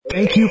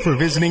Thank you for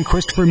visiting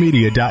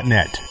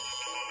ChristopherMedia.net.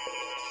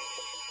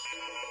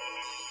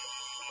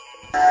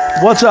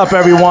 What's up,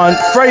 everyone?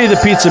 Freddie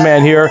the Pizza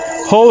Man here,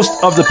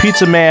 host of the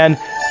Pizza Man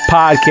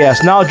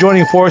podcast. Now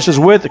joining forces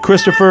with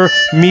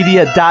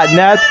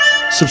ChristopherMedia.net.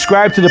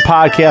 Subscribe to the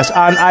podcast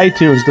on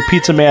iTunes, the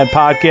Pizza Man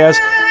podcast.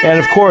 And,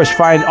 of course,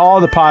 find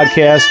all the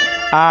podcasts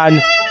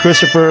on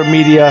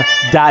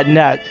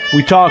ChristopherMedia.net.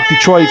 We talk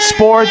Detroit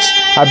sports.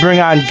 I bring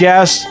on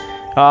guests,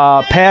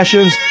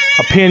 passions,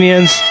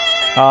 opinions,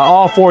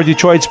 all for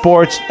Detroit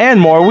sports and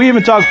more. We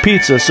even talk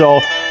pizza. So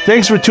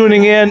thanks for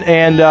tuning in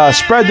and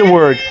spread the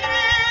word.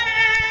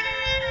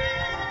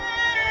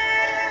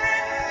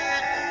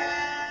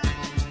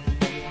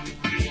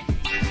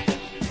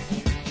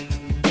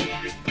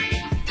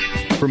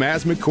 From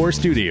Asthma Core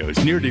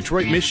Studios near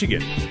Detroit,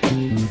 Michigan,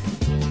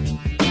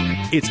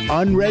 it's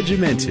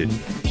Unregimented.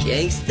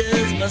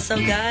 Gangsters, what's up,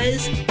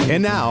 guys?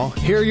 And now,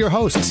 here are your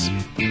hosts.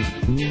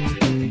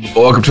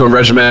 Welcome to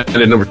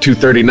Unregimented number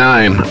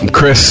 239. I'm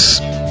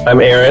Chris.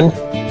 I'm Aaron.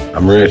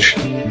 I'm Rich.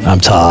 I'm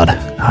Todd.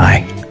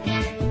 Hi.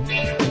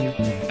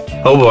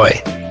 Oh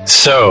boy.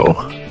 So,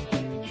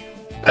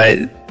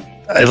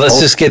 let's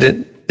just get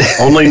it.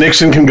 Only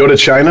Nixon can go to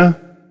China.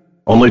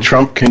 Only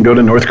Trump can go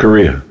to North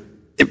Korea.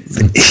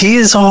 He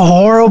is a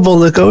horrible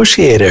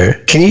negotiator.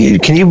 Can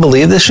you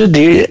believe this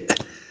shit?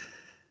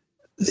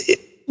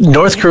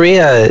 North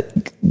Korea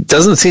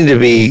doesn't seem to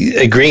be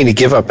agreeing to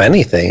give up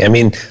anything. I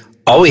mean,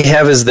 all we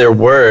have is their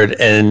word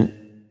and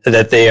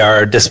that they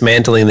are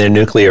dismantling their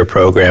nuclear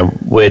program,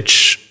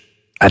 which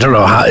I don't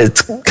know how.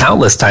 It's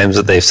countless times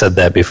that they've said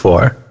that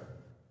before.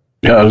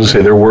 Yeah, I was going to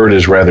say their word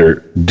is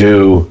rather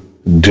do,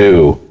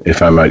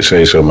 if I might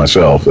say so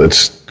myself.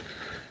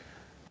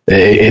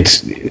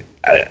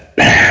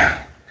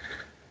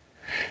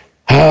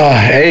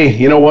 Hey,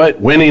 you know what?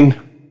 Winning.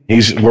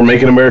 We're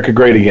making America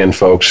great again,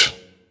 folks.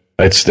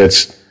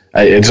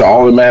 It's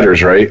all that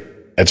matters, right?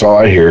 That's all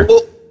I hear.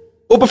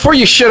 Well, before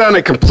you shit on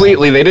it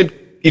completely,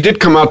 he did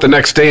come out the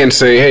next day and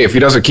say, hey, if he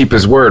doesn't keep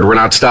his word, we're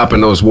not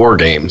stopping those war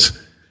games.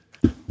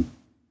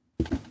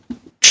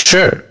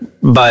 Sure,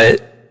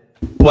 but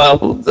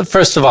well,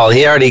 first of all,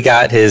 he already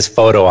got his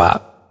photo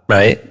op,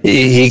 right?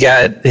 He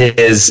got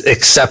his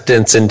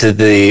acceptance into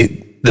the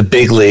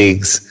big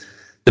leagues.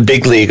 The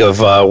big league of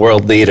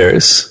world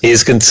leaders.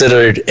 He's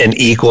considered an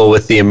equal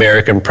with the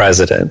American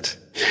president.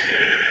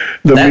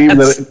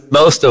 That's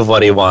most of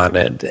what he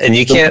wanted, and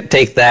you can't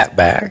take that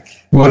back.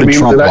 What did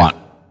Trump want?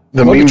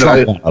 What did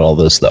Trump want all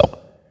this, though?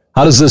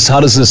 How does this?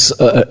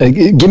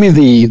 Give me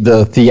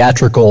the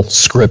theatrical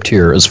script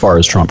here as far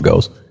as Trump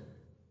goes.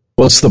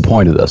 What's the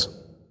point of this?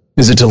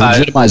 Is it to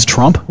legitimize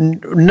Trump?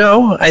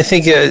 No, I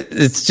think it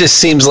just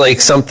seems like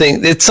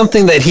something. It's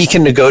something that he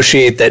can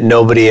negotiate that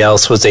nobody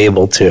else was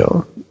able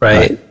to.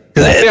 Right.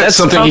 That's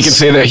something Trump's, he can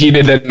say that he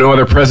did that no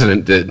other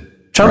president did.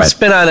 Trump's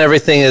spin on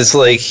everything is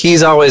like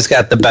he's always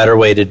got the better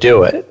way to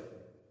do it.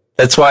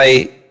 That's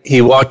why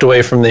he walked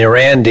away from the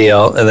Iran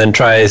deal and then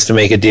tries to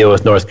make a deal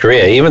with North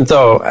Korea, even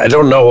though I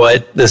don't know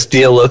what this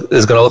deal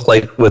is going to look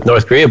like with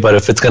North Korea, but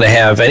if it's going to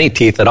have any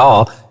teeth at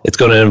all, it's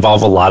going to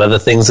involve a lot of the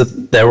things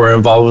that were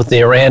involved with the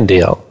Iran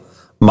deal.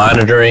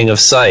 Monitoring of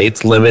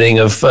sites, limiting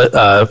of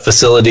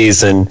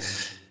facilities and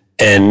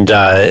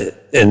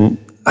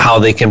how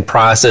they can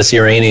process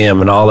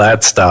uranium and all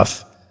that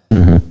stuff.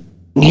 Mm-hmm.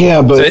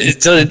 Yeah, but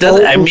so it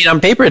doesn't. I mean, on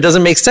paper, it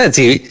doesn't make sense.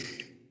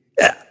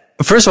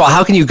 First of all,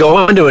 how can you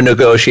go into a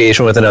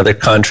negotiation with another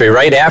country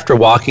right after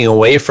walking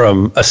away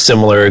from a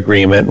similar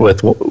agreement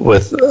with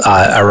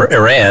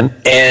Iran?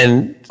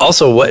 And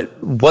also,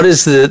 what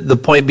is the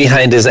point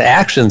behind his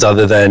actions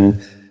other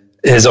than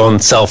his own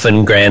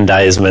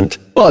self-aggrandizement?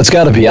 Well, it's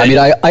got to be. I mean,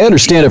 I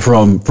understand it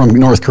from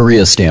North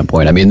Korea's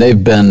standpoint. I mean,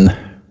 they've been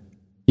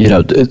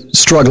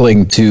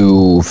struggling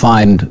to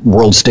find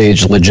world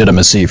stage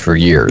legitimacy for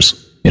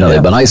years.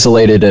 They've been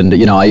isolated, and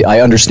I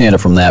understand it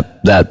from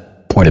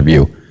that point of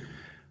view.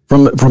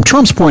 From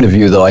Trump's point of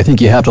view, though, I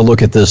think you have to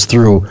look at this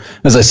through,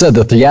 as I said,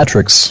 the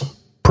theatrics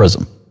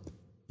prism.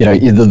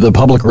 The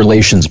public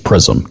relations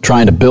prism,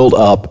 trying to build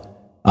up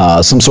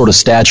some sort of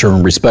stature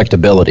and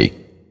respectability,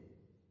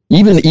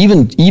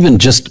 even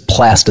just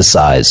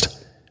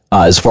plasticized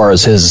as far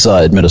as his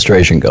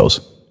administration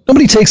goes.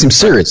 Nobody takes him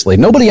seriously.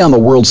 Nobody on the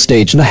world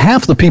stage, and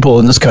half the people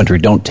in this country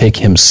don't take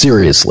him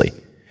seriously.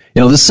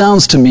 This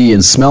sounds to me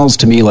and smells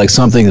to me like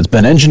something that's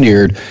been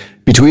engineered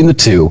between the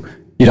two.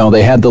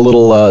 They had the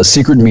little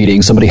secret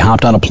meeting. Somebody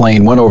hopped on a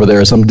plane, went over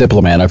there, some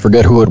diplomat, I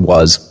forget who it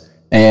was,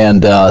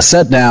 and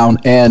sat down,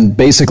 and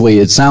basically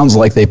it sounds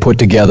like they put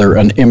together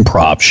an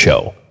improv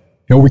show.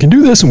 We can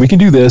do this, and we can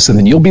do this, and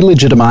then you'll be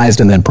legitimized,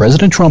 and then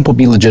President Trump will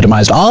be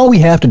legitimized. All we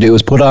have to do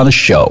is put on a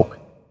show.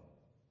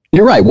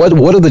 You're right. What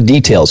are the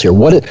details here?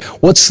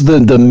 What's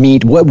the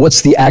meat?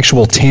 What's the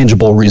actual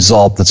tangible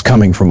result that's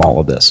coming from all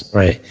of this?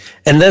 Right.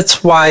 And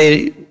that's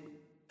why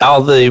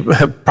all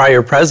the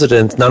prior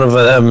presidents, none of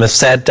them have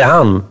sat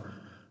down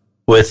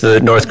with the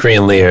North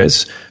Korean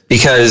leaders,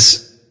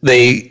 because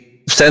they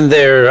send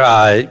their,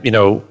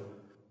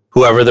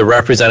 whoever the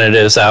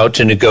representatives out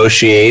to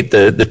negotiate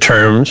the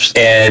terms,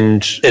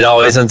 and it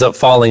always ends up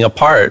falling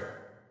apart.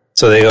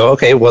 So they go,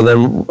 okay, well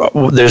then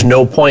there's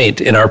no point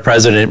in our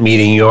president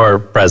meeting your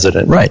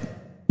president. Right.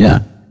 Yeah.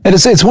 And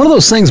it's one of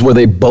those things where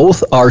they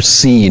both are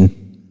seen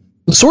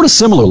sort of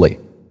similarly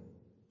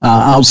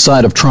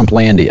outside of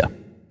Trumplandia.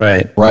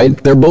 Right. Right?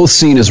 They're both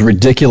seen as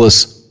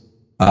ridiculous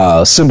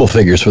symbol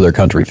figures for their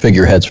country,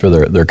 figureheads for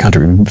their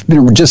country.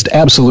 They're just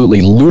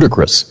absolutely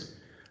ludicrous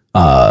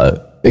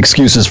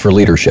excuses for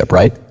leadership,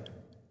 right?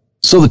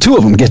 So the two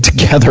of them get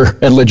together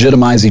and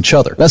legitimize each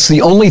other. That's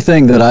the only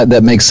thing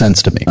that makes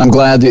sense to me. I'm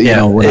glad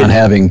that we're not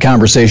having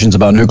conversations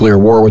about nuclear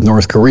war with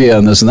North Korea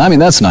and this and that. I mean,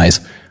 that's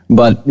nice,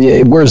 but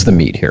where's the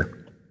meat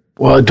here?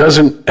 Well, it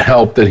doesn't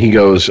help that he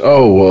goes,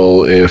 oh,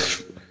 well,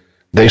 if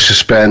they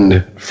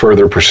suspend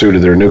further pursuit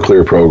of their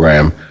nuclear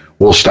program,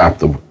 we'll stop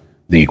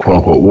the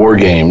quote-unquote war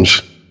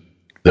games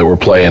that we're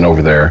playing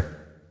over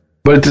there.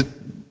 But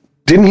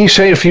didn't he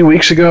say a few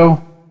weeks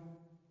ago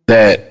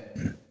that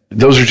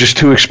those are just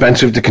too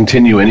expensive to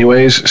continue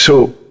anyways?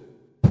 So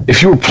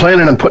if you were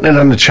planning on putting it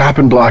on the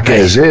chopping block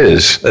as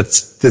is...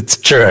 That's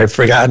true. I've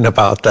forgotten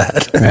about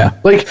that. Yeah.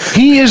 Like,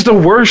 he is the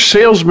worst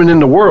salesman in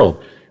the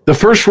world. The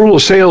first rule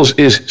of sales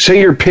is say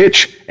your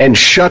pitch and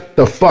shut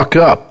the fuck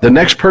up. The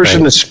next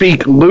person to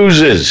speak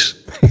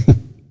loses.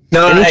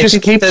 No, and he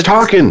just keeps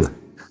talking.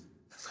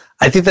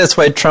 I think that's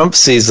why Trump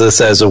sees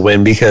this as a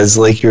win, because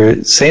like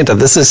you're saying,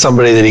 this is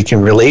somebody that he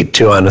can relate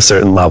to on a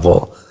certain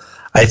level.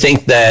 I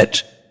think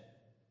that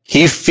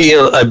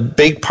a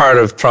big part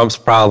of Trump's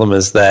problem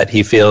is that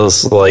he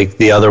feels like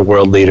the other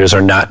world leaders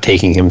are not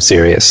taking him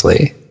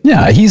seriously.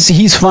 Yeah,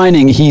 he's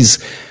finding he's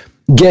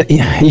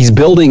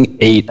building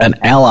an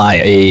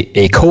ally,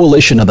 a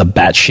coalition of the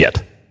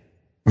batshit.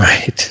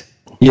 Right.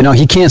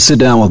 He can't sit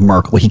down with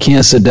Merkel. He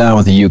can't sit down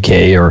with the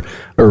UK or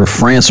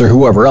France or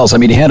whoever else. I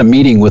mean, he had a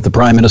meeting with the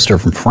Prime Minister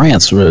from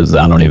France.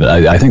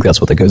 I think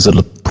that's what they call it. Is it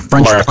a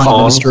French Prime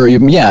Minister?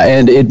 Yeah,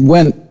 and it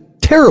went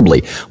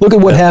terribly. Look at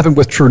what happened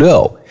with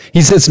Trudeau.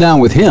 He sits down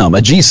with him, a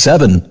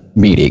G7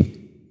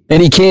 meeting,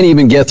 and he can't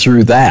even get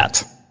through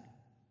that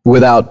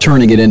without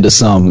turning it into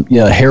some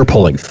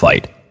hair-pulling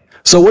fight.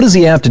 So what does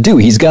he have to do?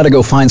 He's got to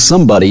go find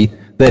somebody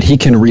that he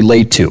can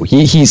relate to.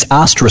 He's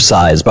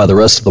ostracized by the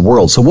rest of the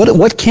world. So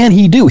what can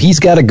he do? He's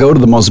got to go to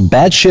the most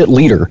batshit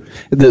leader,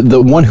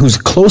 the one who's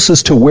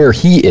closest to where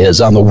he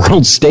is on the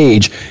world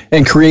stage,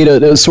 and create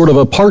a sort of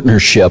a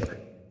partnership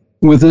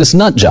with this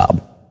nut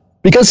job.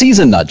 Because he's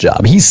a nut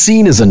job. He's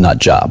seen as a nut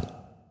job.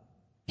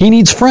 He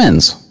needs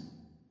friends.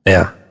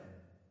 Yeah.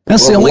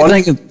 That's the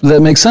only thing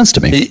that makes sense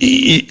to me.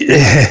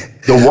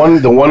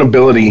 The one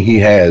ability he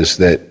has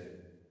that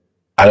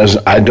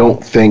I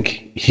don't think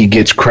he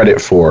gets credit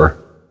for,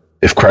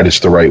 if credit's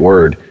the right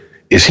word,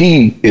 is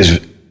he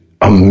is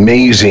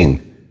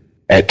amazing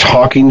at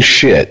talking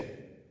shit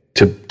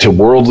to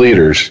world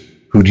leaders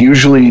who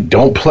usually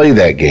don't play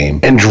that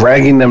game and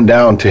dragging them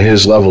down to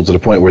his level to the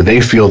point where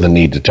they feel the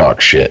need to talk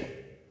shit.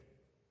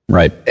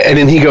 Right. And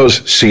then he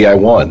goes, see, I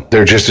won.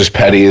 They're just as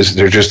petty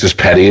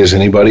as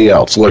anybody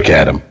else. Look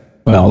at him.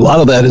 Well, a lot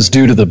of that is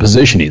due to the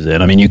position he's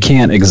in. I mean,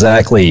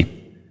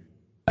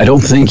 I don't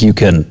think you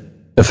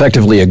can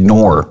effectively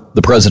ignore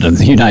the president of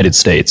the United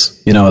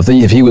States.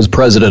 If he was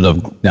president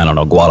of,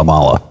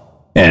 Guatemala,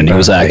 and he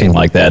was acting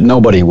like that,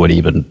 nobody would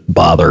even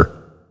bother.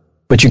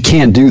 But you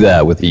can't do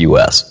that with the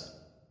U.S.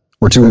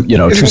 We're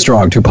too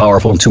strong, too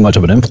powerful, and too much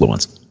of an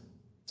influence.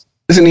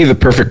 Isn't he the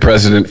perfect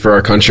president for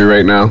our country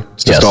right now?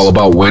 It's just all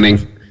about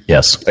winning.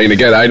 Yes. And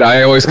again,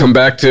 I always come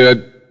back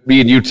to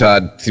me and you,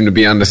 Todd, seem to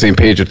be on the same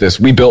page with this.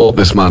 We built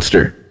this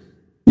monster.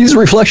 He's a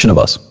reflection of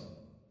us.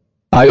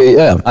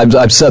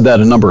 I've said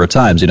that a number of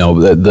times.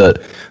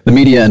 The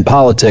media and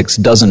politics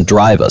doesn't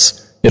drive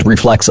us; it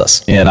reflects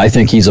us, and I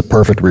think he's a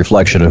perfect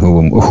reflection of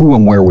who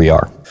and where we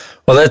are.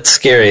 Well, that's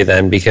scary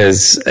then,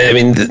 because I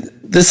mean,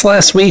 this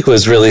last week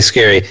was really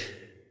scary.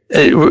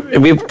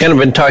 We've kind of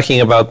been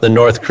talking about the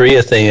North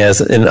Korea thing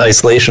as in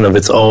isolation of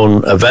its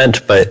own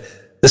event, but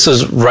this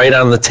was right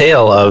on the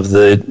tail of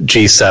the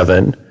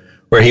G7,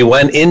 where he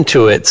went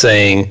into it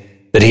saying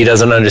that he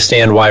doesn't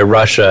understand why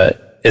Russia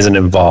isn't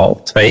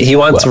involved, right? He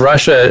wants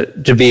Russia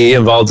to be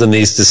involved in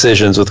these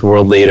decisions with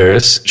world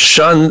leaders,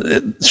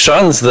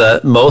 shuns the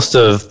most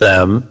of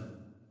them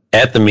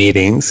at the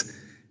meetings,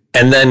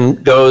 and then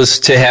goes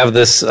to have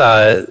this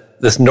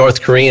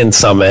North Korean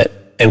summit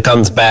and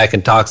comes back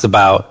and talks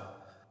about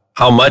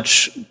how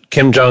much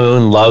Kim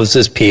Jong-un loves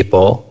his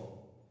people,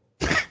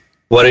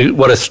 what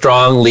a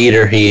strong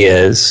leader he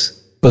is.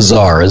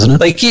 Bizarre, isn't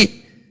it? Like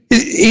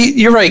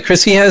you're right,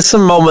 Chris. He has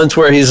some moments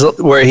where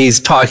he's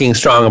talking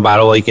strong about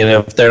it, like,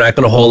 if they're not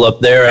going to hold up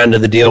their end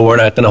of the deal, we're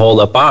not going to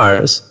hold up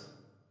ours.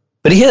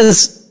 But he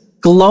has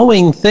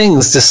glowing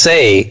things to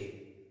say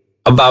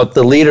about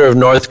the leader of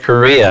North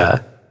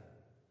Korea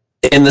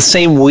in the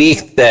same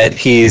week that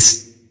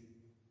he's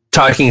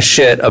talking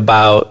shit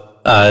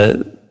about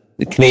the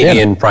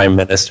Canadian Prime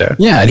Minister.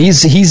 Yeah, and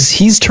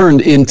he's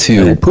turned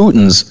into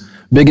Putin's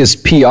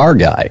biggest PR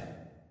guy.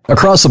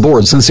 across the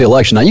board since the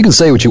election. Now, you can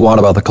say what you want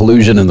about the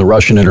collusion and the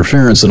Russian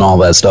interference and all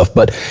that stuff,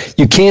 but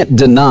you can't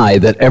deny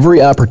that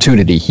every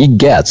opportunity he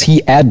gets,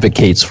 he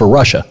advocates for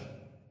Russia.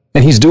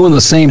 And he's doing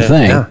the same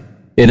thing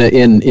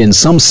in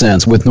some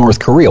sense with North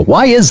Korea.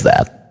 Why is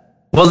that?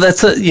 Well,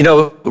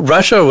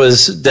 Russia,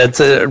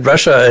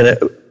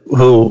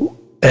 who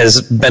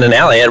has been an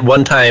ally at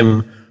one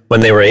time when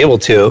they were able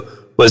to,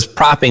 was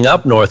propping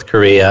up North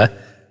Korea,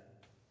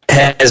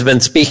 has been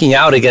speaking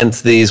out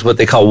against these what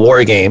they call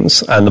war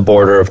games on the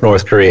border of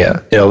North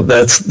Korea.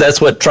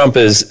 That's what Trump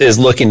is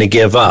looking to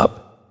give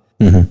up.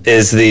 Mm-hmm.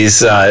 Is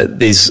these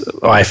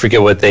I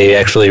forget what they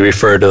actually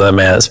refer to them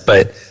as,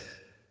 but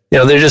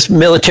they're just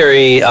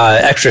military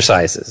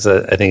exercises,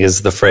 I think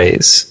is the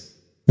phrase.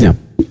 Yeah.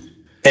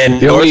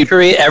 And North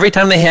Korea, every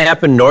time they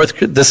happen,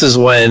 this is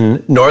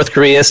when North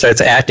Korea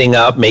starts acting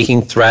up,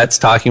 making threats,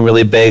 talking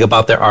really big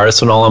about their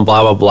arsenal and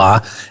blah, blah,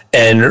 blah.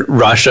 And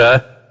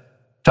Russia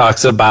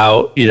talks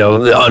about,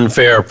 the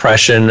unfair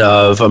oppression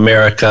of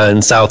America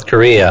and South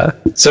Korea.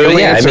 So,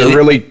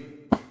 really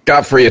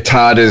got for you,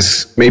 Todd,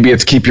 is maybe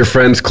it's keep your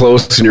friends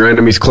close and your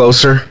enemies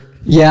closer.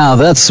 Yeah,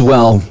 that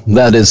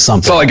is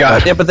something. That's all I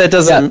got. Yeah, but that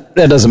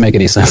doesn't make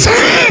any sense.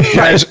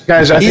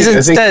 guys, he's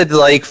instead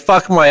like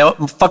fuck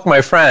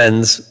my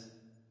friends.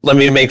 Let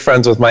me make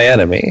friends with my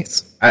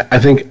enemies. I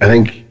think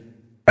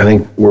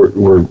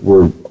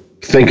we're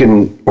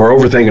thinking, we're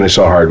overthinking it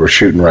so hard. We're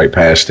shooting right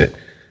past it.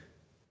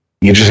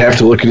 You just have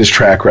to look at his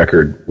track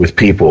record with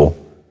people.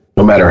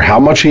 No matter how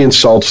much he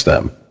insults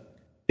them,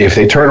 if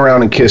they turn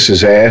around and kiss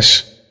his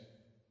ass,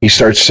 he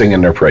starts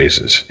singing their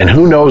praises. And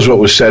who knows what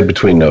was said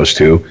between those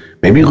two.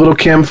 Maybe little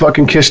Kim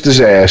fucking kissed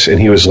his ass and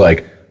he was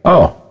like,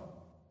 oh,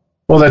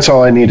 well, that's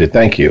all I needed.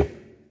 Thank you.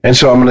 And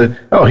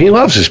so he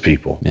loves his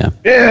people. Yeah.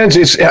 Yeah.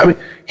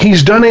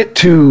 He's done it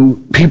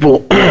to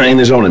people in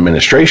his own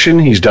administration.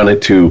 He's done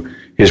it to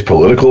his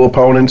political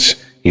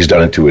opponents. He's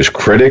done it to his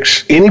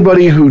critics.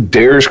 Anybody who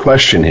dares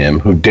question him,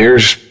 who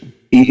dares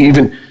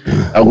even,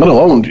 let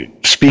alone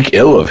speak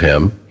ill of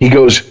him, he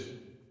goes,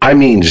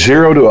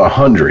 0 to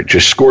 100,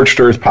 just scorched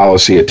earth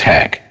policy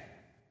attack.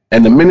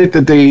 And the minute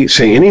that they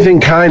say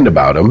anything kind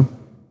about him,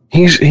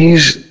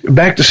 he's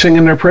back to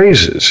singing their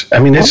praises.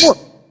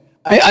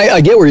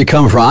 I get where you're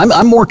coming from.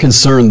 I'm more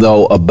concerned,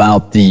 though,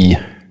 about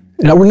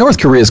North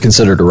Korea is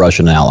considered a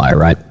Russian ally,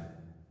 right?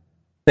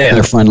 Yeah.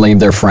 They're friendly,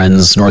 they're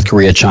friends, North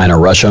Korea, China,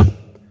 Russia.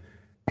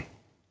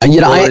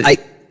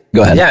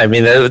 Go ahead. Yeah,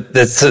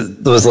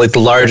 that was like the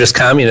largest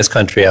communist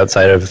country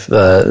outside of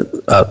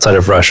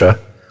Russia.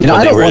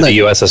 I don't want the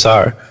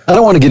USSR. I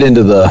don't want to get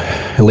into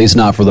at least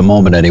not for the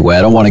moment anyway,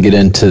 I don't want to get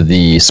into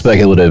the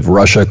speculative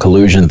Russia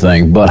collusion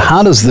thing, but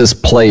how does this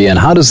play in?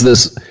 How does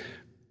this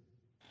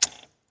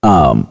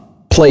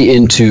play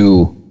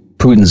into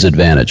Putin's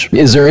advantage?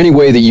 Is there any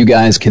way that you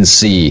guys can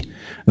see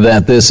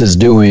that this is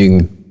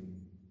doing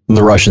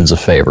the Russians a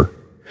favor?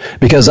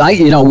 Because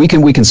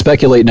we can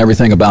speculate and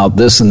everything about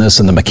this and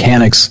the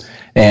mechanics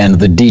and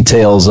the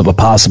details of a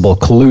possible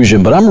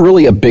collusion, but I'm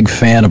really a big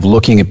fan of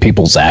looking at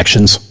people's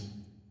actions.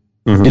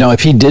 Mm-hmm.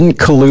 If he didn't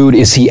collude,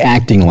 is he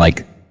acting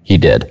like he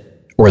did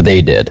or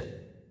they did?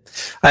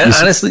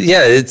 Honestly,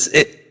 yeah,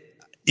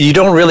 you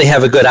don't really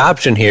have a good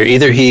option here.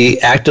 Either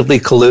he actively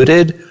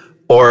colluded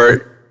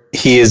or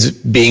he is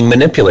being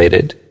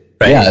manipulated.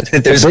 Right? Yeah,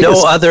 there's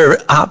no other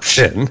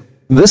option.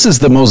 This is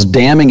the most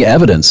damning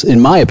evidence, in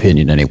my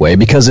opinion, anyway,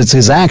 because it's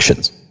his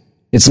actions.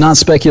 It's not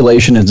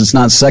speculation. It's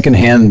not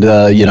secondhand,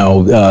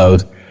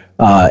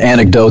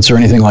 anecdotes or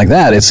anything like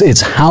that.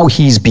 It's how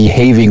he's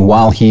behaving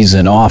while he's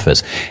in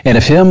office. And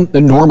if him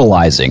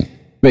normalizing,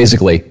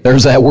 basically,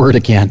 there's that word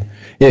again,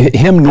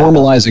 him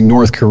normalizing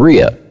North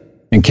Korea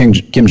and Kim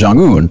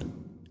Jong-un,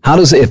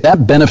 if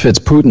that benefits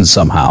Putin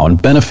somehow and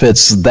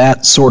benefits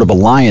that sort of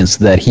alliance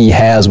that he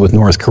has with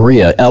North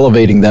Korea,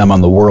 elevating them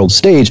on the world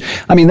stage,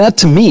 that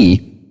to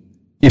me,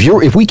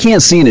 if we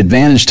can't see an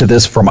advantage to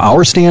this from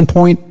our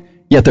standpoint,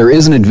 yet there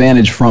is an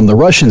advantage from the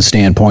Russian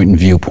standpoint and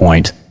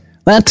viewpoint,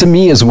 that to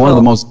me is one of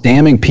the most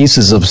damning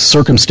pieces of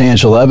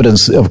circumstantial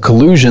evidence of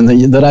collusion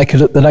that I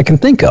can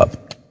think of.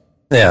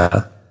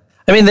 Yeah.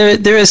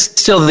 There is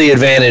still the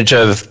advantage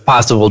of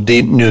possible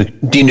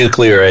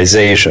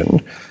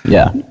denuclearization.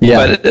 Yeah.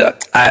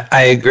 But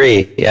I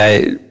agree.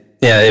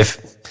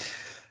 If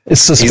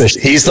it's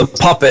suspicious, he's the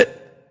puppet.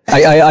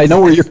 I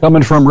know where you're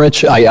coming from,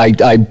 Rich.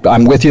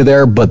 I'm with you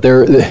there, but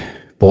it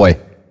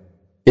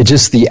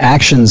just the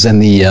actions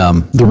and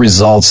the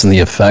results and the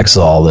effects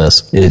of all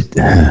this.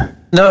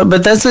 No,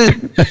 but that's a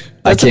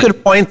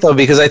good point though,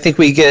 because I think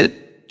we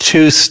get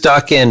too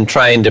stuck in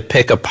trying to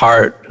pick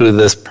apart who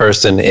this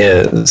person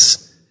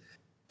is.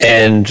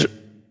 And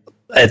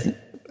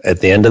at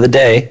the end of the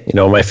day,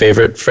 my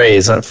favorite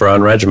phrase for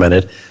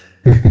unregimented,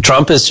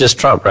 Trump is just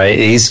Trump, right?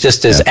 He's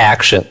just his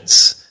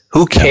actions.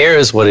 Who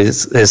cares what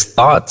his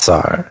thoughts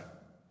are?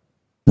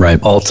 Right.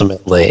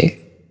 Ultimately.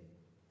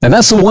 And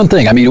that's the one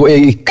thing.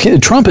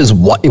 Trump is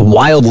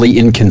wildly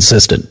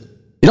inconsistent.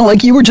 You know,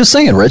 like you were just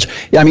saying, Rich.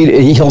 I mean,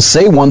 he'll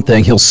say one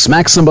thing, he'll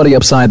smack somebody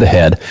upside the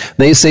head.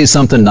 They say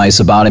something nice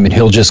about him, and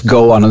he'll just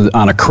go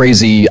on a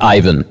crazy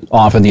Ivan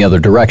off in the other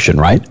direction,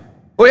 right?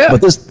 Well, yeah.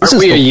 But this Aren't is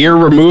we a year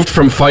removed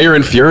from Fire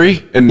and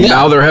Fury, and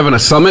now they're having a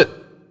summit?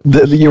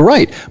 You're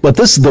right. But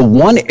this is the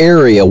one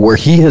area where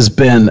he has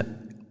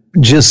been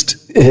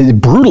just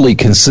brutally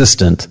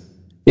consistent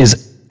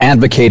is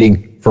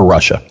advocating for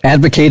Russia,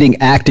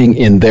 acting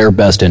in their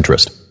best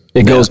interest.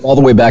 It goes all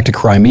the way back to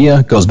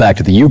Crimea, goes back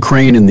to the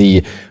Ukraine in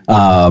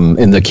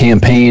the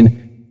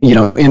campaign, you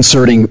know,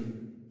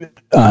 inserting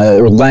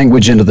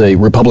language into the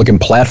Republican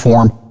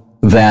platform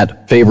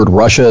that favored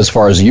Russia as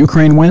far as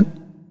Ukraine went.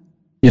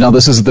 You know,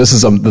 this is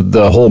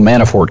the whole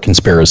Manafort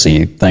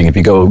conspiracy thing. If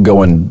you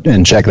go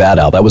and check that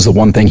out, that was the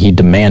one thing he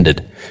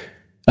demanded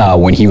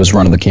when he was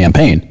running the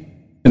campaign.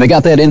 And they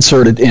got that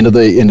inserted into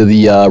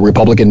the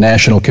Republican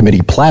National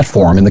Committee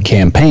platform in the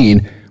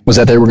campaign, was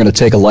that they were going to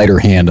take a lighter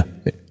hand,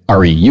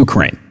 re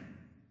Ukraine.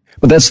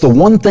 But that's the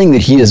one thing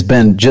that he has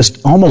been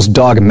just almost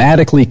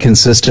dogmatically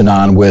consistent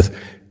on, with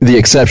the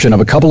exception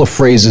of a couple of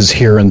phrases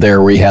here and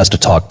there where he has to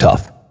talk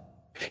tough.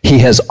 He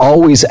has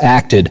always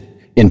acted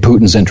in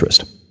Putin's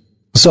interest.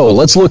 So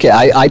let's look at,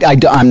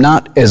 I'm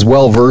not as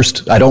well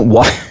versed. I'm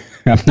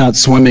not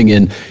swimming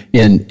in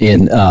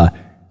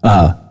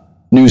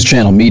news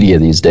channel media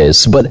these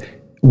days. But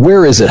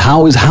where is it?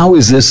 How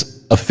is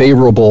this a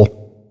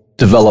favorable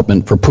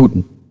development for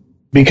Putin?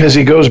 Because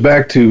he goes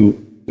back to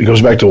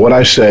what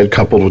I said,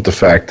 coupled with the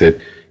fact that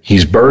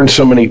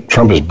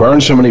Trump has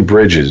burned so many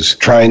bridges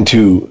trying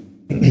to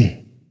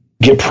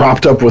get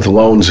propped up with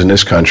loans in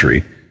this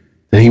country,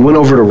 that he went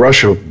over to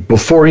Russia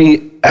before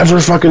he ever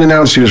fucking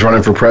announced he was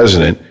running for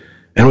president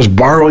and was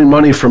borrowing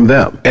money from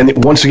them.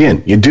 And once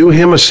again, you do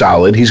him a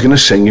solid, he's going to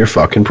sing your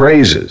fucking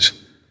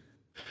praises.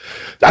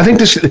 I think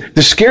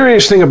the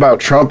scariest thing about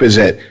Trump is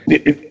that,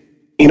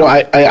 you know,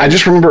 I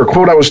just remember a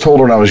quote I was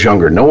told when I was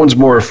younger. No one's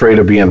more afraid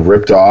of being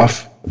ripped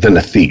off than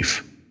a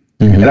thief.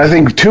 Mm-hmm. And I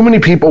think too many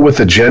people with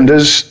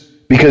agendas,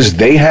 because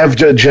they have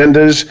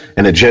agendas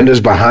and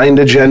agendas behind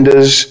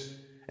agendas,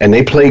 and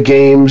they play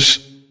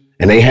games,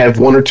 and they have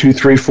 1 or 2,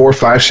 3, 4,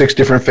 5, 6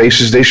 different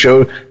faces they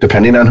show,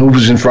 depending on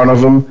who's in front of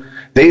them.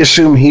 They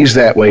assume he's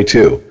that way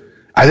too.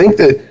 I think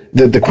that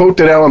the quote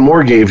that Alan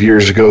Moore gave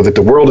years ago, that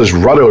the world is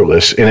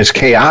rudderless and it's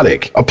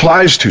chaotic,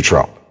 applies to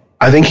Trump.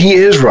 I think he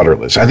is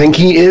rudderless. I think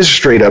he is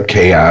straight up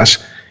chaos.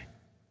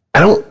 I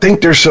don't think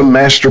there's some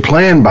master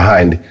plan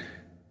behind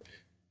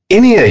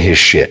any of his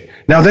shit.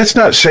 Now, that's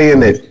not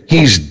saying that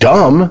he's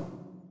dumb.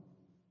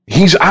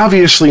 He's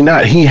obviously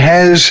not. He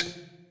has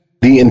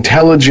the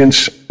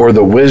intelligence or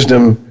the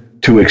wisdom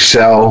to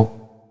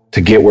excel,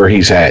 to get where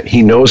he's at.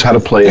 He knows how to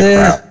play a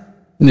crowd.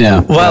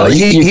 Yeah. Well,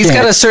 he's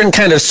got a certain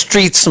kind of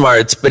street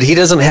smarts, but he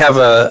doesn't have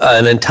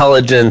an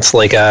intelligence,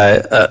 like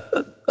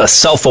a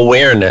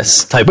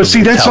self-awareness type of. But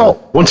see, that's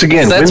all. Once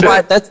again,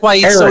 that's why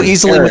he's so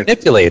easily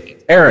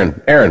manipulated.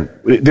 Aaron,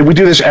 we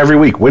do this every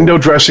week. Window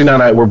dressing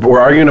we're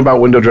arguing about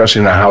window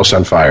dressing in a house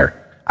on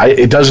fire.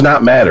 It does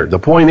not matter. The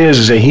point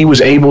is that he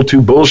was able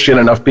to bullshit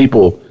enough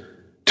people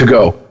to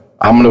go,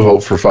 I'm going to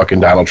vote for fucking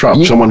Donald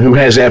Trump, someone who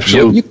has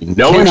absolutely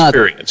no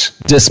experience.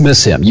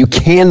 Dismiss him. You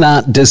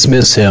cannot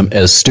dismiss him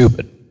as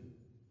stupid.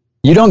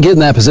 You don't get in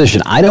that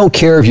position. I don't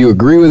care if you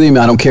agree with him.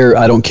 I don't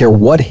care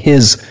what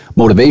his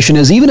motivation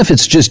is, even if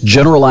it's just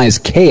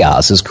generalized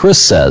chaos, as Chris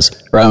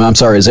says, or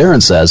as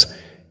Aaron says.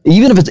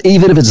 Even if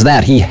it's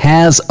that, he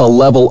has a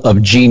level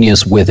of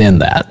genius within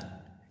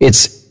that.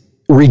 It's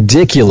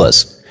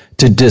ridiculous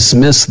to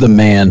dismiss the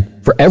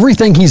man for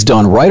everything he's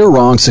done, right or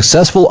wrong,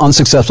 successful,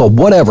 unsuccessful,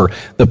 whatever,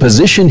 the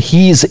position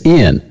he's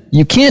in.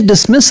 You can't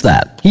dismiss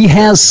that. He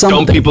has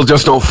something. Dumb people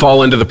just don't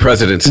fall into the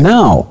presidency.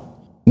 No.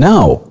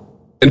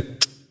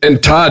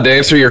 And Todd, to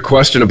answer your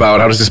question about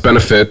how does this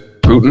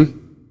benefit Putin,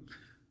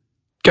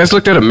 you guys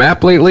looked at a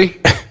map lately?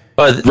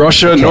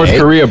 Russia, North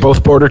Korea,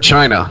 both border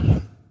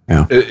China.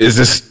 Yeah.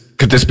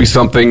 Could this be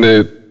something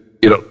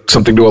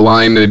to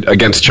align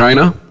against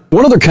China?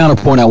 One other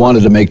counterpoint I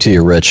wanted to make to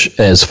you, Rich,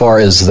 as far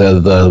as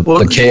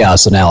the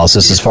chaos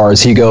analysis, as far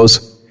as he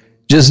goes,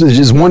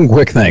 just one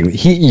quick thing.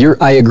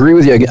 I agree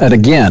with you, and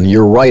again,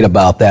 you're right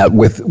about that,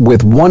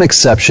 with one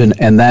exception,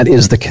 and that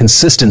is the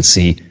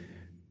consistency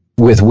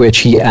with which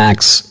he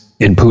acts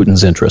in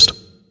Putin's interest.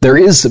 There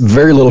is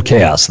very little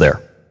chaos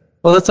there.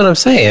 Well, that's what I'm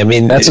saying. I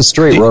mean, that's a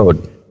straight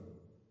road.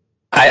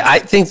 I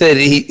think that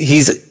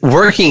he's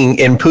working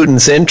in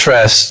Putin's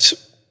interest.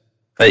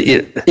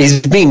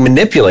 He's being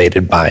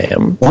manipulated by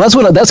him.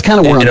 Well, that's kind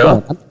of where I'm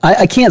going.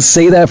 I can't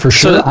say that for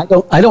sure.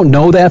 I don't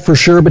know that for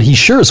sure, but he's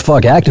sure as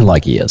fuck acting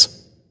like he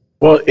is.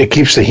 Well, it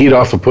keeps the heat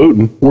off of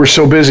Putin. We're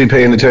so busy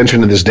paying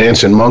attention to this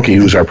dancing monkey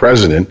who's our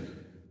president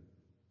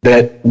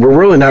that we're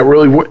really not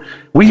really.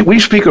 We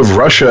speak of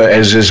Russia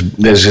as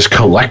this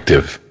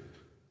collective,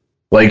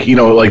 like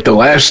the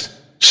last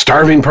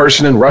starving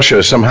person in Russia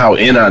is somehow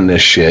in on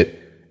this shit,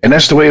 and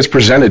that's the way it's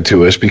presented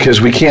to us because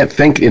we can't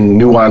think in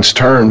nuanced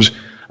terms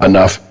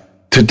enough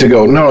to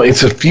go, no,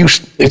 it's a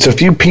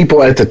few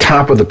people at the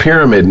top of the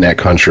pyramid in that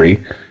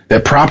country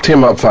that propped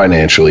him up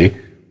financially,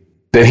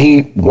 that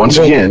he, once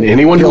again,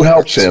 anyone who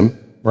helps him,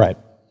 right?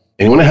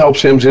 Anyone who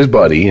helps him is his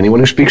buddy. Anyone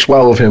who speaks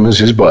well of him is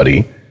his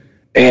buddy.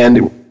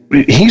 And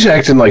he's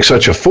acting like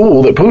such a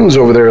fool that Putin's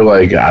over there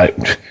like,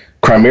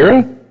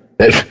 Crimea?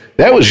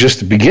 That was just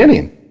the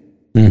beginning.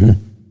 Mm-hmm.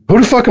 Who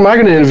the fuck am I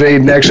going to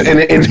invade next? And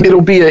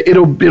it'll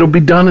be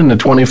done in the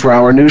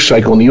 24-hour news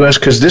cycle in the U.S.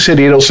 because this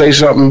idiot will say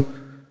something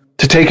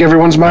to take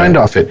everyone's mind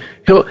off it.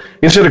 He'll,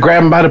 instead of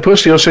grabbing by the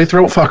pussy, he'll say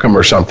throat fuck him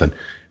or something.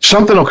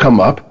 Something will come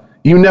up.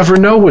 You never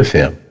know with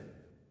him.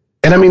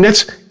 And I mean,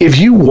 if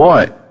you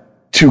want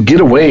to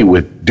get away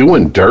with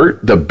doing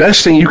dirt, the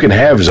best thing you can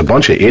have is a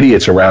bunch of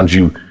idiots around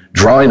you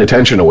drawing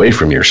attention away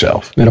from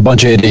yourself. And a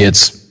bunch of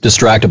idiots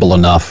distractible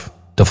enough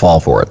to fall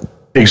for it.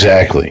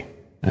 Exactly.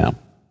 Yeah.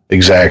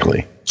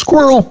 Exactly.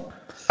 Squirrel.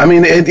 I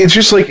mean, it's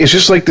just like this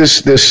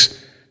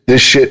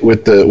shit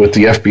with the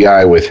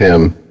FBI with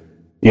him.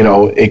 You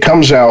know, it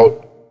comes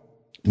out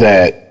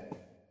that,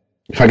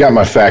 if I got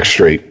my facts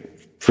straight,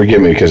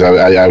 forgive me because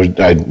I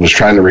was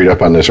trying to read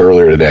up on this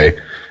earlier today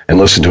and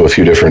listen to a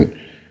few different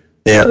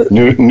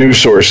news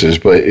sources,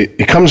 but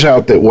it comes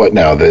out that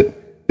that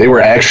they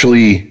were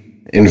actually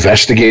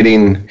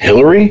investigating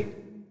Hillary.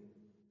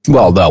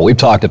 Well, no, we've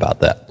talked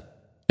about that.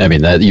 I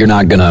mean, that you're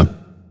not gonna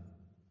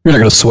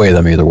sway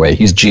them either way.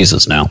 He's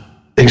Jesus now.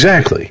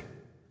 Exactly.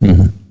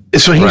 Mm-hmm.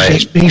 So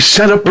he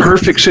set up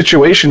perfect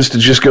situations to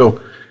just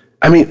go.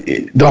 I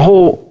mean, the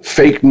whole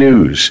fake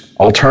news,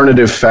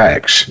 alternative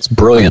facts. It's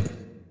brilliant.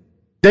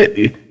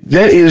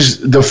 That is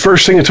the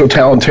first thing a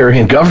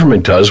totalitarian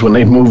government does when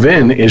they move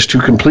in is to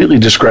completely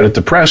discredit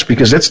the press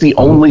because that's the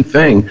only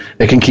thing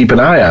that can keep an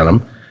eye on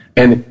them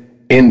and,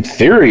 in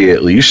theory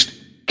at least,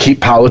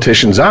 keep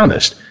politicians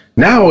honest.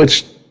 Now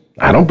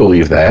I don't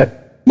believe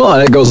that. Well,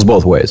 it goes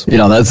both ways. You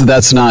know,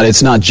 it's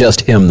not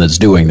just him that's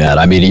doing that.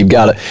 I mean, you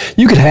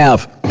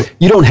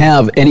don't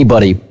have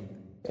anybody,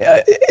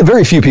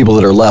 very few people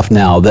that are left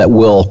now that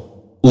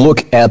will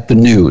look at the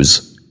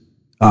news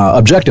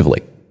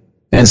objectively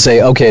and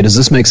say, okay, does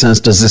this make sense?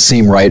 Does this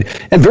seem right?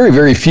 And very,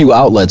 very few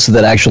outlets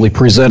that actually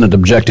present an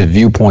objective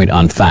viewpoint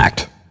on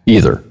fact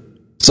either.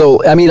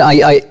 So, I mean,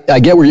 I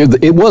get where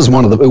it was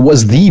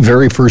the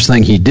very first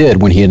thing he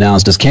did when he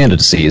announced his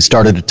candidacy. He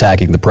started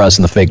attacking the press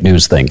and the fake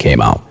news thing came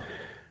out,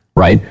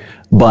 right?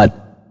 But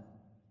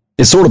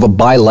it's sort of a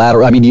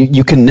bilateral. I mean,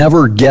 you can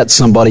never get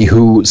somebody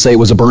who, say,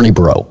 was a Bernie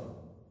bro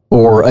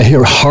or a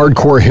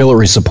hardcore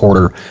Hillary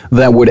supporter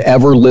that would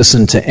ever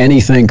listen to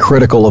anything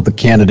critical of the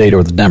candidate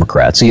or the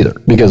Democrats either.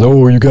 Because,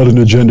 you got an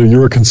agenda,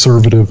 you're a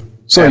conservative.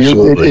 So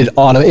it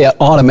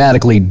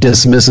automatically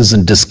dismisses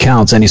and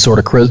discounts any sort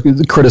of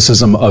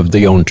criticism of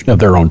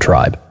their own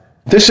tribe.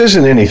 This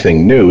isn't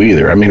anything new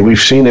either. I mean, we've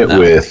seen it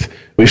with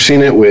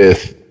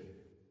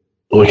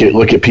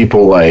look at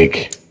people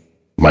like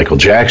Michael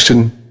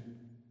Jackson,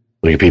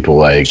 look at people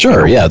like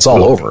it's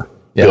all over.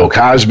 Yeah. Bill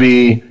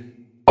Cosby,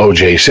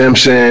 O.J.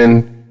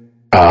 Simpson,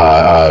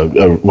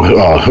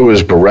 who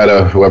is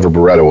Beretta? Whoever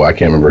Beretta was, I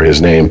can't remember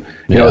his name.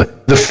 You know,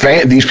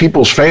 these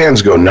people's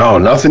fans go, no,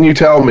 nothing you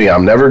tell me.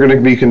 I'm never going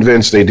to be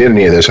convinced they did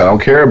any of this. I don't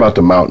care about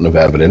the mountain of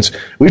evidence.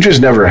 We've just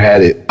never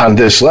had it on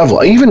this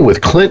level. Even with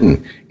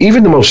Clinton,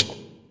 even the most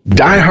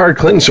diehard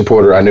Clinton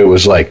supporter I knew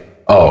was like,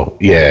 oh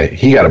yeah,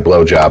 he got a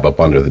blowjob up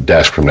under the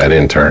desk from that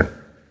intern.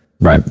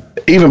 Right.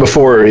 Even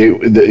before he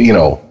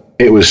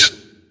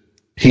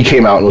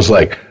came out and was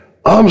like,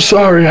 I'm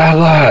sorry, I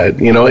lied.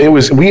 You know,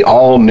 we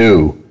all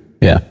knew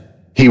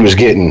he was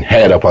getting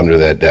head up under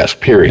that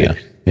desk, period.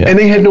 Yeah. Yeah. And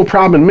they had no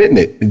problem admitting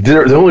it.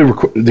 The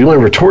only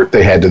retort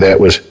they had to that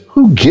was,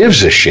 who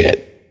gives a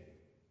shit?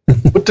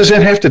 What does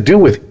that have to do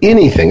with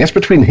anything? That's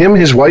between him,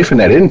 his wife, and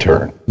that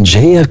intern.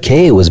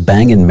 JFK was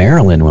banging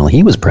Marilyn while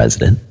he was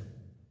president.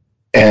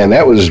 And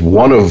that was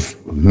one of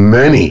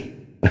many.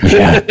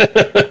 Yeah.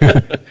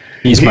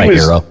 He's my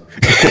hero.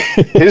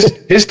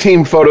 His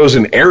team photo's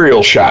an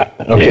aerial shot.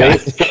 Okay.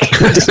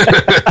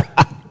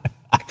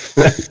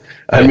 Yeah.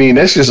 I mean,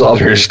 that's just all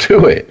there is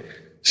to it.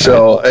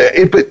 So,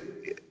 but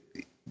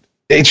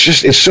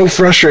it's so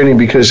frustrating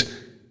because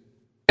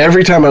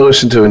every time I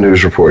listen to a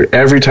news report,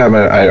 every time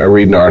I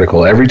read an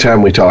article, every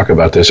time we talk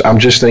about this, I'm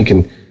just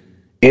thinking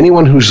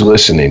anyone who's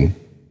listening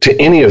to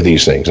any of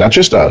these things, not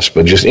just us,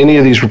 but just any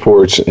of these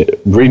reports,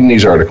 reading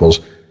these articles,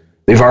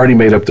 they've already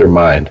made up their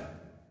mind.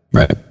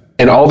 Right.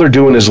 And all they're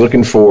doing is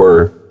looking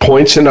for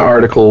points in the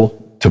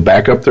article to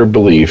back up their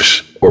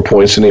beliefs or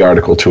points in the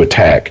article to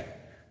attack.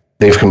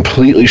 They've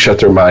completely shut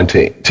their mind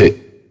to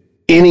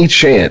any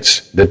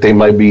chance that they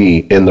might be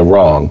in the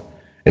wrong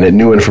and that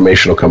new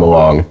information will come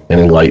along and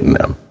enlighten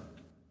them.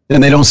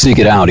 And they don't seek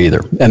it out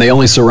either. And they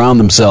only surround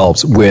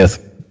themselves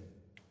with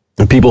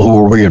the people who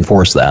will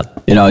reinforce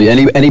that. You know,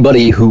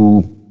 anybody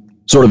who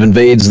sort of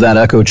invades that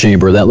echo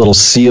chamber, that little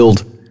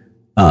sealed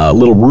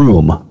little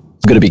room,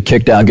 is going to be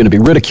kicked out, going to be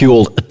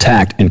ridiculed,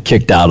 attacked, and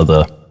kicked out of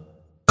the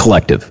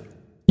collective.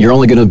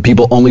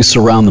 People only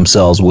surround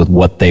themselves with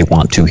what they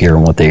want to hear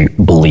and what they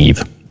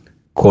believe,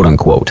 quote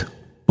unquote,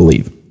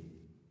 believe.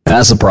 And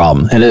that's the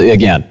problem. And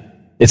again,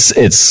 it's.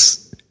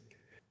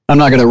 I'm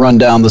not going to run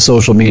down the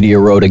social media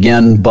road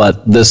again,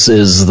 but this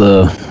is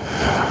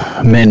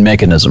main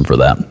mechanism for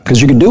that,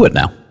 because you can do it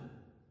now.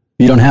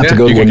 You don't have to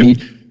go to a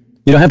meeting.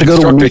 You don't have to go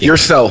to a meeting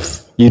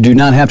yourself. You do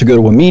not have to go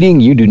to a meeting.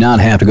 You do not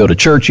have to go to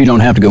church. You don't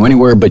have to go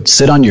anywhere but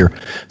sit on your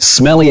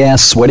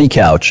smelly-ass, sweaty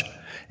couch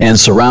and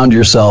surround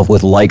yourself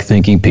with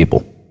like-thinking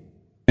people.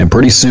 And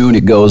pretty soon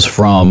it goes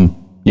from,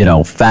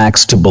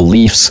 facts to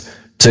beliefs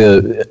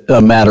to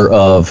a matter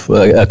of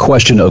a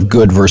question of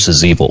good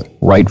versus evil,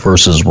 right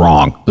versus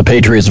wrong, the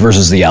Patriots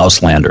versus the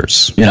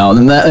Auslanders.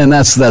 And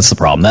that's the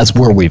problem. That's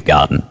where we've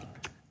gotten.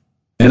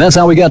 And that's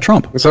how we got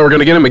Trump. That's how we're going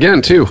to get him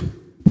again, too.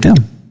 Yeah.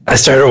 I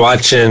started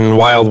watching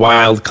Wild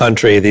Wild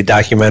Country, the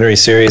documentary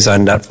series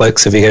on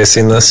Netflix. Have you guys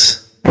seen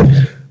this?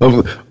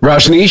 Of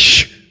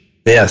Rajneesh?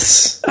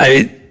 Yes.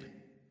 I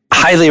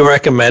highly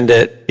recommend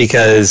it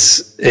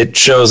because it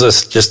shows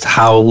us just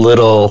how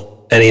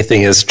little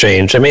anything has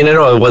changed. I mean, I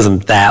know it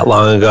wasn't that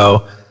long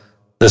ago.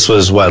 This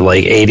was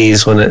like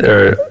 80s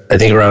or I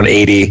think around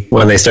 80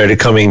 when they started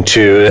coming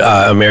to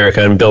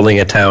America and building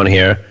a town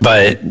here.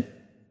 But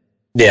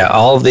yeah,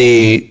 all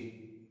the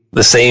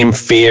same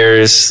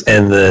fears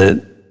and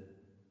the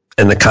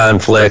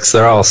conflicts,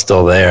 they're all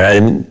still there.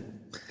 And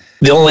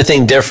the only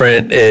thing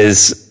different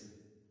is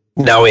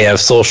now we have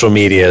social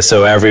media,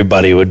 so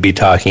everybody would be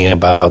talking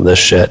about this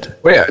shit.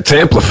 Well, yeah, it's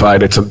amplified.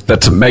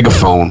 That's a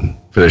megaphone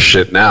for this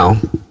shit now.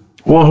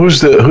 Well, who's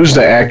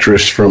the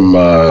actress from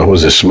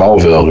was it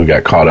Smallville who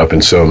got caught up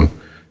in some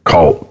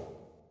cult?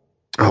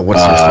 Oh,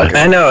 what's her fucking?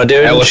 I know,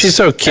 dude. She's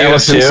so cute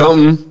Allison too.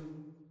 Something.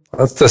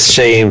 That's a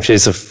shame.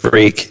 She's a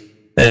freak,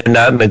 and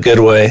not in a good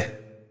way.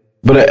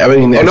 But I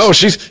mean, oh no,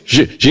 she's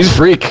a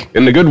freak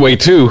in the good way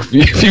too.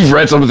 If you've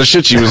read some of the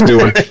shit she was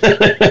doing,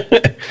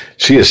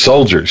 she a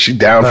soldier. She's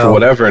down for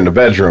whatever in the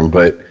bedroom.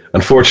 But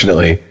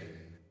unfortunately,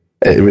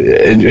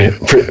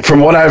 from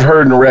what I've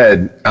heard and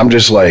read, I'm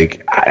just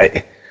like,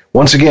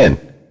 once again,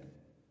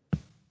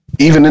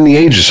 even in the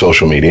age of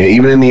social media,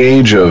 even in the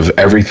age of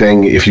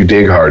everything, if you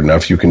dig hard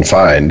enough, you can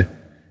find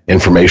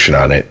information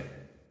on it.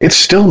 It's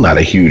still not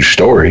a huge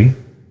story.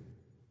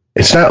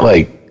 It's not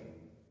like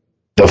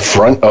the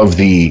front of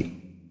the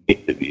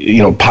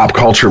pop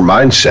culture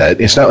mindset.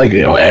 It's not like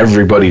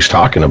everybody's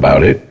talking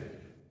about it.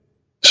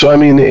 So I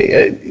mean,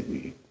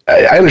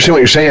 I understand what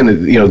you're saying,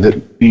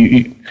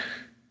 that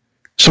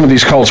some of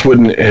these cults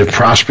wouldn't have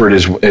prospered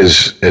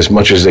as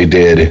much as they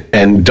did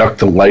and ducked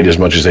the light as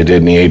much as they did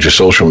in the age of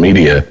social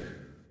media.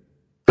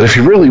 But if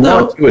you really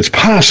want to, it's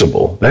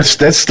possible. That's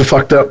the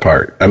fucked up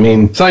part. I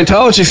mean,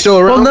 Scientology's still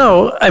around.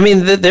 Well, no, I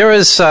mean there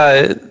was.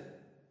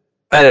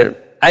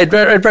 I'd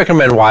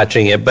recommend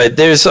watching it, but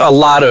there's a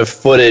lot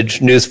of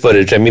news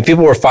footage. I mean,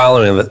 people were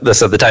following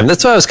this at the time.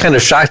 That's why I was kind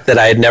of shocked that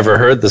I had never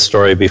heard the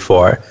story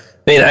before.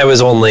 I mean, I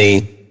was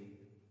only,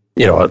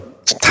 a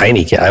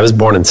tiny kid. I was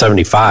born in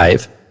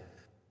 1975.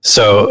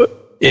 So,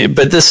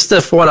 but this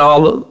stuff went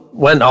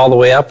all the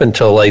way up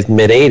until like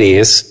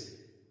mid-'80s,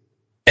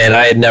 and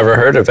I had never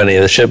heard of any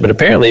of this shit, but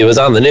apparently it was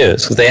on the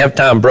news because they have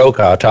Tom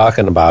Brokaw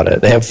talking about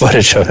it. They have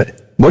footage of it.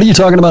 What are you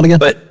talking about again?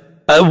 But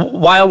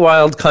Wild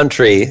Wild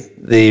Country,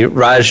 the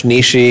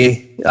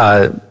Rajneesh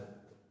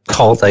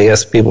cult, I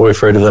guess people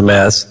refer to them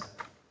as.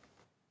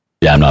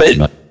 Yeah, I'm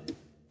not.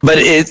 But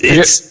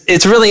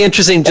it's really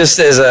interesting just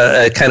as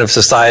a kind of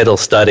societal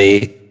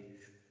study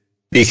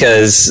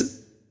because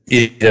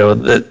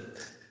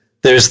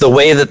there's the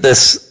way that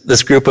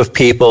this group of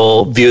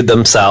people viewed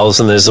themselves,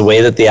 and there's the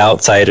way that the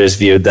outsiders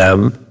viewed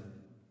them,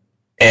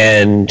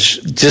 and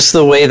just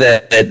the way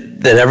that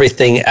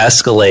everything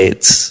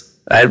escalates.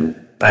 I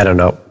don't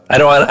know. I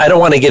don't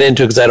want to get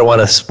into it because I don't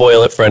want to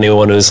spoil it for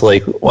anyone who's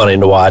like wanting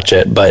to watch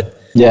it. But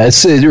yeah,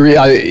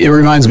 it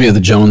reminds me of the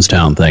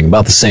Jonestown thing,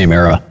 about the same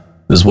era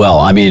as well.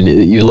 I mean,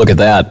 you look at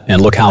that and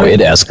look how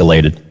it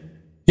escalated.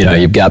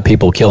 You've got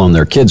people killing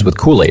their kids with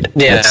Kool-Aid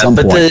at some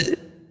point.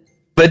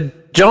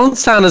 But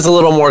Jonestown is a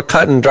little more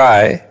cut and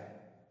dry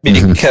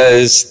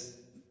because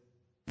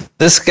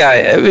this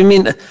guy. I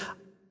mean,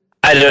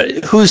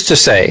 who's to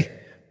say?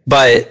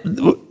 But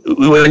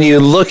when you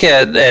look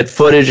at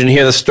footage and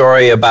hear the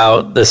story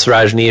about this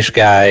Rajneesh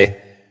guy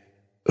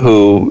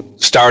who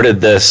started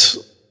this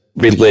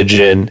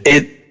religion,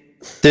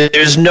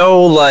 there's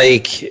no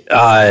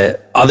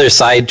other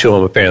side to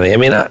him apparently. I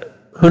mean,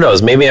 who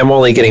knows? Maybe I'm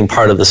only getting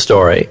part of the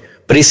story,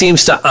 but he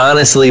seems to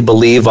honestly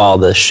believe all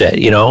this shit.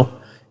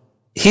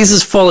 He's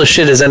as full of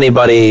shit as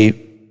anybody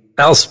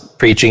else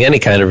preaching any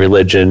kind of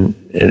religion,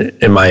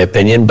 in my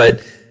opinion.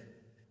 But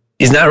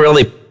he's not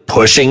really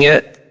pushing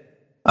it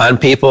on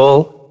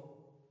people.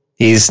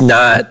 He's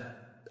not.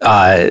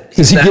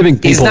 He's not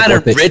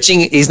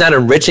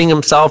enriching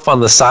himself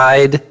on the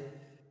side.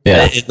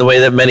 Yeah. In the way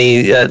that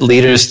many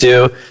leaders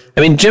do.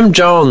 I mean, Jim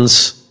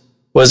Jones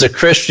was a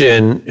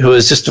Christian who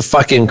was just a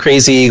fucking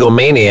crazy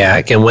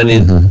egomaniac, and when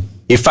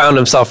he found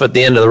himself at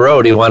the end of the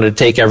road, he wanted to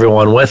take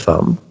everyone with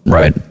him.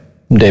 Right,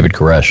 David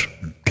Koresh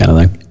kind of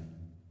thing.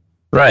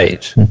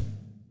 Right.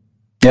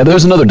 Yeah,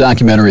 there's another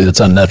documentary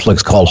that's on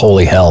Netflix called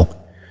Holy Hell.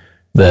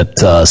 That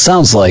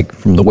sounds like,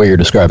 from the way you're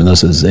describing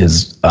this,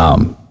 is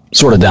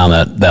sort of down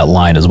that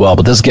line as well.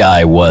 But this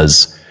guy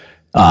was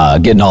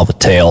getting all the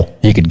tail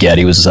he could get.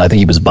 I think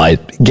he was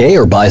gay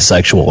or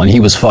bisexual, and he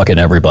was fucking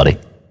everybody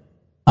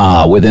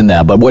within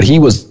that. But what he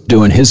was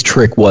doing, his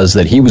trick was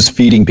that he was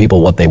feeding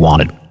people what they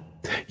wanted.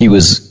 He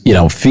was,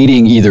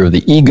 feeding either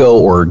the ego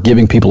or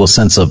giving people a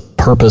sense of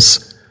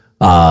purpose,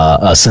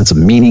 a sense of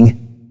meaning.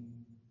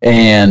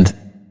 And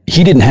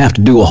he didn't have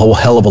to do a whole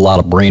hell of a lot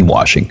of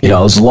brainwashing.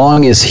 As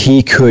long as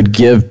he could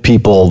give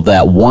people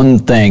that one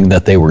thing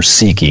that they were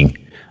seeking,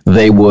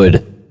 they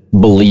would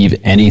believe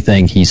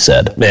anything he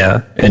said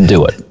and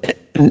do it.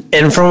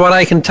 And from what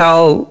I can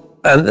tell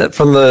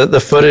from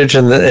the footage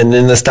and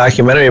in this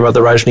documentary about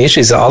the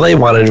Rajneeshis, all they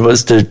wanted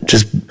was to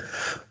just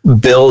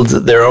build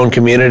their own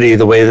community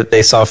the way that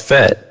they saw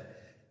fit.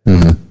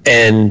 Mm-hmm.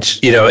 And,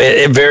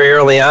 it very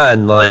early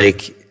on,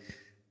 like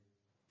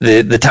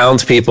the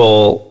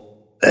townspeople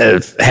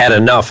have had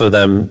enough of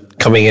them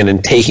coming in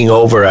and taking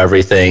over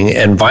everything,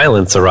 and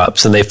violence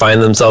erupts, and they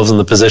find themselves in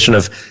the position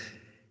of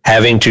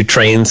having to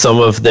train some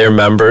of their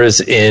members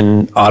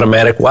in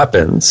automatic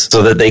weapons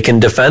so that they can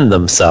defend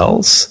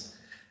themselves.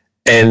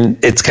 And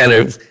it's kind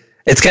of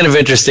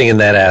interesting in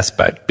that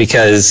aspect,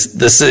 because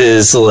this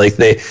is like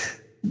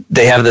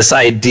they have this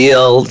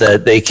ideal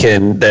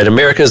that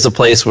America is a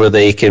place where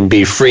they can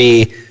be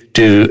free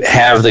to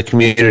have the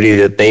community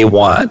that they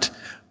want,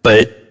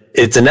 but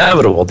it's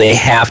inevitable. They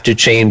have to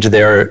change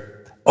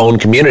their own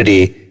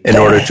community in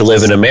order to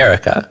live in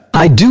America.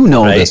 I do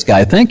know this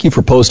guy. Thank you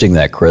for posting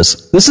that,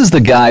 Chris. This is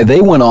the guy.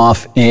 They went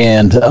off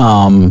and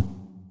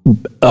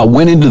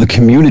went into the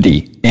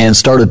community and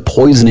started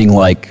poisoning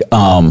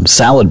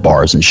salad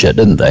bars and shit,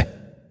 didn't they?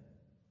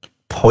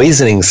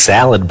 Poisoning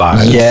salad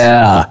bars.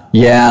 Yeah.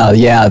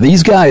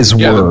 These guys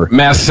were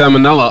mass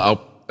salmonella.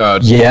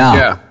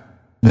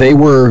 They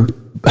were.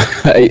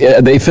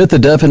 They fit the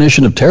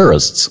definition of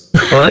terrorists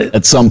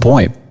at some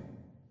point.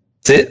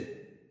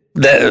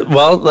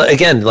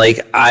 Again,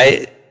 like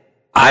I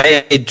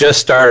just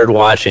started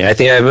watching. I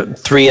think I'm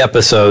 3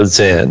 episodes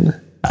in.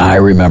 I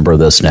remember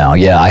this now.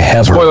 Yeah, I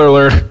have. Spoiler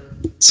alert.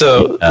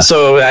 So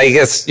I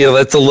guess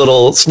that's a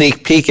little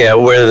sneak peek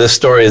at where this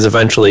story is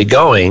eventually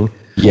going.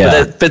 Yeah, but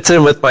that fits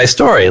in with my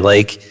story.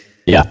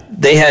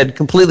 They had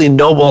completely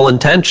noble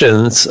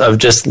intentions of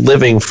just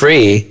living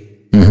free,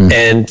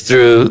 and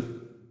through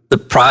the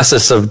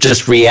process of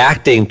just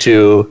reacting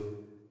to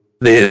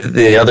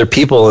the other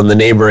people in the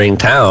neighboring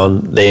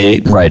town, they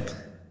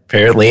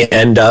apparently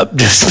end up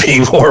just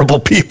being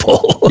horrible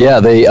people.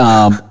 They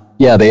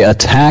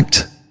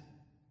attacked.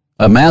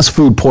 A mass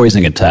food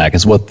poisoning attack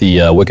is what the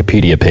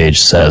Wikipedia page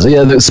says.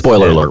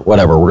 Spoiler alert,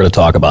 whatever, we're going to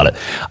talk about it.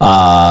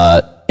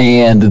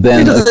 And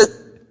then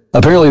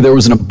apparently there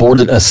was an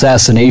aborted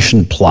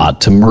assassination plot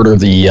to murder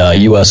a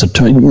U.S.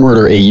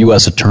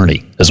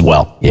 attorney as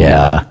well.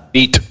 Yeah.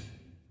 Neat.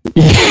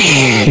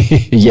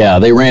 Yeah,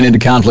 they ran into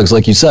conflicts,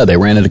 like you said. They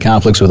ran into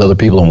conflicts with other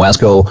people in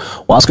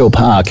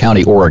Wasco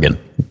County, Oregon.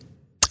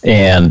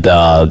 And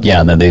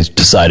and then they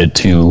decided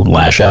to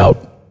lash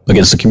out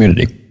against the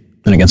community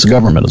and against the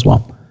government as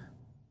well.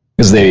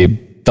 Because they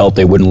felt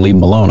they wouldn't leave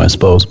them alone, I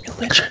suppose.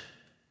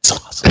 It's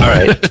awesome. All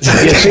right.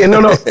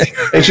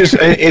 It's just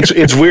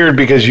it's weird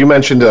because you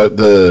mentioned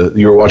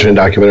you were watching a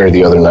documentary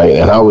the other night,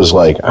 and I was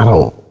like, I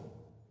don't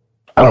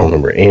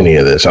remember any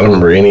of this. I don't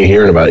remember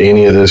hearing about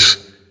any of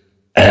this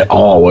at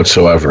all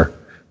whatsoever.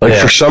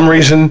 For some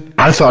reason,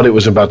 I thought it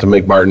was about the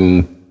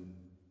McMartin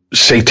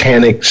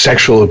satanic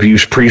sexual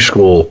abuse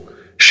preschool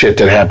shit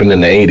that happened in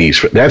the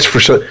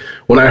 80s.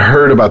 When I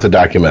heard about the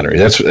documentary,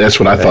 that's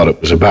what I thought it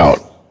was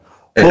about.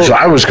 And so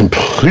I was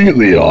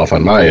completely off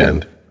on my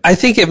end. I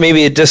think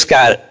it just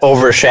got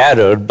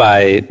overshadowed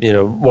by,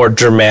 more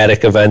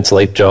dramatic events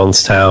like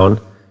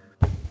Jonestown.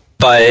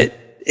 But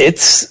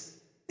it's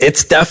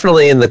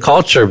definitely in the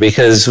culture,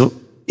 because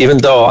even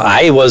though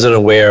I wasn't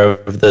aware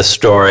of this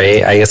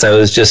story, I guess I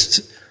was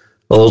just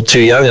a little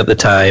too young at the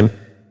time.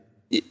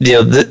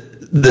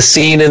 The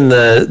scene in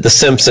the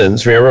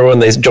Simpsons, remember when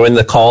they joined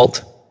the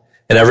cult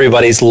and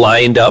everybody's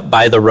lined up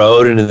by the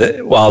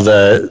road while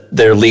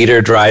their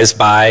leader drives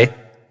by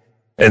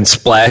and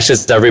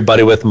splashes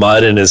everybody with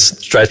mud in his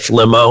stretch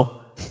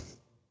limo?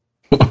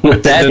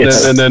 And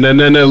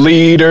then a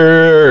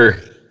leader.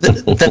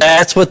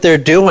 That's what they're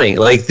doing.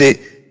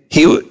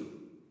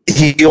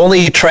 He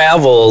only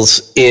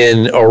travels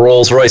in a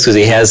Rolls Royce because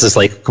he has this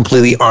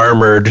completely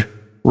armored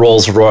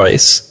Rolls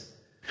Royce.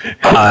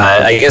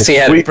 I guess he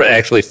had it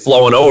actually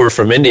flown over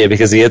from India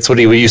because that's what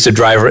he used to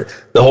drive.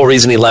 The whole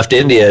reason he left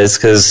India is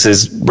because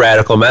his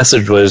radical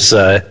message was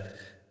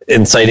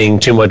inciting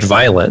too much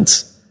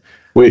violence.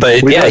 He would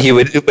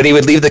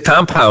leave the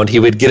compound. He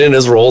would get in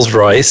his Rolls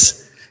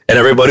Royce, and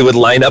everybody would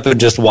line up and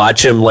just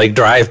watch him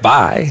drive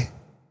by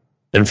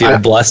and feel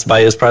blessed by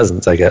his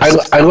presence, I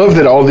guess. I love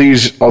that all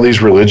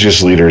these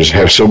religious leaders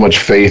have so much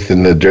faith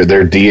in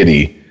their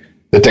deity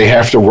that they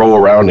have to roll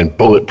around in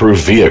bulletproof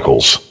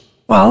vehicles.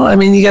 Well, I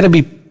mean, you got to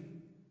be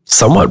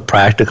somewhat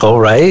practical,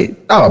 right?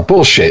 Oh,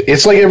 bullshit.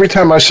 It's like every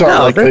time I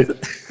saw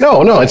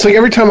it's like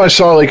every time I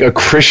saw a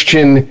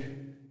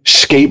Christian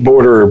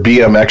skateboarder or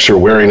BMXer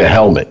wearing a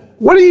helmet.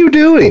 What are you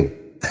doing?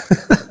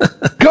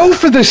 Go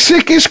for the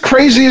sickest,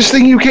 craziest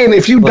thing you can.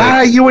 If you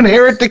die, you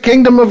inherit the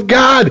kingdom of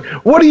God.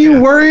 What are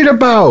you worried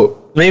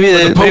about? Maybe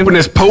the Pope and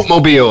his Pope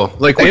mobile.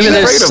 Like, what you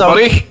afraid of,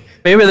 buddy?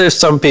 Maybe there's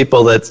some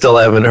people that still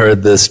haven't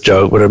heard this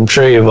joke, but I'm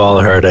sure you've all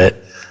heard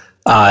it.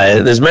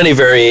 There's many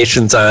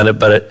variations on it,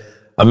 but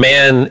a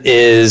man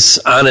is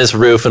on his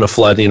roof in a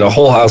flood,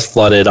 whole house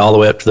flooded all the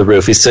way up to the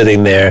roof. He's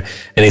sitting there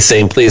and he's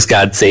saying, please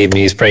God save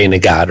me. He's praying to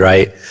God,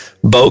 right?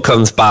 Boat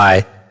comes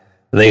by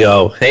and they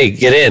go, hey,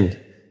 get in.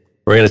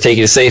 We're going to take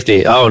you to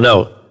safety. Oh,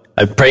 no,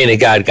 I'm praying to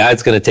God.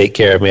 God's going to take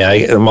care of me.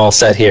 I'm all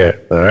set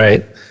here. All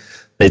right.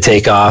 They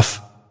take off.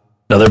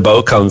 Another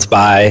boat comes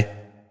by.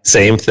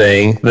 Same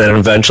thing. Then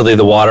eventually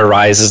the water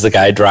rises. The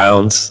guy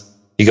drowns.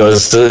 He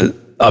goes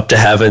up to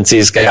heaven,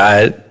 sees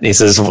God. He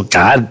says, well,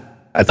 God,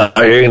 I thought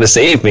you were going to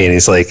save me. And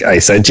he's like, I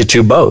sent you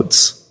 2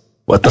 boats.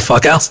 What the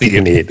fuck else do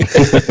you need?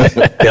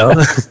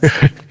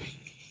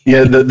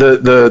 Yeah,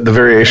 the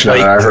variation I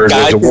heard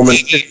was a woman.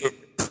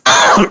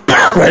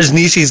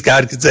 Rajneesh's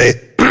God could say,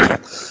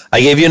 I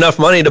gave you enough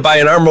money to buy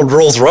an armored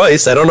Rolls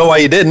Royce. I don't know why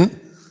you didn't.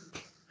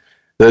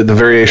 The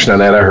variation on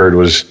that I heard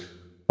was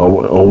a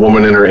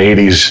woman in her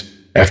 80s,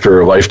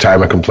 after a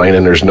lifetime of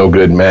complaining there's no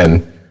good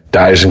men,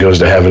 dies and goes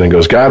to heaven and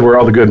goes, God, where are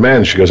all the good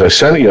men? She goes, I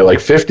sent you like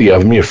 50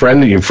 of them. Your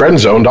friend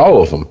zoned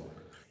all of them.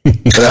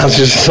 And I was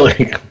just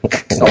like,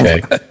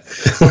 okay.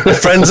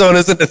 Friend zone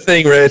isn't a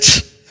thing,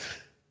 Rich.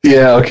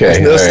 Yeah,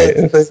 okay. No, all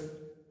right.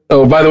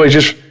 Oh, by the way,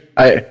 just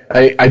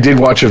I did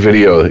watch a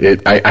video.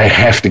 I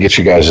have to get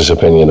you guys'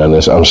 opinion on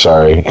this. I'm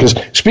sorry, because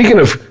speaking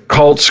of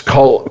cults,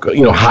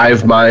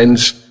 hive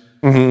minds,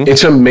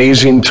 it's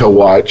amazing to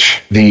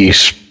watch the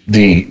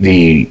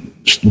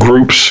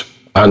groups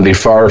on the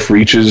far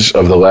reaches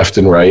of the left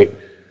and right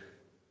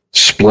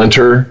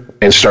splinter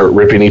and start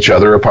ripping each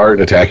other apart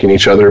and attacking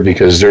each other,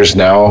 because there's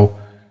now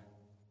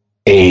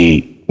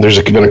been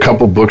a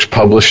couple books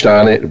published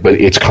on it, but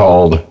it's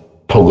called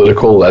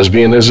Political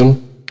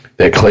Lesbianism,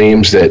 that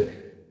claims that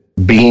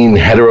being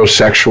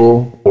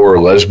heterosexual or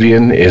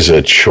lesbian is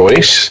a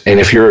choice, and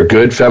if you're a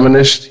good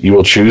feminist, you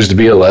will choose to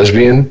be a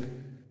lesbian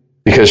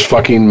because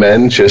fucking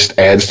men just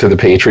adds to the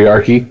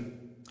patriarchy.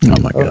 Oh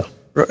my God.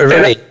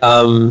 Right.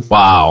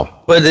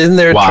 Wow. But isn't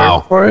there a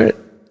term for it?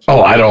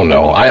 Oh, I don't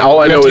know. All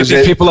I know is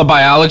that people a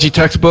biology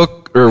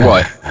textbook or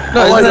what?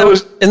 No,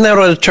 isn't that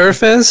what a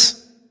TERF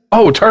is?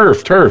 Oh,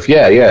 TERF.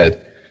 Yeah.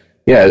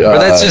 But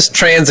that's just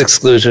trans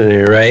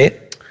exclusionary,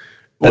 right?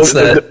 That's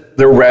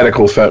they're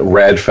radical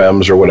rad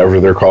femmes or whatever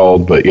they're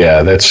called. But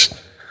yeah, that's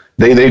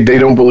they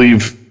don't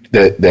believe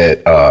that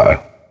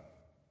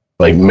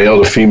like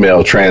male to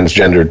female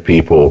transgendered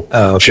people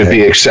should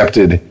be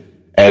accepted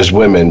as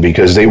women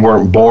because they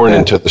weren't born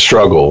into the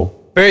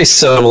struggle. Very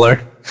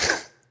similar.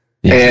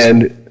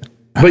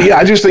 But yeah,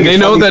 I just think they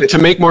know that to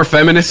make more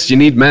feminists, you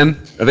need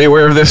men. Are they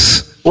aware of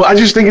this? Well, I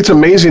just think it's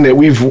amazing that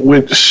we've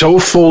went so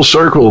full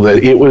circle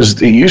that it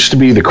used to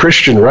be the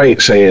Christian right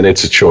saying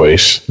it's a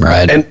choice,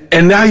 right?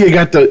 And now you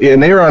got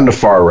and they're on the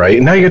far right,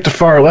 and now you got the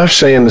far left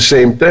saying the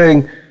same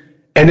thing.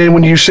 And then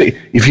when you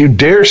say, if you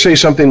dare say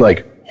something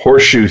like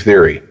horseshoe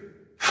theory,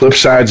 flip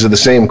sides of the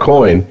same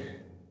coin,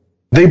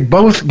 they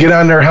both get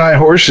on their high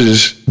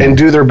horses and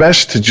do their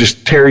best to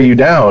just tear you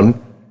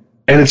down.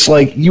 And it's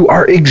like, you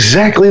are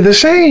exactly the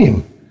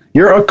same.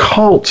 You're a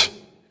cult.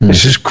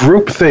 This is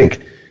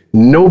groupthink.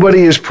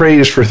 Nobody is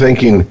praised for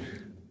having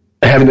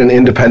an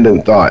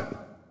independent thought.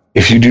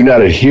 If you do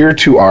not adhere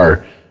to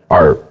our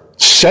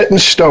set in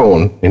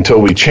stone until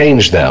we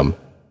change them,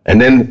 and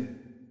then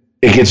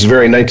it gets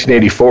very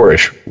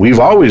 1984-ish. We've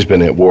always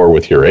been at war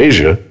with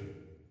Eurasia.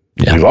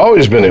 Yeah. We've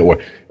always been at war.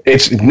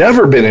 It's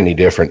never been any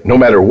different, no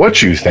matter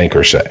what you think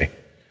or say.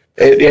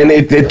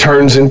 It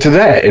turns into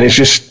that. And it's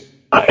just,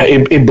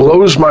 it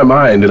blows my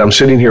mind that I'm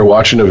sitting here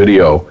watching a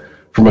video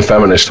from a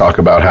feminist talk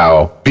about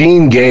how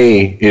being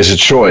gay is a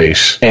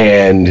choice.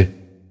 And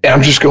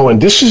I'm just going,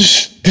 this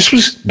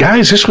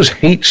was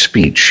hate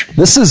speech.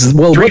 This is,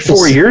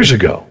 3-4 years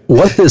ago.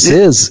 What this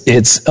is,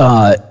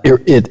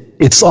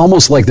 it's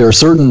almost like there are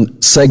certain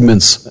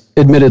segments,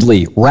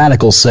 admittedly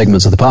radical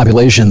segments of the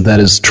population that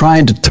is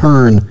trying to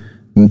turn.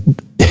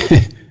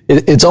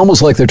 It's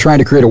almost like they're trying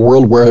to create a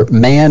world where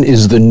man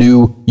is the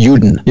new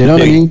Juden. You know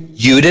what I mean?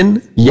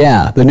 Juden?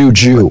 Yeah, the new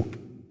Jew.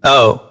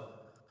 Oh.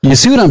 You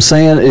see what I'm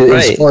saying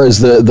as far as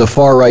the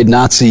far-right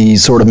Nazi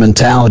sort of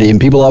mentality? And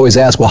people always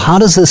ask, well, how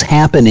does this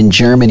happen in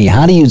Germany?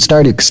 How do you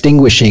start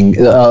extinguishing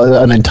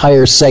an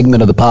entire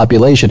segment of the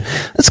population?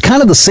 That's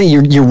kind of the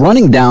same. You're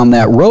running down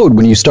that road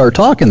when you start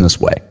talking this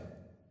way.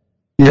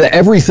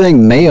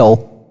 Everything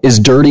male is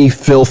dirty,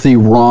 filthy,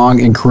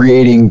 wrong, and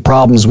creating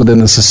problems within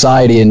the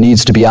society and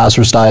needs to be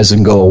ostracized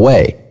and go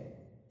away.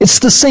 It's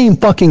the same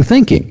fucking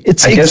thinking.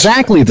 It's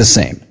exactly the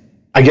same.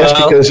 I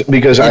guess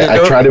because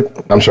I try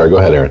to... I'm sorry, go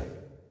ahead, Aaron.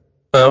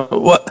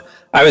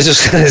 I was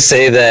just going to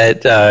say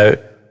that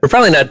we're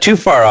probably not too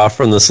far off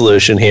from the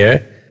solution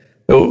here.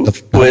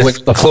 With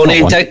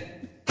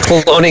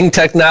cloning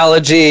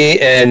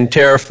technology and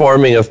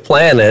terraforming of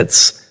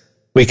planets,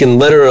 we can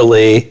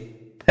literally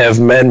have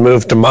men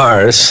move to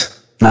Mars.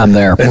 I'm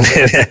there.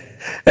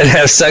 and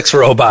have sex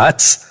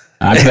robots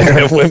and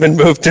have women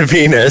move to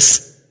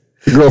Venus.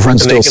 Your girlfriend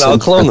and still they can all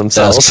clone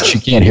themselves. She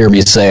can't hear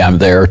me say I'm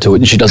there to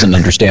it. She doesn't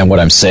understand what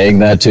I'm saying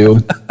that to.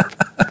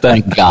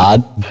 Thank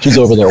God. She's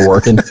over there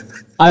working.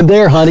 I'm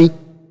there, honey.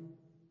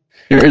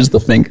 Here's the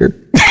finger.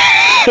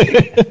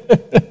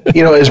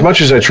 As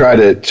much as I try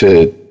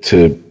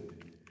to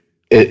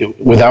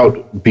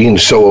without being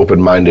so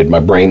open-minded, my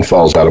brain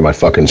falls out of my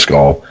fucking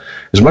skull.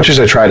 As much as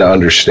I try to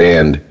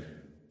understand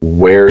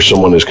where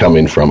someone is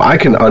coming from, I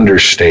can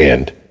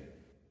understand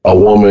a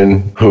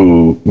woman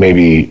who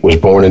maybe was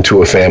born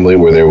into a family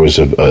where there was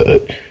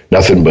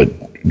nothing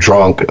but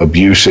drunk,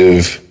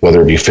 abusive,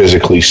 whether it be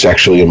physically,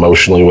 sexually,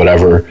 emotionally,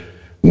 whatever,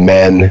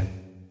 men,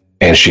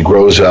 and she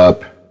grows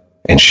up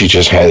and she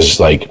just has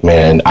like,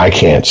 man, I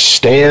can't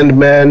stand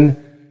men.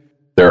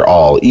 They're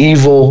all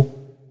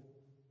evil.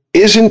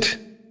 Isn't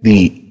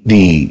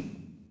the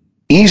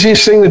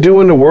easiest thing to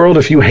do in the world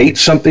if you hate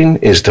something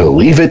is to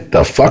leave it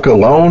the fuck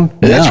alone?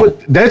 No.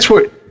 That's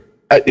what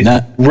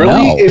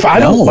if I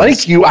don't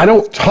like you, I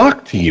don't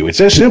talk to you. It's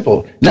that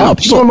simple.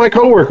 Some of my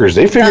coworkers,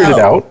 they figured it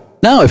out.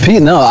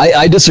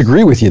 I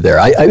disagree with you there.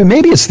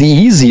 Maybe it's the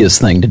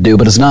easiest thing to do,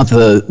 but it's not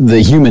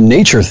the human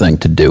nature thing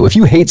to do. If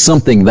you hate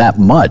something that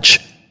much,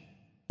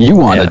 you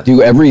want to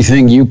do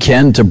everything you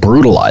can to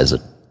brutalize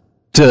it,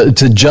 to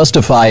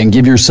justify and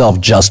give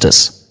yourself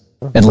justice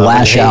and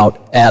lash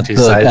out at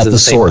the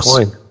source.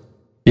 Coin.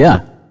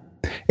 Yeah.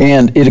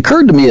 And it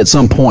occurred to me at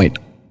some point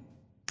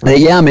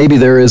that, maybe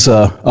there is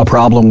a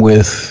problem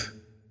with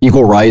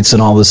equal rights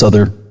and all this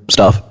other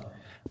stuff.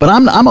 But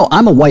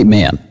I'm a white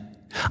man.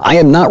 I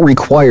am not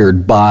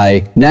required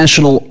by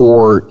national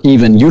or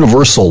even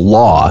universal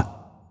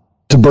law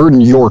to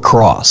burden your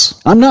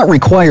cross. I'm not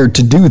required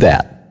to do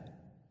that.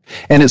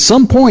 And at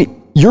some point,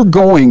 you're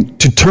going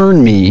to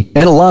turn me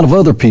and a lot of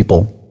other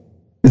people.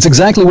 It's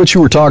exactly what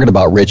you were talking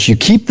about, Rich. You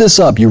keep this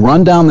up, you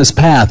run down this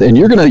path, and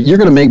you're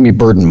gonna make me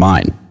burden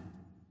mine.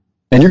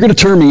 And you're gonna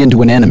turn me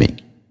into an enemy.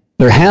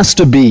 There has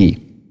to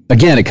be,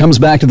 again, it comes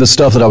back to the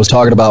stuff that I was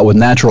talking about with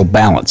natural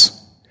balance.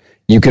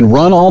 You can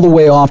run all the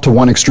way off to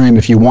one extreme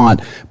if you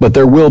want, but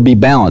there will be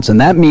balance. And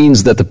that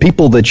means that the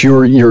people that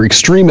your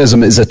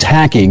extremism is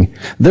attacking,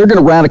 they're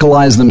going to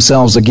radicalize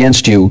themselves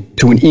against you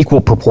to an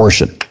equal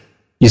proportion.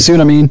 You see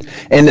what I mean?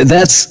 And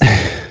that's,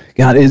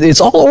 God,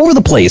 it's all over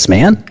the place,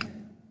 man.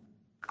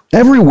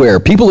 Everywhere.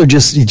 People are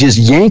just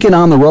yanking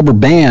on the rubber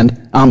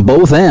band on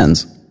both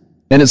ends.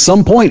 And at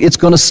some point, it's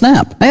going to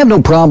snap. I have no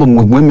problem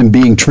with women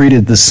being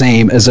treated the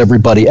same as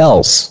everybody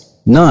else.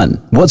 None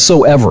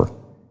whatsoever.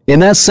 In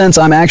that sense,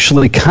 I'm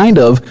actually kind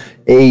of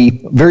a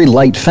very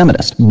light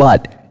feminist.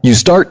 But you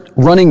start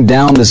running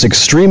down this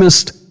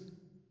extremist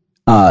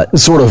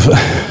sort of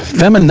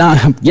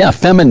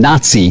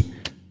feminazi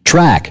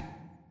track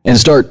and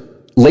start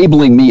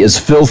labeling me as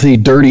filthy,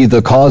 dirty,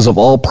 the cause of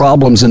all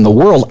problems in the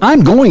world,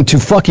 I'm going to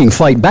fucking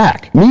fight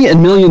back. Me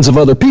and millions of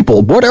other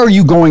people. What are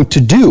you going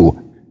to do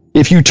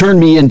if you turn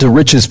me into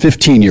Rich's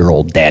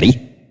 15-year-old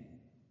daddy?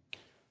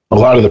 A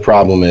lot of the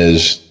problem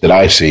that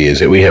I see is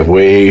that we have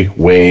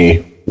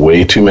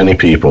way too many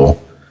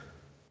people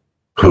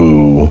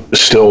who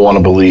still want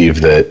to believe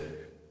that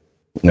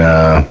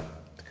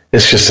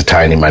it's just a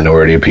tiny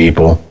minority of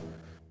people.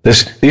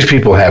 These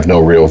people have no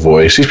real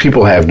voice. These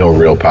people have no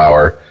real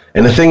power.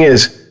 And the thing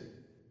is,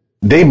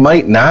 they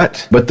might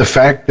not, but the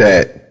fact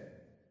that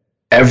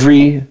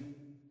every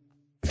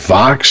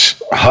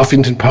Vox,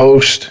 Huffington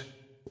Post,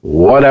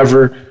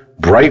 whatever,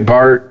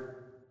 Breitbart,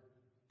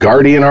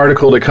 Guardian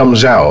article that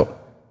comes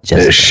out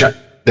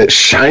that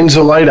shines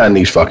a light on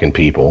these fucking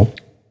people.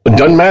 It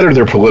doesn't matter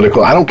their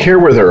political. I don't care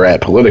where they're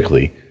at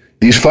politically.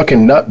 These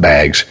fucking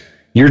nutbags,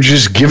 you're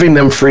just giving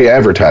them free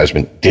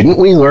advertisement. Didn't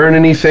we learn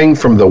anything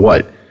from the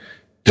what?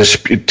 To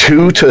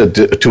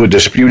a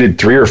disputed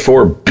 $3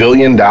 or $4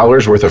 billion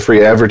worth of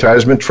free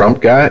advertisement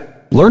Trump got?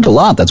 Learned a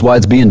lot. That's why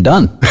it's being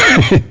done.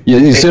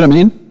 you see what I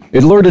mean?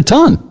 It learned a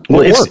ton.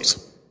 Well, it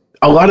works.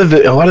 A lot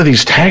of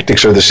these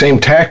tactics are the same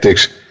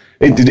tactics.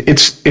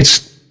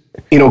 It's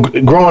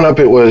growing up,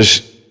 it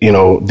was,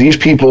 these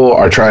people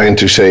are trying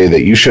to say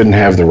that you shouldn't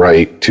have the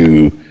right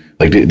to,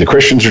 like the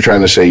Christians are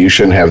trying to say you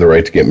shouldn't have the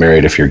right to get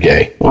married if you're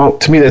gay. Well,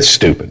 to me, that's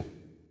stupid.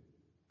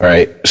 All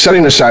right.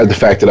 Setting aside the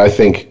fact that I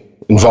think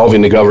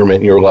involving the government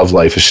in your love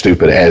life is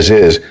stupid as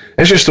is.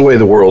 That's just the way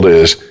the world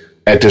is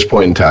at this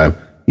point in time.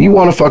 You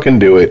want to fucking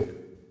do it,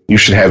 you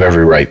should have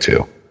every right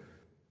to.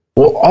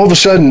 Well, all of a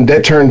sudden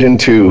that turned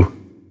into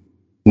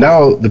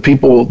now the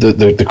people,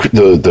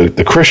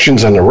 the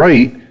Christians on the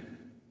right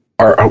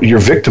you're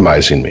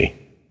victimizing me.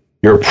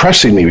 You're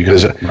oppressing me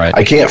because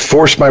I can't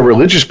force my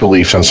religious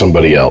beliefs on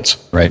somebody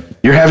else. Right.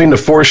 You're having to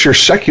force your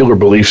secular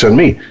beliefs on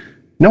me.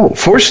 No,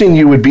 forcing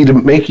you would be to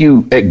make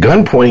you at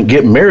gunpoint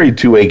get married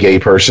to a gay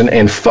person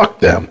and fuck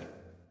them.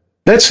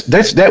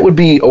 That would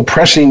be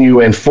oppressing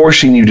you and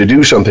forcing you to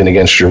do something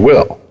against your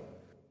will.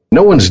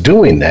 No one's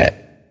doing that.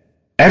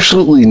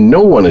 Absolutely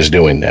no one is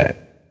doing that.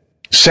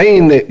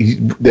 Saying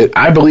that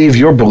I believe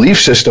your belief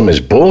system is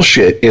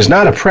bullshit is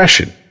not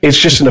oppression. It's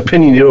just an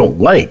opinion you don't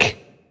like.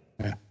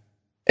 Yeah.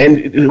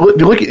 And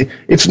look,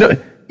 it's not.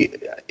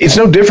 it's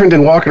no different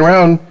than walking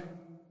around.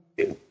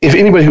 If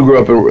anybody who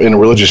grew up in a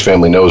religious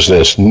family knows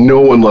this,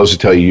 no one loves to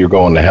tell you you're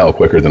going to hell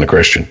quicker than a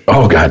Christian.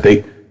 Oh, God,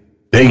 they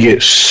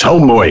get so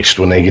moist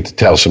when they get to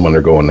tell someone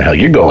they're going to hell.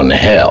 You're going to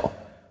hell.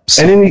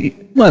 And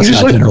then that's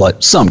not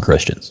generalized. Some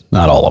Christians,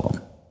 not all of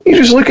them. You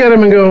just look at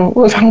them and go,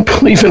 well, if I don't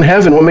believe in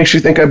heaven, what makes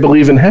you think I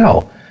believe in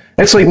hell?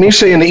 That's like me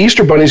saying the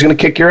Easter Bunny's going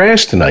to kick your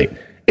ass tonight.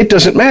 It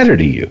doesn't matter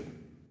to you.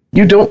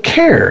 You don't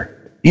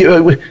care.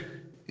 You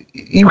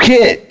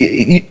can't.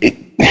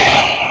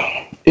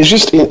 It's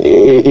just,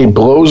 it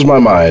blows my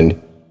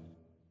mind.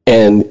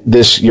 And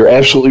you're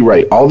absolutely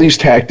right. All these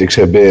tactics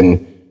have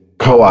been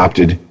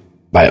co-opted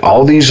by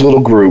all these little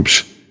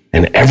groups,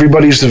 and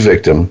everybody's the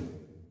victim.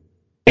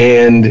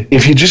 And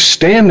if you just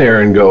stand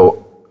there and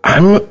go,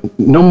 I'm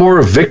no more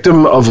a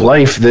victim of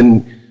life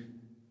than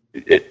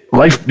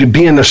life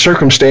being the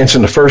circumstance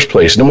in the first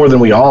place, no more than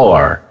we all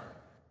are.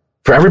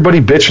 For everybody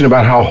bitching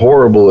about how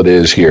horrible it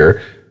is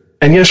here,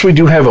 and yes, we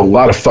do have a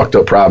lot of fucked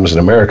up problems in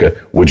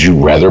America. Would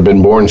you rather have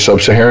been born in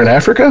sub-Saharan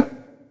Africa?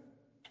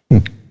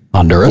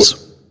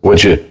 Honduras.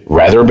 Would you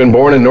rather have been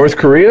born in North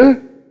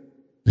Korea?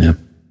 Yeah.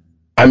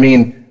 I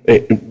mean,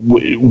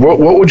 what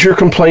would your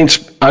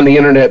complaints on the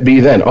internet be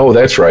then? Oh,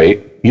 that's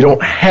right. You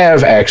don't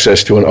have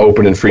access to an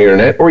open and free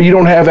internet, or you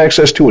don't have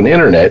access to an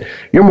internet.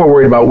 You're more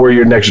worried about where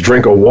your next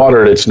drink of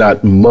water that's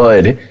not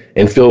mud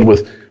and filled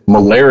with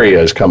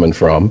malaria is coming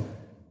from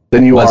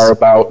than you are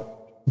about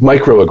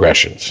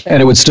microaggressions.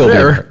 And it would still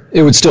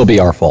be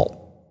our fault.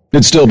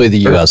 It'd still be the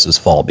U.S.'s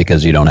fault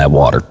because you don't have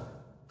water.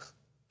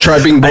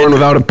 Try being born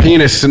without a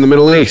penis in the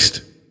Middle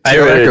East. I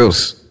read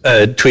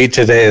a tweet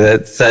today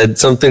that said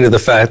something to the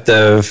fact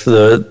of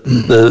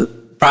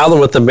the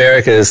problem with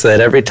America is that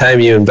every time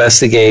you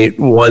investigate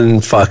one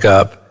fuck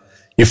up,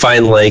 you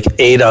find like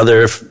 8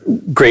 other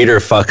greater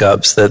fuck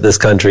ups that this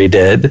country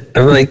did.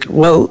 I'm like,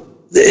 well,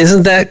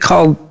 isn't that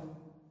called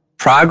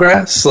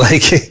progress?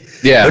 Like,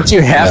 don't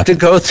you have to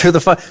go through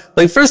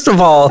the first of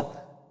all,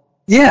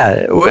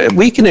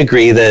 we can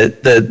agree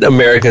that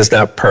America is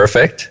not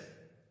perfect,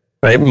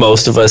 right?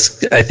 Most of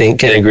us, I think,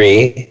 can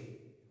agree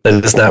that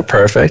it's not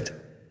perfect,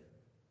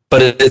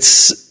 but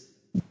it's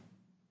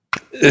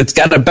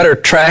got a better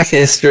track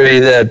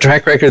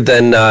record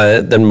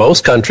than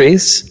most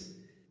countries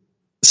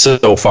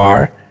so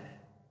far.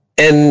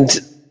 And,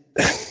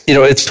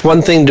 it's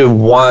one thing to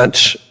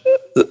want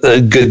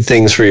good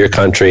things for your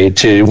country,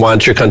 to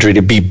want your country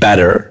to be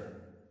better,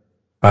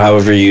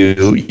 however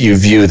you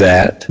view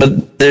that.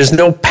 But there's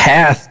no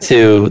path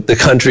to the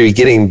country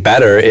getting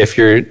better if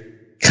you're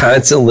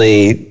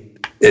constantly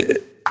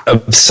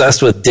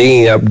obsessed with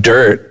digging up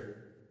dirt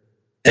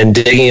and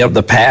digging up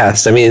the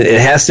past. I mean, it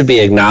has to be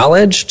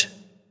acknowledged,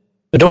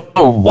 but don't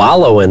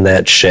wallow in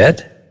that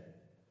shit.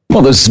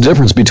 Well, there's a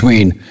difference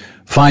between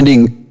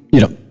finding,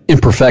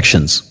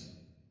 imperfections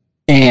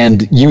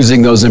and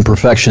using those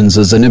imperfections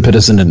as an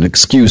impetus and an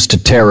excuse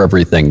to tear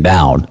everything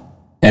down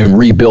and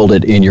rebuild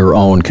it in your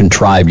own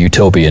contrived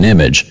utopian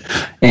image,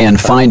 and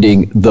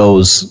finding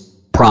those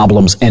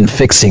problems and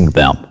fixing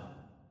them.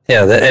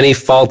 Yeah, that any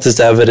fault is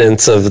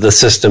evidence of the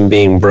system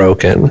being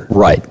broken.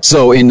 Right.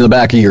 So in the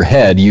back of your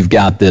head, you've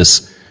got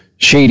this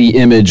shady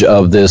image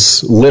of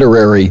this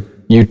literary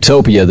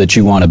utopia that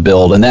you want to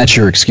build, and that's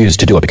your excuse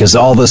to do it because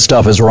all this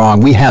stuff is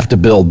wrong. We have to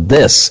build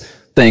this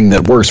thing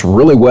that works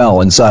really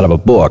well inside of a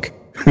book,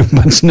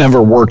 but it's never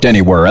worked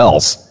anywhere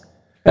else.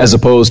 As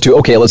opposed to,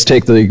 okay, let's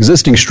take the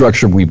existing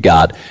structure we've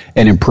got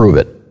and improve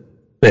it.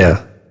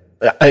 Yeah.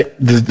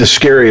 The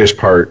scariest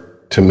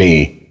part to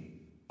me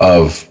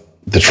of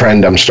the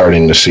trend I'm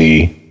starting to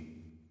see,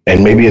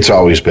 and maybe it's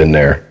always been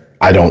there,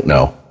 I don't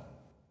know.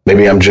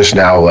 Maybe I'm just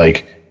now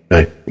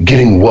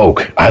getting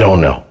woke. I don't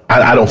know.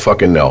 I don't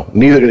fucking know.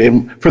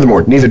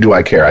 Furthermore, neither do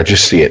I care. I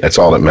just see it. That's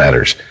all that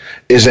matters.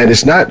 Is that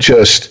it's not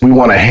just we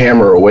want to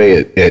hammer away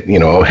at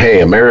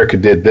hey, America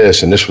did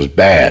this and this was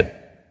bad.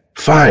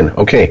 Fine.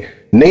 Okay.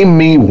 Name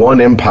me one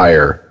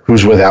empire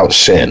who's without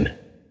sin.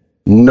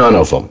 None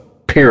of them.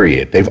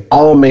 Period. They've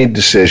all made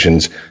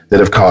decisions that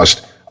have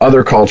cost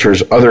other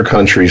cultures, other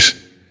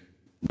countries,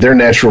 their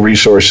natural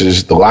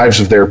resources, the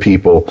lives of their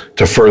people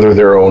to further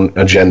their own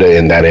agenda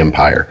in that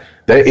empire.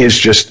 That is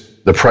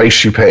just the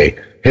price you pay.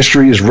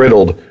 History is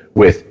riddled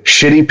with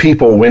shitty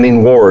people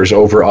winning wars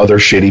over other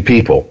shitty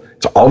people.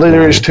 It's all that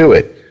there is to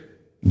it.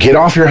 Get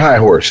off your high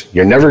horse.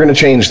 You're never going to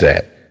change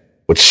that.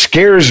 What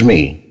scares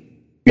me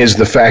is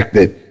the fact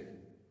that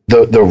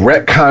the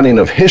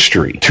retconning of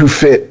history to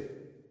fit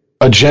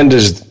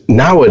agendas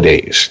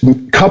nowadays.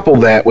 Couple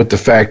that with the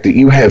fact that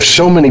you have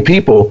so many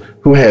people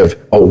who have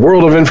a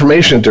world of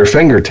information at their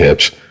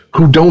fingertips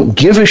who don't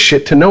give a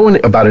shit to know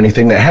about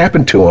anything that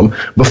happened to them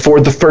before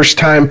the first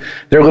time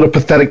their little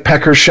pathetic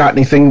pecker shot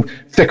anything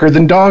thicker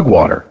than dog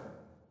water.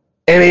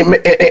 And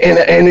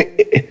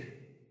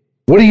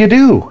what do you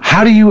do?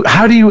 How do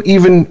you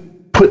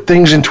even put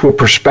things into a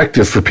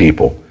perspective for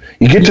people?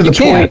 You get to the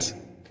point.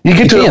 You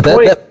get to the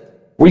point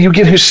where you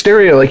get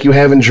hysteria like you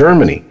have in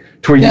Germany,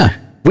 to where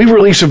we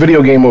release a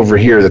video game over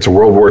here that's a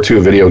World War II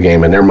video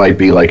game, and there might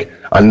be like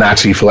a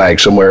Nazi flag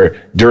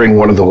somewhere during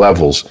one of the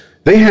levels.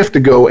 They have to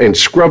go and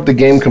scrub the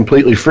game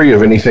completely free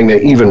of anything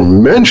that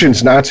even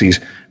mentions Nazis,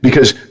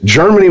 because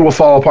Germany will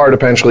fall apart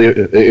eventually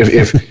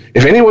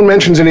if anyone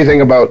mentions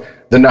anything about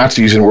the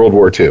Nazis in World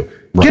War II.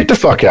 Right. Get the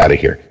fuck out of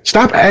here.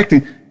 Stop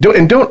acting.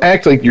 Don't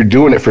act like you're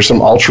doing it for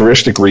some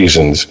altruistic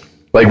reasons,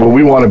 like, well,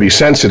 we want to be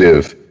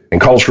sensitive and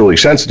culturally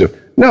sensitive.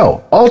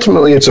 No,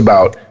 ultimately it's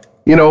about,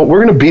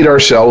 we're going to beat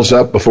ourselves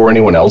up before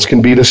anyone else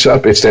can beat us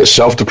up. It's that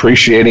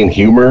self-depreciating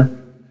humor,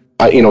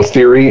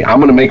 theory. I'm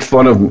going to make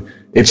fun of.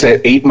 It's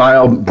that 8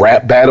 Mile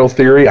rap battle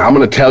theory. I'm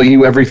going to tell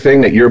you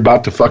everything that you're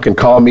about to fucking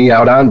call me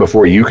out on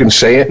before you can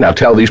say it. Now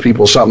tell these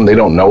people something they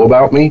don't know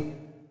about me.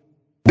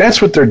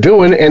 That's what they're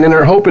doing, and then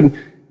they're hoping,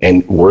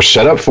 and we're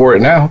set up for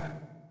it now,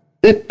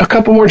 that a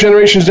couple more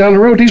generations down the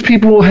road, these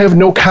people will have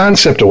no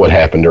concept of what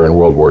happened during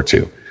World War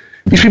II.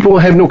 These people will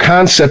have no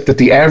concept that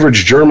the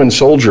average German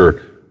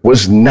soldier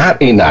was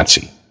not a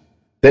Nazi.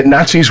 That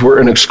Nazis were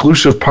an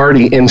exclusive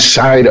party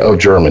inside of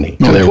Germany.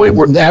 No,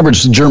 the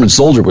average German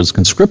soldier was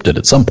conscripted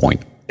at some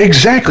point.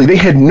 Exactly. They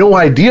had no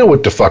idea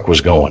what the fuck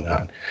was going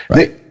on.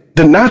 Right.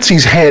 The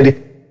Nazis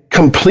had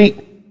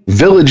complete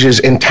villages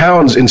and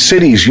towns and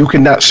cities you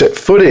could not set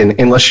foot in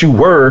unless you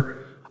were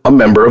a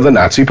member of the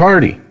Nazi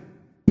party.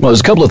 Well, there's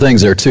a couple of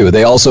things there, too.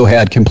 They also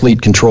had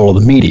complete control of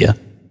the media.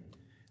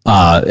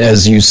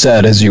 As you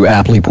said, as you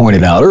aptly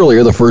pointed out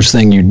earlier, the first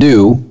thing you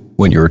do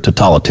when you're a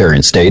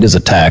totalitarian state is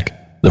attack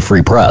the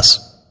free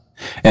press.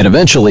 And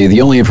eventually,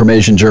 the only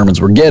information Germans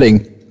were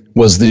getting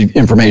was the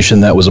information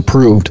that was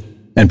approved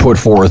and put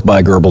forth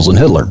by Goebbels and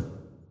Hitler,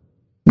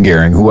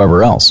 Goering,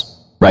 whoever else,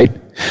 right?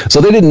 So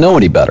they didn't know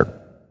any better.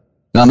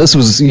 Now, this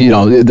was,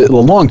 a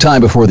long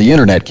time before the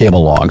internet came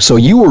along. So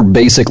you were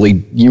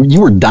basically, you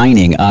were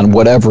dining on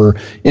whatever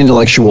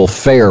intellectual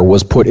fare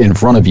was put in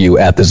front of you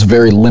at this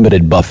very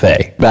limited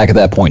buffet back at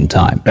that point in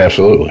time.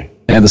 Absolutely.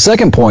 And the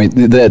second point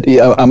that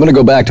I'm going to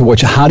go back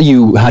to how do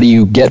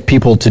you get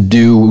people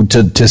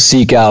to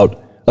seek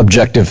out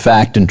objective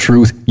fact and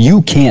truth?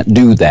 You can't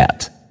do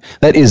that.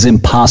 That is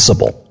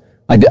impossible.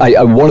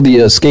 One of the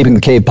Escaping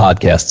the Cave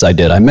podcasts I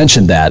did, I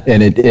mentioned that,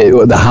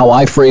 and how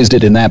I phrased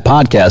it in that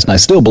podcast, and I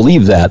still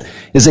believe that,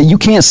 is that you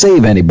can't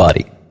save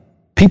anybody.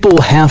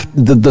 People have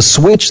the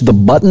switch, the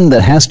button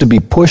that has to be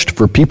pushed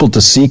for people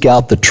to seek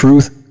out the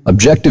truth,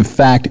 objective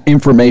fact,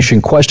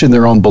 information, question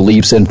their own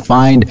beliefs, and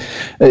find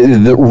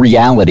the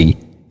reality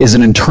is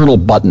an internal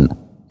button.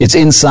 It's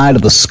inside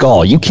of the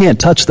skull. You can't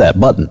touch that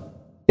button.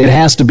 It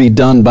has to be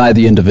done by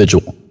the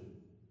individual.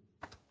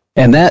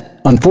 And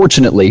that,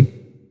 unfortunately,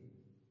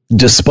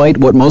 despite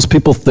what most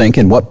people think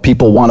and what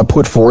people want to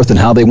put forth and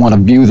how they want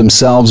to view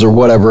themselves or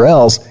whatever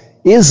else,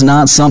 is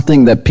not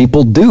something that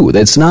people do.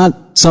 It's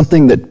not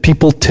something that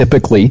people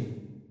typically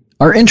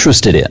are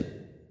interested in.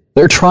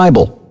 They're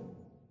tribal.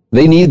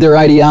 They need their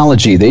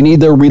ideology. They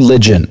need their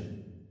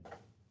religion.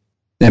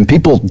 And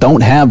people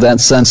don't have that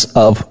sense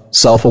of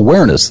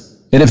self-awareness.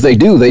 And if they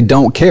do, they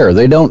don't care.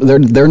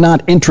 They're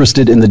not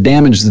interested in the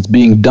damage that's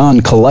being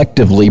done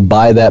collectively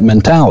by that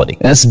mentality.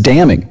 That's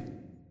damning.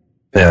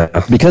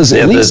 Yeah. Because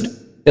at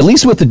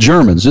least with the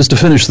Germans, just to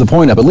finish the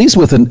point up, at least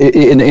with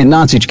in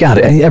Nazi, God,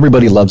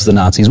 everybody loves the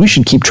Nazis. We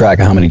should keep track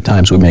of how many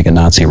times we make a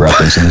Nazi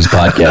reference in these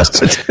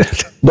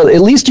podcasts. But at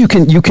least you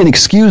can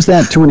excuse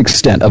that to an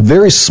extent, a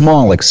very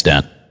small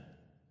extent.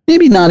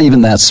 Maybe not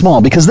even that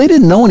small, because they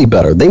didn't know any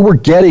better. They were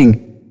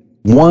getting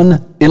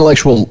one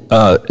intellectual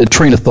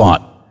train of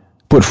thought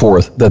put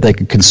forth that they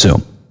could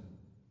consume.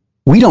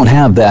 We don't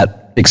have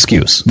that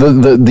excuse.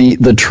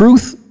 The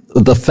truth,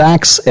 the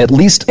facts, at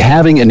least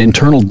having an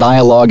internal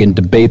dialogue and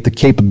debate, the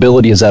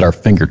capability is at our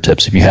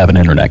fingertips if you have an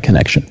internet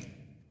connection.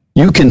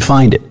 You can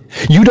find it.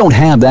 You don't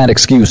have that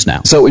excuse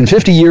now. So in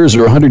 50 years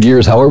or 100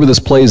 years, however this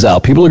plays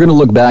out, people are going to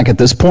look back at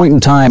this point in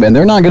time and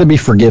they're not going to be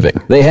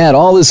forgiving. They had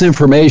all this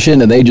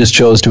information and they just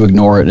chose to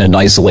ignore it and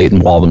isolate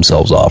and wall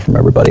themselves off from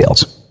everybody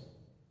else.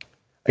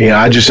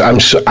 Yeah,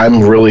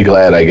 I'm really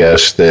glad, I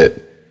guess,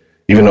 that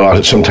even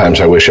though sometimes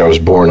I wish I was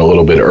born a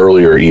little bit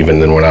earlier even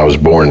than when I was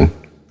born,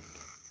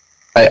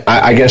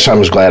 I guess I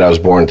was glad I was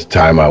born at the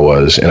time I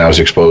was, and I was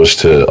exposed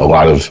to a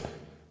lot of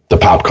the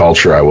pop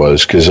culture I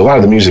was, because a lot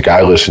of the music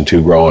I listened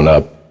to growing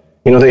up,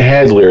 they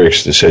had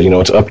lyrics that said,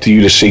 it's up to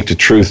you to seek the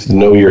truth, to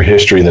know your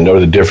history, and to know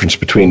the difference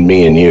between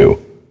me and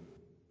you.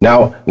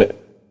 Now,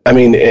 I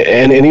mean,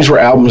 and these were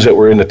albums that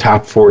were in the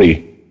top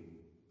 40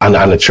 on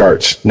the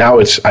charts. Now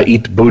it's I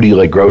eat the booty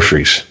like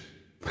groceries.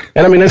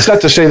 And I mean, that's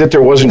not to say that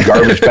there wasn't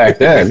garbage back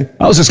then.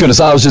 I was just going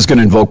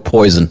to invoke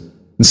Poison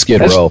and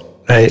Skid Row.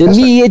 Right. To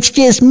me, it's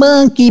just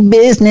monkey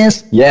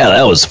business. Yeah,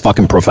 that was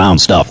fucking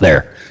profound stuff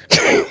there.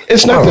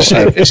 It's not the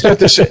same. It's not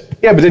the same.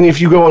 Yeah, but then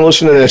if you go and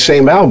listen to that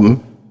same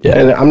album,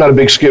 and I'm not a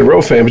big Skid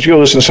Row fan, but you go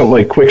listen to something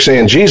like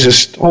Quicksand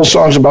Jesus, the whole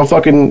song's about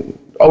fucking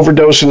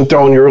overdosing and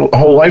throwing your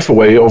whole life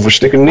away over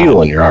sticking a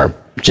needle in your arm.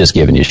 Just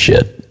giving you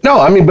shit. No,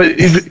 I mean, but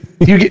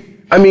if you get,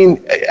 I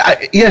mean,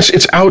 yes,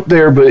 it's out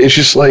there, but it's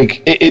just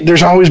like,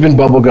 there's always been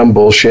bubblegum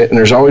bullshit, and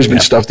there's always been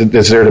stuff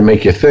that's there to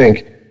make you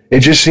think.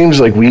 It just seems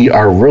like we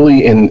are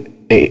really in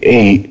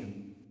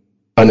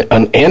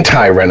an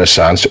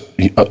anti-renaissance,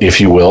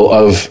 if you will,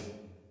 of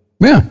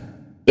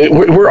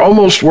we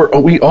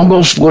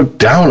almost look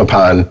down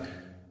upon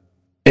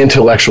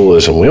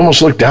intellectualism. We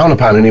almost look down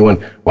upon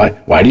anyone.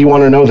 Why do you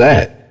want to know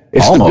that?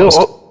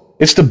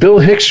 It's the Bill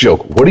Hicks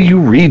joke. What are you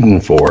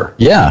reading for?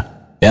 Yeah.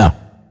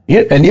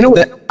 And you know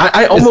what?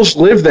 I almost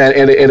lived that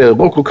at a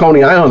local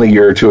Coney Island a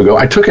year or two ago.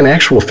 I took an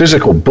actual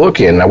physical book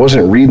in. I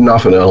wasn't reading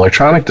off an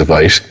electronic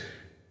device.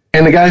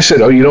 And the guy said,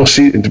 you don't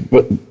see,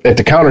 at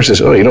the counter says,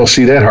 you don't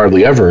see that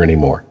hardly ever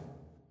anymore.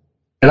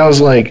 And I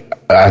was like,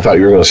 I thought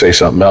you were going to say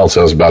something else.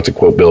 I was about to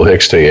quote Bill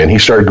Hicks to you. And he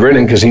started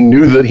grinning because he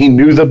knew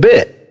the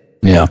bit.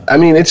 Yeah. I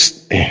mean,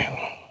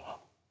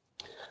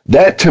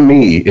 that to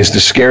me is the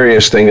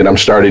scariest thing that I'm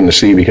starting to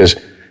see, because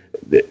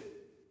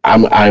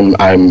I'm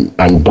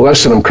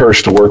blessed and I'm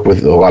cursed to work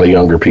with a lot of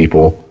younger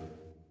people,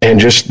 and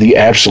just the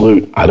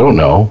absolute, I don't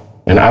know,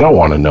 and I don't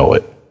want to know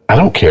it. I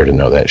don't care to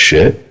know that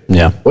shit.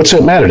 Yeah. What's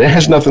it matter? That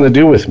has nothing to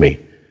do with me.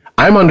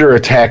 I'm under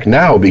attack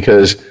now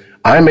because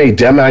I'm a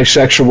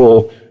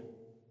demisexual,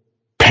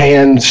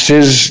 pan,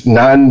 cis,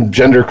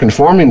 non-gender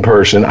conforming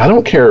person. I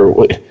don't care.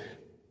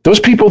 Those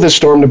people that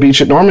stormed the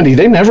beach at Normandy,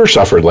 they never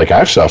suffered like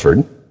I've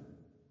suffered.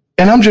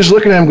 And I'm just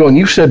looking at him going,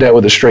 you said that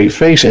with a straight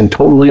face and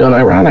totally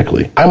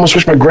unironically. I almost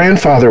wish my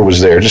grandfather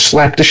was there to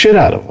slap the shit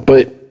out of him.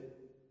 But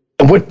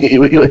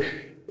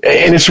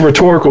and it's a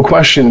rhetorical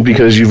question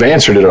because you've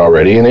answered it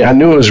already. And I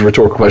knew it was a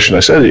rhetorical question. I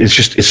said it.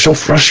 It's so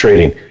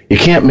frustrating. You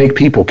can't make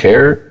people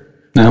care.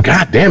 No.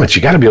 God damn it.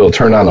 You got to be able to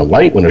turn on a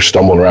light when they're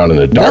stumbling around in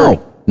the dark.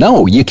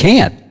 No, you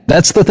can't.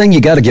 That's the thing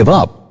you got to give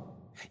up.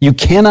 You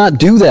cannot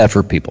do that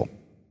for people.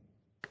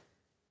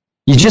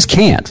 You just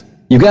can't.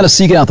 You've got to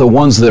seek out the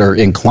ones that are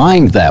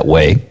inclined that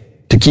way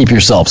to keep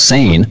yourself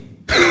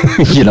sane,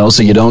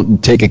 so you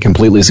don't take it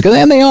completely.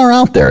 And they are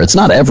out there. It's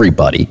not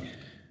everybody.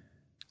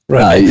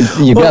 Right.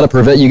 You got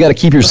to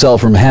keep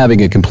yourself from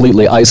having a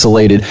completely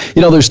isolated.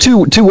 There's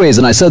two ways,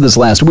 and I said this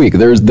last week.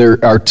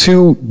 There are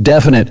two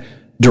definite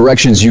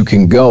directions you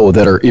can go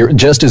that are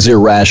just as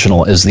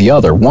irrational as the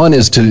other. One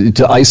is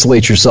to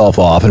isolate yourself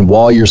off and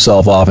wall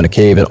yourself off in a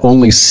cave and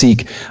only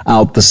seek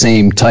out the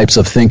same types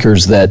of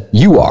thinkers that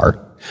you are.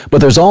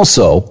 But there's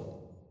also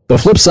the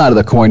flip side of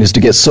the coin is to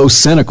get so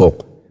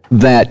cynical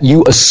that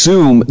you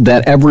assume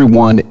that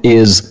everyone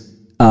is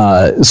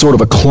sort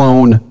of a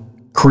clone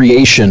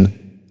creation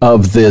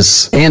of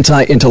this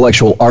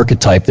anti-intellectual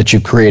archetype that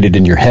you've created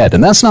in your head.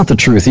 And that's not the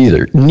truth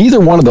either. Neither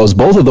one of those,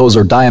 both of those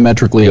are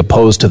diametrically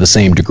opposed to the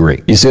same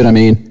degree. You see what I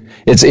mean?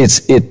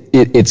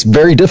 It's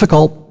very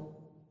difficult.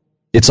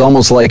 It's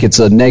almost like it's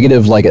a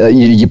negative, like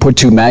you put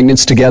two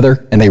magnets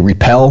together and they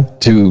repel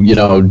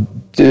to,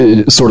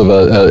 sort of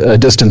a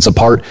distance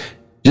apart.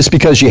 Just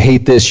because you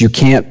hate this, you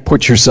can't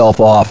put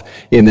yourself off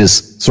in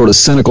this sort of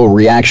cynical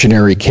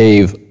reactionary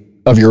cave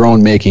of your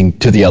own making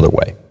to the other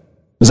way.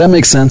 Does that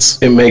make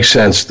sense? It makes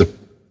sense. The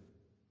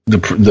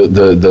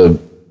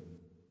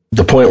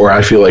point where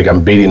I feel like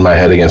I'm beating my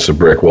head against a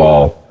brick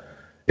wall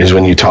is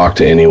when you talk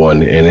to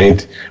anyone,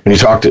 and when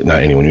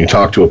you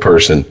talk to a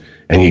person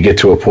and you get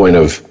to a point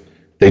of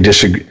they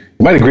disagree.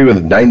 You might agree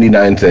with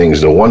 99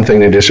 things. The one thing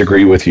they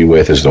disagree with you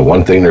with is the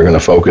one thing they're going to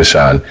focus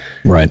on.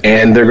 Right.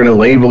 And they're going to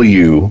label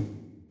you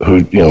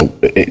who,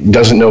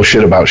 doesn't know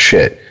shit about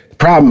shit. The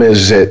problem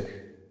is that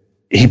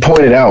he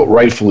pointed out,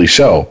 rightfully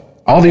so,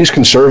 all these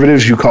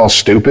conservatives you call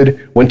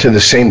stupid went to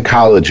the same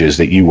colleges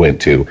that you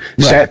went to, right.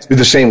 Sat through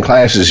the same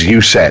classes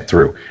you sat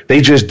through. They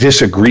just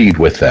disagreed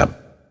with them.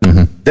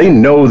 Mm-hmm. They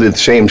know the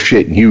same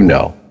shit you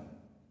know.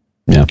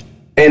 Yeah.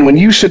 And when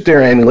you sit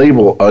there and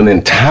label an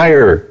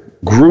entire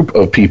group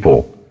of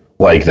people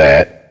like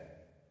that,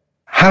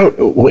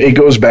 it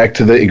goes back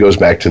to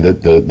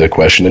the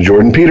question that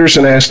Jordan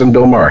Peterson asked and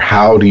Bill Maher.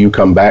 How do you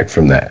come back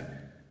from that?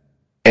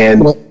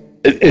 And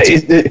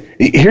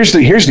here's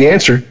the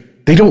answer.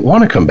 They don't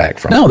want to come back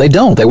from it. No, they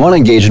don't. They want to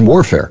engage in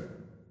warfare.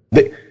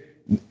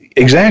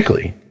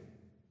 Exactly.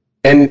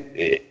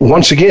 And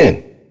once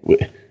again,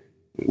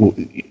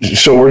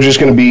 so we're just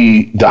going to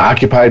be the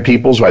occupied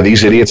peoples while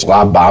these idiots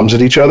lob bombs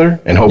at each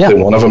other and hope that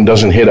one of them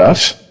doesn't hit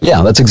us?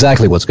 Yeah, that's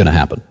exactly what's going to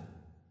happen.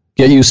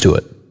 Get used to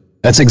it.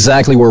 That's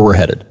exactly where we're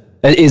headed.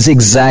 That is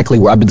exactly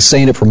where I've been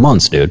saying it for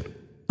months, dude.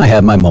 I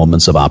have my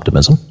moments of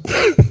optimism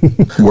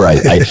where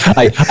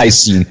I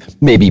see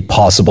maybe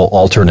possible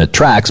alternate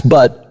tracks,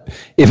 but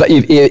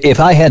if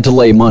I had to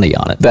lay money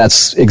on it,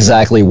 that's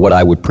exactly what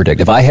I would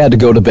predict. If I had to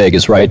go to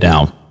Vegas right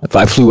now, if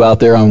I flew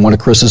out there on one of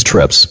Chris's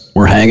trips,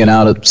 we're hanging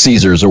out at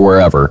Caesars or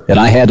wherever, and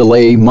I had to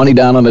lay money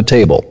down on a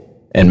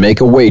table and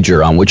make a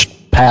wager on which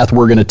path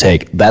we're going to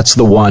take, that's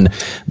the one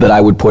that I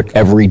would put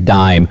every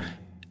dime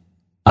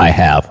I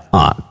have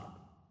on.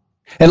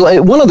 And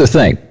one other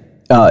thing,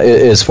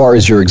 as far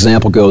as your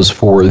example goes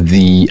for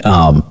the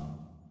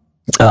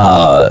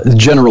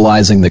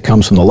generalizing that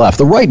comes from the left,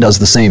 the right does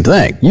the same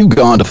thing. You've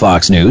gone to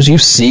Fox News,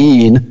 you've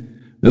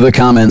seen the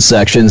comment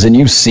sections, and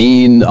you've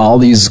seen all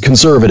these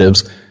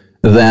conservatives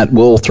that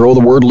will throw the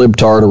word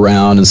libtard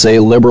around and say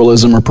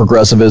liberalism or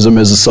progressivism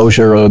is a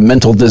social or a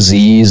mental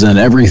disease and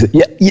everything.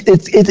 Yeah,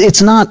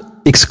 it's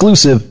not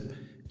exclusive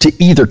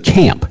to either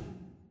camp.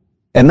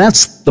 And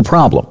that's the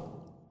problem.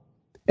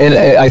 And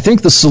I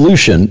think the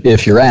solution,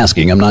 if you're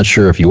asking, I'm not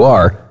sure if you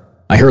are,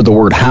 I heard the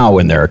word how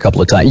in there a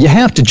couple of times. You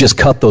have to just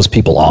cut those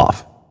people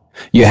off.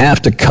 You have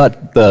to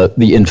cut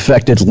the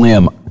infected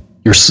limb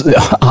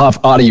off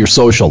out of your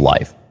social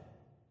life.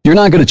 You're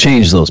not going to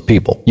change those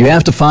people. You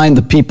have to find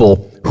the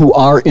people who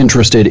are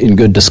interested in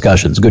good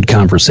discussions, good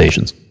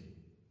conversations,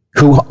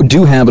 who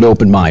do have an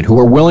open mind, who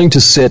are willing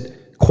to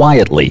sit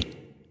quietly,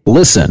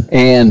 listen,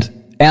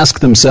 and ask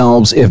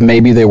themselves if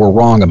maybe they were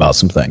wrong about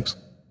some things.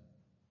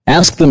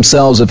 Ask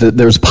themselves if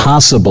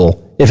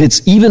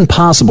it's even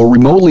possible,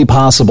 remotely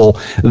possible,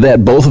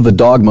 that both of the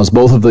dogmas,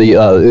 both of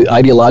the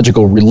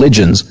ideological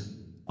religions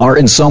are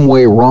in some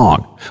way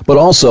wrong. But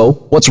also,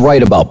 what's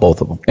right about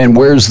both of them? And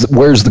where's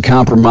the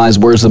compromise?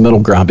 Where's the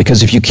middle ground?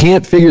 Because if you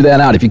can't figure that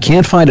out, if you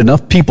can't find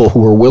enough people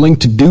who are willing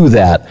to do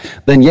that,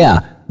 then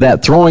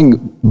that throwing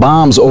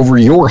bombs over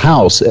your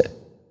house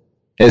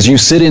as you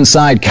sit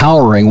inside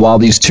cowering while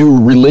these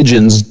two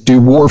religions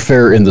do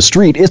warfare in the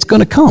street, it's going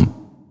to come.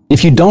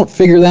 If you don't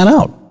figure that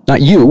out.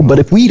 Not you, but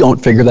if we don't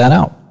figure that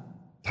out.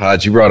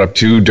 Todd, you brought up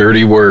two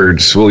dirty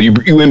words. Well, you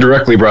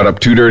indirectly brought up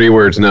two dirty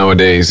words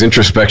nowadays: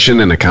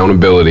 introspection and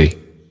accountability.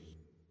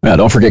 Yeah,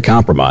 don't forget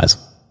compromise.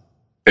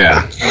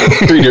 Yeah.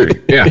 Three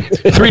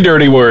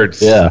dirty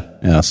words.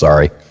 Yeah,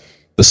 sorry.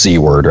 The C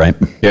word, right?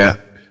 Yeah.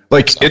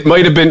 Like, it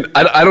might have been,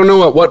 I don't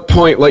know at what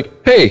point,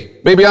 like, hey,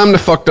 maybe I'm the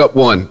fucked up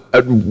one.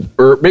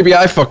 Or maybe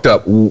I fucked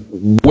up.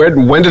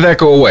 When did that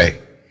go away?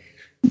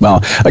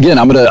 Well, again,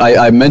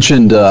 I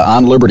mentioned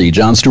On Liberty,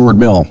 John Stuart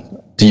Mill,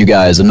 to you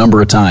guys a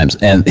number of times,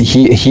 and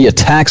he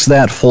attacks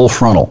that full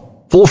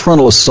frontal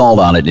assault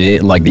on it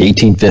in like the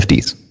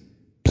 1850s,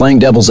 playing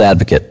devil's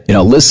advocate,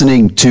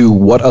 listening to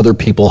what other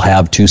people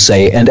have to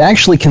say and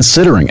actually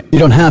considering it. You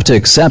don't have to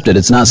accept it.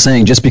 It's not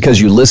saying just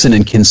because you listen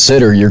and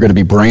consider, you're going to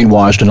be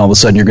brainwashed and all of a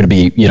sudden you're going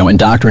to be,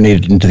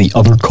 indoctrinated into the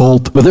other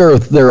cult. But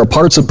there are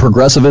parts of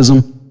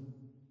progressivism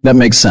that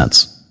make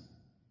sense.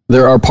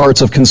 There are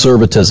parts of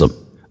conservatism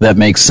that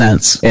makes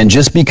sense. And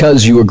just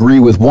because you agree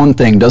with one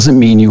thing doesn't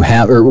mean you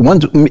have,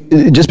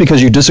 just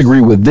because you disagree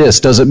with this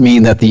doesn't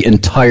mean that the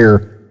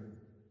entire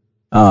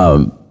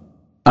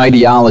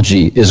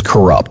ideology is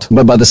corrupt.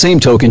 But by the same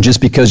token,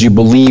 just because you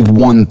believe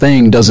one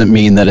thing doesn't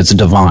mean that it's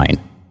divine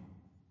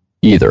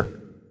either.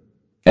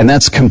 And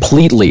that's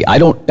completely, I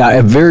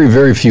have very,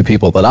 very few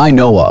people that I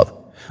know of,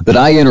 that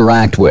I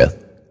interact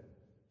with,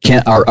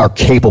 are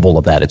capable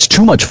of that. It's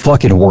too much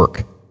fucking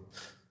work.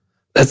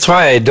 That's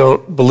why I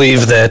don't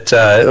believe that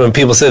when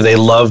people say they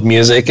love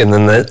music and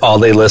then all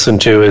they listen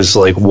to is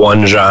like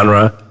one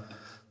genre.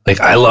 Like,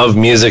 I love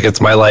music,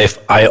 it's my life,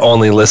 I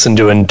only listen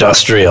to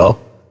industrial.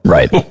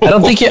 Right. I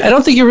don't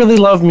think you really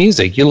love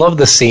music. You love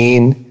the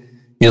scene.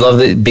 You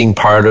love being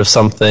part of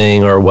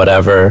something or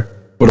whatever.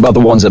 What about the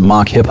ones that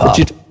mock hip hop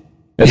at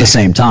the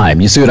same time?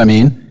 You see what I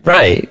mean?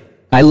 Right.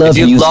 I love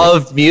music. If you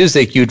loved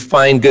music, you'd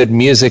find good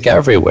music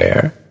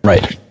everywhere.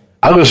 Right.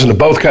 I listen to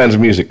both kinds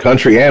of music,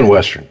 country and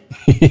Western.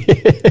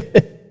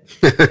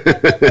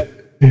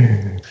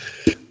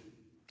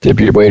 Tip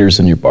your waiters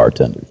and your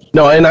bartenders.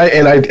 No, and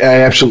I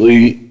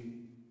absolutely,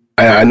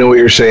 I know what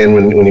you're saying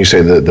when you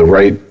say the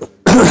right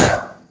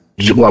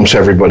lumps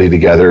everybody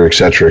together, et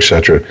cetera, et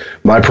cetera.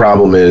 My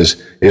problem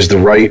is the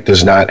right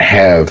does not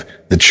have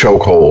the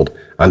chokehold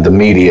on the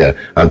media,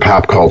 on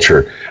pop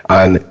culture,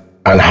 on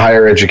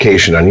higher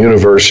education, on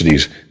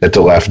universities that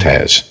the left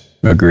has.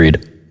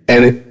 Agreed.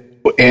 And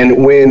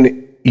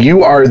when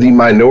you are the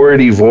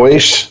minority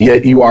voice,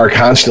 yet you are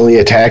constantly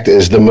attacked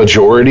as the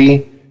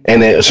majority,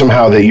 and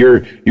somehow that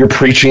you're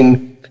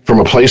preaching from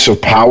a place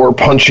of power,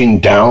 punching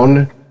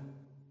down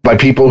by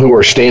people who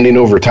are standing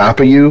over top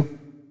of you.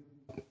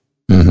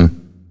 Mm-hmm.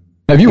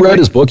 Have you read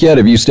his book yet?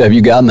 Have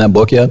you gotten that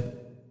book yet?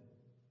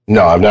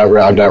 No, I've not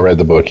read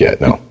the book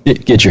yet. No.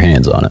 Get your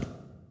hands on it.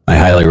 I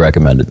highly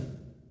recommend it.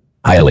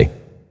 Highly.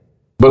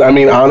 But I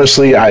mean,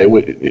 honestly,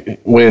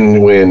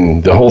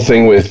 when the whole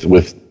thing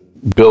with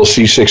Bill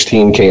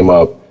C-16 came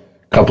up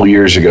a couple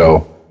years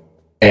ago,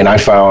 and I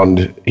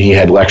found he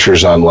had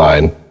lectures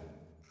online,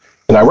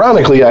 and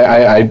ironically,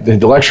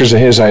 the lectures of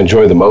his I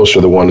enjoy the most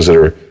are the ones that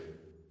are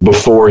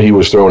before he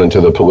was thrown into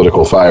the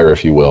political fire,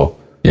 if you will.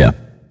 Yeah.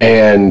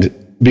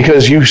 And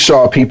because you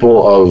saw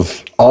people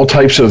of all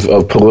types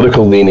of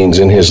political leanings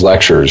in his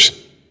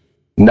lectures,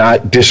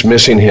 not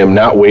dismissing him,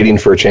 not waiting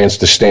for a chance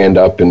to stand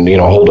up and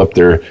hold up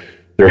their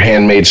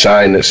handmade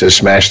sign that says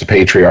 "Smash the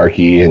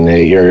Patriarchy"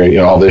 and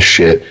all this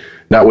shit,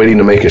 not waiting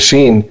to make a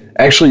scene,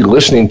 actually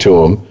listening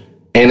to him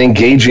and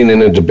engaging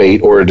in a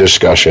debate or a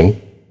discussion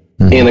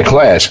in a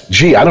class.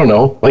 Gee, I don't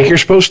know, like you're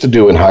supposed to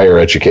do in higher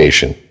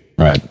education.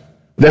 Right.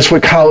 That's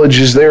what college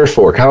is there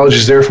for. College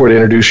is there for to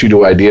introduce you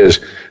to ideas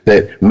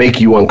that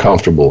make you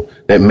uncomfortable,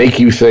 that make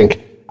you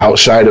think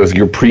outside of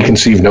your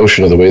preconceived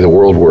notion of the way the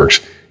world works.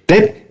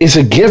 That is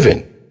a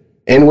given.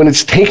 And when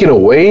it's taken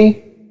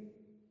away,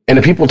 and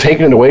the people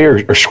taking it away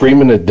are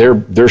screaming that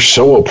they're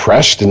so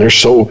oppressed and they're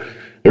so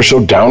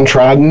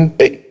downtrodden,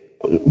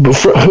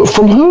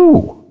 from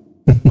who?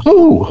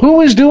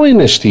 Who is doing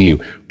this to you?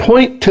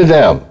 Point to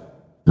them.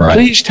 Right.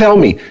 Please tell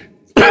me.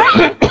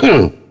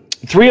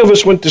 3 of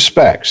us went to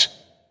Specs.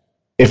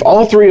 if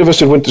all three of us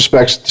had went to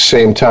Specs at the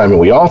same time and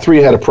we all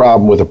three had a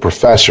problem with a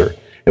professor,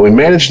 and we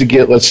managed to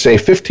get, let's say,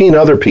 15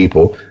 other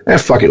people,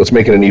 fuck it, let's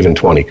make it an even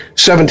 20,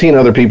 17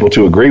 other people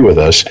to agree with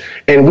us,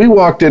 and we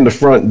walked in the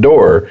front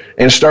door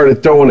and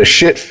started throwing a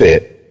shit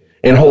fit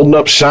and holding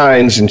up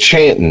signs and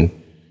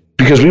chanting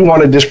because we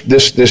wanted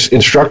this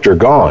instructor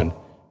gone,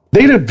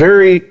 they'd have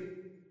very,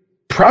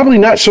 probably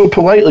not so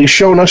politely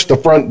shown us the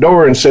front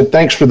door and said,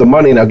 thanks for the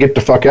money, now get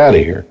the fuck out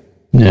of here.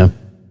 Yeah.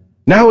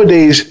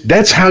 Nowadays,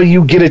 that's how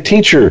you get a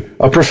teacher,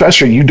 a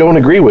professor you don't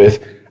agree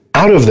with,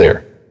 out of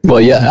there.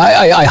 Well, yeah,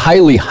 I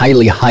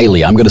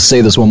highly, I'm going to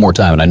say this one more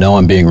time, and I know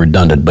I'm being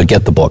redundant, but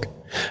get the book.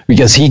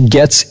 Because he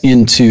gets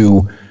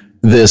into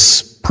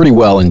this pretty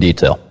well in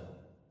detail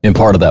in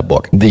part of that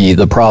book.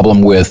 The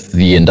problem with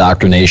the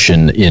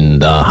indoctrination in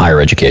higher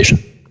education.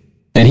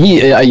 And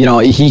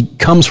he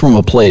comes from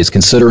a place,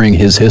 considering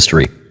his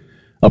history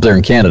up there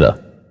in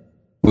Canada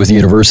with the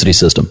university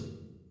system,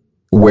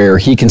 where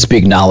he can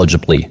speak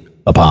knowledgeably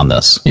upon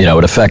this.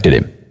 It affected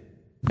him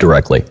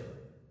directly.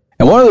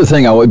 And one other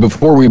thing,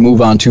 before we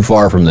move on too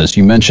far from this,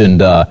 you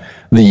mentioned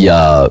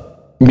the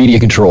media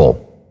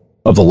control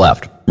of the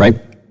left, right?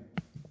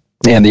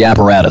 And the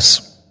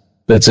apparatus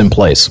that's in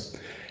place.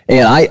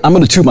 And I'm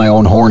going to toot my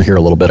own horn here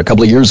a little bit. A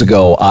couple of years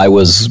ago, I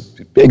was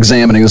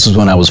examining, this was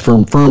when I was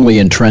firmly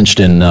entrenched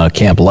in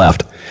Camp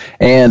Left,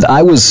 and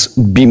I was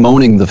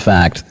bemoaning the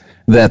fact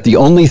that the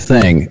only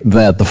thing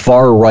that the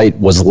far right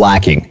was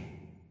lacking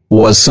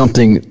was some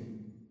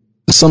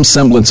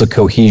semblance of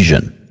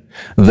cohesion.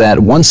 That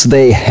once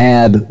they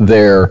had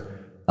their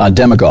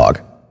demagogue,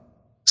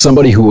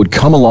 somebody who would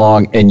come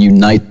along and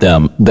unite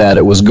them, that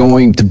it was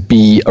going to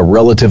be a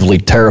relatively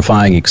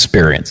terrifying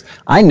experience.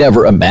 I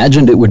never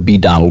imagined it would be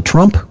Donald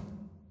Trump.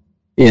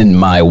 In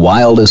my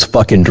wildest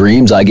fucking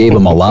dreams, I gave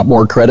him a lot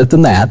more credit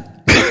than that.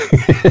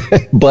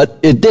 But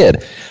it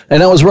did.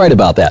 And I was right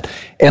about that.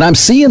 And I'm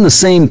seeing the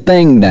same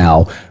thing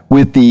now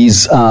with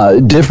these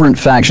different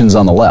factions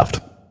on the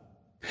left.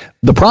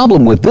 The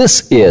problem with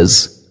this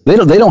is they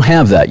don't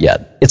have that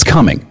yet. It's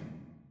coming.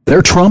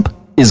 Their Trump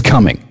is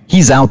coming.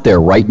 He's out there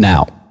right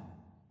now,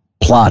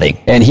 plotting.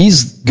 And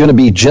he's going to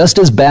be just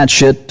as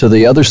batshit to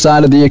the other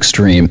side of the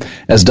extreme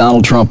as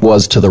Donald Trump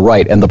was to the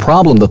right. And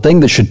the thing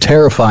that should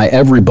terrify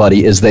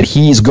everybody is that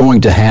he's going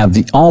to have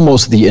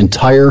almost the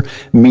entire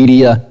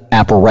media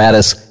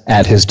apparatus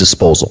at his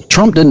disposal.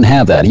 Trump didn't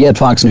have that. He had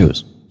Fox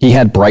News. He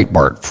had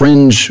Breitbart,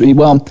 Fringe.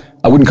 Well,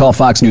 I wouldn't call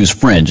Fox News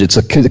fringe. It's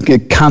a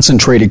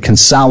concentrated,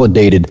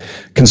 consolidated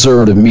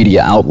conservative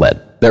media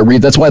outlet.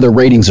 That's why their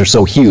ratings are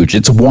so huge.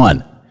 It's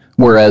one,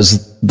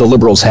 whereas the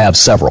liberals have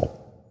several,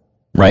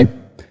 right?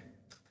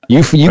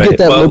 You get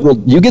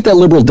that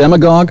liberal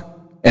demagogue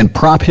and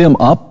prop him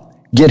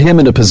up, get him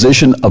in a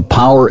position of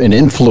power and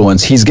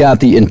influence. He's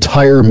got the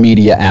entire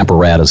media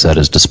apparatus at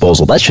his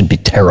disposal. That should be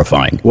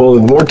terrifying. Well,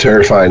 the more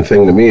terrifying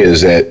thing to me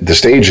is that the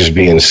stage is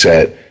being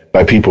set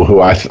by people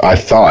who I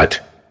thought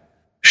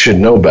should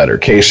know better.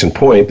 Case in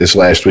point, this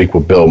last week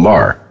with Bill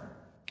Maher,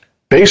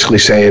 basically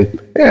saying,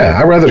 "Yeah,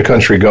 I'd rather the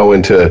country go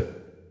into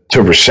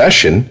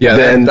recession." Yeah,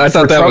 than I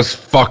thought that Trump, was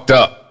fucked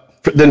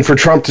up. Than for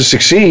Trump to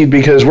succeed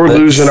because we're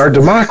losing our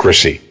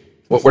democracy.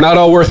 Well, we're not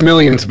all worth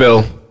millions,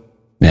 Bill.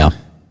 Yeah,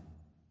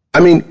 I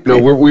mean,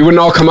 we wouldn't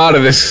all come out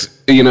of this,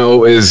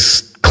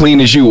 as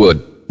clean as you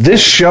would. This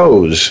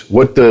shows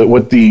what the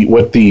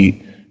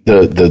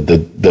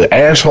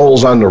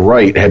assholes on the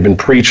right have been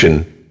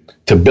preaching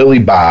to Billy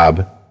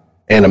Bob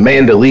and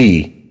Amanda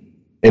Lee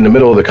in the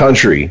middle of the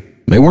country.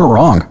 They weren't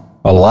wrong.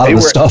 A lot of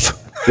the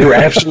stuff. They were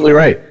absolutely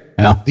right.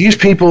 Yeah. These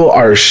people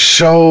are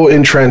so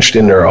entrenched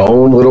in their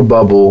own little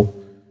bubble,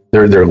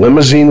 their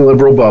limousine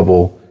liberal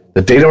bubble,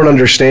 that they don't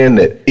understand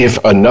that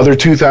if another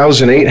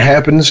 2008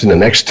 happens in the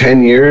next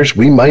 10 years,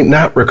 we might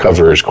not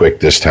recover as quick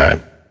this time.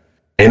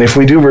 And if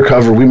we do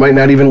recover, we might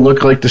not even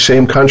look like the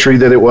same country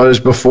that it was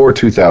before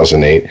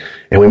 2008.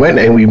 And we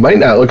might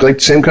not look like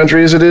the same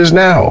country as it is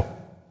now.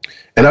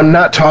 And I'm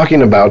not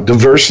talking about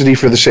diversity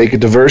for the sake of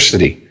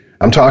diversity.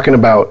 I'm talking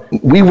about,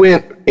 we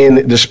went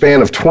in the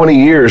span of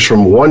 20 years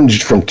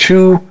from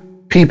two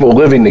people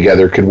living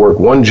together could work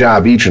one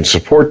job each and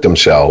support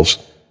themselves,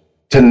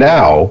 to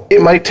now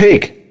it might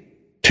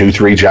take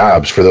 2-3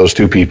 jobs for those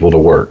two people to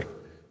work.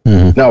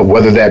 Mm-hmm. Now,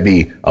 whether that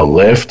be a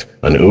Lyft,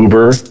 an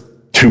Uber,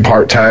 2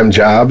 part-time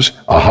jobs,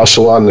 a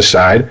hustle on the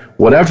side,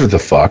 whatever the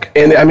fuck.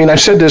 And I mean, I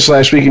said this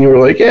last week and you were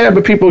like, yeah,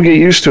 but people get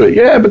used to it.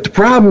 Yeah, but the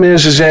problem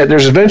is that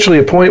there's eventually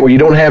a point where you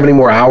don't have any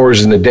more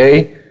hours in the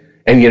day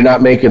and you're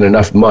not making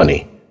enough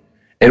money.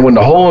 And when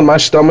the hole in my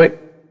stomach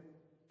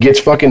gets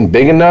fucking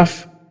big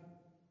enough,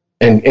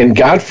 and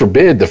God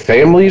forbid the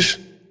families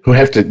who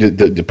have to,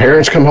 the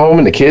parents come home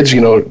and the kids,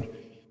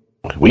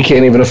 we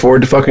can't even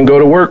afford to fucking go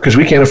to work because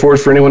we can't afford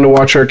for anyone to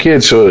watch our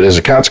kids. So as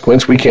a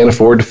consequence, we can't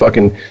afford to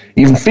fucking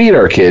even feed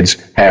our kids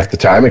half the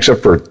time,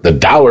 except for the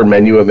dollar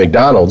menu at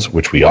McDonald's,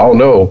 which we all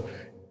know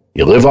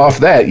you live off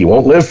that, you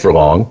won't live for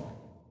long.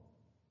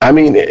 I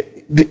mean,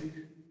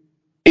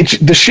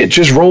 the shit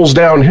just rolls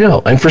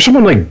downhill. And for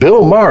someone like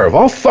Bill Maher, of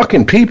all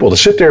fucking people, to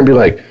sit there and be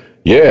like,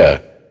 yeah,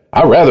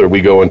 I'd rather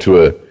we go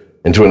into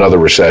another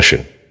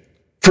recession.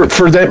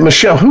 for that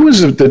Michelle, who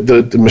was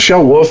the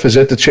Michelle Wolf? Is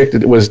that the chick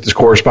that was the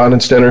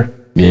Correspondents' Dinner?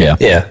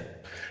 Yeah.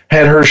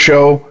 Had her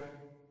show,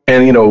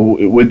 and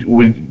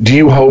do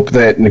you hope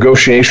that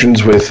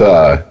negotiations with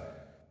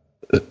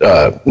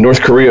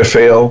North Korea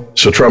fail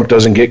so Trump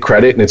doesn't get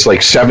credit? And it's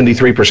like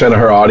 73% of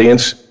her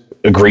audience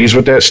agrees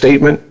with that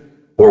statement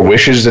or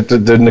wishes that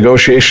the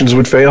negotiations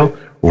would fail.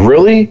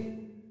 Really?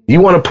 You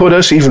want to put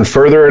us even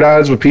further at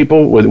odds with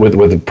people,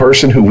 with a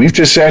person who we've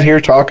just sat here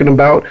talking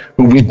about,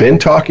 who we've been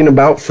talking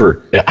about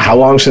for how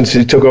long since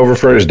he took over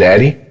for his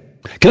daddy?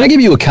 Can I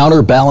give you a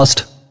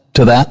counterballast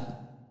to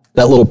that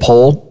little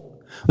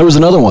poll? There was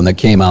another one that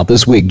came out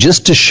this week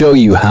just to show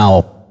you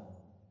how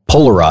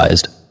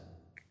polarized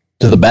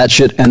to the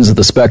batshit ends of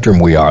the spectrum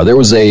we are. There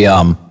was a,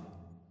 I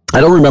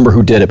don't remember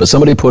who did it, but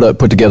somebody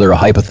put together a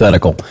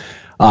hypothetical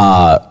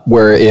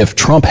where if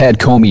Trump had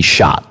Comey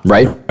shot,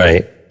 right?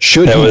 Right.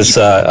 That was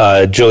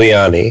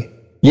Giuliani.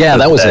 Yeah,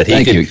 that was it.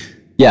 Thank you.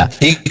 Yeah.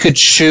 He could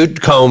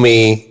shoot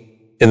Comey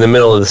in the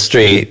middle of the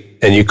street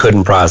and you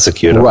couldn't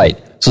prosecute him. Right.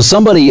 So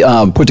somebody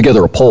put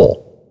together a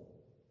poll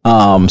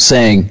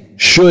saying,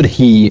 should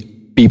he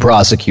be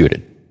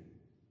prosecuted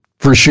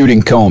for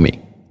shooting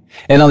Comey?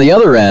 And on the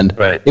other end,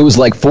 right, it was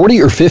like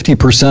 40 or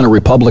 50% of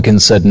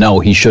Republicans said, no,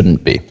 he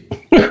shouldn't be.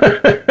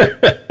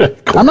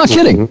 I'm not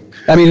kidding.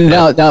 I mean,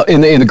 now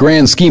in the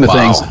grand scheme of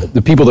things,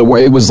 the people that were,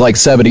 it was like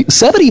 70,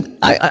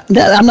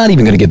 I'm not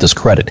even going to give this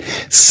credit.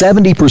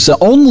 70%,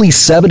 only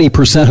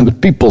 70% of the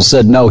people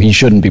said, no, he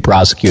shouldn't be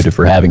prosecuted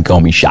for having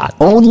Comey shot.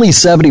 Only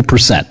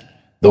 70%.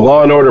 The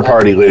Law and Order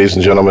Party, ladies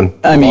and gentlemen.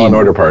 Law and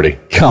Order Party.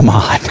 Come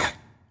on.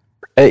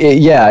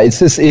 Yeah, it's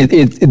this,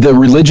 the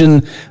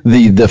religion,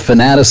 the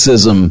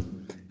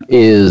fanaticism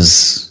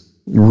is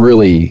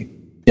really,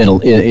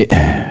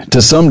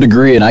 to some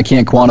degree, and I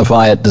can't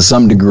quantify it, to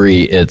some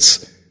degree,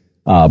 it's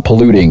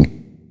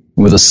polluting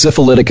with a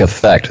syphilitic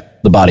effect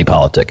the body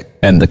politic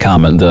and the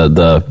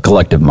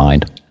collective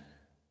mind.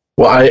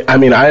 Well, I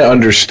mean, I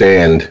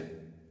understand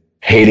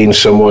hating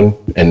someone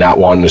and not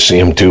wanting to see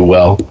him do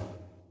well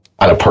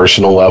on a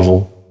personal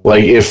level.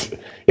 Like if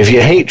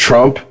you hate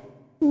Trump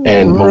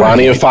and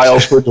Melania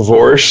files for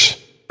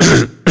divorce,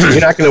 you're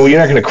not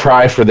gonna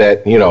cry for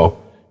that. You're not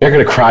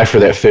gonna cry for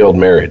that failed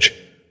marriage.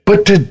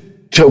 But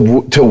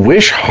to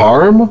wish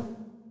harm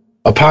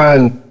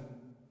upon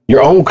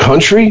your own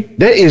country,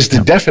 that is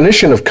the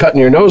definition of cutting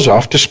your nose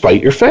off to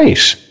spite your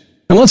face.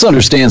 And let's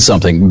understand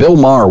something. Bill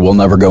Maher will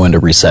never go into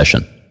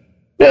recession.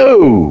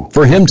 No.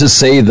 For him to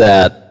say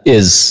that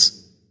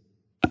is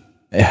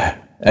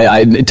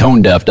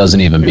tone deaf, doesn't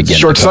even begin.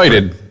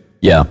 Short-sighted.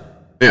 Yeah.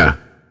 Yeah.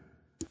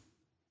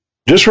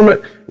 Just from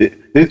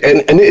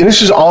and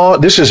this is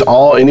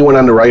all anyone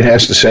on the right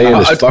has to say. And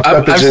as fucked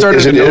up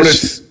as it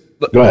is.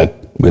 Go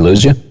ahead. We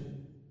lose you?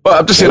 Well,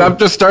 I'm just saying, I'm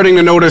just starting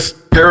to notice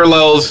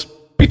parallels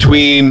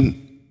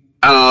between,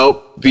 I don't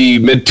know, the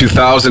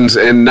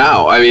mid-2000s and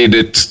now. I mean,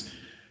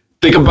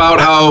 think about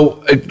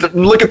how,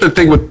 look at the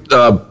thing with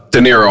De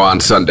Niro on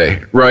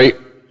Sunday, right?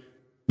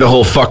 The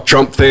whole fuck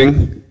Trump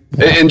thing.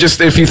 And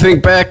just, if you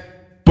think back,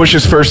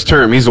 Bush's first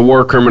term, he's a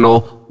war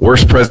criminal,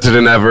 worst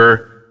president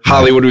ever.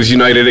 Hollywood was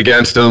united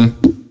against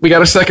him. We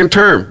got a second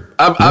term.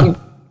 I'm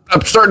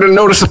starting to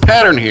notice a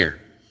pattern here.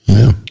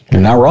 Yeah,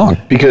 you're not wrong.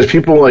 Because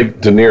people like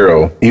De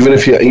Niro, even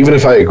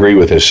if I agree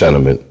with his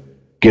sentiment,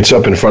 gets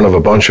up in front of a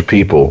bunch of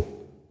people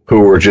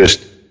who were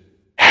just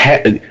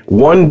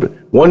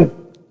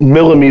one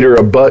millimeter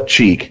of butt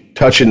cheek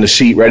touching the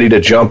seat, ready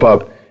to jump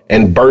up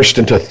and burst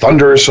into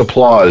thunderous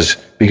applause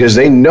because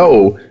they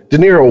know De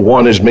Niro,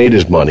 one, has made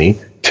his money,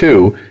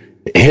 two,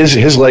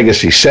 his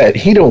legacy set.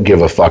 He don't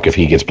give a fuck if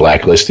he gets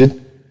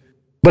blacklisted.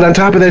 But on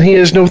top of that, he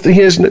has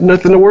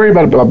nothing to worry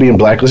about being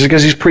blacklisted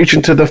because he's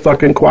preaching to the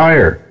fucking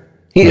choir.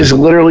 He is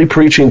literally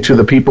preaching to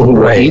the people who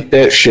will eat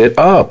that shit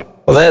up.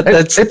 Well,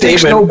 that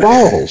takes no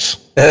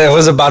balls. It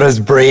was about as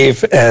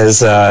brave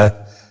as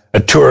a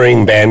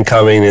touring band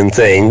coming and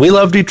saying, "We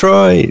love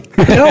Detroit."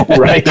 I know,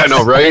 right? I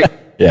know, right?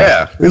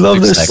 Yeah. We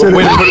love this city.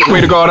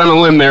 Way to go out on a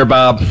limb there,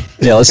 Bob.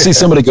 Yeah, let's see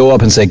somebody go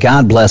up and say,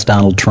 "God bless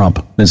Donald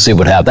Trump," and see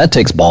what happens. That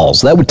takes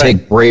balls. That would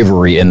take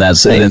bravery in that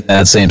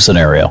same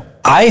scenario.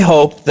 I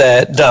hope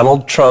that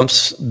Donald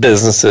Trump's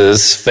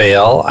businesses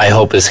fail. I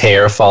hope his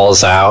hair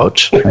falls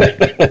out.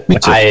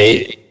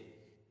 I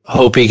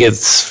hope he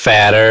gets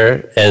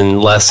fatter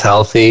and less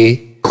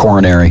healthy.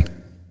 Coronary.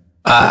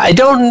 I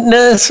don't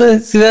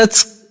necessarily,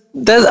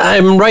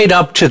 I'm right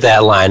up to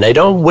that line. I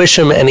don't wish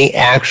him any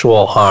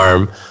actual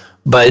harm,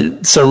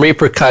 but some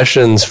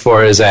repercussions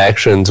for his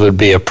actions would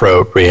be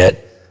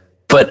appropriate.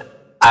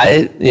 But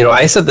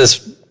I said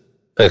this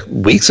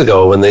weeks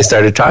ago when they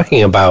started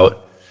talking about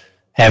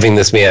having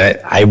this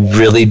meeting. I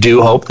really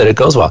do hope that it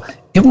goes well.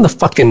 Give him the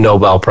fucking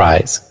Nobel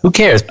Prize. Who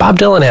cares? Bob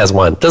Dylan has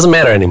one. Doesn't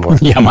matter anymore.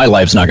 Yeah, my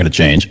life's not going to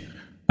change.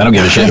 I don't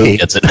give a shit who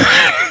gets it.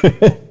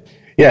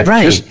 Yeah,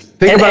 right. Just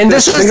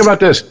think about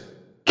this.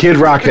 Kid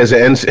Rock has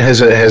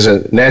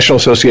a National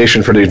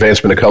Association for the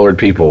Advancement of Colored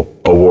People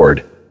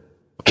award.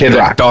 Kid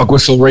Rock. Dog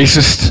whistle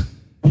racist.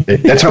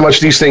 That's how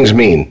much these things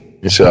mean.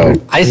 So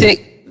I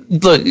think,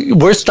 look,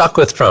 we're stuck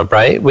with Trump,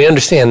 right? We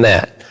understand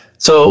that.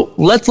 So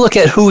let's look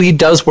at who he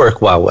does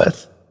work well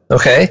with.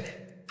 Okay,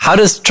 how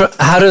does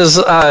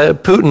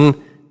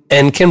Putin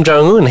and Kim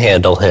Jong-un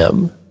handle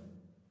him?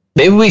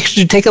 Maybe we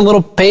should take a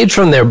little page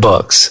from their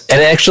books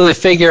and actually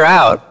figure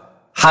out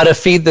how to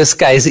feed this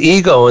guy's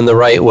ego in the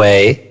right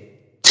way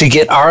to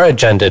get our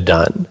agenda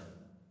done.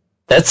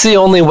 That's the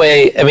only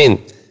way. I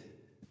mean,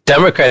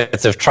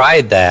 Democrats have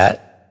tried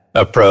that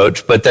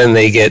approach, but then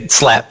they get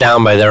slapped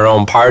down by their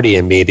own party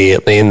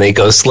immediately and they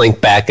go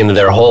slink back into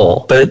their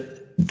hole. But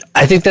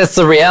I think that's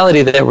the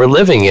reality that we're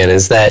living in,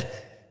 is that,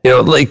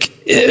 like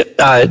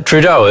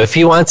Trudeau, if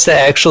he wants to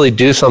actually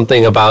do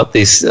something about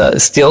these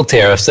steel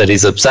tariffs that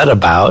he's upset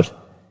about,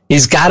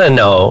 he's got to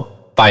know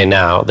by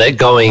now that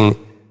going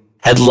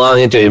headlong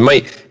into it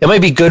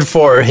might be good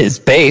for his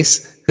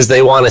base, because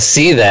they want to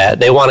see that.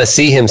 They want to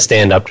see him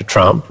stand up to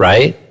Trump,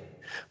 right?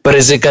 But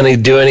is it going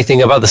to do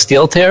anything about the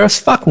steel tariffs?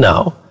 Fuck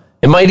no.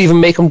 It might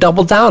even make him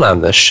double down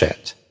on this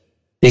shit,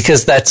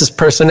 because that's his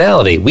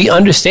personality. We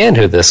understand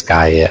who this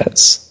guy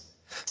is.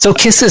 So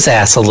kiss his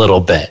ass a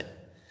little bit.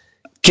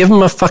 Give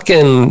him a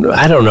fucking,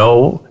 I don't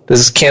know,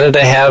 does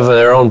Canada have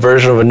their own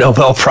version of a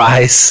Nobel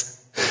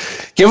Prize?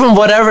 Give him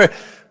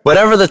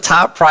whatever the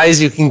top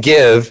prize you can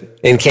give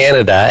in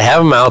Canada.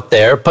 Have him out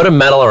there, put a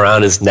medal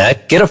around his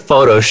neck, get a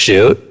photo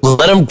shoot,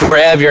 let him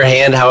grab your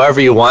hand however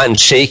you want and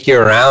shake you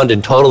around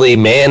and totally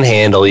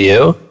manhandle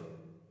you.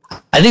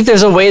 I think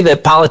there's a way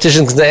that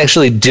politicians can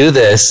actually do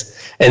this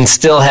and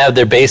still have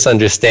their base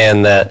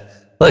understand that,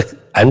 look,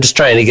 I'm just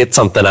trying to get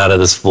something out of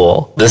this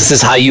fool. This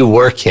is how you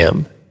work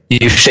him.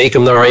 You shake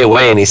him the right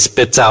way and he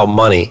spits out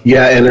money.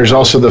 Yeah, and there's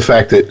also the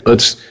fact that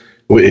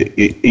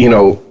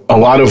a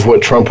lot of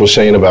what Trump was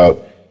saying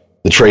about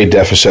the trade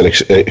deficit,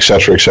 et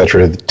cetera,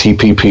 the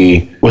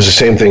TPP, was the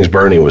same things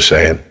Bernie was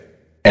saying.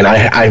 And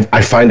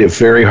I find it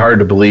very hard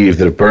to believe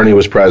that if Bernie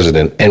was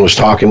president and was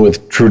talking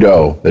with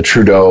Trudeau, that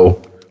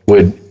Trudeau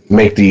would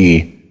make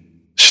the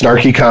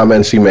snarky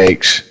comments he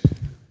makes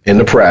in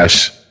the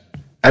press.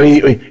 I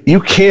mean, you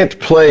can't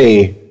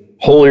play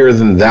holier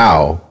than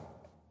thou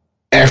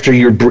after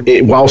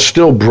while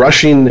still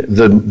brushing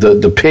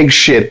the pig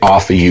shit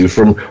off of you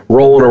from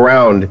rolling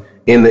around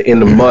in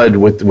the mud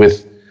with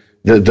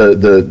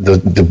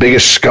the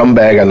biggest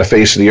scumbag on the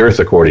face of the earth,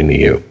 according to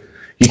you.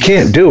 You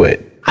can't do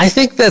it. I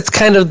think that's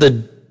kind of the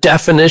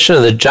definition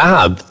of the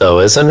job, though,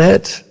 isn't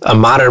it? A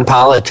modern or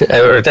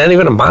not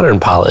even a modern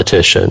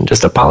politician,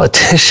 just a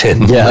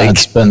politician. Yeah,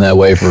 it's been that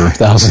way for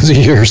thousands of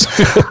years.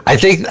 I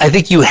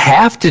think you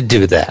have to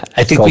do that.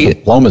 I think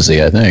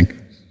diplomacy, I think.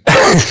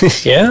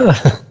 Yeah.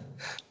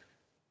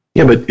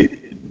 Yeah, but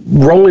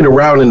rolling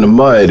around in the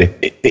mud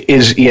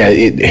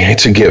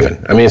it's a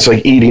given. I mean, it's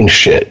like eating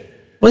shit.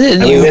 Well,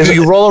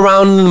 you roll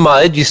around in the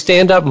mud, you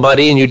stand up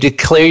muddy, and you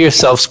declare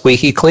yourself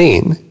squeaky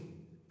clean.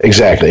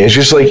 Exactly. It's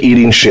just like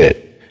eating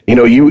shit.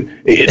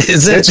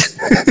 Is it?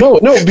 No,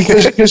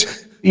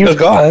 because you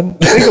go on.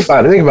 Think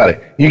about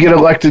it. You get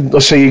elected.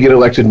 Let's say you get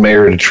elected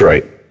mayor of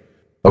Detroit.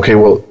 Okay,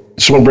 well,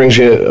 someone brings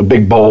you a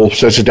big bowl,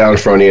 sets it down in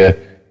front of you.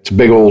 It's a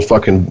big old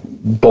fucking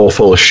bowl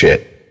full of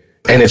shit.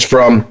 And it's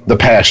from the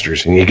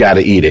pastors, and you got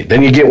to eat it.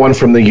 Then you get one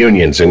from the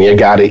unions, and you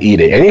got to eat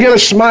it. And you got to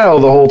smile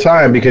the whole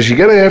time, because you're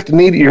going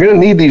to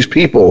need these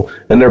people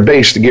and their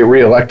base to get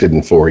reelected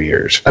in 4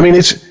 years. I mean,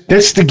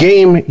 that's the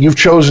game you've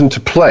chosen to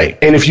play.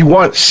 And if you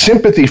want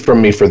sympathy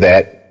from me for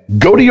that,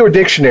 go to your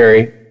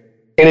dictionary,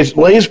 and it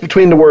lays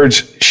between the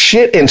words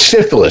shit and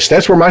syphilis.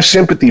 That's where my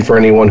sympathy for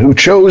anyone who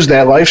chose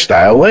that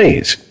lifestyle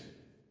lays.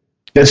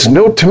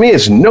 To me,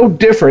 it's no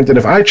different than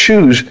if I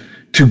choose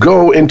to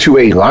go into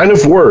a line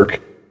of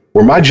work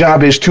where my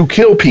job is to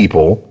kill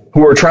people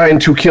who are trying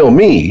to kill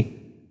me,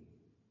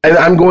 and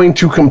I'm going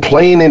to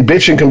complain and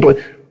bitch and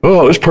complain.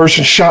 Oh, this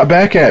person shot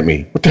back at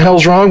me. What the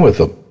hell's wrong with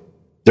them?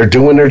 They're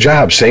doing their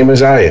job, same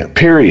as I am,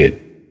 period.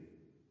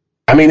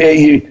 I mean,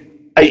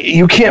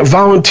 you can't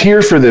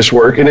volunteer for this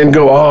work and then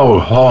go,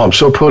 oh, I'm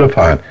so put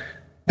upon.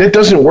 That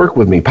doesn't work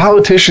with me.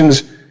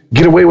 Politicians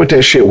get away with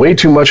that shit way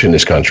too much in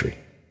this country.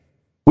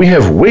 We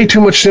have way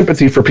too much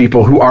sympathy for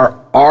people who are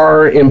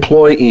our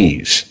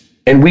employees.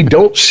 And we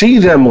don't see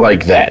them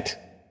like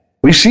that.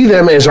 We see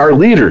them as our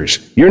leaders.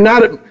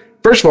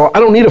 First of all,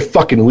 I don't need a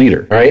fucking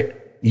leader, right?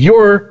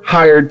 You're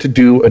hired to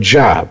do a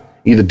job.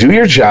 Either do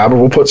your job or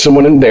we'll put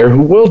someone in there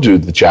who will do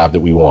the job that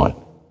we want.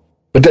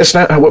 But that's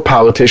not what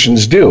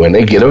politicians do, and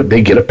they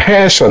get a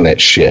pass on that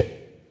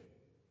shit.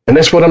 And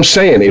that's what I'm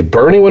saying. If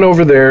Bernie went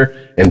over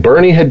there and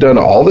Bernie had done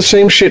all the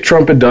same shit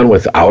Trump had done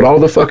without all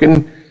the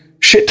fucking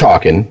shit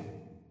talking,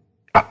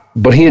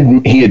 but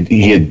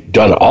he had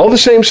done all the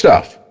same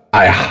stuff,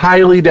 I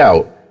highly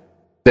doubt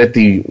that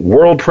the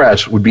world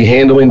press would be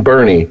handling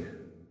Bernie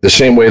the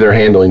same way they're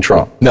handling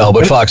Trump. No,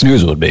 but Fox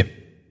News would be.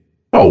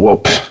 Oh,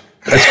 well,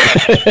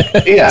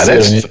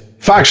 that's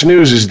Fox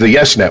News is the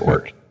Yes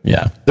Network.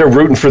 Yeah. They're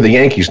rooting for the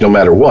Yankees no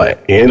matter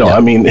what.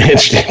 I mean,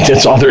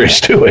 that's all there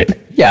is to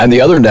it. Yeah, and the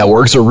other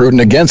networks are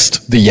rooting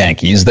against the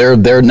Yankees. They're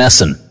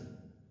Nesson.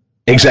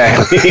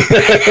 Exactly.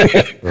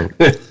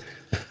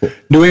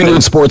 New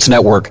England Sports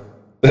Network,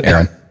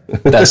 Aaron.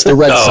 That's the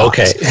Red Sox.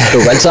 Okay.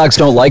 The Red Sox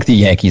don't like the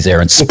Yankees,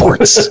 Aaron.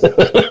 Sports.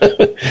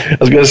 I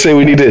was going to say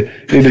we need to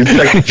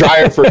check the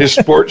dryer for his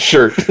sports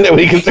shirt that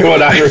we can throw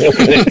it on real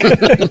quick.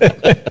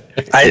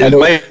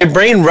 My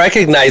brain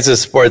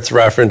recognizes sports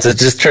reference. It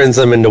just turns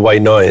them into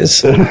white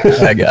noise.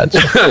 I got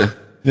you.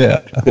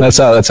 Yeah, that's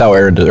how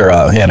Aaron or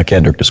Hannah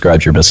Kendrick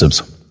describes your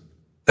missives.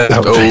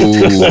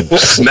 Oh,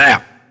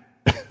 snap.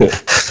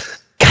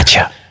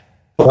 Gotcha.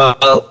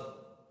 Well,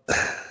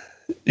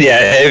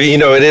 yeah,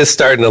 it is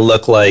starting to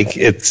look like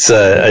it's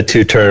a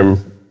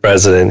two-term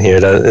president here,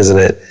 isn't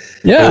it?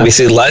 Yeah. And we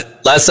see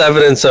less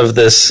evidence of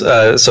this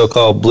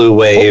so-called blue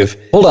wave.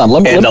 Hold on,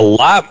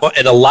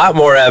 a lot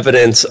more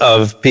evidence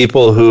of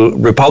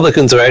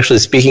Republicans are actually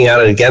speaking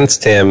out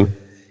against him,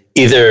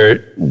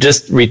 either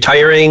just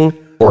retiring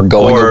or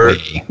going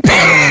away,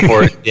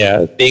 or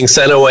being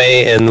sent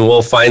away, and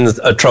we'll find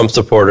a Trump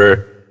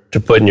supporter to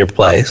put in your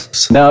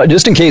place. Now,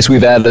 just in case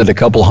we've added a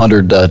couple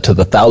hundred to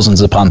the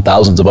thousands upon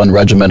thousands of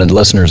unregimented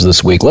listeners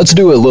this week, let's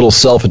do a little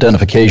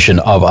self-identification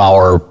of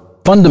our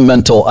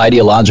fundamental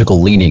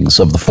ideological leanings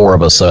of the four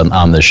of us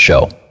on this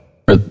show.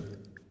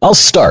 I'll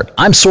start.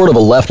 I'm sort of a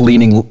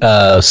left-leaning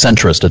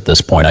centrist at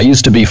this point. I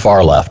used to be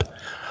far left,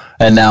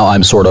 and now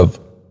I'm sort of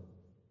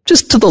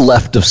just to the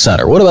left of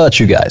center. What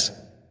about you guys?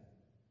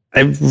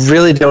 I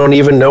really don't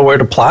even know where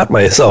to plot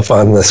myself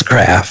on this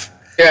graph.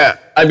 Yeah,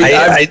 I mean,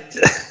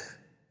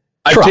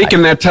 I've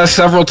taken that test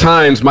several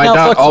times. My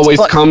dot always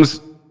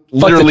comes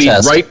literally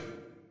right.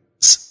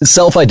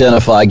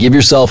 Self-identify. Give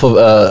yourself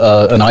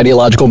an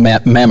ideological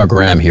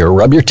mammogram here.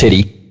 Rub your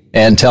titty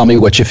and tell me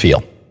what you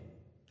feel.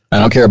 I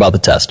don't care about the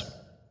test.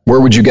 Where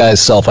would you guys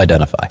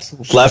self-identify?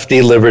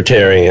 Lefty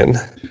libertarian.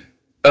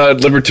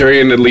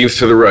 Libertarian that leans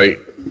to the right.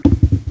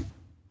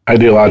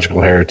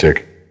 Ideological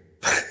heretic.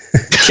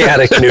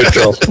 Chaotic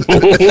neutral.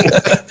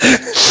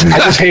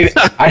 I just hate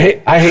it.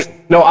 I hate.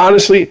 No,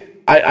 honestly,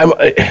 I'm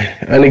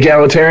an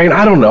egalitarian.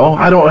 I don't know.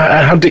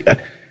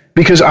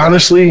 Because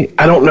honestly,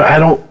 I don't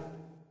know.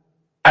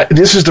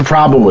 This is the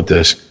problem with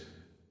this.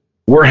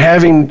 We're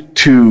having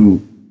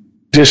to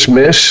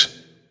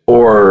dismiss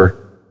or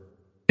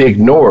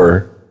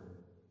ignore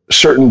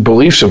certain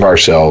beliefs of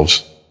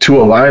ourselves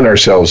to align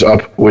ourselves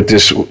up with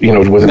this,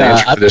 with an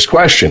answer to this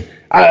question.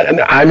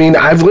 I mean,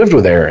 I've lived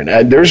with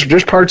Aaron.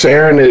 There's parts of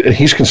Aaron that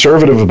he's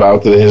conservative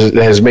about that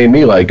has made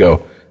me like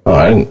go, oh,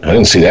 I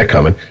didn't see that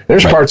coming.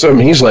 There's parts of him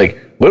he's like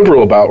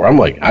liberal about where I'm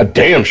like, I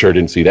damn sure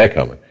didn't see that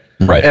coming.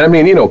 Right. And I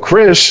mean,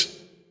 Chris,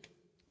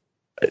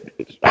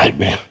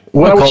 I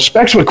was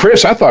respects with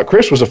Chris, I thought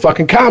Chris was a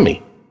fucking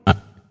commie.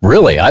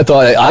 Really? I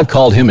thought I've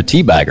called him a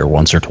teabagger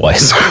once or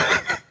twice.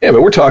 Yeah,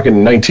 but we're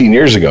talking 19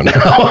 years ago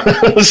now.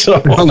 So,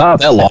 well,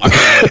 not that long.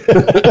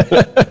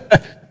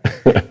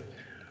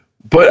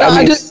 But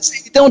I mean,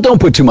 don't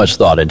put too much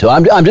thought into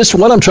it. I'm just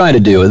what I'm trying to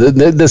do.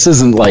 This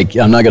isn't like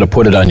I'm not going to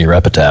put it on your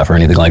epitaph or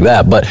anything like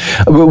that. But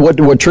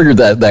what triggered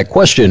that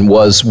question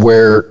was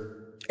where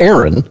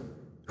Aaron,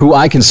 who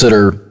I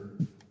consider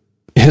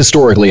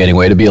historically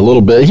anyway to be a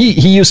little bit,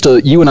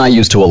 you and I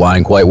used to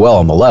align quite well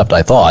on the left,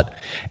 I thought.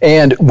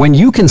 And when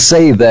you can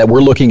say that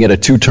we're looking at a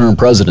two-term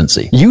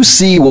presidency, you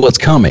see what's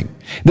coming.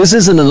 This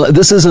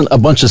isn't a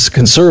bunch of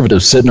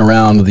conservatives sitting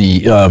around the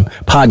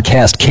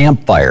podcast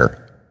campfire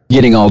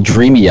getting all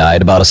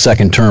dreamy-eyed about a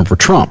second term for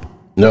Trump.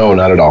 No,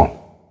 not at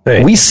all.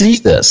 Hey. We see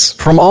this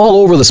from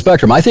all over the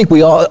spectrum. I think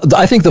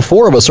the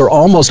four of us are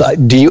almost.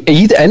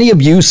 Any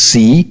of you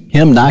see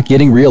him not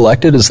getting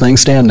reelected as things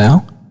stand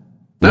now?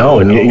 No,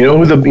 and you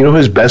know who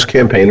his best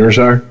campaigners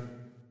are?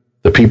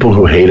 The people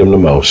who hate him the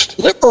most.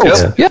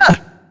 Liberals. Yeah,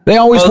 they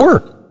always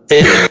were.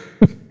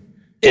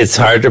 It's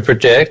hard to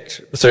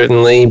predict,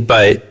 certainly,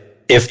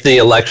 but if the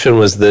election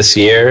was this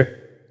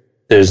year,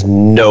 there's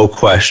no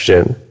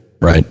question.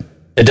 Right.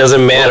 It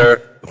doesn't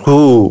matter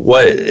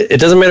it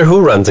doesn't matter who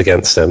runs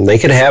against him. They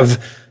could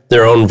have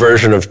their own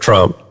version of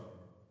Trump.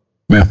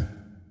 Yeah.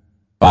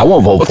 I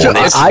won't vote for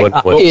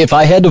it. If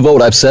I had to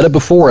vote, I've said it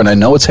before, and I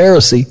know it's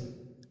heresy,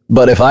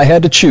 but if I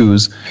had to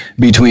choose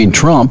between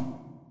Trump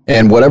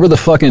and whatever the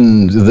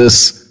fucking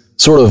this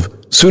sort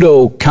of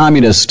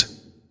pseudo-communist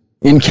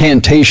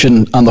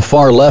incantation on the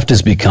far left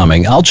is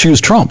becoming, I'll choose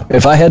Trump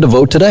if I had to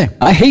vote today.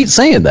 I hate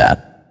saying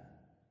that.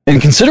 And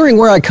considering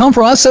where I come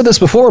from, I've said this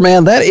before,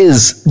 man, that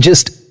is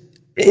just,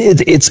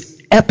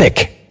 it's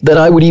epic that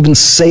I would even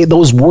say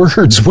those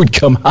words would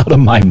come out of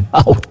my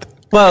mouth.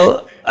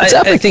 Well,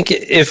 I think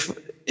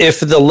if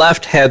the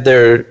left had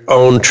their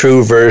own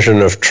true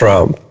version of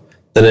Trump,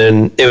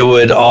 then it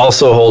would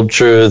also hold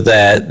true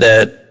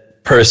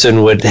that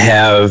person would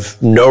have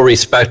no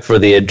respect for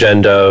the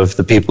agenda of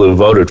the people who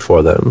voted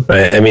for them.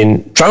 Right? I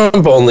mean,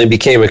 Trump only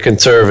became a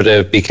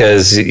conservative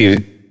because he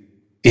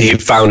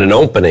found an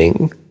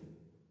opening.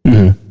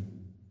 Mm-hmm.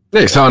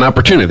 They saw an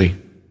opportunity.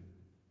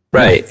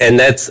 Right. And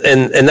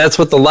that's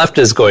what the left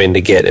is going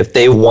to get. If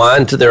they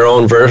want their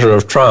own version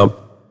of Trump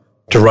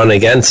to run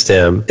against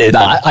him.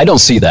 I don't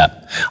see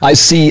that. I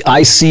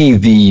see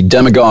the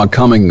demagogue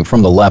coming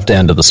from the left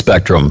end of the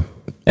spectrum,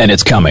 and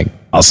it's coming.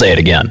 I'll say it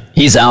again.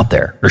 He's out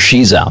there, or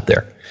she's out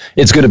there.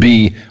 It's going to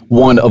be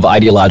one of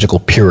ideological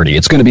purity.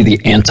 It's going to be the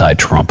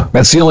anti-Trump.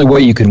 That's the only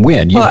way you can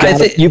win.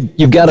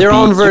 You've got their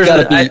own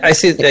version. I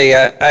see.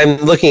 I'm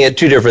looking at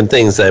two different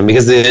things then,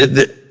 because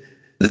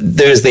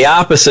there's the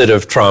opposite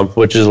of Trump,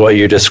 which is what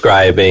you're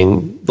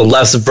describing. The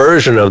less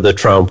version of the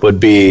Trump would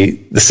be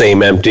the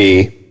same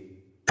empty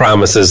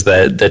promises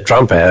that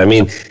Trump had. I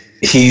mean,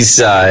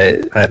 he's I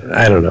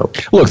don't know.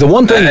 Look, the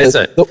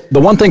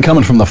one thing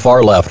coming from the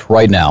far left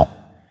right now,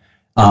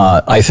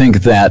 I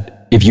think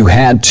that if you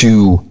had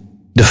to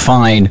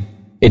define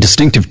a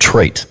distinctive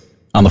trait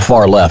on the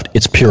far left,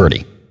 it's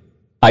purity,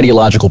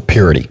 ideological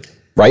purity,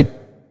 right?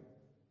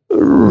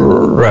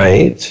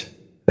 Right.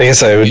 I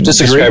guess I would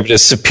describe it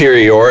as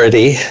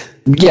superiority.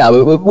 Yeah,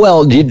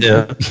 well,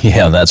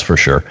 yeah, that's for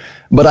sure.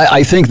 But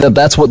I think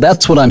that's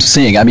what I'm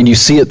seeing. I mean, you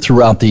see it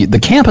throughout the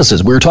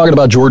campuses. We were talking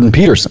about Jordan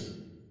Peterson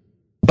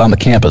on the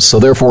campus, so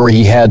therefore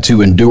he had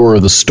to endure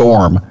the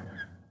storm,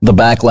 the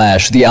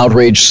backlash, the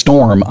outrage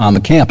storm on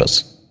the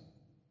campus.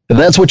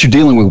 That's what you're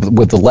dealing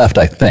with the left,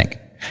 I think.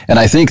 And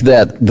I think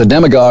that the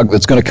demagogue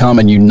that's going to come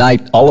and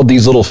unite all of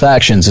these little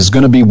factions is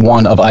going to be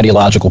one of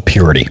ideological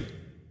purity.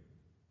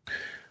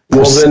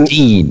 Well,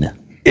 pristine. Then,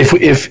 if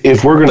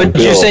we're going to,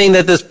 but you're saying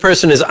that this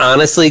person is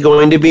honestly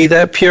going to be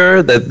that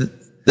pure, that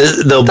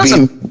they'll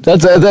be.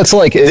 That's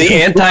like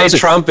the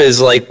anti-Trump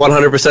is like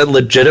 100%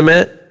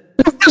 legitimate.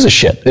 Who gives a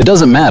shit? It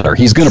doesn't matter.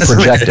 He's going to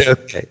project it.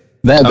 Okay.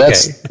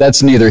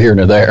 That's neither here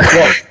nor there.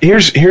 Well,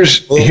 here's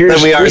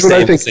we are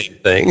saying the same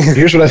thing.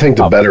 Here's what I think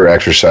the better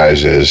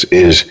exercise is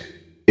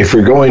if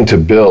you're going to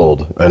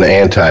build an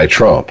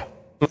anti-Trump,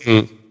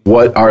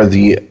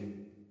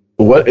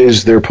 what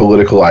is their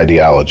political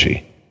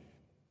ideology?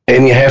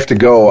 And you have to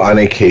go on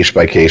a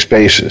case-by-case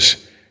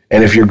basis.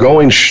 And if you're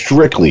going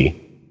strictly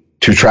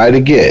to try to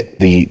get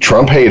the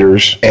Trump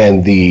haters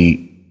and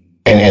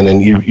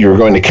then you're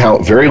going to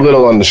count very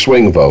little on the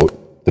swing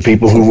vote, the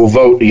people who will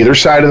vote either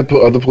side of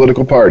the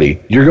political party,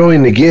 you're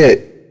going to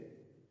get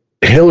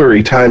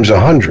Hillary times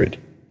 100.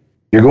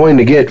 You're going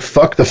to get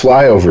fuck the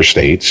flyover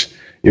states.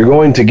 You're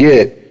going to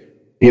get,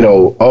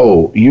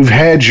 you've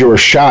had your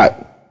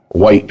shot,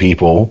 white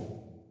people.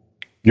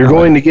 You're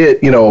going to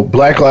get,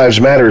 Black Lives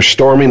Matter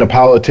storming a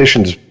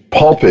politician's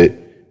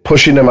pulpit,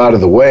 pushing them out of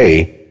the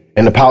way,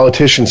 and the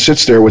politician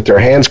sits there with their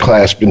hands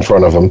clasped in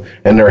front of them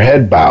and their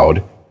head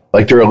bowed,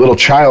 like they're a little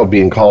child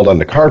being called on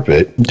the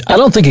carpet. I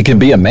don't think it can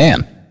be a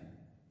man.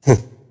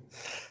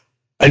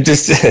 I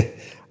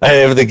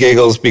have the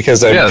giggles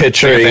because I'm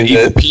picturing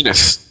the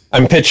penis.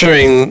 I'm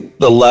picturing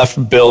the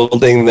left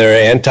building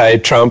their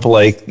anti-Trump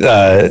like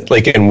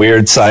in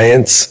Weird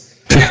Science.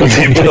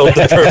 They build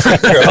the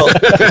perfect girl.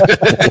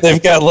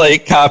 They've got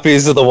like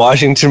copies of the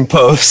Washington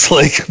Post,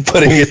 like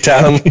putting it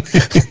down.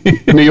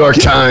 New York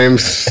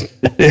Times.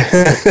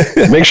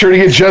 Make sure to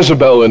get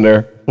Jezebel in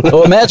there.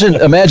 Well,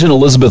 imagine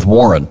Elizabeth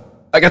Warren.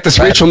 I got this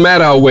Rachel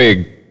Maddow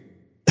wig.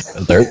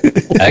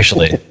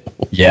 Actually,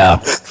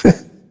 yeah.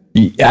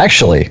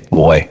 Actually,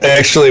 boy.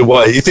 Actually,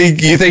 what you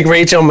think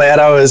Rachel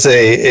Maddow is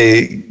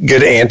a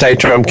good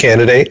anti-Trump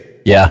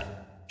candidate? Yeah,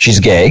 she's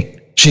gay.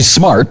 She's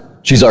smart.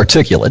 She's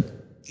articulate.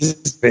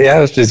 She's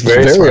very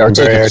smart,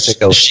 very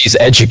articulate. She's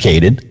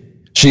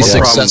educated. She's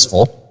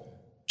successful.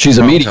 She's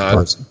a media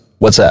person.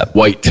 What's that?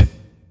 White.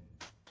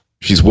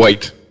 She's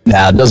white.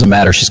 Nah, it doesn't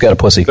matter. She's got a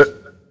pussy.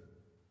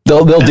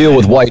 They'll deal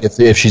with white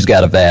if she's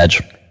got a vag.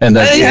 And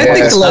I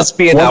think the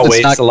lesbian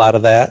outweighs a lot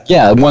of that.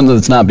 Yeah, one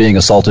that's not being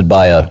assaulted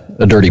by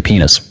a dirty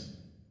penis.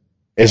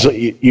 It's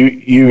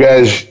you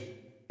guys,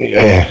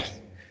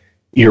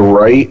 you're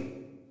right,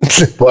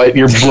 but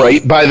you're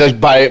right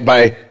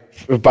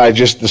by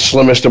just the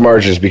slimmest of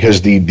margins,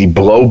 because the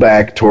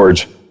blowback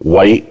towards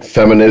white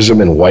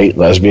feminism and white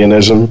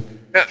lesbianism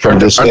from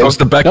this are those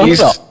the Beckys?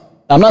 No.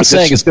 I'm not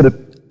saying it's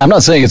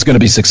going to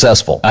be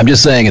successful. I'm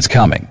just saying it's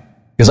coming,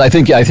 because I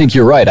think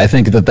you're right. I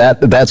think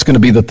that's going to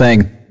be the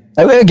thing.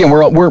 Again,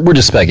 we're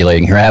just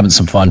speculating here, having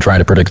some fun trying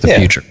to predict the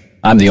future.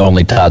 I'm the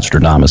only Todd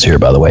Stradamus here,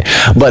 by the way.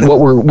 But what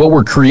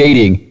we're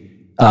creating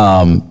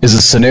is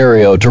a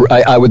scenario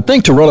I would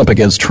think to run up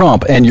against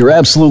Trump. And you're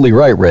absolutely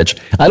right, Rich.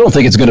 I don't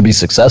think it's going to be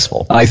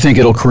successful. I think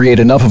it'll create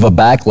enough of a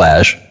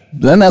backlash.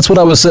 Then that's what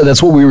I was saying.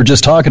 That's what we were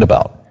just talking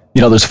about.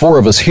 There's four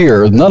of us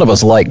here. None of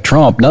us like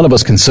Trump. None of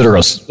us consider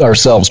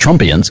ourselves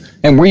Trumpians.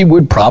 And we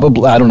would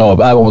probably, I don't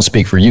know, I won't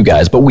speak for you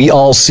guys, but we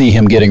all see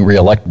him getting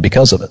reelected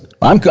because of it.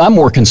 I'm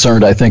more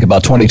concerned, I think,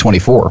 about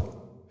 2024.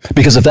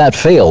 Because if that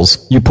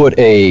fails, you put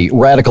a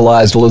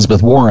radicalized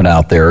Elizabeth Warren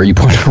out there, you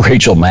put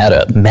Rachel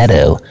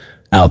Maddow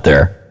out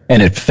there,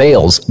 and it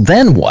fails,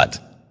 then what?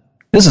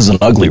 This is an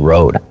ugly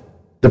road.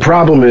 The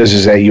problem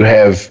is that you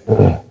have,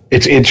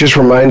 it just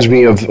reminds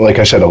me of, like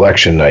I said,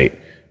 election night,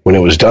 when it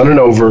was done and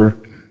over,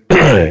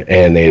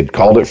 and they had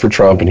called it for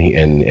Trump,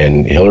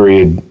 and Hillary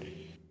had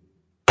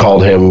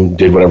called him,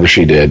 did whatever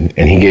she did,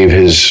 and he gave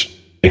his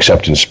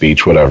acceptance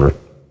speech, whatever.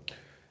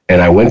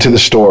 And I went to the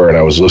store, and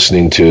I was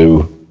listening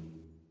to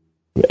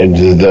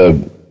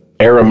the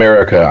Air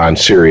America on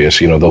Sirius,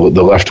 the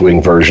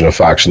left-wing version of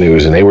Fox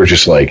News, and they were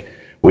just like,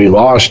 we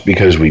lost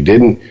because we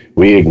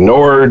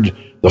ignored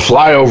the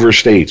flyover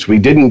states. We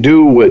didn't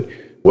do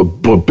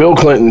what Bill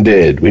Clinton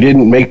did. We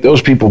didn't make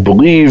those people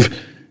believe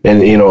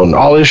and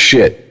all this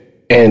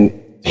shit. And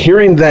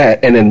hearing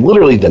that, and then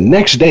literally the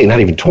next day, not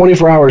even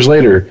 24 hours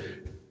later,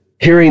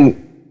 hearing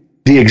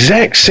the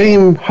exact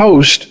same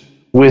host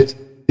with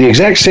the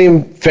exact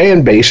same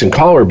fan base and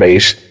caller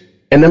base,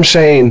 and them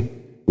saying,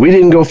 we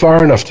didn't go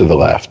far enough to the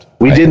left.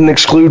 We didn't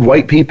exclude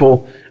white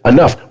people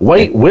enough.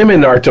 White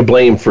women are to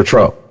blame for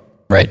Trump.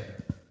 Right.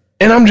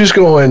 And I'm just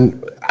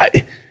going,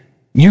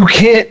 you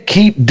can't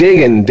keep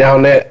digging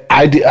down that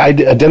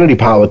identity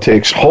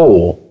politics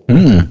hole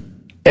and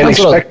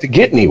expect to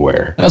get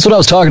anywhere. That's what I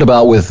was talking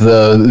about with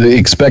the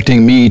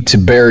expecting me to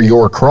bear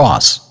your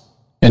cross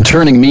and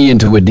turning me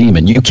into a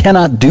demon. You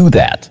cannot do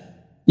that.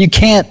 You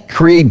can't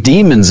create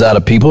demons out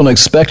of people and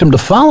expect them to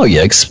follow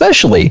you,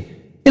 especially,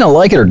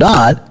 like it or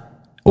not,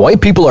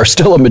 white people are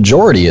still a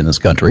majority in this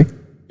country.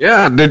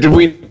 Yeah,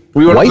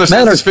 we went over the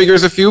census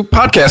figures a few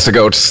podcasts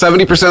ago.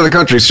 70% of the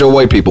country is still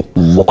white people.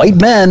 White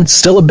men,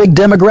 still a big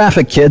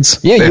demographic, kids.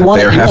 Yeah,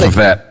 they're half of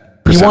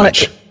that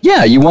percentage.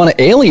 You want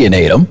to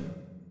alienate them,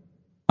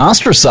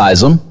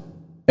 ostracize them,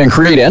 and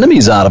create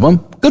enemies out of them.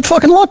 Good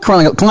fucking luck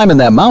climbing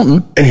that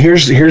mountain. And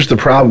here's the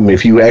problem.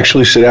 If you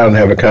actually sit down and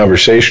have a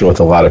conversation with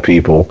a lot of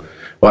people,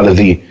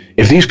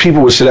 if these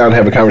people would sit down and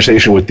have a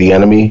conversation with the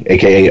enemy,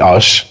 aka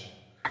us,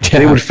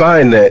 they would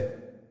find that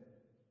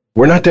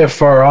we're not that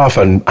far off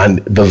on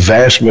the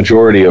vast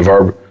majority of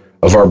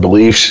our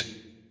beliefs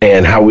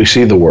and how we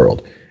see the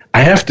world.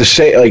 I have to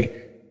say,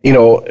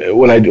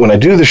 when I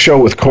do the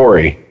show with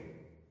Corey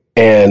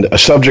and a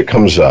subject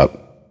comes up,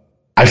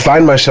 I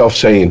find myself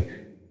saying,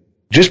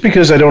 just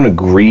because I don't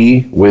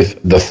agree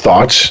with the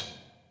thoughts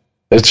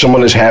that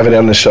someone is having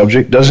on the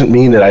subject doesn't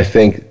mean that I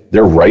think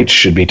their rights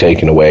should be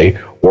taken away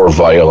or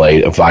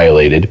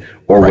violated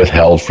or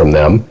withheld from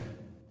them.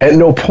 At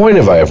no point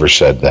have I ever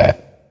said that.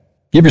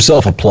 Give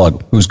yourself a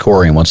plug. Who's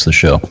Corey and what's the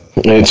show?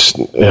 I just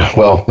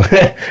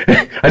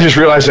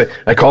realized that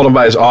I called him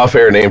by his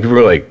off-air name. People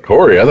were like,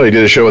 Corey, I thought he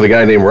did a show with a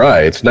guy named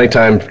Rye. It's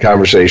nighttime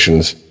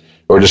conversations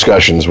or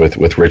discussions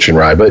with Rich and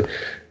Rye. But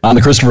on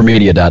the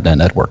ChristopherMedia.net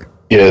network.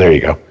 Yeah, there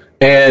you go.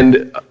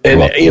 And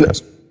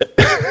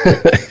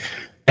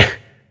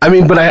I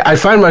mean, but I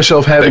find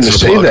myself having to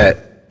say that.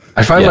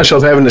 I find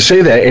myself having to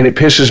say that, and it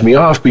pisses me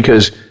off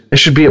because it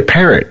should be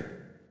apparent.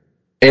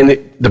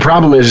 And the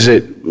problem is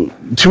that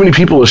too many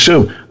people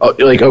assume,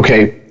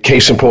 okay,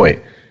 case in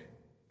point,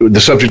 the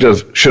subject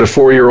of should a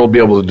 4-year-old be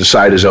able to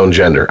decide his own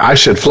gender? I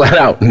said flat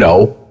out,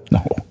 no.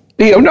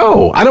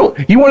 No, I don't.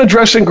 You want to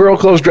dress in girl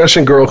clothes, dress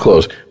in girl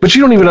clothes. But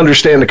you don't even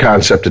understand the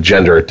concept of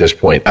gender at this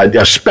point,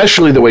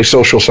 especially the way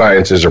social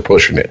sciences are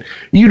pushing it.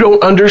 You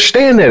don't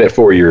understand that at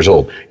 4 years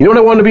old. You know what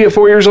I wanted to be at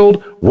 4 years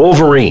old?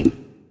 Wolverine.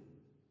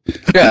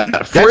 Yeah,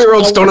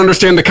 4-year-olds don't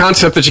understand the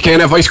concept that you can't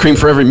have ice cream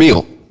for every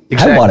meal.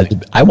 Exactly.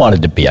 I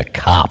wanted to be a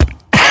cop.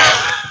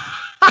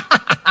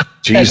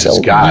 Jesus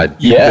God.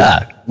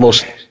 Yeah.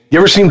 You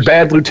ever seen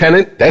Bad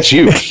Lieutenant? That's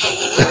you.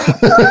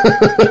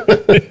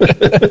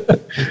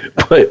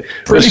 but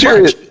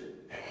serious.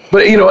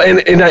 But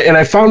and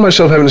I found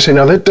myself having to say,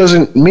 now that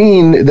doesn't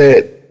mean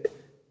that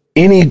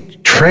any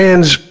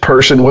trans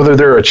person, whether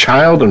they're a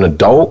child, an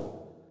adult,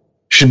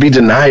 should be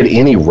denied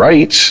any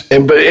rights.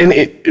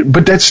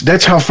 But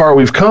that's how far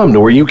we've come to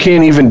where you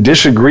can't even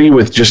disagree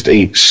with just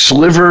a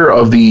sliver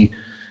of the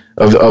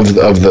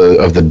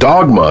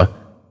dogma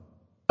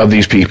of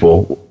these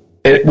people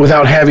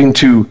without having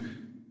to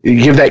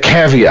give that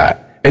caveat.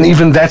 And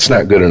even that's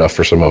not good enough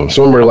for some of them.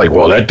 Some of them are like,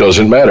 well, that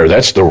doesn't matter.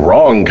 That's the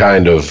wrong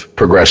kind of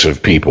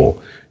progressive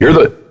people. You're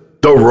the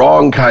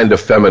wrong kind of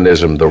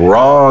feminism, the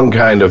wrong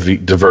kind of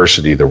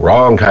diversity, the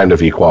wrong kind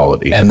of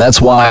equality. And that's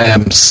exactly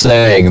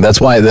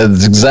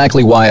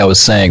why I was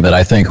saying that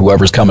I think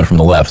whoever's coming from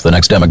the left, the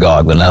next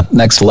demagogue, the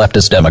next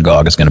leftist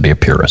demagogue is going to be a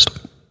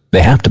purist.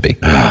 They have to be.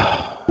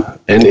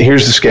 And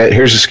here's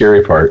the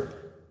scary part.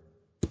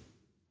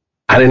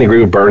 I didn't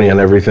agree with Bernie on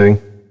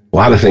everything. A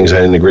lot of things I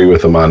didn't agree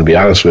with him on, to be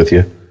honest with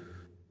you.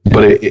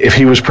 But if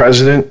he was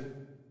president,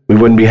 we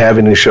wouldn't be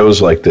having any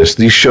shows like this.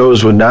 These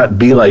shows would not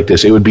be like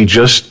this. It would be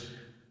just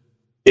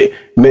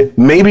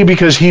maybe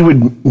because he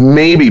would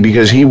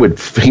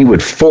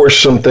force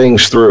some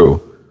things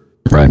through,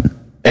 right,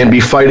 and be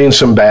fighting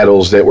some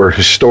battles that were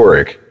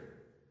historic,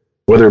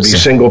 whether it be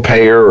single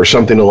payer or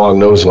something along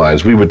those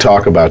lines. We would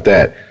talk about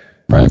that.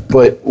 Right.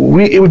 But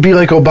it would be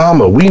like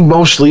Obama. We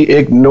mostly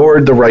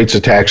ignored the rights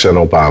attacks on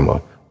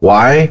Obama.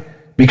 Why?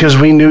 Because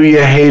we knew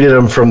you hated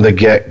him from the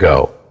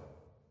get-go.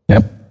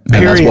 Yep.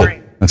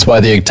 Period. That's why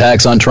the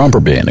attacks on Trump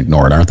are being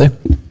ignored, aren't they?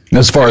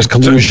 As far as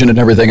collusion and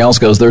everything else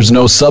goes, there's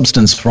no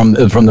substance from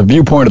the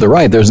viewpoint of the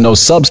right. There's no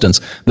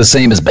substance. The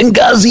same as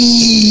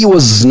Benghazi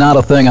was not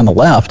a thing on the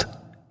left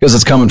because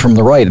it's coming from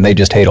the right and they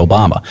just hate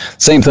Obama.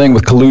 Same thing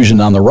with collusion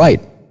on the right.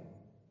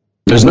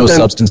 There's no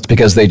substance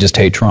because they just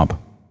hate Trump.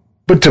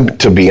 But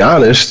to be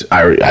honest,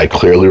 I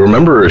clearly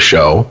remember a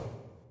show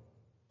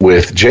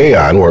with Jay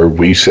on where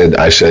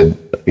I said,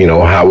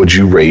 how would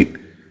you rate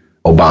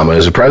Obama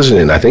as a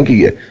president? I think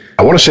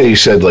I want to say he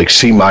said like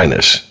C-.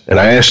 And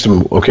I asked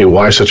him, okay,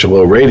 why such a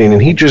low rating?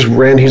 And he just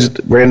ran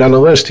down the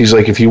list. He's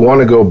like, if you want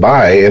to go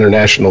by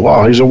international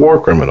law, he's a war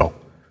criminal.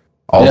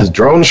 All the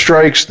drone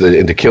strikes,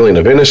 the killing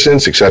of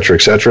innocents, et cetera,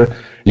 et cetera.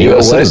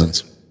 U.S.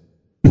 citizens.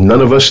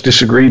 None of us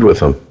disagreed with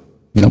him.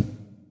 Nope.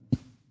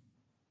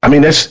 I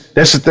mean, that's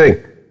the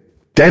thing.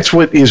 That's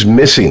what is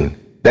missing.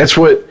 That's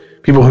what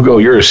people who go,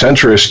 you're a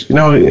centrist,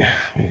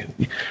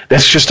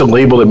 that's just a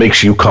label that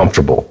makes you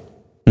comfortable.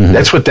 Mm-hmm.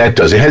 That's what that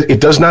does. It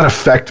does not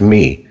affect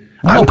me.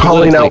 I'm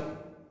calling out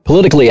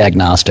politically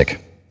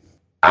agnostic.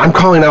 I'm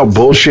calling out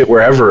bullshit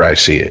wherever I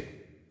see it.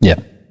 Yeah.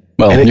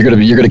 Well,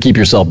 you're gonna keep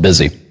yourself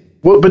busy.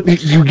 Well, but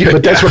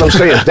that's what I'm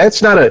saying.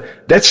 That's not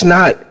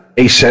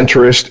a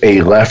centrist,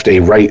 a left,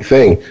 a right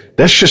thing.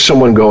 That's just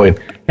someone going,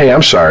 hey,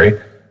 I'm sorry,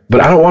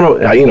 but I don't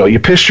want to, you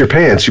pissed your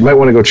pants. You might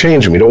want to go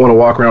change them. You don't want to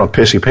walk around with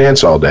pissy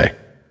pants all day.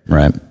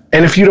 Right.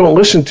 And if you don't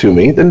listen to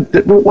me, then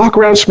walk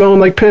around smelling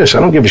like piss. I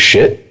don't give a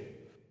shit.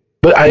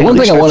 But I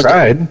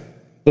tried.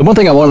 The one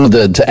thing I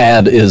wanted to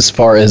add as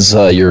far as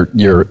your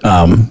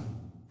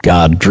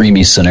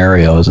dreamy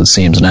scenario as it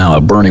seems now,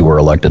 if Bernie were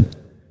elected,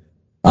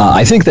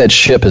 I think that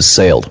ship has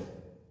sailed.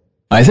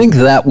 I think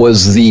that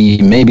was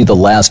maybe the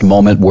last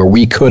moment where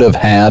we could have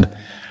had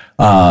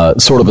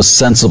sort of a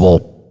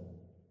sensible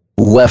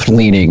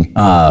left-leaning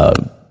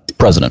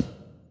president.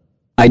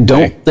 I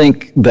don't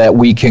think that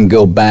we can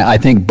go back. I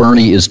think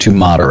Bernie is too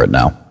moderate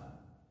now.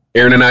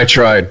 Aaron and I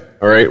tried.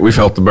 All right, we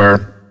felt the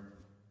burn.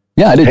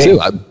 Yeah, I did too.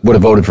 I would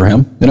have voted for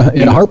him in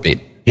a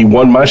heartbeat. He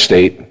won my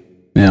state.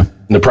 Yeah.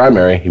 In the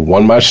primary, he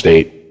won my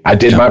state. I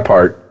did my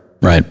part.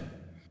 Right.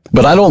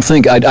 But I don't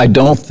think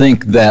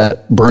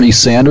that Bernie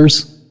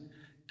Sanders,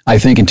 I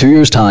think in 2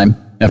 years' time,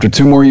 after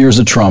 2 more years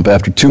of Trump,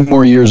 after 2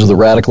 more years of the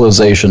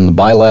radicalization, the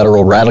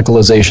bilateral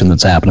radicalization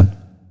that's happening,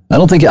 I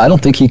don't think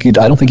he could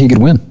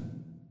win.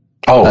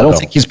 Oh, I don't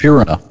think he's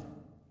pure enough.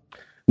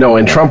 No,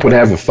 and Trump would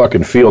have a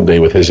fucking field day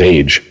with his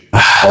age.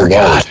 Oh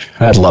God,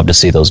 I'd love to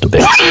see those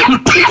debates.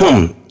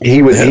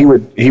 He would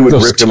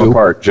rip him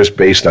apart just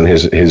based on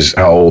his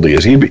how old he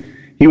is. He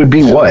would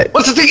be what?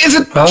 What's the thing?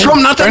 Isn't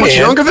Trump not that much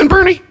younger than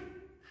Bernie?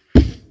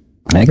 I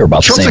think we're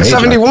about Trump's the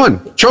same like age.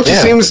 71.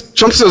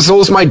 Trump's as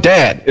old as my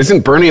dad.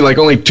 Isn't Bernie like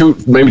only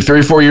 2, maybe 3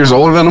 or 4 years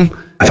older than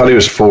him? I thought he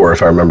was 4,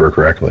 if I remember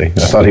correctly. I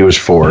thought he was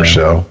 4,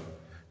 so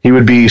he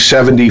would be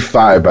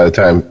 75 by the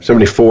time,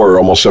 74 or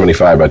almost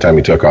 75 by the time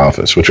he took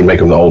office, which would make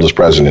him the oldest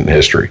president in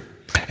history.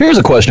 Here's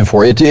a question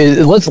for you.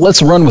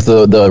 Let's run with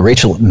the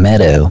Rachel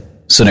Maddow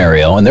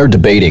scenario, and they're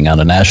debating on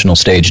a national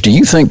stage. Do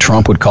you think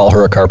Trump would call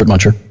her a carpet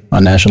muncher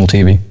on national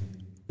TV?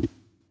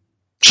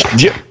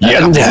 Yeah,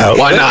 no.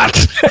 Why not?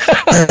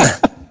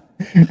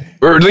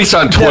 Or at least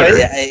on Twitter.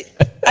 No,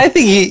 I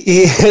think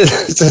he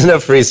has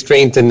enough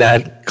restraint to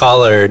not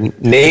call her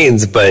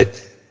names,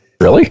 but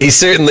really, he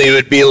certainly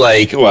would be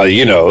like, well,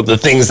 the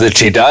things that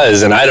she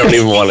does, and I don't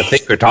even want to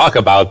think or talk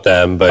about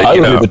them. But I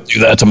would even do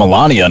that to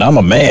Melania, and I'm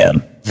a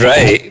man.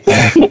 Right.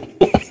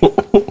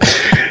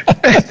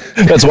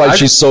 That's why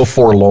she's so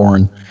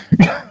forlorn.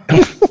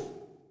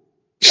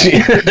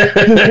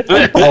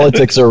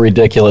 Politics are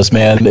ridiculous,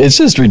 man. It's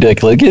just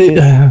ridiculous.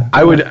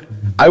 I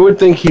would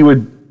think he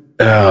would.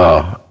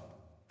 I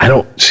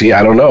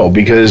don't know,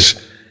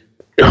 because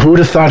who'd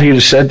have thought he'd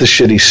have said the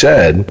shit he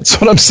said?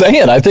 That's what I'm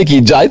saying. I think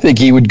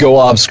he would go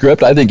off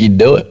script. I think he'd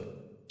do it.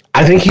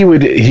 I think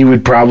he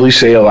would probably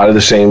say a lot of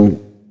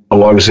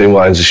along the same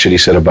lines of shit he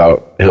said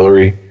about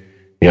Hillary.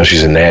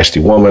 She's a nasty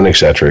woman, et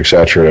cetera,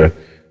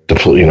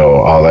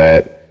 all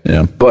that.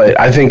 Yeah. But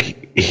I think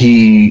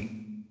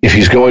if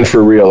he's going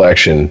for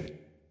re-election,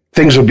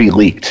 things would be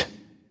leaked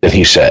that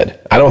he said.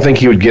 I don't think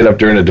he would get up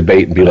during a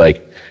debate and be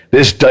like,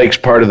 this dyke's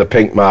part of the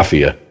pink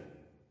mafia.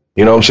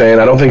 You know what I'm saying?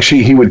 I don't think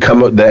he would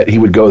go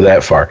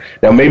that far.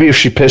 Now, maybe if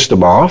she pissed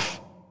him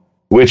off,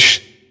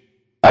 which,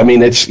 I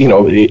mean, it's,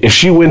 if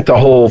she went the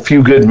whole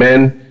few good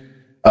men,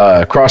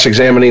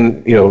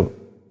 cross-examining,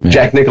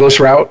 Jack Nicklaus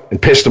route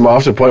and pissed him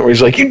off to the point where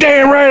he's like, you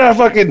damn right I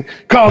fucking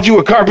called you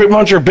a carpet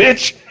muncher,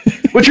 bitch,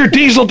 with your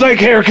diesel dyke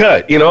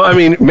haircut. I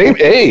mean, maybe,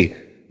 hey.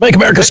 Make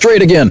America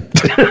straight again.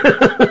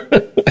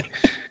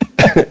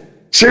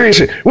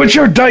 Seriously, with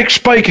your dyke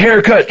spike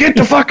haircut, get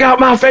the fuck out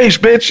my face,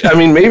 bitch. I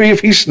mean, maybe if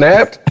he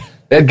snapped,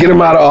 that'd get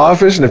him out of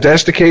office, and if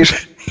that's the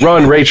case,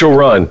 run, Rachel,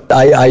 run.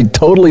 I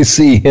totally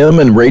see him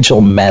and Rachel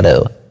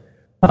Maddow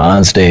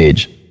on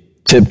stage,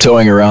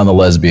 tiptoeing around the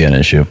lesbian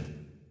issue,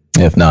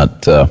 if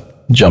not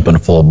jumping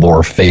full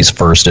bore face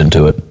first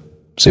into it.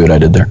 See what I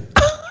did there?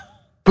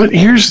 But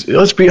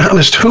let's be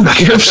honest, who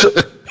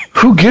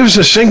gives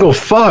a single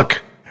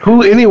fuck?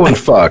 Who anyone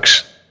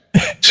fucks?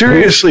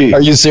 Seriously.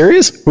 Are you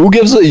serious? Who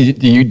gives do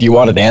you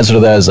want an answer to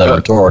that? Is that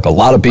rhetorical? A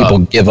lot of people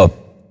give a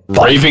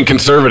fuck. Raving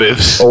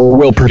conservatives or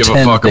will pretend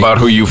give a fuck about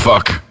who you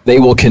fuck. They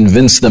will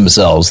convince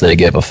themselves they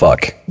give a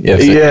fuck. Yeah.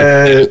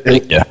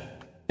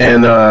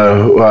 And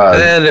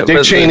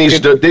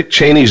Dick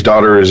Cheney's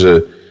daughter is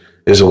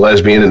a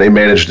lesbian, and they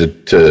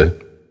managed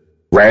to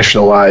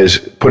rationalize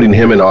putting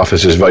him in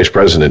office as vice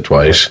president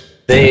twice.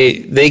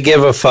 They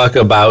give a fuck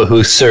about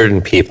who certain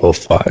people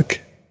fuck.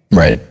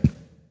 Right.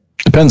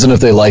 Depends on if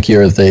they like you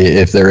or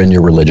if they're in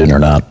your religion or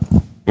not.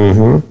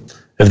 Mm-hmm.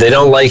 If they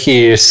don't like you,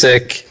 you're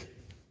sick.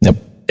 Yep.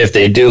 If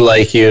they do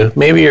like you,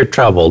 maybe you're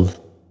troubled.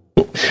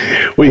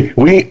 We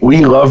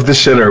love the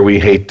sinner, we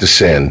hate the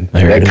sin.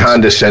 That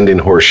condescending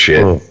horse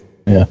shit. Oh,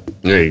 yeah.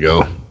 There you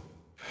go.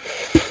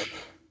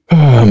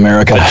 Oh,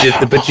 America.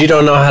 But you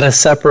don't know how to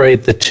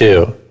separate the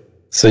two,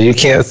 so you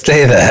can't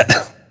say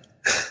that.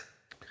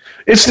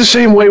 It's the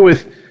same way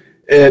with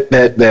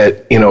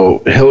that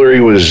Hillary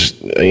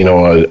was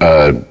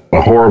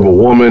a horrible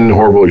woman,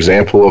 horrible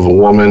example of a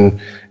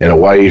woman and a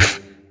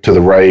wife to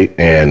the right,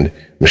 and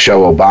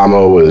Michelle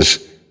Obama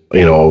was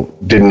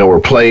didn't know her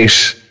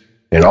place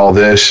and all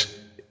this,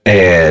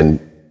 and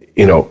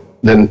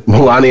then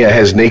Melania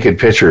has naked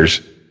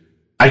pictures.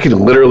 I could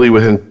literally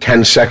within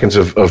 10 seconds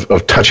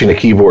of touching a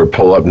keyboard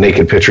pull up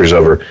naked pictures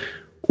of her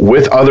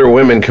with other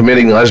women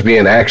committing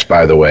lesbian acts,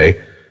 by the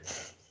way.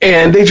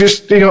 And they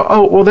just go,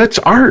 oh, well, that's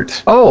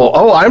art.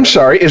 Oh, I'm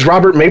sorry. Is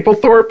Robert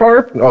Mapplethorpe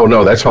art? Oh,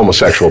 no, that's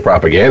homosexual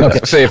propaganda. Okay.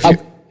 Say if you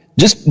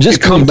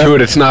just come to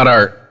it, it's not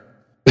art.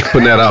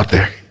 Putting that out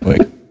there.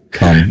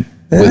 Come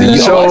with you.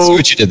 I see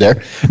what you did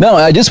there. No,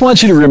 I just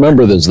want you to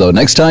remember this, though.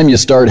 Next time you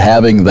start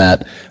having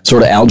that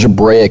sort of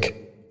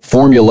algebraic,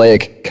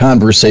 formulaic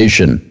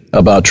conversation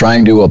about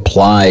trying to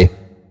apply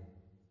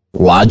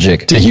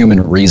logic to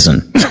human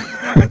reason,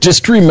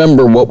 just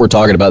remember what we're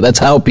talking about. That's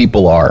how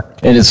people are.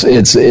 And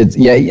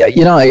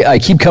I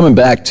keep coming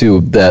back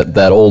to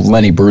that old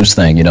Lenny Bruce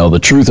thing. The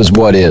truth is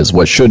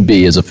what should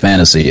be is a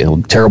fantasy, a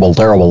terrible,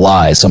 terrible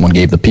lie someone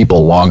gave the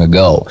people long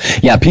ago.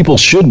 Yeah, people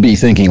should be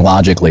thinking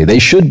logically. They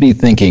should be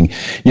thinking,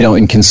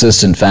 in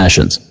consistent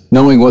fashions,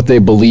 knowing what they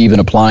believe and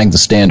applying the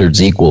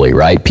standards equally,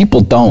 right? People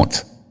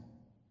don't.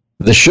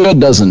 The should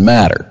doesn't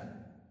matter.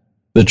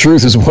 The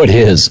truth is what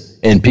is,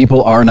 and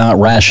people are not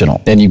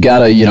rational. And you've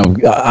got to,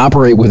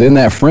 operate within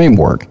that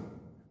framework,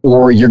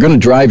 or you're going to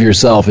drive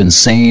yourself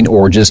insane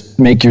or just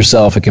make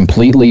yourself a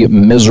completely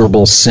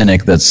miserable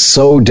cynic that's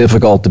so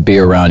difficult to be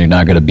around you're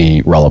not going to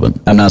be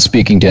relevant. I'm not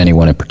speaking to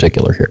anyone in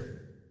particular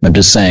here. I'm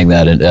just saying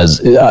that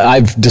as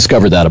I've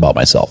discovered that about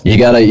myself. You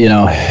got to, you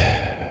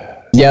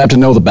have to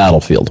know the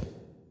battlefield.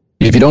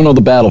 If you don't know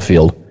the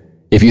battlefield,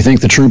 if you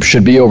think the troops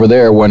should be over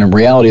there when in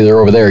reality they're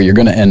over there, you're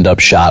going to end up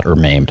shot or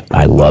maimed.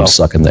 I love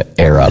sucking the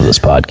air out of this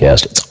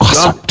podcast. It's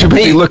awesome. I'm too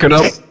busy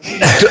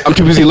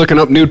looking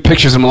up nude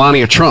pictures of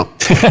Melania Trump.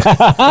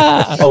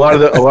 A lot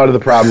of the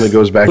problem that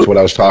goes back to what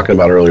I was talking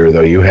about earlier, though.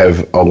 You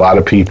have a lot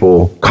of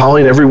people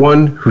calling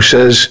everyone who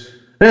says,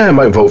 I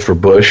might vote for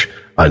Bush,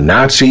 a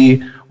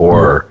Nazi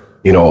or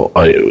a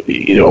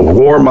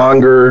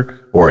warmonger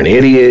or an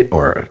idiot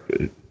or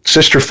a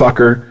sister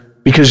fucker.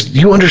 Because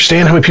you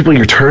understand how many people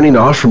you're turning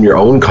off from your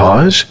own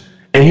cause?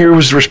 And here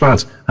was the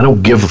response. I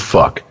don't give a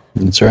fuck.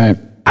 That's right.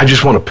 I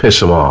just want to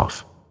piss them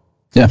off.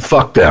 Yeah.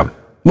 Fuck them.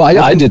 Well,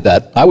 I did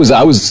that. I was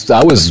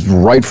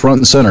right front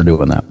and center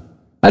doing that.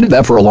 I did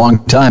that for a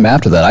long time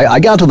after that.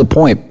 I got to the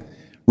point,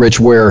 Rich,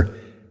 where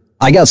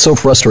I got so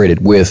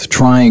frustrated with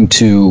trying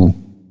to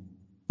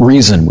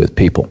reason with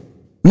people.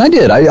 And I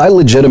did. I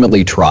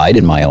legitimately tried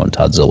in my own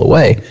Todzilla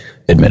way,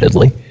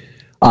 admittedly.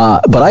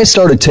 But I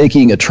started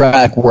taking a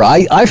track where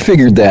I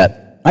figured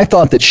that I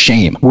thought that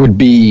shame would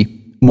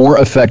be more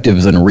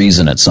effective than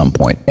reason at some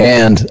point.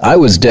 And I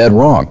was dead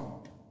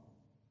wrong.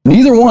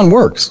 Neither one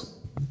works.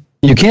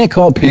 You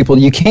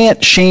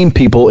can't shame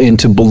people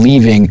into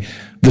believing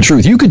the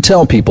truth. You could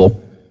tell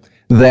people,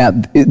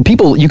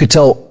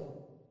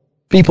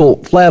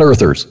 flat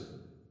earthers,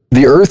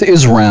 the earth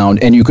is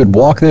round and you could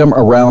walk them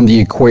around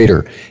the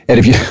equator.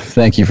 And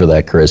thank you for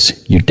that,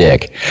 Chris, you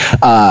dick.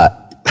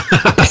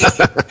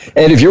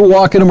 And if you're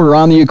walking them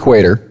around the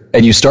equator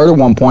and you start at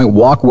one point,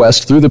 walk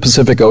west through the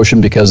Pacific Ocean,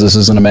 because this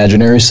is an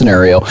imaginary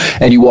scenario,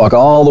 and you walk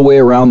all the way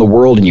around the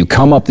world and you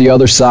come up the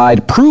other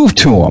side, prove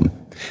to them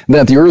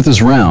that the earth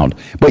is round,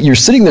 but you're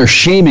sitting there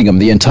shaming them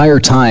the entire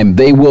time,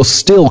 they will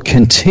still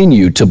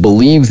continue to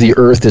believe the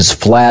earth is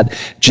flat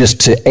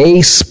just to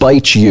A,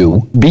 spite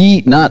you,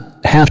 B,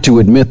 not have to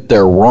admit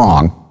they're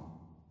wrong,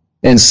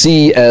 and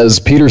C, as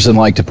Peterson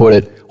liked to put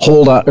it,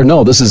 hold on, or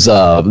no, this is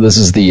the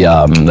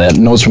that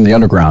Notes from the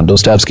Underground,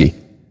 Dostoevsky,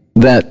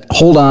 that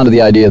hold on to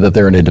the idea that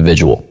they're an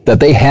individual, that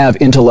they have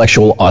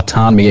intellectual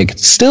autonomy and can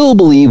still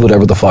believe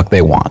whatever the fuck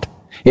they want.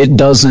 It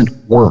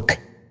doesn't work.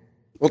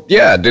 Well,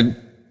 yeah,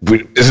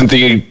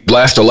 isn't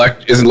last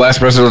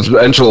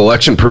presidential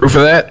election proof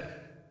of that?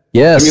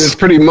 Yes. I mean, it's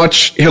pretty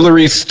much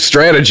Hillary's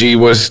strategy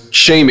was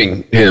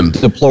shaming him.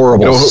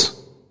 Deplorables.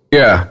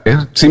 Yeah,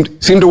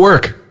 seemed to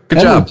work. Good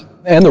job.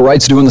 And the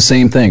right's doing the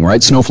same thing,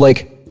 right,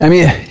 Snowflake? I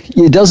mean,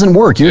 it doesn't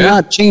work. You're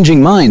not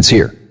changing minds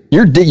here.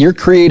 You're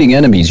creating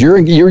enemies.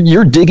 You're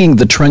digging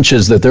the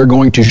trenches that they're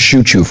going to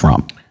shoot you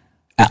from.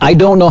 I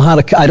don't know how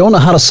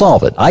to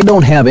solve it. I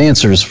don't have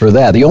answers for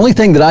that. The only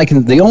thing that I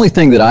can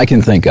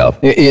think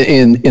of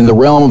in the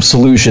realm of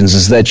solutions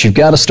is that you've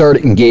got to start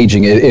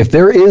engaging. If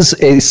there is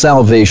a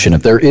salvation,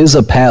 if there is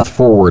a path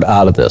forward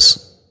out of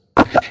this,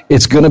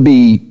 it's going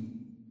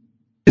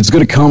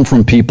to come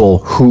from people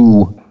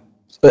who,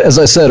 as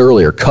I said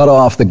earlier, cut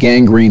off the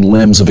gangrene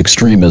limbs of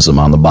extremism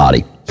on the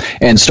body.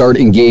 and start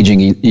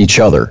engaging each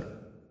other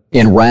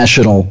in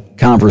rational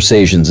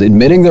conversations,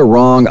 admitting they're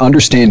wrong,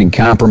 understanding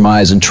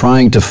compromise, and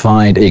trying to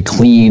find a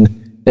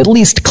clean, at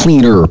least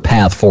cleaner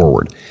path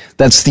forward.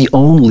 That's the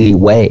only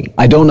way.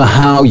 I don't know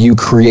how you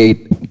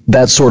create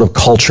that sort of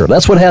culture.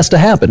 That's what has to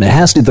happen.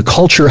 The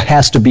culture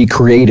has to be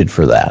created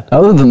for that.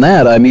 Other than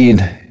that, I mean,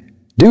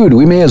 dude,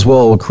 we may as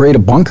well create a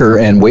bunker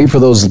and wait for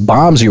those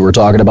bombs you were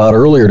talking about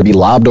earlier to be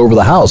lobbed over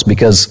the house,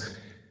 because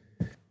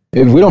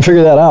if we don't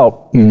figure that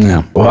out,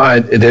 no.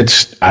 Well,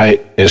 it's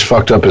as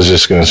fucked up as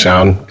this is going to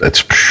sound,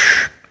 it's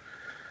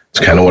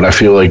kind of what I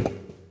feel like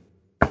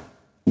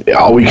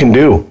all we can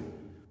do.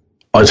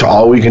 It's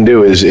all we can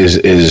do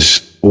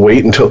is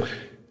wait until,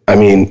 I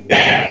mean,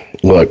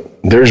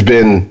 look, there's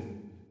been,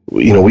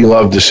 we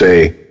love to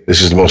say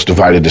this is the most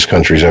divided this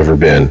country's ever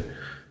been.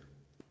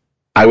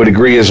 I would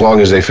agree as long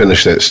as they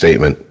finish that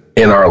statement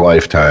in our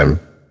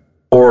lifetime,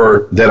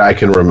 or that I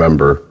can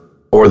remember,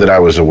 or that I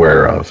was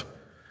aware of.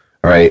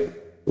 Right?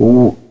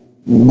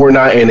 We're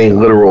not in a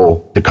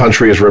literal, the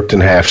country is ripped in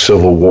half,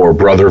 civil war,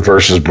 brother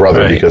versus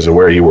brother, because of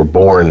where you were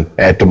born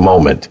at the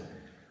moment.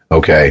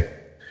 Okay?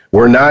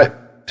 We're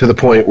not to the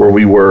point where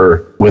we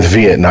were with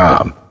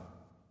Vietnam.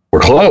 We're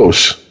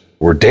close.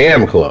 We're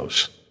damn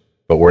close.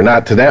 But we're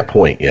not to that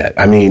point yet.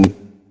 I mean,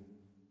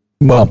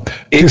 well,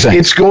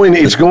 it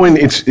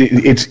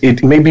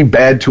may be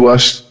bad to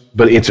us,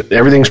 but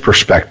everything's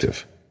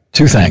perspective.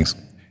 Two things.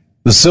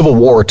 The Civil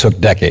War took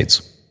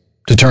decades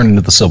to turn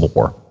into the Civil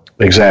War.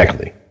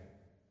 Exactly.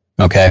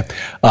 Okay.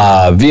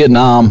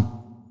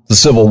 Vietnam, the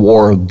Civil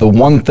War, the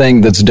one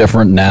thing that's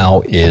different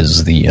now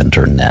is the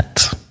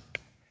internet.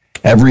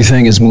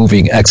 Everything is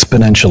moving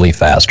exponentially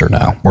faster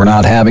now. We're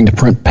not having to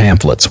print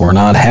pamphlets. We're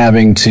not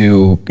having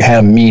to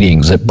have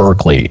meetings at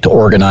Berkeley to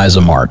organize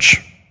a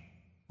march.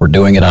 We're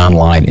doing it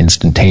online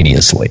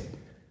instantaneously.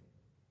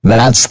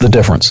 That's the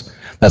difference.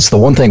 That's the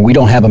one thing. We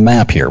don't have a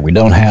map here. We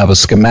don't have a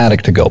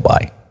schematic to go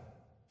by.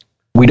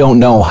 We don't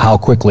know how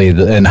quickly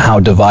and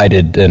how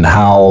divided and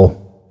how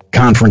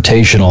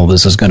confrontational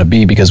this is going to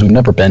be, because we've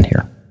never been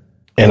here.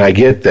 And I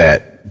get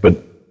that,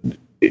 but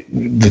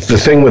the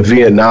thing with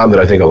Vietnam that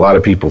I think a lot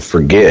of people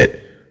forget,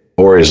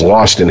 or is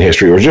lost in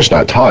history, or just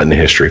not taught in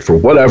history for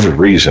whatever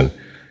reason,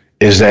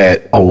 is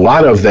that a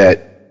lot of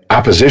that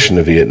opposition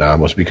to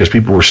Vietnam was because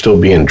people were still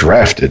being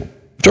drafted.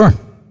 Sure.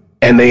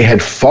 And they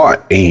had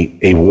fought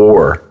a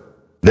war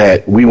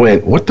that we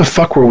went, what the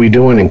fuck were we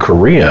doing in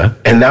Korea?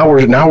 And now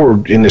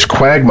we're in this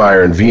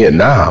quagmire in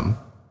Vietnam.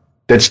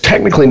 That's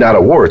technically not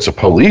a war. It's a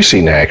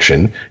policing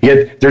action.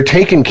 Yet they're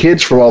taking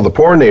kids from all the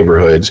poor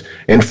neighborhoods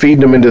and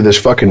feeding them into this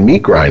fucking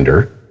meat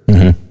grinder.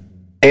 Mm-hmm.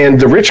 And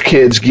the rich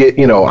kids get,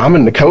 I'm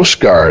in the Coast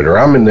Guard, or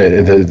I'm in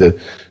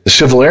the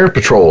Civil Air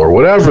Patrol, or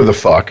whatever the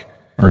fuck.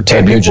 Or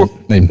Ted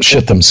Nugent, they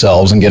shit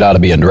themselves and get out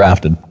of being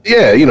drafted.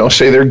 Yeah,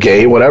 say they're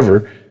gay,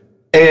 whatever.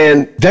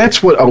 And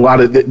that's what a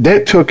lot of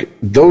that took,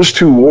 those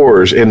two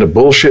wars and the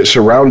bullshit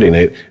surrounding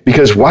it,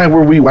 because why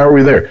were we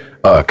there?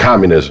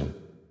 Communism.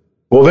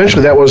 Well,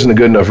 eventually that wasn't a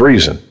good enough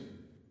reason.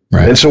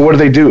 Right. And so what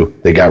do?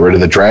 They got rid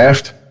of the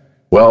draft.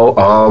 Well,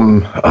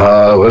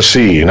 let's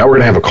see. Now we're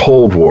going to have a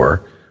Cold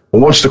War.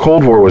 Well, once the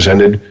Cold War was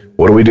ended,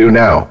 what do we do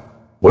now?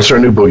 What's our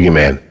new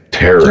boogeyman?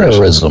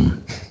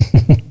 Terrorism.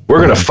 We're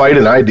going to fight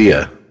an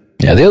idea.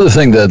 Yeah, the other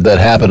thing that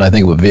happened, I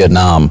think, with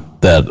Vietnam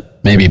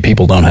that maybe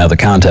people don't have the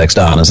context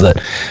on is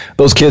that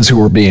those kids who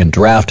were being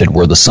drafted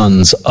were the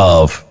sons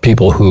of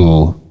people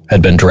who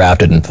had been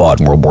drafted and fought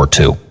in World War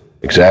II.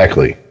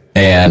 Exactly.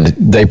 And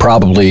they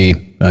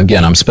probably,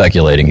 again, I'm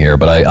speculating here,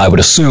 but I would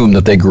assume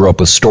that they grew up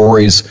with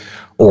stories,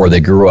 or they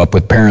grew up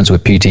with parents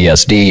with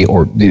PTSD,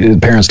 or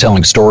parents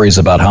telling stories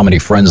about how many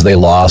friends they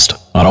lost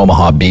on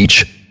Omaha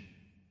Beach.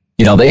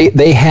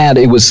 They had,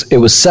 it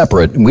was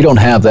separate, and we don't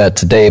have that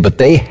today, but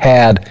they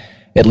had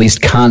at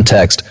least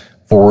context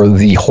for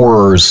the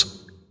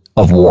horrors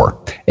of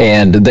war.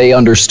 And they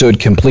understood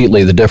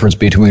completely the difference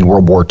between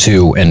World War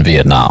II and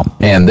Vietnam.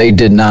 And they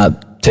did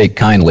not take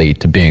kindly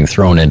to being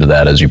thrown into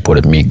that, as you put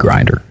it, meat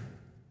grinder.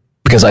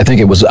 Because I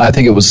think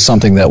it was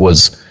something that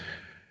was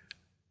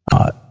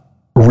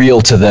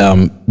real to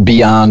them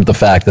beyond the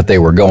fact that they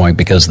were going,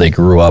 because they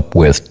grew up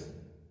with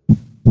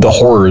the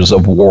horrors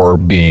of war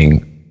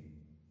being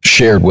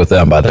shared with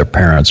them by their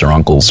parents or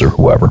uncles or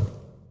whoever.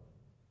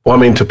 Well, I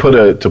mean, to put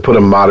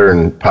a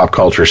modern pop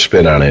culture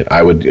spin on it,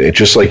 I would,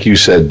 just like you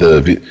said,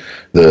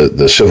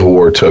 the Civil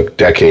War took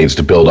decades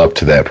to build up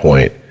to that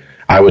point.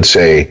 I would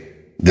say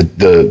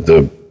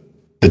the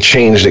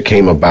change that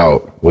came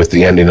about with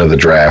the ending of the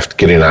draft,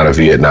 getting out of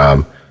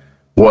Vietnam,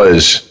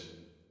 was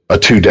a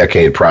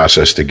 2-decade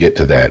process to get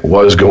to that.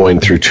 Was going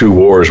through 2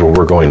 wars where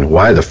we're going,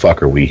 why the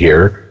fuck are we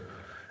here?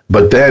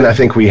 But then I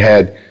think we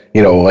had,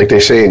 like they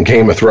say in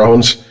Game of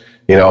Thrones,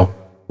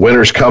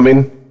 winter's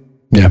coming.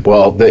 Yeah.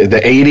 Well, the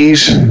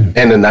 80s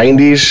and the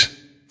 90s,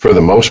 for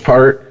the most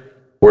part,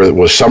 where it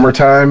was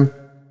summertime,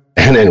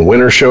 and then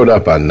winter showed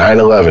up on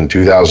 9/11,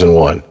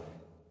 2001.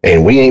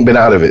 And we ain't been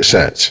out of it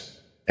since.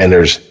 And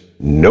there's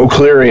no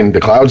clearing. The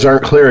clouds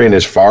aren't clearing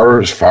as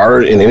far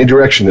in any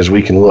direction as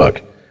we can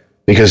look.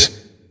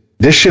 Because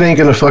this shit ain't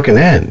going to fucking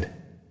end.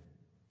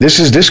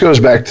 This goes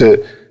back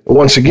to,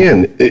 once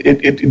again,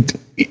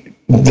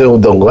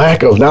 the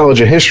lack of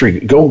knowledge of history.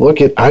 Go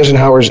look at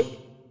Eisenhower's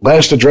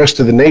last address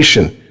to the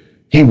nation.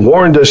 He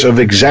warned us of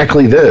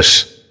exactly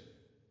this: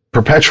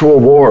 perpetual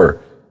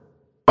war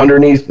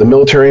underneath the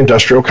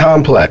military-industrial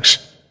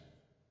complex.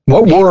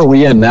 What war are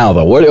we in now,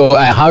 though?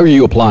 How are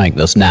you applying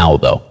this now,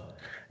 though?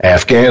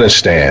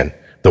 Afghanistan,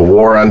 the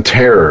war on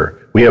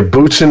terror. We have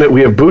boots in it.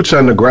 We have boots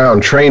on the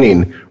ground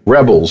training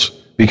rebels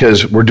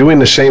because we're doing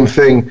the same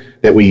thing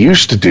that we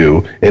used to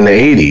do in the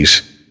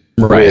 80s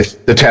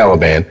with the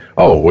Taliban.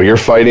 Oh, well, you're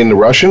fighting the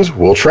Russians?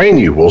 We'll train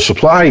you. We'll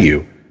supply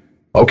you.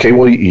 Okay,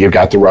 well, you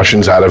got the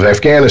Russians out of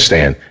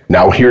Afghanistan.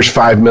 Now here's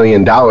 $5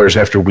 million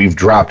after we've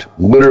dropped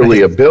literally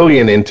 $1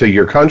 billion into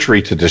your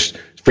country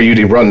for you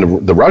to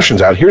run the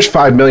Russians out. Here's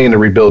 $5 million to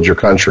rebuild your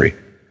country.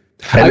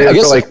 And then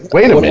it's like,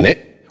 wait a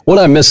minute. What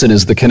I'm missing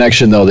is the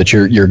connection, though, that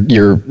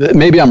you're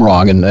maybe I'm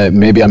wrong and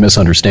maybe I'm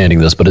misunderstanding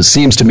this, but it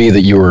seems to me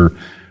that you were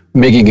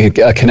making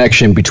a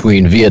connection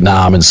between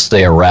Vietnam and,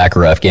 say, Iraq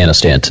or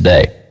Afghanistan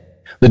today.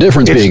 The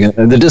difference being,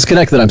 the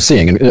disconnect that I'm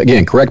seeing, and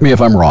again, correct me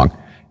if I'm wrong,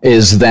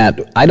 is that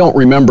I don't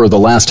remember the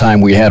last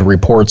time we had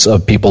reports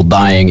of people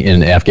dying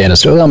in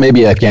Afghanistan. Well,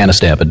 maybe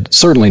Afghanistan, but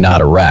certainly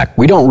not Iraq.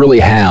 We don't really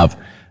have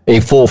a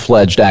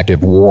full-fledged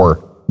active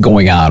war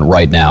going on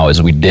right now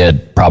as we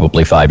did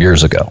probably 5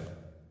 years ago.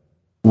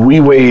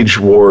 We wage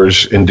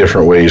wars in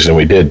different ways than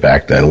we did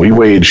back then. We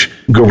wage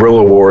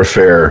guerrilla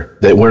warfare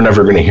that we're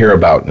never going to hear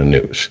about in the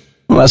news.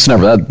 Well,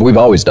 we've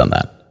always done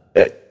that.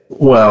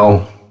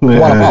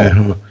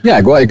 Guatemala.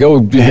 Yeah,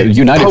 go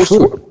United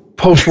Fruit.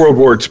 Post-World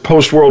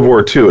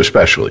War II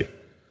especially.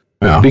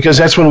 Yeah. Because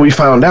that's when we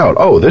found out,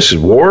 this is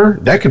war?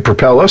 That could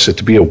propel us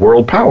to be a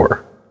world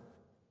power.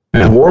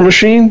 Yeah. The war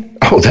machine?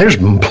 There's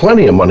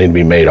plenty of money to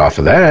be made off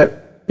of that.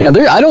 Yeah,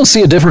 I don't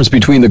see a difference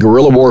between the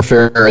guerrilla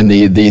warfare and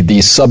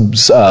the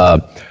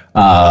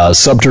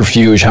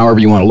subterfuge, however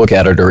you want to look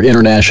at it, or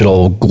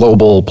international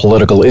global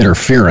political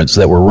interference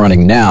that we're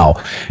running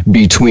now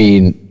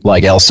between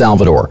like El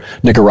Salvador,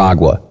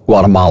 Nicaragua,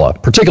 Guatemala,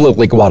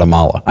 particularly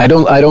Guatemala. I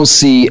don't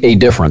see a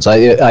difference.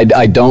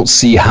 I don't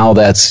see how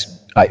that's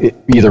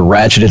either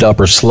ratcheted up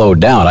or slowed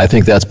down. I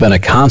think that's been a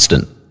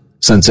constant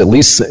since at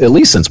least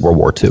since World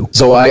War II.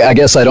 So I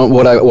guess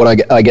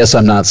I guess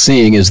I'm not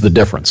seeing is the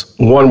difference.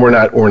 One, we're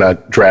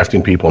not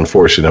drafting people and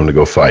forcing them to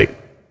go fight.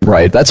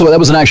 Right. That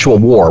was an actual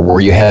war where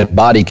you had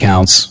body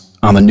counts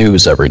on the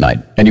news every night,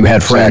 and you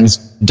had friends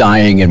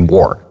dying in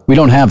war. We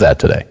don't have that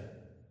today.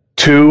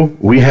 Two,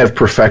 we have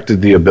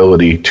perfected the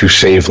ability to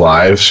save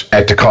lives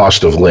at the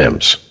cost of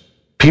limbs.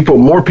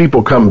 More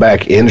people come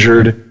back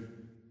injured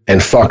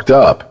and fucked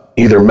up,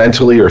 either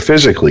mentally or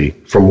physically,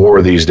 from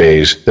war these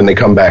days than they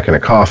come back in a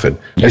coffin.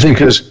 It's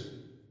because,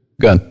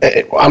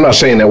 I'm not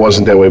saying that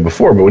wasn't that way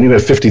before, but when you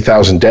have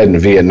 50,000 dead in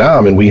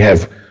Vietnam and we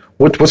have,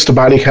 what's the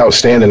body count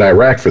stand in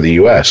Iraq for the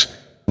U.S.?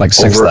 Like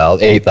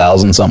 6,000,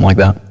 8,000, something like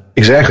that.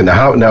 Exactly.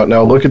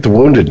 Now look at the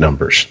wounded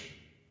numbers.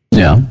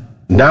 Yeah.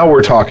 Now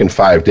we're talking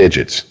 5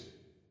 digits.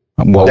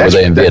 What were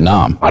they in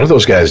Vietnam? A lot of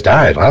those guys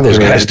died. A lot of those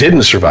guys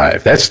didn't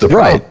survive. That's the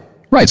problem.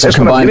 Right. So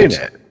combine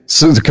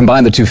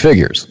the two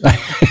figures.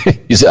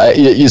 You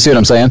see what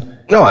I'm saying?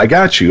 No, I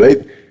got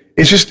you.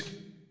 It's just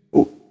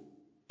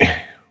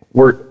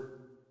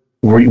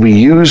we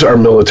use our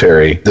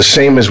military the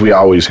same as we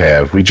always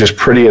have. We just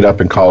pretty it up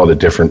and call it a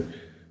different.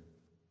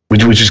 We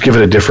just give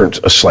it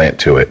a slant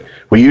to it.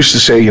 We used to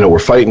say, we're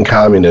fighting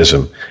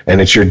communism, and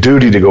it's your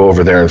duty to go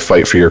over there and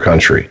fight for your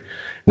country.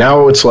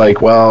 Now it's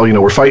like,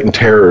 we're fighting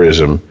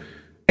terrorism,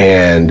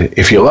 and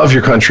if you love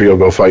your country, you'll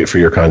go fight for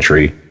your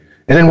country.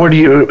 And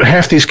then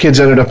half these kids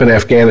ended up in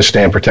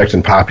Afghanistan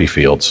protecting poppy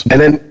fields.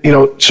 And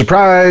then,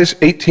 surprise,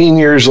 18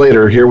 years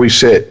later, here we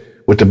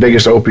sit with the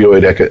biggest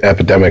opioid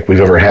epidemic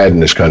we've ever had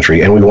in this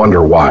country, and we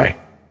wonder why.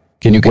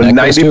 Can you connect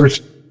those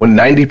two? When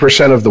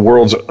 90% of the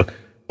world's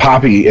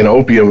poppy and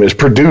opium is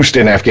produced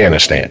in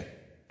Afghanistan,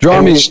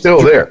 it's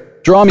still there.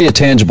 Draw me a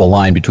tangible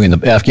line between the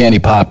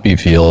Afghani poppy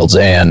fields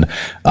and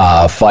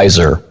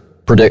Pfizer,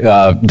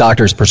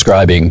 doctors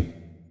prescribing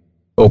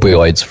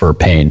opioids for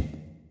pain.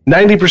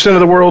 90% of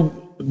the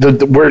world,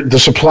 the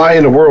supply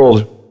in the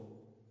world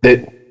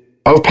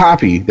of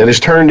poppy that is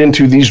turned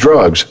into these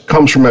drugs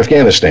comes from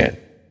Afghanistan.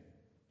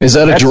 Is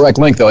that a direct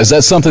link, though? Is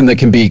that something that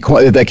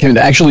can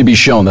actually be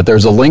shown, that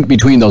there's a link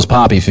between those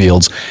poppy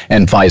fields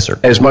and Pfizer?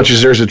 As much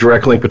as there's a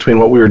direct link between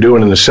what we were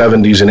doing in the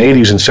 70s and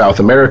 80s in South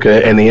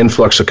America and the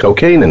influx of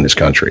cocaine in this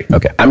country.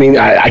 Okay. I mean,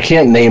 I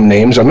can't name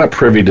names. I'm not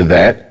privy to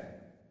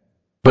that.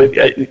 But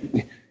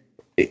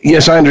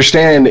yes, I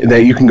understand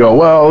that you can go,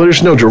 well,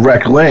 there's no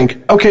direct link.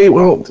 Okay,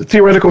 well,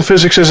 theoretical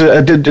physics says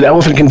the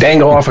elephant can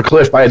dangle off a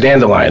cliff by a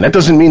dandelion. That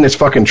doesn't mean it's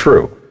fucking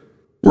true.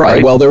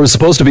 Right. Well, there was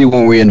supposed to be,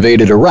 when we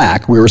invaded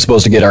Iraq, we were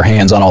supposed to get our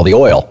hands on all the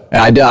oil.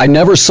 I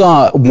never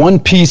saw one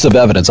piece of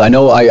evidence. I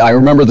know I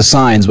remember the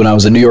signs when I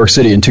was in New York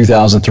City in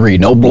 2003.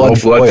 No blood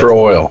for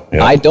oil.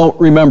 Yeah. I don't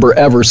remember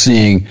ever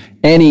seeing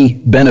any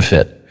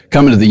benefit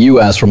coming to the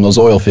U.S. from those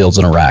oil fields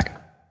in Iraq.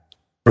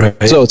 Right.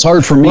 So it's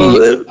hard for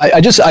me.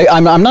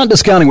 I'm not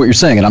discounting what you're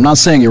saying, and I'm not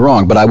saying you're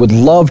wrong, but I would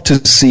love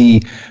to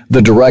see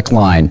the direct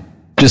line,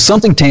 just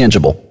something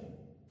tangible,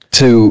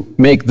 to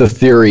make the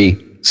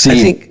theory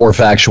seem more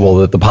factual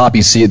that the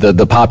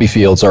poppy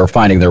fields are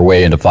finding their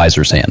way into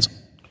Pfizer's hands.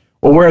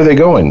 Well, where are they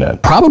going then?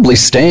 Probably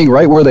staying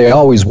right where they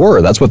always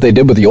were. That's what they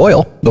did with the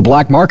oil, the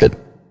black market.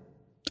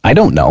 I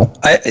don't know.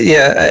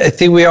 I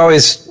think we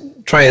always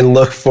try and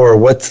look for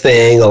what's the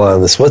angle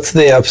on this. What's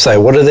the upside?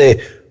 What are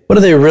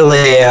they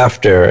really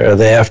after? Are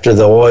they after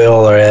the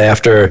oil, or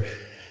after,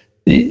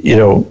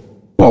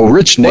 Well,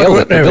 Rich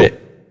nailed it.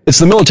 It's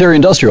the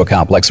military-industrial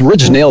complex.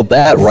 Rich nailed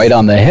that right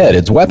on the head.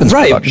 It's weapons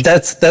production.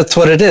 Right, that's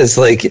what it is.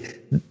 Like,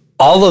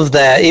 all of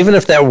that, even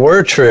if that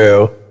were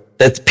true,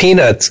 that's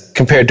peanuts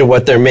compared to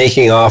what they're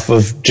making off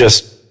of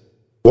just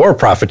war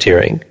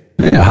profiteering.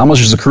 Yeah, how much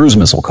does a cruise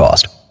missile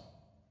cost?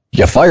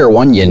 You fire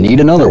one, you need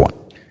another one.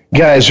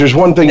 Guys, there's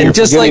one thing you're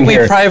just forgetting like we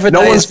here.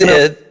 privatized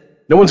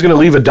it. No one's going to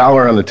leave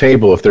 $1 on the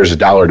table if there's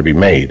 $1 to be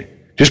made.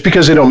 Just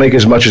because they don't make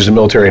as much as the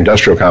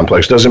military-industrial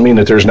complex doesn't mean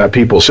that there's not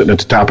people sitting at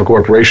the top of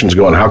corporations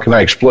going, how can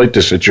I exploit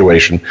this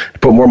situation to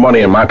put more money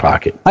in my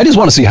pocket? I just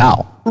want to see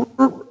how.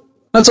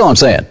 That's all I'm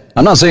saying.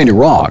 I'm not saying you're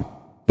wrong,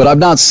 but I've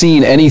not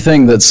seen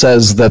anything that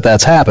says that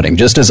that's happening,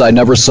 just as I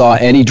never saw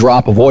any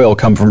drop of oil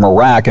come from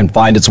Iraq and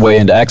find its way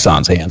into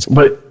Exxon's hands.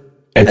 But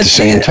at the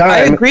same time... I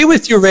agree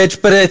with you,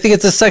 Rich, but I think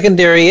it's a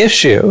secondary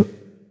issue.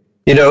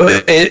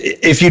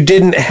 If you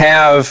didn't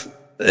have...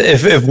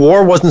 If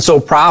war wasn't so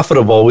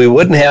profitable, we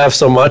wouldn't have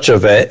so much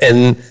of it,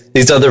 and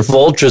these other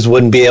vultures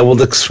wouldn't be able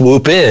to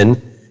swoop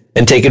in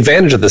and take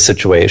advantage of the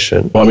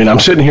situation. Well, I mean, I'm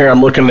sitting here,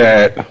 I'm looking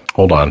at...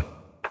 Hold on.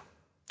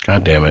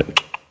 God damn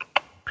it.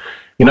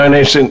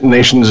 United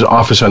Nations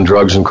Office on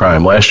Drugs and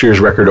Crime. Last year's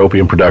record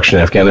opium production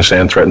in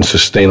Afghanistan threatens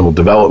sustainable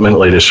development.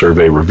 Latest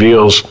survey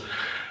reveals,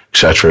 et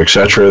cetera, et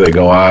cetera. They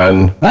go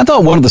on. I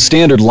thought one of the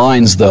standard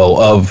lines,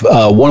 though, of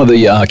one of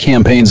the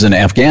campaigns in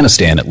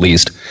Afghanistan, at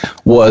least,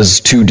 was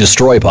to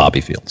destroy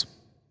poppy fields.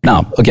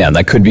 Now, again,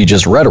 that could be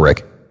just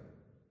rhetoric,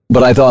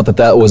 but I thought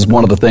that was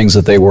one of the things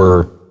that they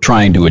were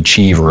trying to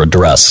achieve or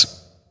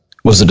address,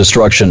 was the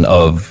destruction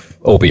of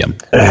opium.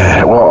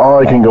 Well, all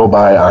I can go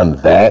by on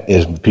that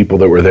is people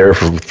that were there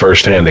for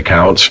firsthand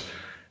accounts,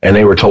 and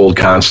they were told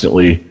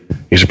constantly,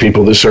 these are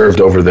people that served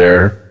over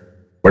there.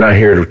 We're not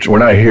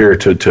here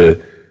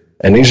to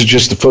and these are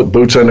just the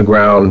boots on the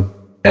ground,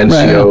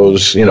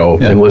 NCOs,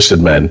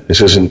 enlisted men. This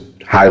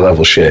isn't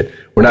high-level shit.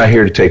 We're not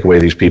here to take away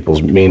these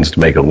people's means to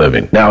make a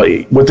living. Now,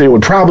 what they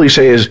would probably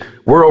say is,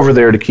 we're over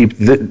there to keep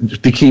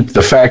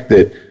the fact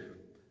that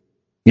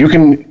you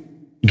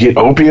can get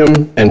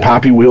opium and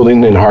poppy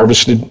wielding and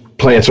harvested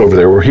plants over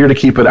there. We're here to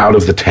keep it out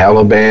of the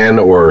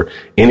Taliban or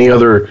any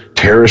other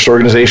terrorist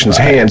organization's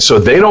hands so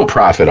they don't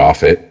profit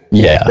off it.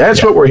 Yeah.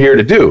 That's what we're here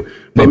to do.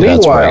 But maybe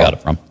that's where I got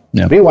it from.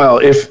 Yeah. Meanwhile,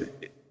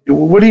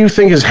 what do you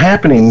think is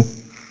happening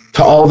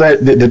to all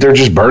that they're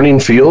just burning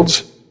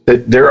fields?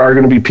 That there are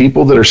going to be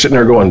people that are sitting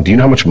there going, do you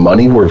know how much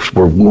money we're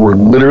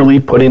literally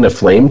putting a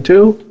flame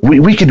to?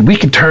 We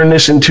could turn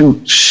this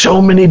into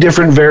so many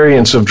different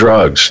variants of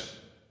drugs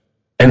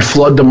and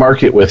flood the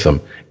market with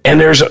them. And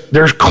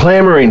there's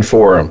clamoring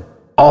for them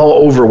all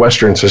over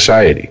Western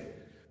society.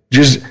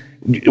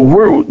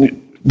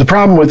 The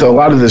problem with a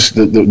lot of this,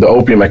 the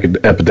opium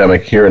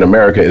epidemic here in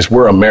America, is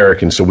we're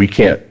Americans, so we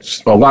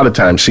can't, a lot of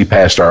times, see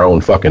past our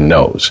own fucking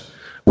nose.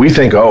 We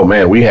think, oh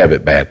man, we have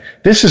it bad.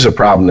 This is a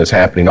problem that's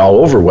happening all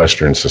over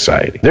Western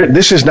society.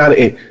 This is not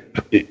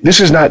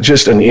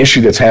just an issue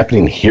that's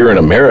happening here in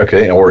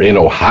America or in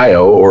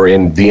Ohio or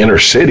in the inner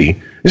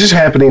city. This is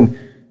happening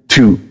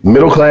to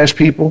middle-class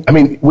people. I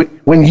mean,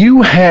 when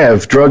you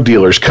have drug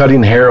dealers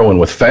cutting heroin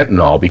with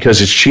fentanyl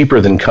because it's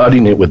cheaper than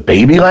cutting it with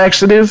baby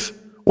laxative,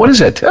 what does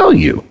that tell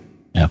you?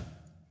 Yeah.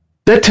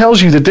 That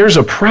tells you that there's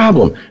a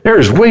problem. There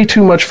is way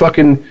too much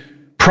fucking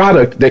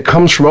product that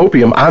comes from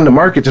opium on the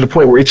market to the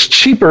point where it's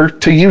cheaper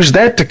to use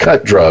that to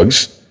cut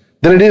drugs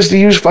than it is to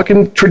use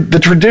fucking the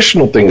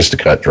traditional things to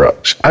cut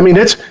drugs. I mean,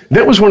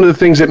 that was one of the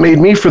things that made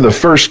me, for the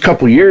first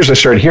couple of years, I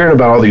started hearing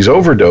about all these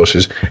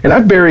overdoses, and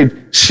I've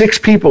buried 6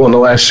 people in the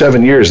last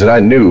 7 years that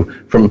I knew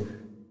from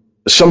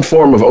some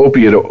form of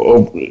opiate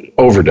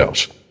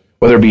overdose,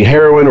 whether it be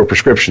heroin or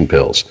prescription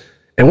pills.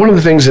 And one of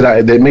the things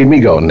that made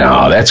me go,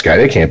 no,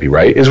 that can't be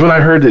right, is when I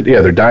heard that,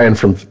 they're dying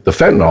from the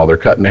fentanyl they're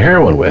cutting the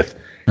heroin with.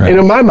 Right. And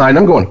in my mind,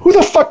 I'm going, who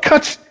the fuck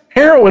cuts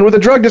heroin with a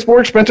drug that's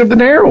more expensive than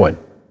heroin?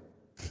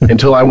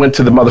 Until I went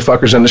to the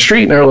motherfuckers on the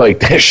street, and they're like,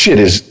 that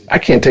shit I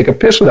can't take a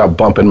piss without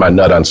bumping my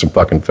nut on some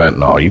fucking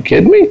fentanyl. Are you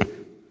kidding me?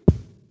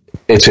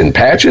 It's in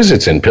patches.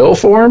 It's in pill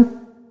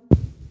form.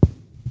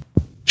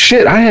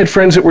 Shit, I had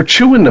friends that were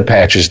chewing the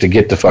patches to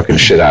get the fucking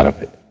shit out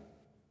of it.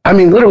 I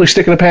mean, literally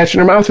sticking a patch in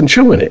their mouth and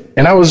chewing it.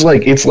 And I was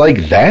like, it's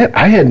like that?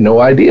 I had no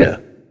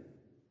idea.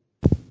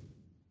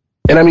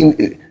 And I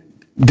mean,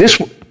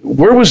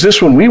 where was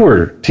this when we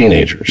were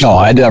teenagers? No,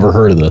 I'd never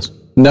heard of this.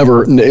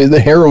 Never. The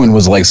heroin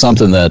was like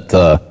something that,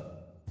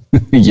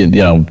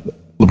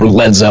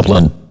 Led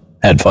Zeppelin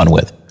had fun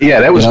with. Yeah,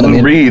 that was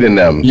Lou Reed and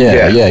them.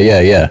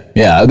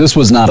 Yeah. This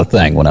was not a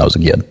thing when I was a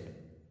kid.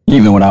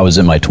 even when I was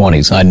in my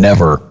 20s. I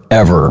never,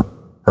 ever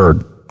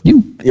heard,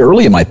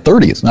 early in my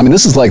 30s. I mean,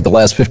 this is like the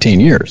last 15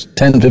 years,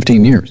 10,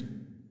 15 years.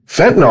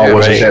 Fentanyl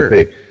wasn't that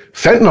big.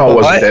 Fentanyl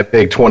wasn't that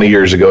big 20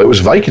 years ago. It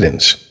was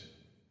Vicodins.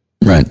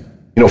 Right.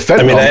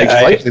 Fentanyl makes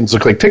Vicodins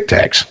look like Tic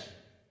Tacs.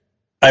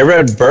 I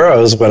read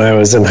Burroughs when I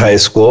was in high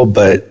school,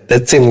 but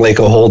that seemed like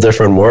a whole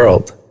different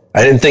world.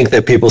 I didn't think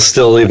that people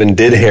still even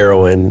did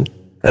heroin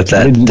at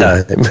that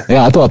time.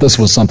 Yeah, I thought this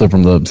was something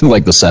from the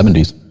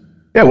 70s.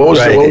 Yeah, what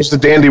was the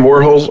Dandy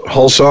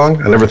Warhol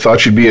song? I never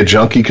thought you'd be a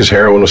junkie because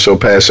heroin was so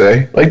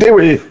passé. Like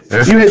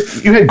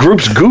you had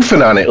groups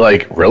goofing on it.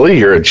 Like, really,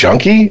 you're a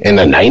junkie in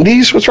the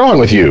 90s? What's wrong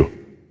with you?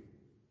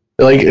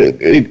 Like,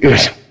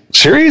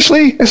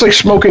 seriously? It's like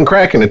smoking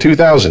crack in the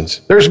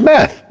 2000s. There's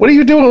meth. What are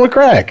you doing with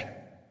crack?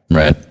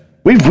 Right.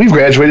 We've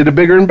graduated to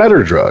bigger and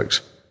better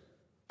drugs.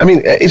 I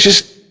mean, it's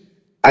just,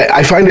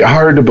 I find it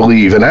hard to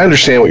believe, and I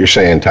understand what you're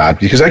saying, Todd,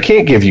 because I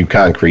can't give you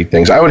concrete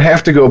things. I would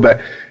have to go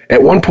back.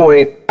 At one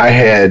point,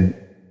 I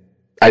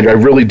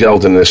really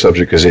delved into this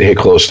subject because it hit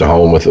close to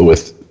home with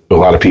a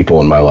lot of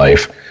people in my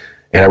life,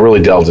 and I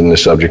really delved into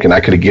this subject, and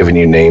I could have given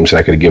you names, and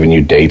I could have given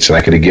you dates, and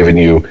I could have given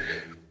you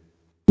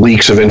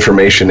leaks of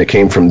information that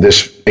came from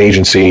this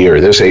agency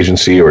or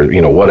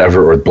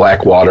whatever, or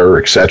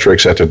Blackwater, et cetera,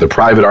 the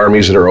private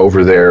armies that are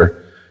over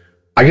there.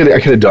 I could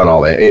have done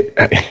all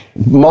that.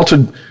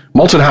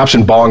 Malted hops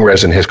and bong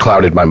resin has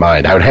clouded my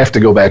mind. I would have to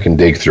go back and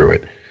dig through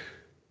it.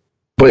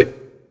 But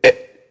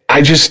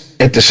I just,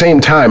 at the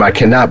same time, I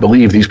cannot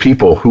believe these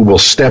people who will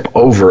step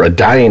over a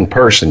dying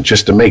person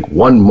just to make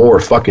one more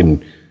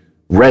fucking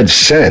red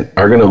cent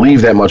are going to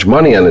leave that much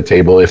money on the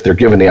table if they're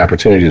given the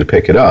opportunity to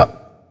pick it up.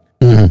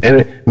 Mm-hmm.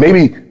 And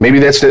maybe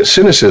that's that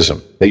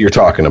cynicism that you're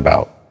talking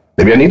about.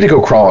 Maybe I need to go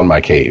crawl in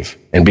my cave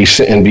and be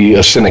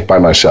a cynic by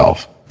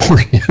myself.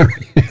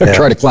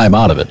 Try to climb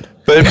out of it.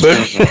 But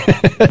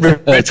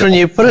Rich, when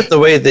you put it the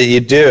way that you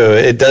do,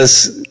 it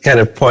does kind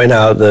of point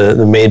out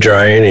the major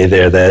irony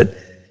there that,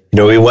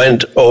 we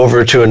went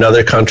over to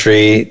another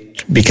country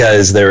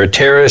because there were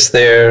terrorists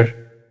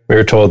there. We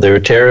were told there were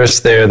terrorists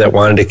there that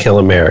wanted to kill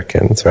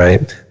Americans,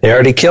 right? They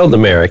already killed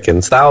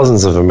Americans,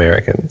 thousands of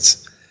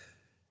Americans.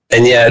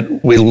 And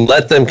yet we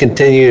let them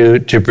continue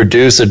to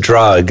produce a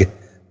drug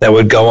that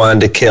would go on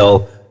to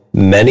kill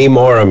many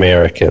more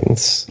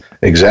Americans.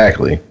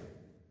 Exactly.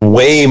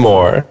 Way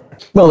more.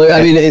 Well,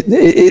 I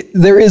mean,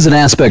 there is an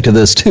aspect to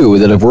this, too,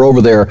 that if we're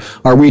over there,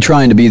 are we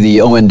trying to be the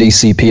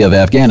ONDCP of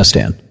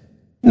Afghanistan?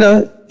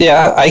 No,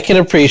 yeah, I can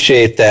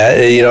appreciate that.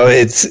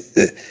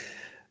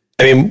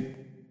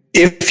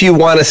 If you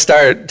want to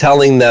start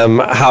telling them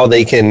how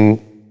they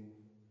can,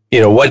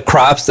 what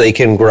crops they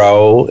can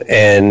grow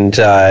and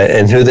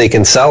who they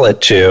can sell it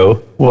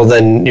to, well,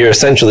 then you're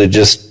essentially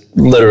just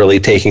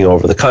literally taking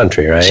over the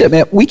country, right? Shit,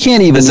 man, we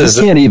can't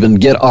even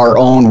get our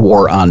own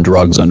war on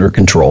drugs under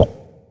control.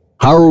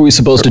 How are we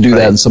supposed to do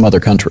that in some other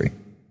country?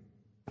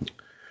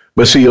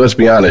 But see, let's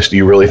be honest. Do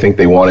you really think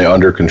they want it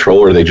under control,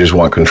 or they just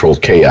want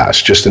controlled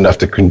chaos, just enough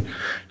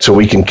so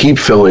we can keep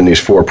filling these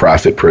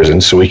for-profit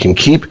prisons, so we can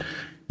keep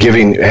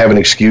have an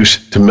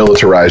excuse to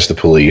militarize the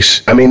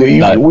police? I mean,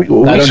 I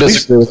don't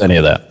disagree with any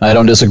of that. I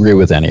don't disagree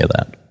with any of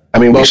that. I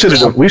mean,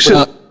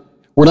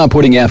 we're not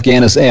putting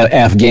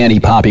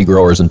Afghani poppy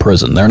growers in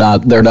prison. They're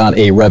not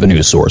a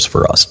revenue source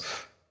for us.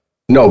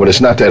 No, but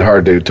it's not that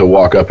hard to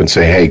walk up and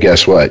say, hey,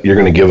 guess what? You're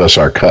going to give us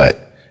our cut,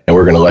 and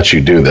we're going to let you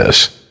do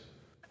this.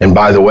 And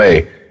by the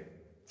way,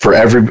 for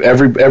every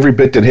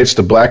bit that hits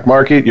the black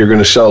market, you're going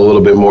to sell a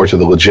little bit more to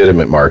the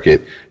legitimate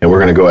market, and we're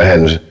going to go ahead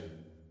and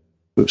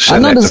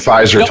send that to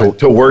Pfizer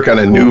to work on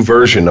a new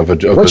version of a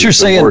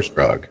divorce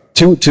drug.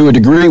 To a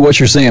degree, what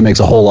you're saying makes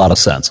a whole lot of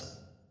sense.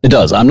 It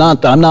does. I'm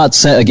not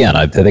saying, again,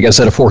 I think I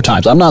said it 4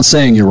 times. I'm not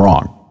saying you're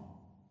wrong,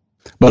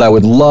 but I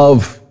would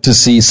love to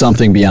see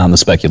something beyond the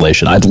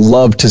speculation. I'd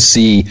love to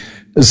see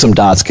some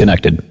dots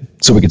connected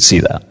so we could see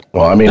that.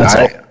 Well, I mean,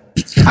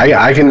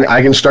 I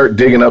can start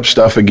digging up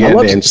stuff again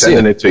and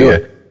sending it to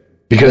you,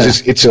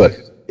 because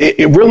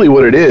it really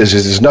what it is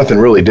it's nothing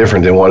really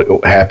different than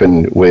what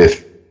happened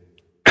with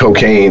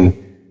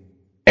cocaine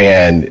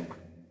and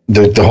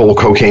the whole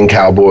cocaine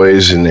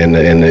cowboys and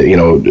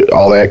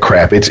all that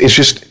crap.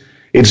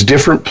 It's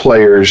different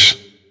players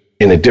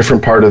in a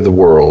different part of the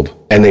world,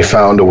 and they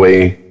found a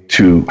way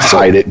to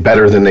hide it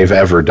better than they've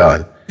ever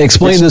done.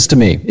 Explain this to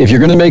me. If you're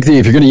going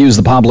to use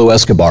the Pablo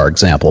Escobar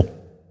example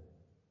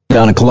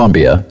down in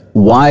Colombia,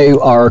 why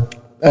are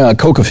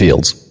coca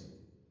fields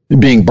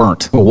being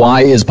burnt?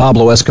 Why is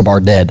Pablo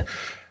Escobar dead?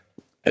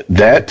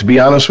 That, to be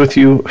honest with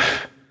you,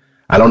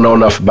 I don't know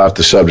enough about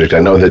the subject. I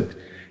know that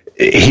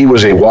he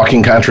was a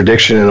walking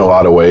contradiction in a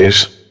lot of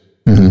ways.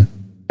 Mm-hmm.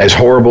 As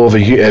horrible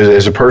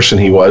as a person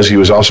he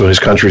was also his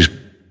country's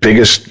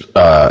biggest,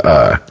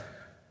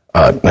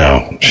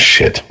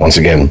 once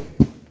again,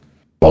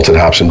 malted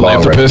hops and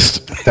bong.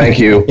 Thank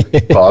you.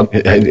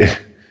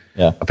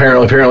 Yeah.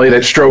 Apparently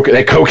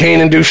that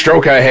cocaine-induced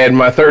stroke I had in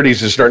my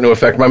 30s is starting to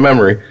affect my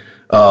memory.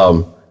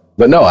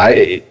 But no,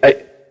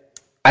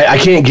 I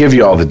can't give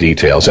you all the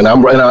details, and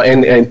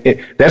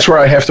that's where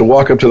I have to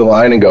walk up to the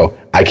line and go,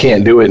 I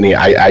can't do it. And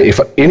if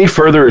any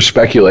further is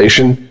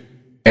speculation,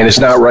 and it's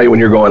not right when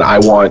you're going, I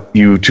want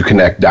you to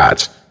connect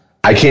dots.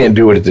 I can't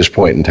do it at this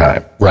point in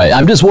time. Right.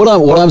 I'm just what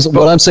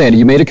I'm saying.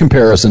 You made a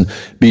comparison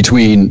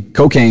between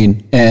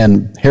cocaine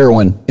and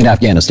heroin in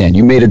Afghanistan.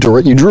 You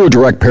drew a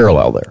direct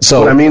parallel there.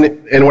 So what I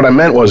mean, and what I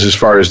meant was, as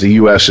far as the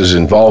U.S.'s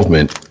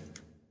involvement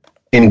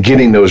in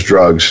getting those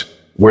drugs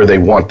where they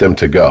want them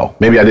to go.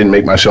 Maybe I didn't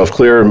make myself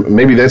clear.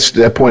 Maybe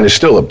that point is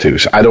still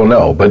obtuse. I don't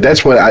know. But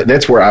that's what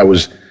I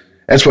was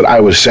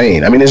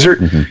saying. I mean,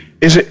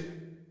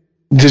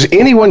 does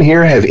anyone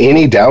here have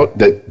any doubt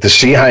that the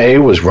CIA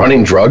was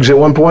running drugs at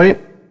one point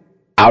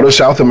out of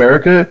South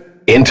America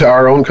into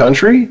our own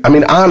country? I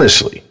mean,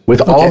 honestly, with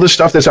all the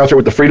stuff that's out there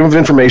with the Freedom of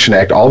Information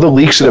Act, all the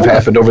leaks that have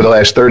happened over the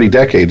last 30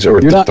 decades, or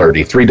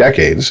 33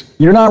 decades.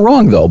 You're not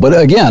wrong, though. But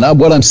again,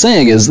 what I'm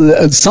saying is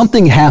that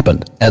something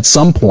happened at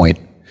some point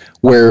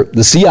where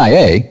the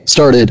CIA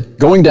started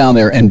going down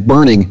there and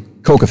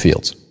burning coca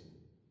fields.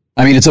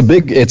 I mean, it's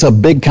a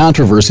big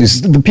controversy.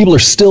 The people are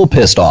still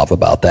pissed off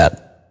about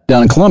that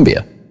down in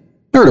Colombia.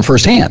 I heard it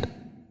firsthand.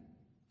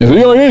 The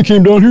CIA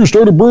came down here and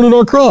started burning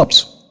our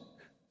crops.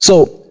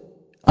 So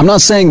I'm not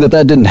saying that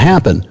didn't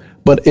happen,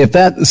 but if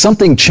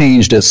something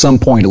changed at some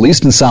point, at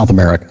least in South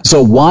America,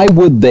 so why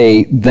would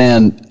they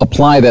then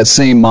apply that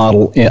same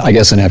model, I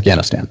guess, in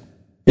Afghanistan?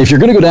 If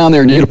you're going to go down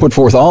there and you're going to put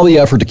forth all the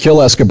effort to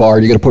kill Escobar,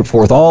 you're going to put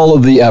forth all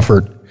of the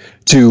effort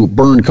to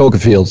burn coca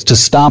fields to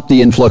stop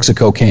the influx of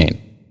cocaine,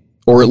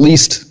 or at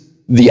least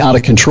the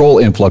out-of-control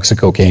influx of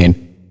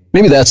cocaine.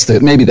 Maybe that's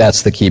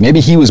the key. Maybe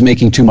he was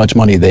making too much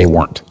money, they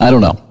weren't. I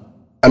don't know.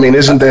 I mean,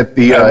 isn't that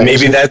the...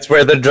 maybe that's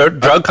where the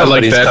drug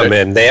companies come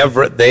in. They have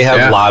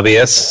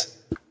lobbyists.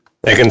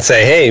 They can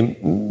say, hey,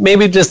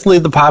 maybe just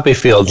leave the poppy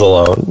fields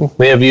alone.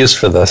 We have use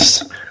for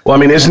this. Well, I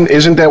mean, isn't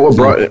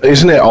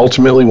that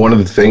ultimately one of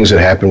the things that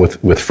happened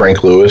with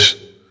Frank Lucas?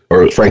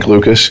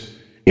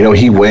 You know,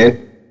 he went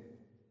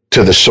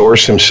to the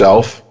source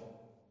himself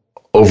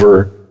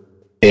over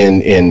in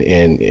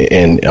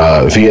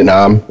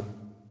Vietnam,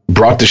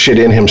 brought the shit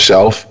in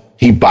himself.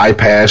 He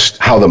bypassed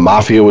how the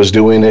mafia was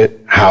doing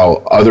it,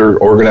 how other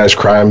organized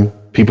crime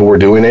people were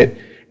doing it.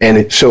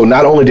 And so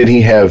not only did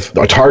he have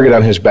a target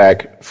on his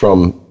back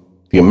from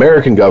the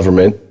American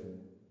government,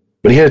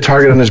 but he had a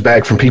target on his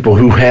back from people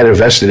who had a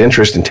vested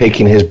interest in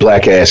taking his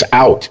black ass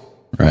out.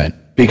 Right.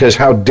 Because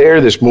how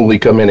dare this moolie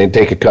come in and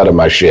take a cut of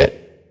my shit?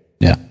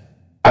 Yeah.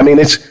 I mean,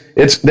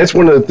 that's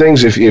one of the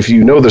things, if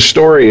you know the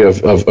story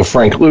of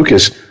Frank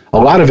Lucas, a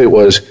lot of it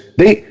was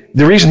the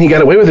reason he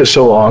got away with it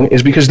so long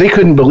is because they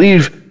couldn't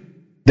believe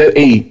that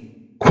a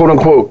quote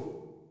unquote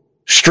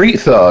street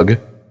thug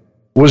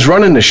was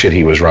running the shit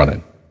he was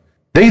running.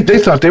 They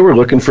thought they were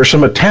looking for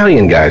some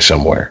Italian guy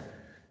somewhere.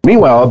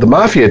 Meanwhile, the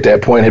mafia at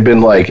that point had been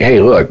like, hey,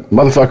 look,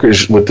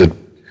 motherfuckers with the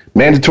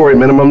mandatory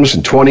minimums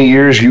in 20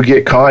 years, you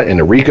get caught in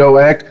the RICO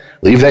Act,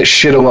 leave that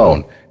shit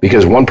alone.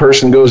 Because one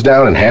person goes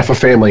down and half a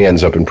family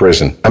ends up in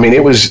prison. I mean,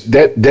 it was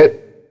if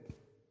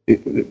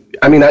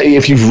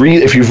you've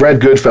read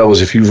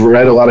Goodfellas, if you've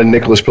read a lot of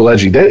Nicholas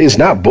Pileggi, that is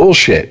not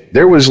bullshit.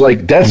 There was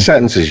like death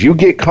sentences. You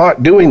get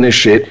caught doing this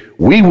shit,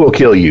 we will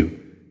kill you.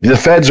 The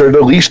feds are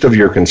the least of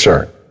your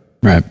concern.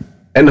 Right.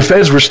 And the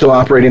feds were still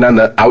operating on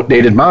the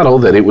outdated model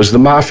that it was the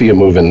mafia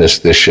moving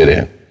this shit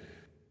in.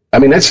 I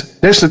mean, that's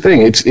the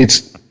thing.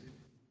 It's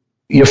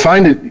you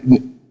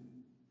find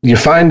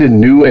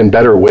new and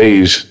better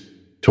ways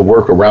to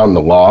work around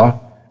the law,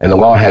 and the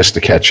law has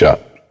to catch up.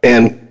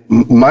 And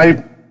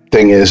my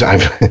thing is, I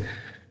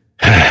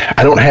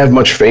don't have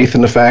much faith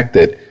in the fact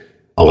that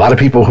a lot of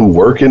people who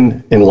work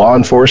in law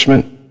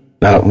enforcement,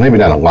 maybe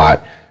not a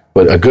lot,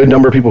 but a good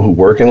number of people who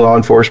work in law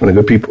enforcement,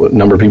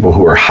 number of people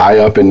who are high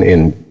up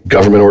in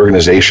government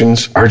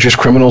organizations are just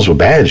criminals with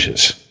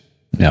badges.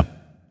 Yeah.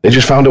 They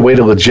just found a way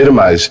to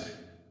legitimize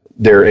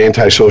their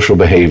antisocial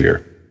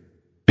behavior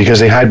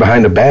because they hide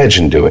behind a badge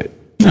and do it.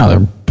 No,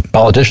 they're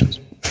politicians.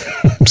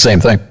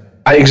 Same thing.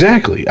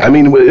 Exactly. I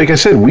mean, like I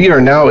said, we are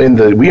in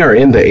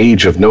the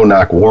age of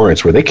no-knock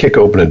warrants where they kick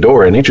open a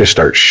door and they just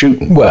start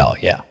shooting. Well,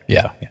 yeah.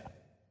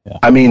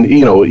 I mean,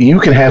 you know, you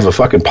can have a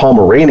fucking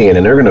Pomeranian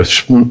and they're going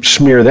to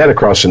smear that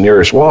across the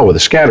nearest wall with a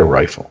scatter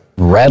rifle.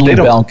 Radley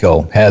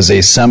Balko has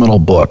a seminal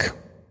book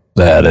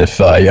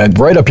that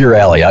right up your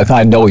alley.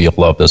 I know you'll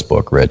love this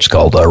book, Rich,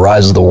 called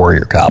Rise of the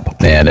Warrior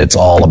Cop, and it's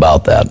all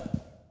about that.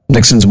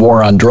 Nixon's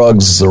war on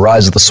drugs, the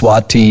rise of the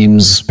SWAT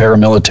teams,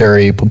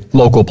 paramilitary,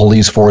 local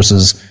police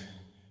forces,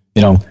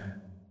 you know,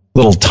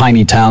 little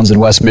tiny towns in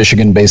West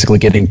Michigan basically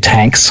getting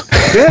tanks.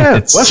 Yeah,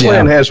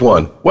 Westland has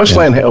one.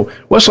 Westland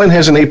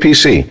has an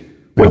APC.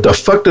 What the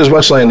fuck does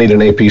Westland need an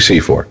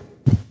APC for?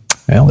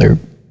 Well, they're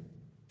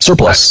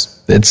surplus.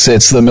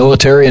 It's the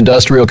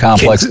military-industrial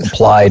complex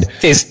applied. In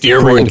case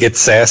Dearborn gets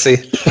sassy.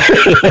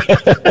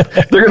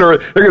 They're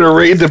gonna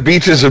raid the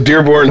beaches of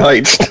Dearborn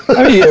Heights.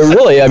 I mean,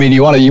 really. I mean,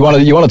 you want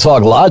to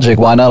talk logic?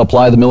 Why not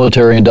apply the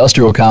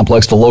military-industrial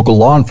complex to local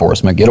law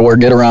enforcement? Get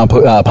around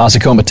Posse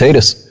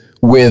Comitatus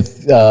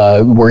with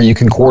where you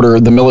can quarter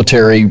the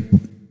military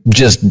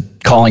just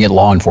calling it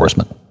law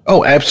enforcement.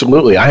 Oh,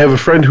 absolutely. I have a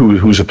friend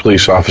who's a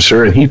police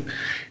officer, and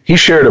he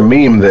shared a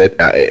meme that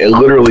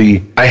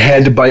I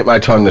had to bite my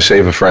tongue to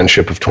save a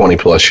friendship of 20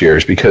 plus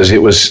years, because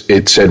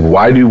it said,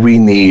 why do we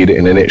need,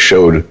 and then it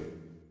showed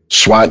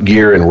SWAT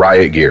gear and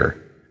riot gear.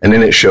 And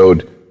then it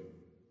showed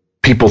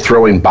people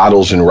throwing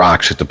bottles and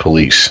rocks at the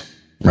police.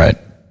 Right.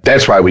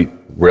 That's why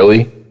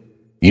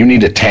you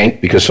need a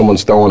tank because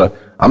someone's throwing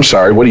I'm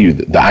sorry, what are you,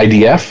 the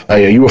IDF? Are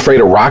you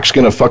afraid a rock's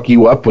going to fuck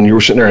you up when you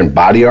were sitting there in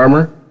body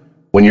armor?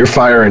 When you're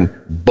firing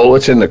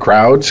bullets in the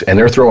crowds and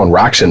they're throwing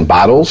rocks and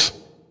bottles?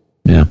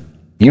 Yeah.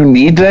 You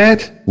need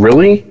that?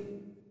 Really?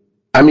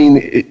 I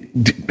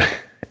mean,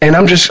 and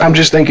I'm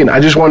just thinking, I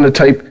just wanted to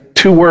type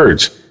 2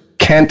 words,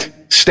 Kent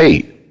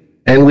State,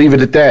 and leave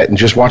it at that and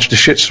just watch the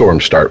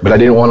shitstorm start. But I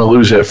didn't want to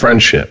lose that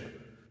friendship.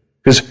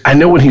 Because I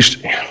know what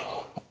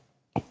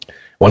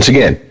once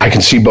again, I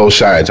can see both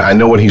sides. I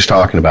know what he's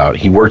talking about.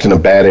 He worked in a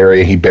bad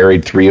area. He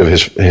buried 3 of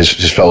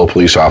his fellow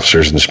police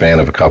officers in the span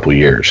of a couple of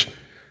years.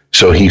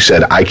 So he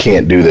said, I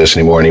can't do this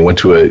anymore. And he went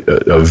to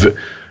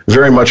a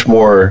very much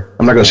more,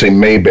 I'm not going to say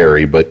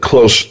Mayberry, but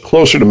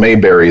closer to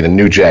Mayberry than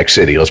New Jack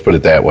City. Let's put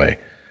it that way.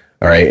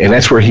 All right. And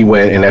that's where he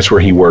went, and that's where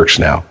he works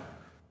now. All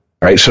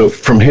right. So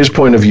from his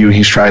point of view,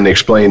 he's trying to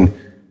explain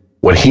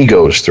what he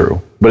goes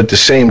through. But at the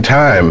same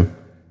time,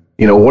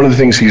 you know, one of the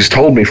things he's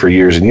told me for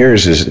years and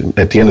years is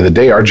at the end of the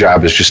day, our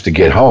job is just to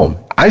get home.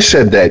 I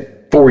said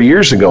that 4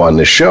 years ago on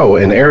this show,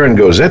 and Aaron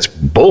goes, that's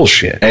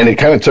bullshit. And it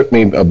kind of took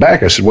me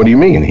aback. I said, what do you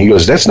mean? He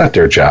goes, that's not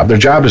their job. Their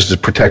job is to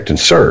protect and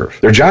serve.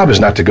 Their job is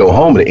not to go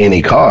home at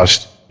any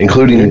cost,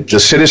 including the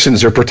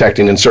citizens they're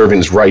protecting and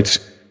serving's rights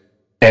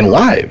and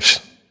lives.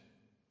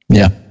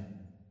 Yeah.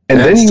 And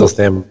then still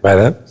stand by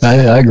that.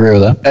 I agree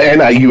with that.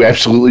 And you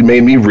absolutely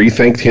made me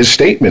rethink his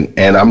statement.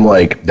 And I'm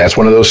like, that's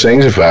one of those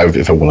things.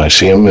 When I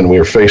see him and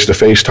we're face to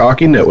face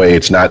talking, that way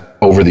it's not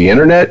over the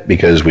internet,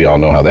 because we all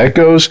know how that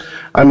goes,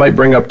 I might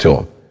bring up to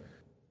him.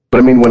 But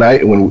I mean, I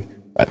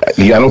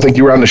don't think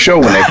you were on the show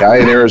when that guy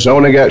in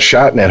Arizona got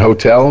shot in that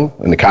hotel,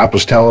 and the cop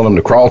was telling him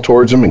to crawl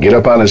towards him and get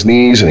up on his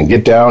knees and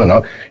get down,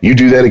 and you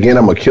do that again,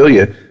 I'm gonna kill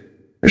you.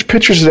 There's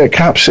pictures of that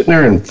cop sitting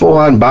there in full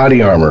on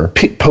body armor,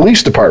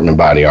 police department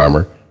body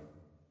armor,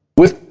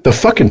 with the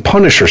fucking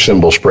Punisher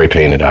symbol spray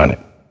painted on it.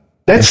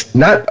 That's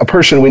not a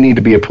person we need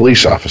to be a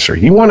police officer.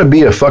 You want to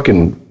be a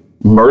fucking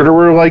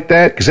murderer like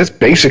that? Because that's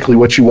basically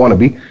what you want to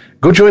be.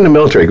 Go join the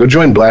military. Go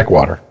join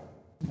Blackwater.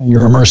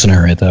 You're a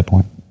mercenary at that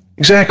point.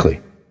 Exactly.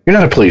 You're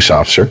not a police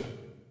officer.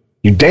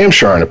 You damn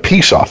sure aren't a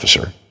peace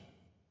officer.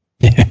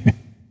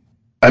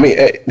 I mean,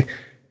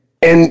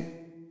 and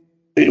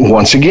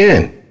once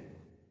again,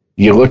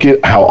 you look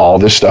at how all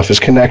this stuff is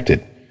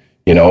connected.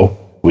 You know,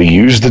 we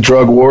use the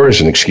drug war as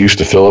an excuse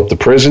to fill up the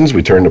prisons.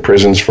 We turn the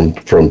prisons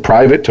from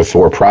private to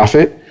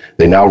for-profit.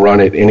 They now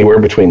run at anywhere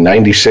between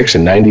 96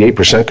 and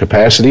 98%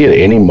 capacity at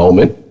any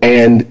moment.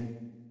 And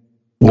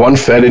one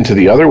fed into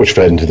the other, which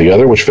fed into the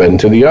other, which fed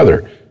into the other.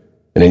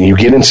 And then you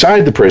get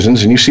inside the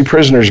prisons and you see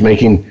prisoners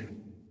making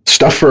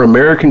stuff for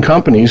American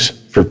companies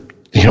for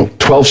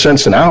 12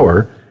 cents an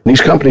hour. And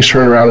these companies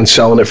turn around and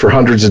selling it for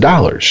hundreds of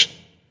dollars.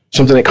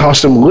 Something that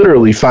cost them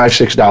literally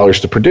 $5,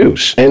 $6 to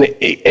produce.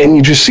 And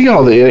you just see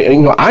all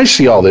the, I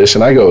see all this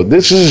and I go,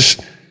 this is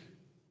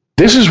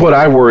what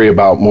I worry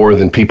about more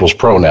than people's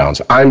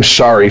pronouns. I'm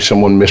sorry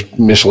someone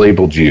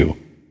mislabeled you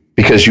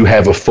because you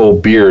have a full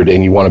beard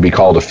and you want to be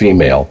called a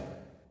female.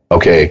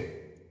 Okay.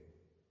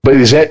 But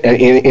is that,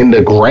 in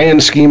the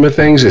grand scheme of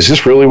things, is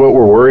this really what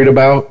we're worried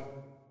about?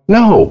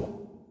 No.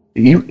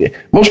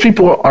 Most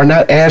people are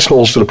not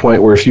assholes to the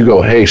point where if you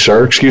go, hey,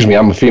 sir, excuse me,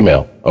 I'm a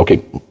female.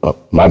 Okay,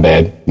 my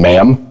bad,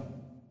 ma'am.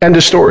 End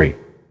of story.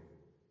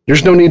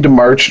 There's no need to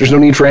march. There's no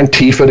need for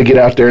Antifa to get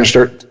out there and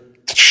start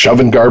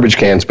shoving garbage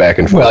cans back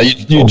and forth. Well,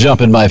 you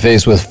jump in my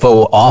face with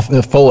full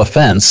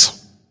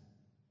offense.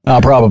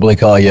 I'll probably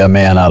call you a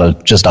man out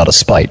of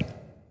spite.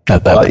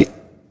 At that point.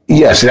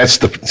 Yes, that's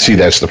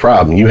the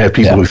problem. You have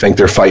people who think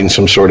they're fighting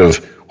some sort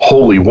of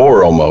holy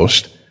war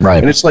almost. Right.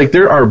 And it's like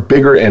there are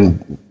bigger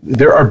and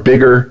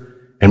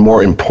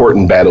more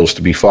important battles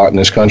to be fought in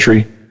this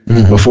country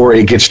before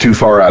it gets too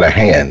far out of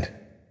hand.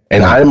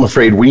 And I'm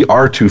afraid we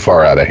are too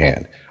far out of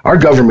hand. Our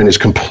government is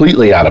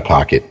completely out of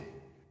pocket.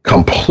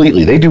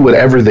 Completely. They do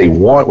whatever they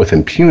want with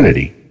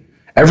impunity.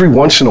 Every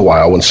once in a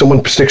while, when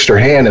someone sticks their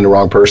hand in the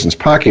wrong person's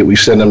pocket, we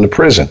send them to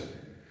prison.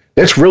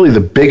 That's really the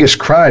biggest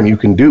crime you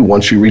can do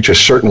once you reach a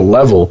certain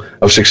level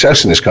of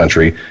success in this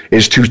country,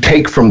 is to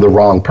take from the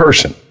wrong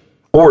person.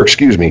 Or,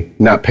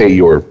 not pay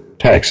your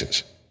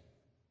taxes.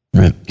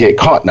 Right. Get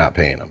caught not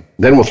paying them.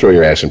 Then we'll throw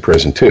your ass in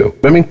prison too.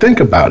 But I mean, think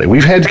about it.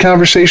 We've had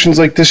conversations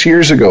like this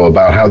years ago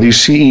about how these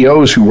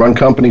CEOs who run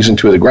companies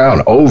into the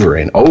ground over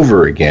and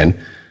over again,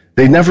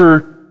 they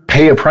never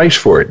pay a price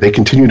for it. They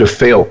continue to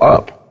fail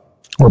up.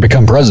 Or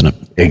become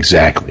president.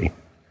 Exactly.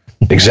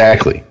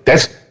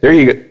 There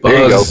you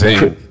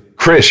go.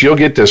 Chris, you'll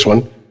get this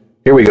one.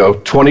 Here we go.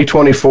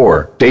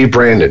 2024. Dave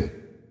Brandon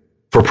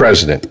for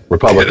president,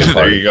 Republican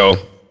Party. There you go.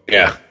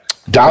 Yeah.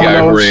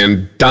 Domino's.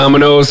 Ran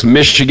Domino's,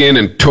 Michigan,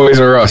 and Toys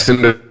R Us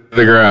into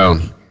the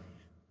ground.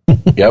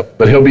 Yep,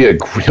 but he'll be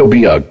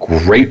a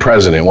great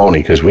president, won't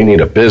he? Because we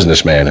need a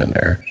businessman in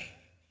there.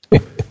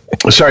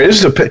 Sorry,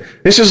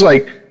 this is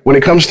like when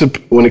it comes to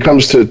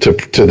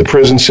the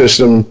prison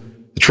system,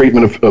 the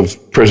treatment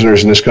of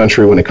prisoners in this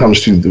country. When it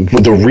comes to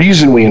the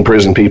reason we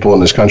imprison people in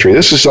this country,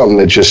 this is something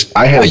that just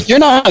I have. You're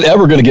not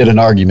ever going to get an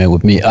argument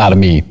with me out of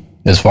me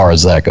as far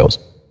as that goes.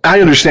 I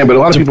understand, but a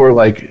lot of people are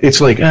like, it's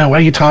like, why are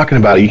you talking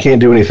about it? You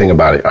can't do anything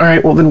about it. All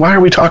right, well, then why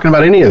are we talking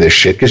about any of this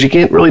shit? Because you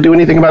can't really do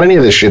anything about any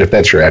of this shit if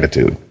that's your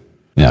attitude.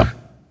 Yeah.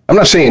 I'm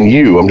not saying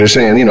you. I'm just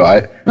saying, No,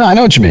 I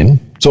know what you mean.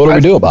 So what do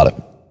we do about it?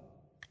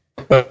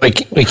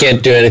 We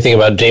can't do anything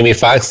about Jamie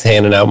Foxx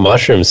handing out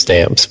mushroom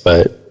stamps,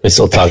 but we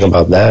still talk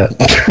about that.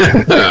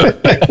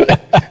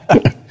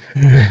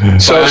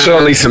 So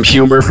at least some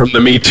humor from the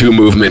Me Too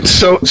movement.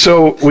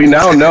 So we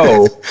now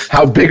know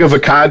how big of a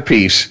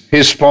codpiece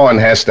his spawn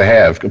has to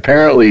have.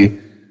 Apparently,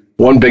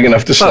 one big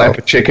enough to slap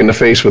a chick in the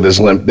face with his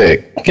limp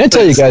dick. Can I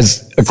tell you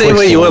guys a quick Same way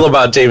story? you will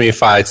about Jamie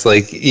Foxx.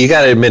 Like, you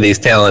got to admit he's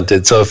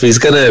talented. So if he's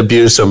going to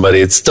abuse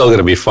somebody, it's still going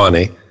to be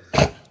funny.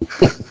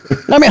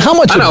 I mean, how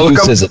much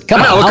abuse is it?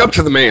 Look up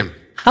to the man.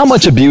 How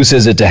much abuse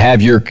is it to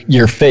have your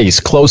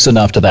face close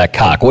enough to that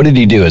cock? What did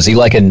he do? Is he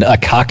like a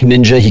cock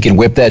ninja? He can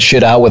whip that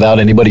shit out without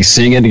anybody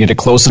seeing it and get it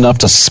close enough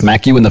to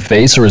smack you in the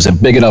face, or is it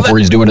big enough where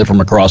he's doing it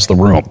from across the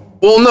room?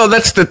 Well, no,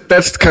 that's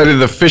kind of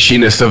the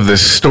fishiness of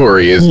this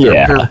story. Is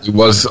there apparently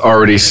was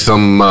already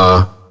some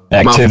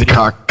activity,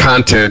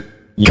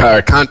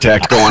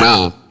 contact going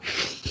on.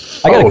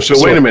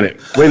 So wait a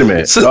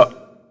minute.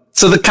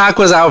 So the cock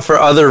was out for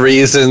other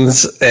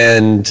reasons,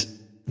 and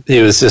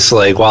he was just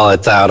like, while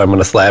it's out, I'm going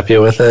to slap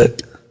you with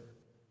it.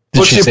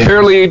 Well, she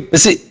apparently, in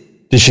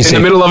the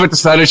middle of it,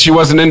 decided she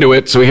wasn't into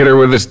it, so he hit her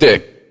with his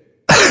dick.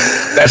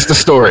 That's the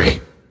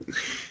story.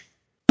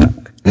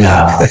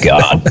 Oh,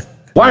 God.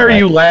 Why are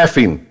you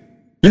laughing?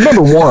 You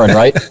remember Warren,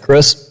 right,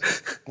 Chris?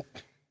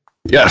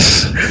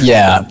 Yes.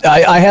 Yeah.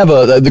 I have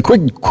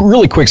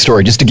really quick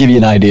story just to give you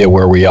an idea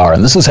where we are.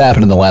 And this has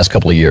happened in the last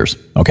couple of years,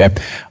 okay?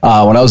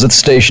 When I was at the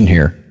station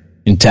here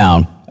in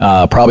town,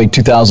 probably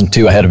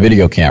 2002, I had a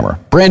video camera,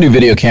 brand new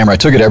video camera. I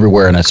took it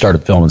everywhere and I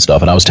started filming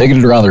stuff. And I was taking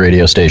it around the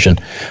radio station,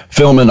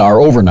 filming our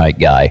overnight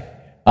guy,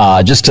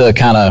 just to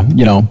kind of,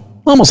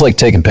 almost like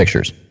taking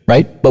pictures,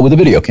 right? But with a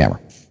video camera,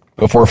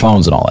 before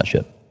phones and all that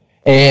shit.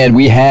 And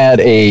we had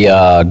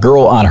a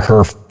girl on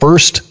her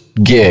first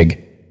gig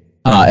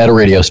at a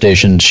radio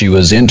station. She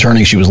was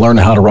interning. She was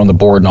learning how to run the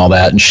board and all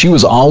that. And she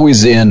was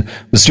always in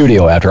the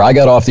studio after I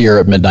got off the air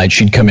at midnight.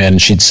 She'd come in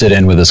and she'd sit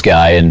in with this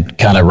guy and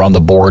kind of run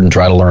the board and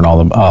try to learn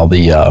all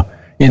the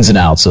ins and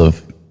outs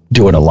of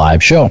doing a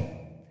live show.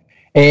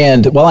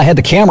 And while I had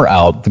the camera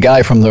out, the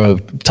guy from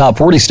the Top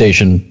 40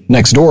 station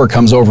next door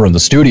comes over in the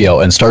studio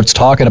and starts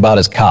talking about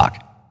his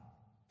cock.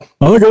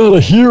 I got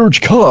a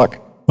huge cock.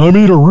 I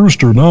mean a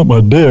rooster, not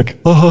my dick.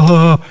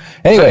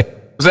 Anyway.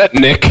 Was that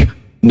Nick?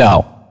 No,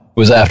 it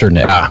was after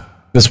Nick.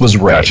 This was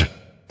Ray. Gotcha.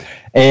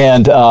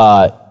 And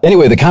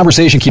anyway, the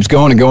conversation keeps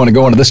going and going and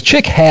going. This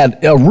chick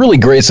had a really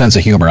great sense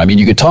of humor. I mean,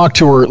 you could talk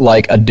to her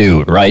like a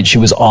dude, right? She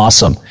was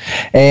awesome.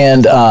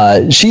 And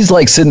she's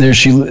like sitting there.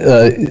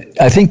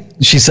 I think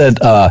she said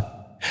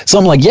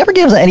something like, "You ever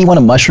give anyone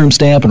a mushroom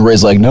stamp?" And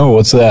Ray's like, "No,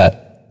 what's that?"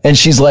 And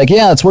she's like,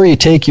 "Yeah, it's where you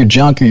take your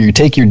junk or you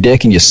take your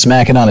dick and you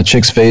smack it on a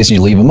chick's face and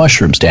you leave a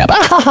mushroom stamp."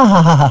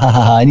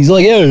 And he's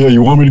like, yeah,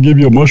 you want me to give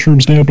you a mushroom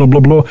stamp, blah,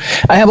 blah, blah.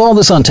 I have all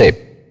this on tape.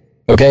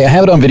 Okay, I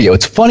have it on video.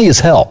 It's funny as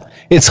hell.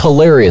 It's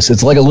hilarious.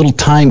 It's like a little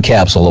time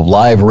capsule of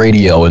live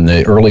radio in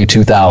the early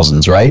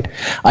 2000s, right?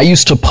 I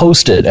used to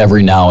post it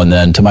every now and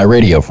then to my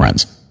radio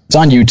friends. It's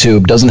on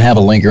YouTube, doesn't have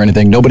a link or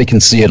anything. Nobody can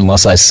see it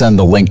unless I send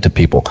the link to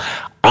people.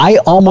 I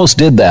almost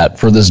did that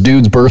for this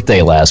dude's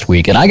birthday last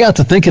week, and I got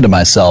to thinking to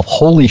myself,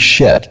 holy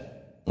shit.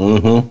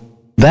 Mm-hmm.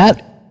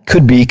 That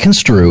could be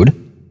construed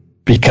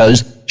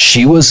because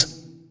she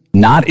was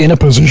not in a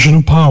position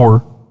of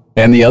power,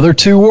 and the other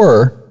two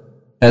were,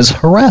 as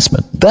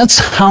harassment. That's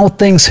how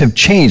things have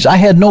changed. I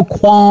had no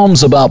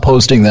qualms about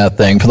posting that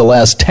thing for the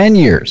last 10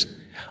 years,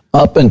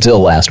 up until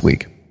last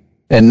week.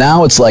 And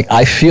now it's like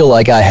I feel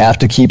like I have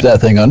to keep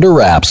that thing under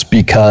wraps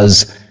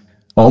because,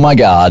 oh my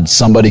God,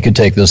 somebody could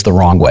take this the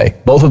wrong way.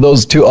 Both of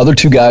those other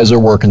two guys are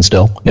working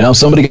still.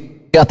 Somebody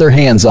got their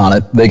hands on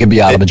it, they could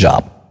be out of a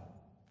job.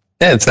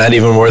 Yeah, it's not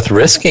even worth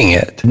risking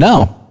it.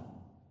 No.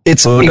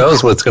 Who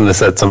knows what's going to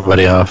set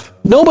somebody off?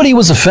 Nobody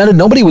was offended.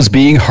 Nobody was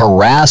being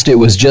harassed. It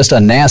was just a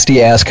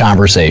nasty-ass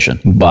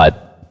conversation.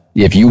 But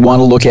if you want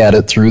to look at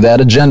it through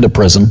that agenda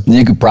prism,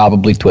 you could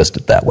probably twist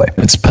it that way.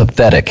 It's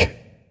pathetic.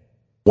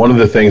 One of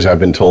the things I've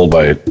been told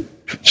by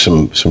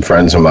some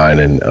friends of mine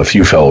and a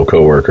few fellow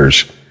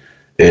coworkers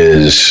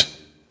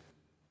is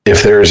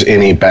if there's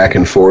any back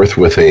and forth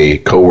with a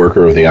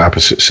coworker of the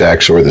opposite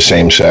sex or the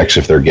same sex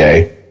if they're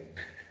gay,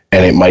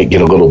 and it might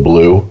get a little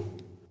blue,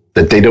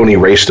 that they don't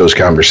erase those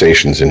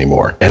conversations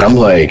anymore. And I'm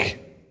like,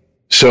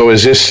 so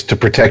is this to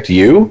protect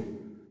you?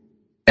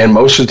 And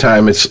most of the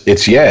time it's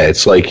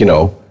like,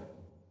 if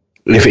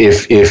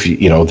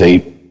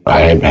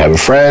I have a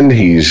friend,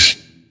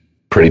 he's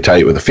pretty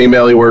tight with a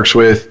female he works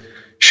with.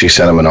 She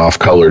sent him an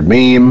off-colored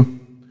meme.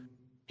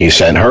 He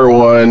sent her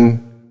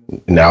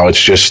one. Now it's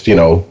just,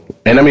 and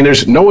I mean,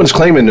 there's no one's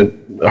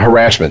claiming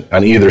harassment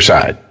on either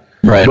side.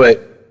 Right.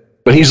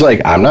 But he's like,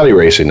 I'm not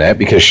erasing that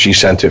because she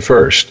sent it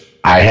first.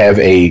 I have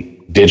a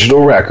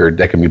digital record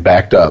that can be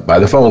backed up by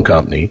the phone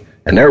company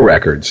and their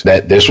records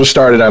that this was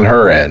started on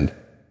her end.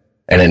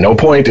 And at no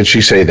point did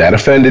she say that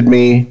offended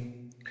me.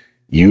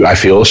 I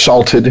feel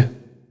assaulted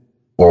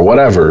or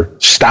whatever.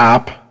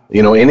 Stop,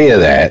 any of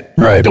that.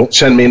 Right. Don't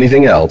send me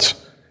anything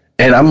else.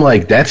 And I'm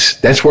like,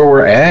 that's where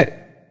we're at.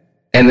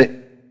 And,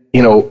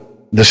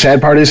 the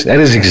sad part is that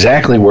is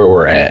exactly where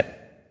we're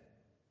at.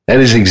 That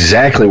is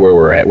exactly where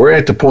we're at. We're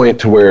at the point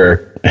to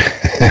where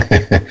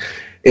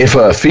if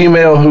a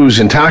female who's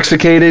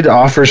intoxicated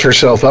offers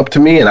herself up to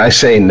me and I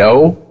say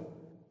no,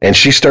 and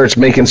she starts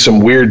making some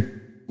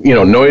weird,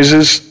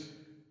 noises,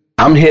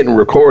 I'm hitting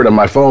record on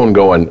my phone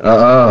going,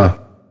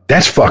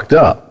 that's fucked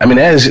up. I mean,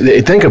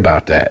 think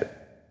about that.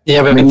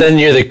 Yeah, but then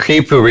you're the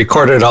creep who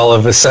recorded all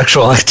of his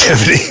sexual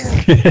activity.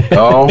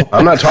 No,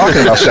 I'm not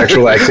talking about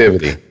sexual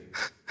activity.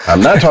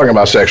 I'm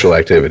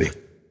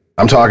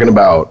talking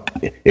about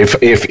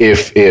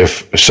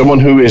if someone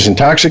who is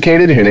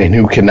intoxicated and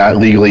who cannot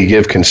legally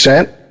give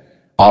consent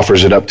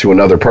offers it up to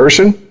another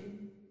person,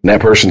 and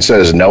that person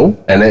says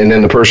no, and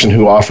then the person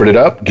who offered it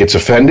up gets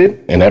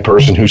offended, and that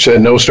person who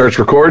said no starts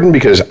recording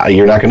because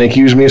you're not going to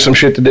accuse me of some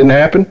shit that didn't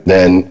happen,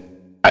 then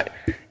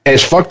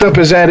as fucked up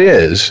as that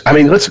is, I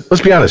mean, let's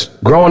be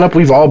honest. Growing up,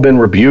 we've all been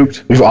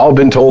rebuked. We've all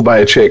been told by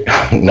a chick,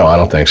 no, I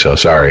don't think so.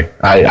 Sorry.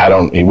 I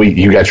don't,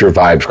 you got your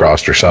vibes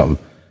crossed or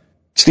something.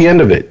 It's the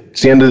end of it.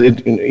 It's the end of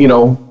it.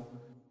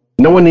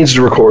 No one needs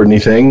to record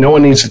anything. No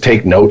one needs to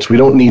take notes. We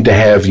don't need to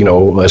have,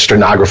 a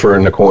stenographer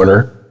in the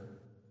corner.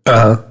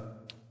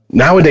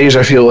 Nowadays,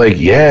 I feel like,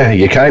 yeah,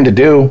 you kind of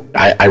do.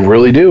 I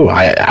really do.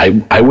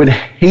 I would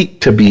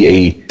hate to be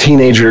a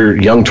teenager,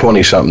 young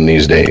 20-something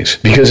these days.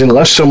 Because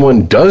unless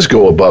someone does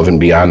go above and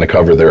beyond to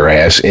cover their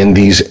ass in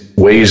these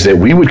ways that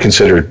we would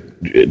consider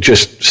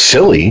just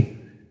silly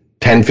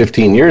 10,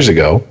 15 years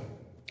ago,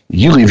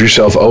 you leave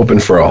yourself open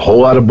for a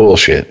whole lot of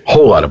bullshit.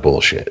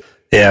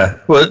 Yeah.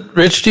 Well,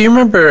 Rich, do you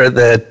remember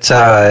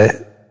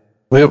that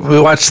we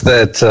watched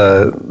that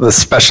the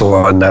special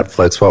on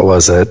Netflix? What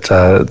was it?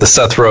 The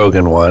Seth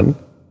Rogen one.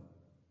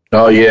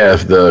 Oh yeah,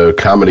 the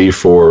comedy it's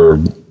for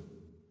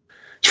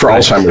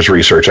Alzheimer's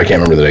research. I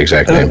can't remember the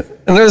exact name.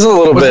 And there's a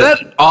little bit. Was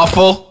that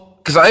awful?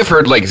 Because I've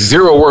heard like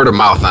zero word of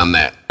mouth on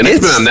that, and it's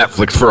been on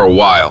Netflix for a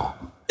while.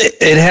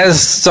 It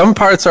has some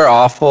parts are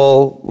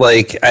awful.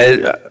 Like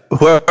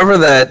whoever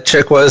that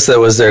chick was that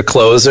was their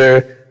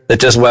closer that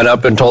just went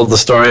up and told the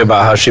story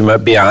about how she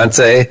met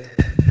Beyonce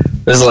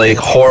was like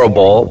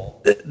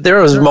horrible.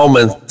 There was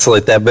moments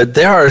like that, but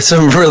there are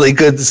some really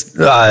good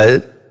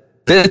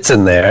bits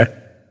in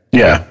there.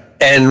 Yeah.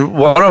 And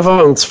one of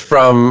them's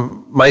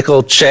from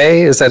Michael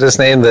Che. Is that his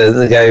name?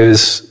 The guy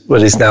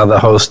he's now the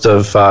host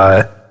of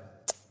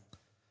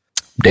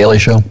Daily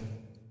Show.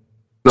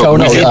 No,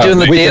 doing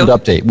the Weekend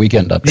Update.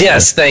 Weekend Update.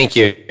 Yes, thank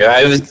you.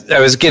 I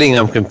was getting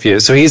them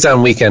confused. So he's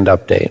on Weekend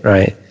Update,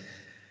 right?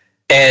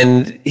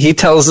 And he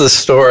tells the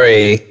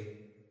story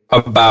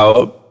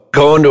about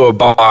going to a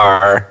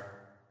bar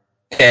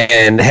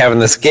and having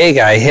this gay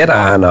guy hit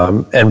on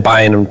him and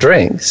buying him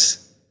drinks.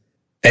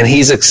 And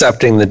he's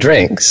accepting the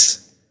drinks.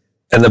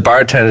 And the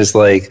bartender's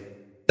like,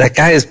 that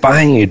guy is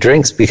buying you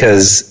drinks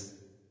because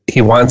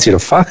he wants you to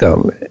fuck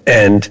him.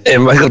 And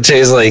Michael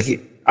Che's like,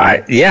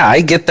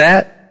 I get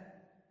that.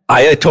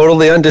 I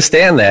totally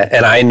understand that.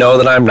 And I know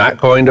that I'm not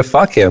going to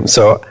fuck him.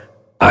 So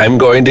I'm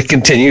going to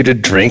continue to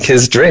drink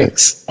his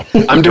drinks.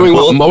 I'm doing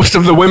what most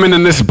of the women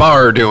in this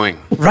bar are doing.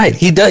 Right.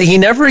 He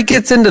never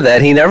gets into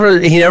that. He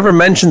never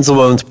mentions the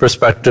woman's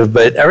perspective,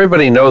 but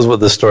everybody knows what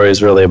the story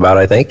is really about,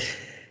 I think.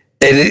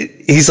 And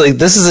he's like,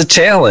 this is a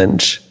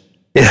challenge,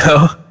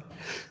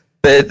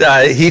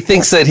 that he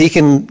thinks that he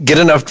can get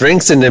enough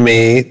drinks into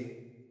me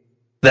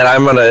that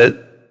I'm going to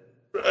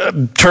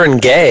turn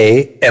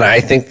gay, and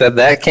I think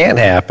that can't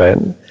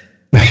happen.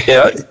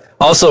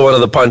 Also, one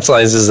of the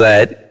punchlines is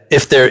that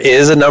if there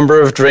is a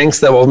number of drinks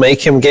that will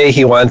make him gay,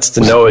 he wants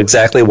to know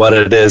exactly what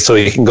it is so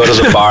he can go to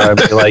the bar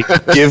and be like,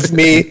 give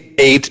me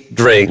 8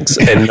 drinks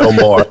and no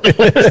more.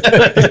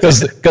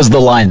 Because the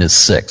line is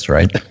 6,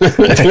 right?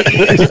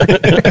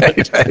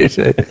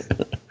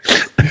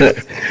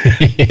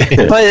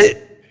 But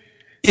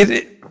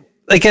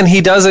again,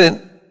 he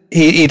doesn't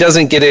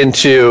get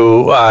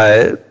into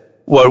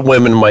what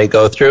women might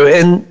go through,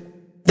 and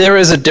there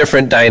is a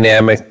different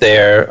dynamic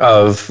there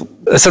of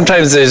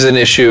sometimes there's an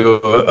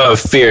issue of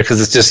fear because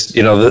it's just,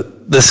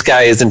 this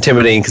guy is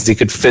intimidating because he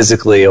could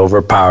physically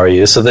overpower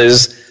you. So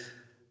there's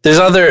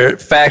other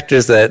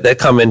factors that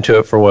come into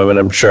it for women,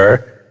 I'm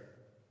sure.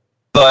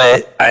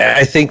 But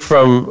I think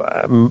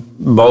from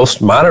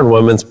most modern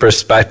women's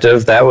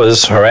perspective, that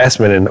was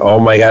harassment. And oh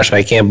my gosh,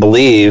 I can't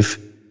believe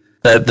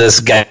that this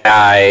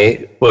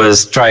guy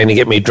was trying to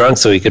get me drunk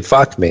so he could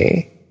fuck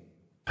me.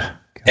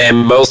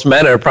 And most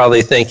men are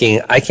probably thinking,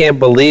 I can't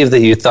believe that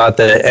you thought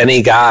that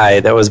any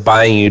guy that was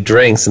buying you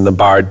drinks in the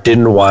bar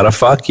didn't want to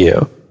fuck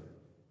you.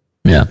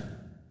 Yeah.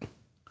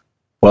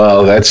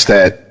 Well, that's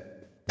that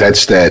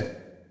That's that.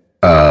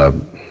 Not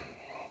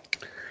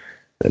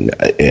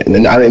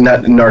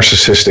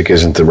narcissistic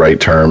isn't the right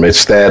term.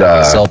 It's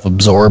that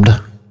self-absorbed.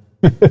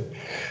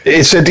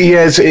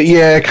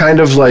 It's kind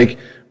of like,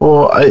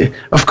 well,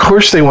 of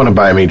course they want to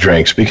buy me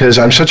drinks because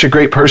I'm such a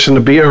great person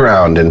to be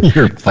around, and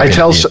I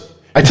tell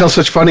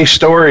such funny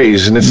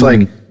stories, and it's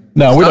like,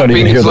 no, we don't even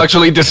being hear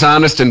intellectually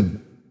dishonest and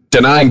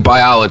denying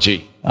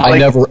biology.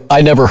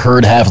 I never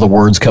heard half the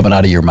words coming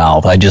out of your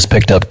mouth. I just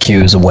picked up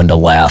cues of when to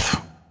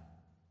laugh.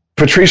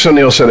 Patrice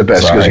O'Neill said it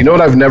best. He goes, you know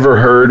what I've never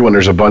heard when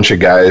there's a bunch of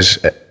guys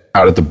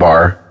out at the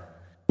bar?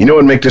 You know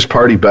what would make this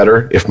party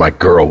better? If my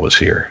girl was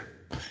here.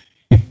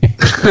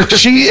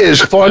 She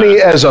is funny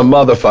as a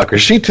motherfucker.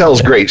 She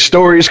tells great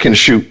stories, can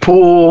shoot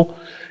pool,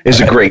 is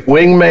a great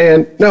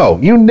wingman. No,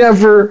 you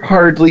never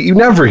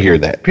hear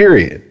that,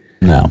 period.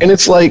 No. And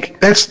it's like,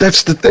 that's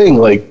the thing.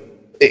 Like,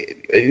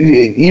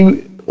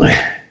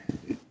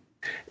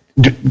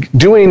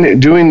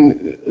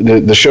 doing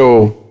the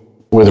show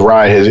with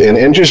Rye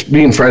and just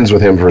being friends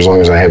with him for as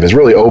long as I have has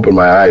really opened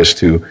my eyes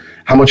to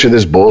how much of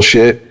this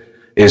bullshit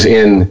is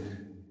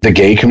in the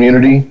gay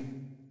community.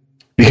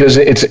 Because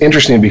it's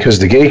interesting, because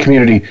the gay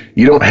community,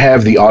 you don't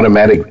have the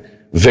automatic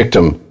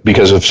victim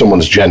because of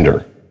someone's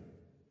gender.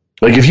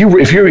 Like if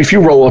you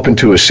roll up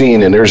into a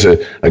scene and there's a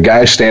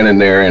guy standing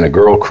there and a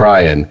girl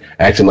crying,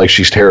 acting like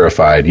she's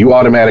terrified, you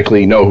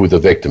automatically know who the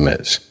victim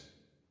is.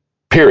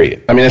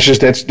 Period. I mean, that's what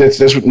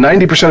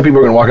 90% of people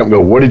are going to walk up and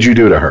go, "What did you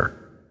do to her?"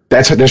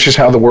 That's just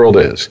how the world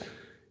is.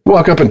 You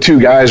walk up and two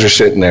guys are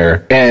sitting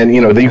there, and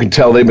you can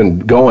tell they've been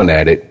going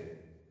at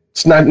it.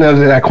 It's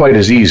not quite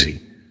as easy.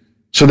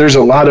 So there's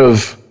a lot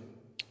of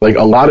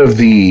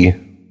the,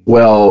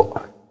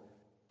 well,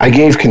 I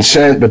gave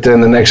consent, but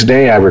then the next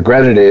day I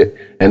regretted it,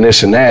 and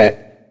this and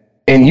that.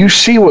 And you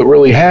see what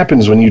really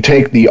happens when you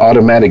take the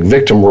automatic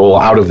victim role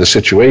out of the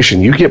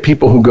situation. You get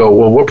people who go,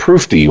 well, what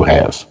proof do you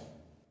have?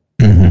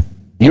 Mm-hmm.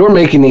 You're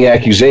making the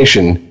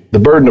accusation. The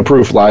burden of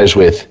proof lies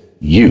with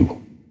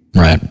you.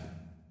 Right.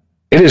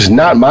 It is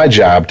not my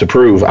job to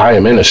prove I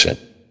am innocent.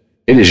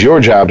 It is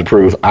your job to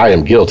prove I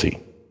am guilty.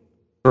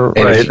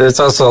 Right. There's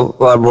also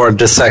a lot more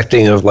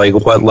dissecting of like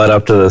what led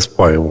up to this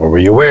point. What were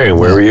you wearing?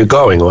 Where were you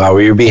going? How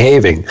were you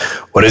behaving?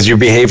 What is your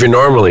behavior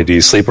normally? Do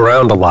you sleep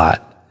around a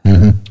lot?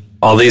 Mm-hmm.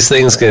 All these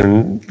things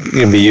can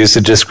be used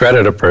to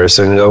discredit a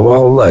person and go,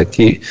 well, look,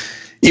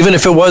 even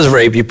if it was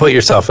rape, you put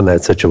yourself in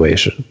that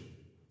situation.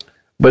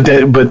 But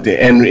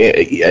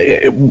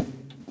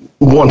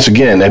once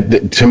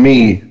again, to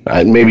me,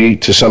 maybe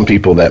to some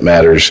people that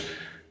matters.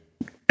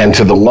 And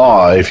to the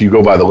law, if you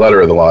go by the letter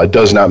of the law, it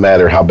does not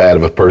matter how bad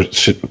of a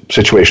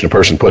situation a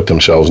person put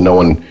themselves. No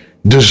one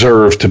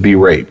deserves to be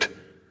raped.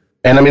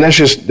 And I mean, that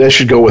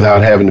should go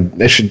without having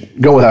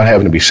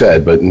to be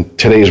said. But in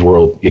today's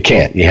world, you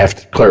can't. You have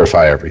to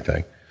clarify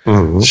everything.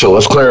 Mm-hmm. So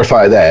let's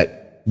clarify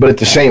that. But at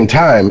the same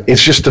time,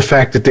 it's just the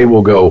fact that they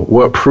will go,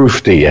 what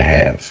proof do you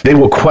have? They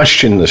will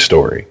question the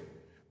story.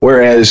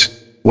 Whereas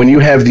when you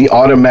have the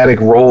automatic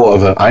role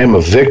of I am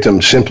a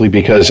victim simply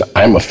because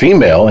I'm a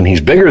female and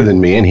he's bigger than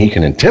me and he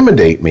can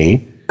intimidate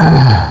me.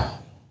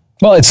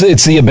 Well,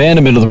 it's the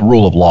abandonment of the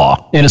rule of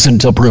law. Innocent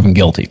until proven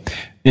guilty.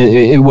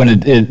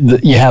 When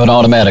you have an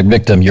automatic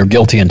victim, you're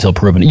guilty until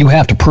proven. You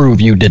have to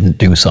prove you didn't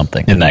do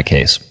something in that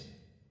case.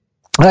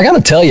 And I got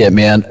to tell you,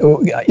 man,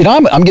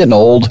 I'm getting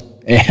old,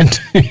 and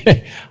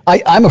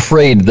I'm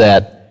afraid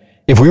that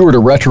if we were to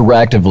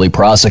retroactively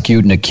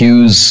prosecute and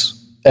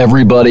accuse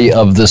everybody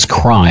of this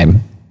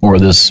crime or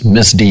this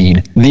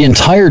misdeed, the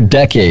entire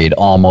decade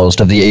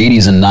almost of the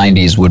 80s and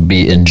 90s would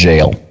be in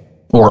jail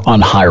or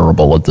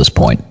unhireable at this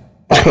point.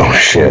 Oh,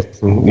 shit.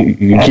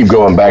 You keep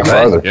going back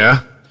farther.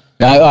 Yeah.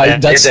 I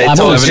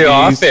told you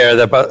off air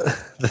that about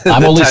the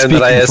time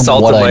that I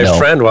assaulted my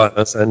friend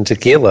once on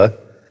tequila.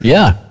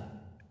 Yeah.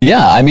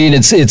 Yeah, I mean,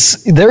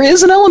 there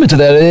is an element to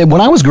that.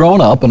 When I was growing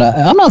up, and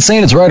I'm not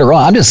saying it's right or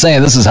wrong, I'm just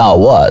saying this is how it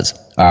was,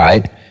 all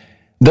right?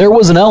 There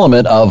was an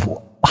element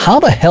of, how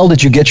the hell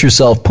did you get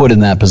yourself put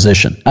in that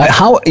position?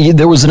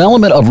 There was an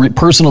element of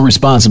personal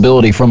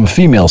responsibility from a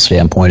female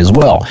standpoint as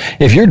well.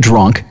 If you're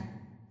drunk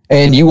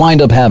and you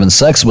wind up having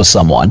sex with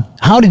someone,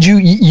 how did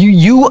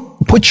you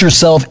put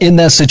yourself in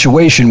that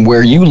situation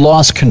where you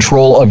lost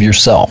control of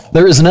yourself?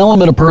 There is an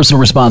element of personal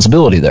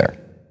responsibility there.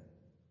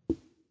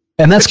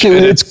 And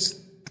it's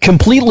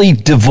completely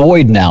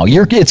devoid now.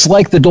 It's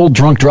like the old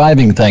drunk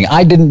driving thing.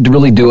 I didn't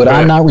really do it.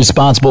 I'm not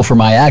responsible for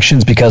my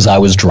actions because I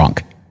was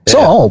drunk.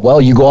 So,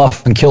 well, you go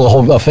off and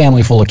kill a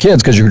family full of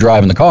kids because you were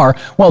driving the car.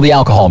 Well, the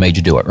alcohol made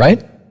you do it,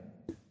 right?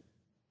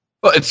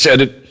 Well, it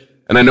said it,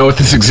 and I know with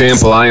this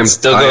example,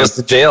 goes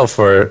to jail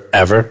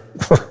forever.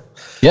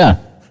 Yeah.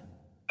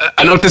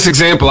 I know with this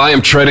example, I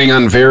am treading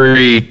on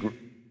very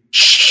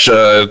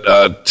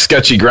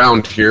sketchy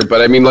ground here,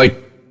 but I mean,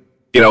 like,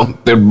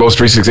 the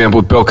most recent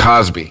example with Bill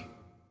Cosby.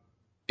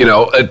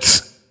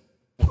 It's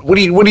what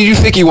do you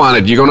think he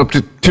wanted? You go up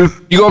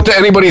to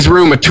anybody's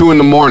room at 2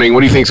 a.m.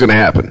 What do you think is going to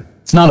happen?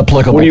 It's not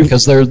applicable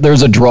because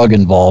there's a drug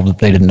involved that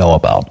they didn't know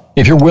about.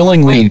 If you're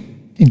willingly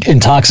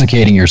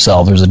intoxicating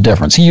yourself, there's a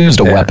difference. He used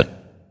a weapon.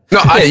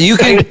 No, you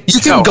can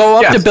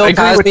go up to Bill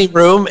Cosby's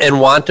room and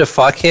want to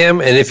fuck him,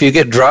 and if you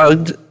get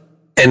drugged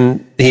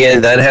and he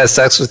then has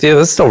sex with you,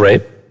 that's still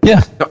rape.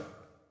 Yeah. No,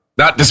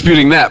 not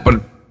disputing that,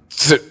 but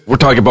we're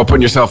talking about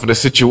putting yourself in a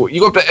situation.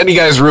 You go up to any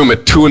guy's room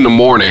at 2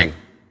 a.m.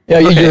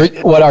 Yeah,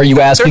 what are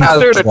you asking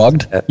to be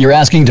drugged? You're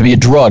asking to be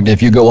drugged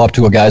if you go up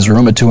to a guy's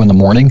room at 2 a.m.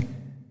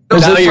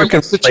 Now you're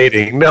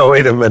conflating. No,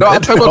 wait a minute. No,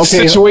 I'm talking about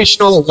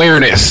situational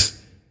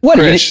awareness. What?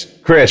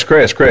 Chris.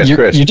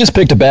 You just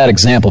picked a bad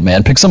example,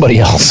 man. Pick somebody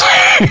else.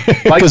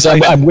 Because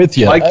I'm with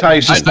you. Mike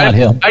Tyson. It's not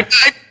him.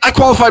 I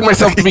qualified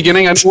myself at the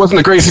beginning. It wasn't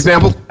a great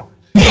example.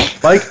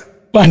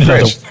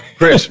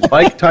 Chris,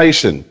 Mike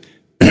Tyson,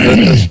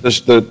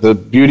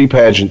 the beauty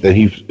pageant that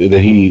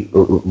he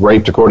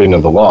raped according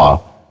to the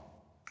law.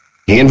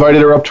 He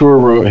invited her up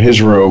to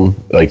his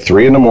room like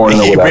 3 a.m. or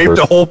whatever. He raped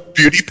a whole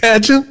beauty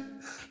pageant?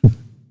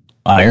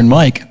 Iron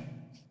Mike.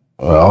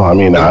 Well, I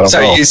mean, I don't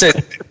know. You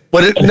said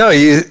what? No,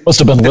 you must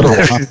have been literal.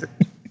 Huh?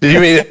 Did you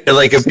mean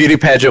like a beauty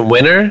pageant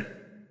winner?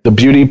 The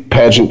beauty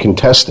pageant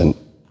contestant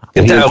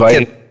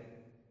that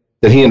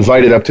he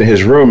invited up to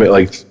his room at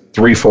like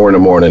 3, 4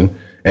 a.m.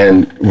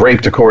 and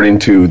raped according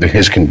to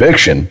his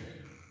conviction.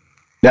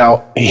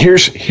 Now,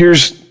 here's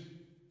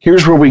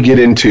where we get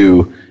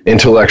into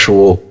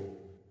intellectual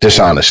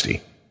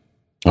dishonesty.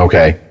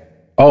 Okay.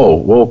 Oh,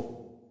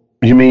 well,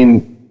 you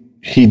mean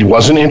he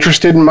wasn't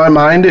interested in my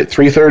mind at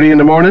 3:30 in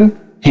the morning?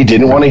 He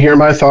didn't want to hear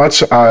my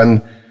thoughts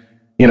on,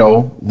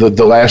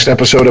 the last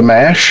episode of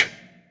MASH?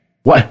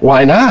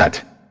 Why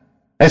not?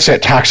 That's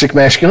that toxic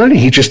masculinity.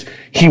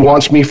 He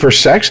wants me for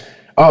sex.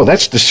 Oh,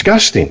 that's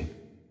disgusting.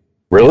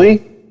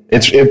 Really?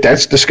 If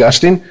that's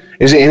disgusting,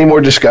 is it any more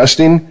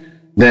disgusting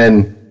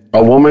than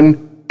a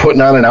woman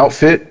putting on an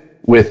outfit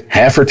with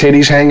half her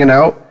titties hanging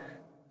out,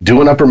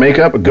 doing up her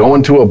makeup,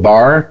 going to a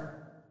bar,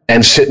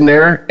 and sitting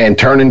there and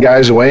turning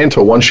guys away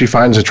until one she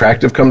finds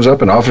attractive comes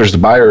up and offers to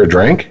buy her a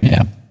drink?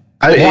 Yeah.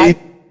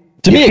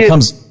 To me, it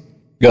comes...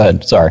 Go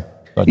ahead. Sorry.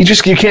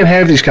 You can't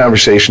have these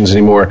conversations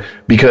anymore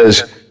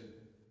because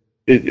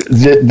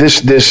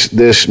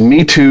this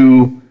Me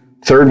Too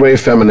third wave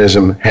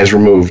feminism has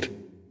removed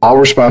all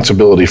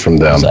responsibility from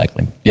them.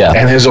 Exactly. Yeah.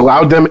 And has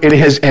allowed them, it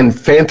has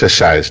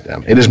infanticized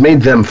them. It has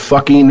made them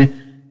fucking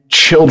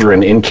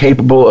children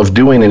incapable of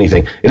doing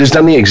anything. It has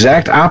done the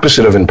exact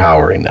opposite of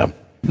empowering them.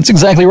 That's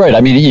exactly right.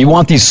 I mean, you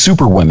want these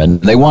super women.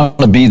 They want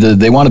to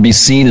be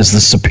seen as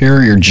the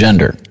superior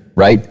gender,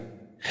 right?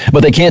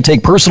 But they can't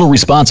take personal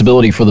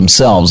responsibility for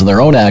themselves and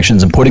their own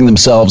actions and putting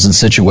themselves in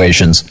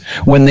situations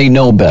when they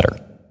know better.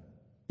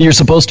 You're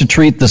supposed to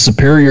treat the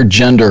superior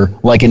gender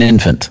like an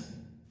infant,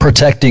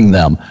 protecting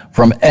them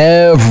from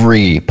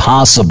every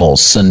possible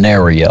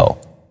scenario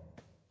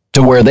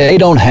to where they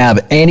don't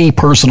have any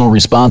personal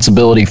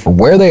responsibility for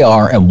where they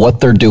are and what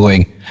they're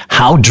doing,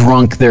 how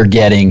drunk they're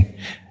getting,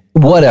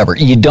 whatever.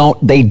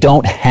 They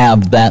don't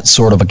have that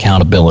sort of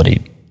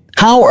accountability.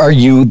 How are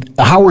you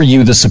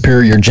the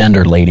superior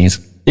gender,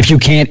 ladies, if you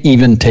can't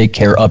even take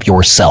care of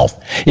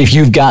yourself? If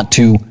you've got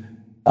to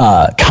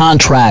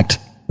contract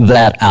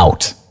that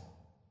out?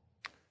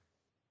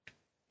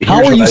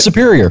 How are you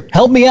superior?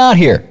 Help me out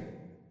here.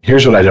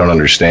 Here's what I don't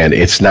understand.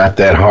 It's not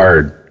that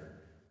hard.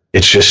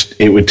 It's just,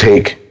 it would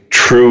take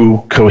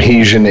true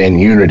cohesion and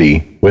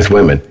unity with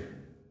women.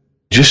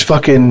 Just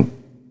fucking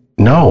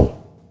no.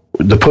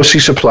 The pussy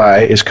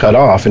supply is cut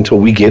off until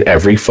we get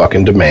every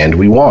fucking demand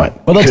we want.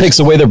 Well, that takes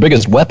away their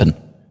biggest weapon.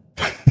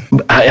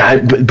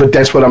 But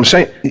that's what I'm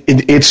saying.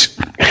 It's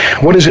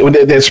what is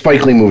it? That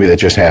Spike Lee movie that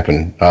just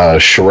happened,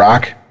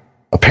 Chirac.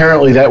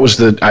 Apparently, that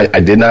was I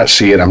did not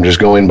see it. I'm just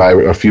going by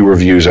a few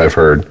reviews I've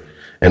heard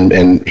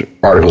and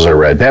articles I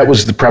read. That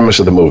was the premise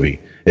of the movie: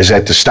 is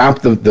that to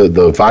stop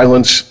the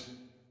violence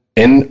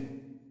in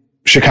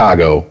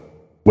Chicago,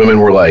 women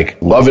were like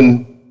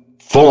loving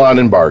full on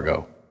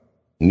embargo.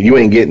 You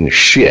ain't getting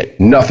shit,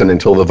 nothing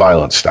until the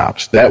violence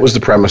stops. That was the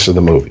premise of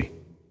the movie.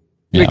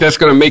 You think that's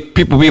going to make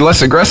people be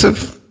less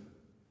aggressive?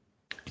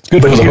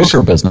 Good for the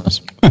hooker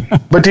business.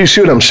 But do you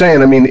see what I'm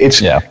saying? I mean,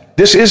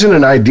 this isn't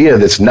an idea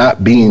that's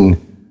not being,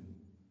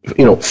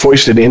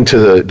 foisted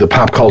into the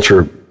pop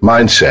culture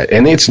mindset.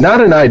 And it's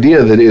not an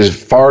idea that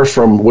is far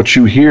from what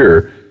you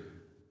hear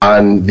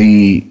on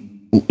the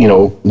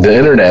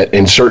internet,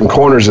 in certain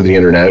corners of the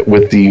internet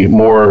with the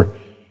more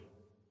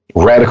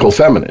radical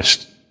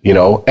feminist.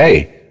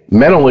 Hey,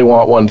 men only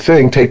want one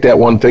thing, take that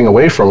one thing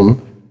away from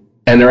them,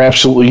 and they're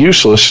absolutely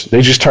useless.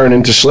 They just turn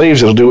into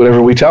slaves that'll do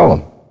whatever we tell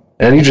them.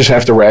 And you just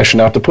have to ration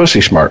out the pussy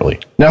smartly.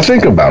 Now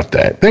think about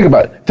that.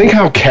 Think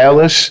how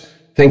callous,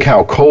 think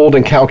how cold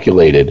and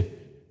calculated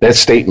that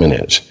statement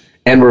is.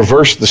 And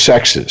reverse the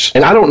sexes.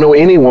 And I don't know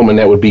any woman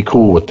that would be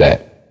cool with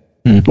that.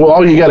 Well,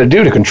 all you got to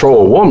do to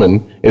control a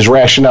woman is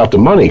ration out the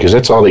money, because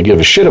that's all they give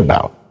a shit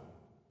about.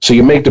 So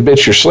you make the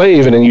bitch your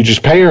slave, and then you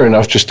just pay her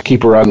enough just to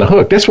keep her on the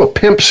hook. That's what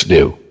pimps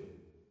do.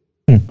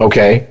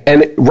 Okay?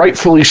 And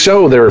rightfully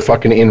so, they're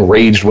fucking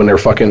enraged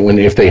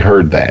if they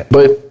heard that.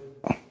 But,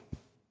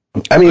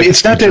 I mean,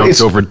 it's not that it's...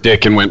 jumped over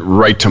dick and went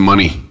right to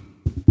money.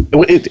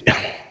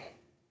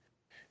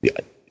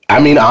 I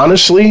mean,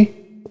 honestly,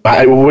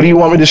 what do you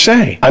want me to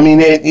say? I mean,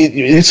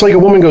 it's like a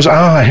woman goes,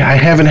 I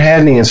haven't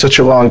had any in such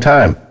a long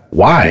time.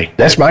 Why?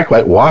 That's my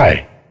question.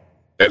 Why?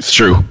 That's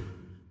true.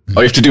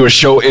 All you have to do is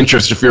show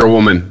interest if you're a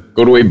woman.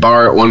 Go to a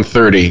bar at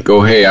 1:30.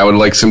 Go, hey, I would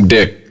like some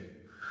dick.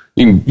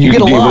 You get can a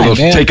get one line, of those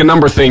man. take a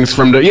number things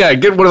from the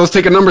get one of those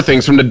take a number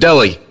things from the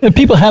deli. And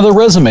people have their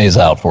resumes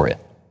out for you.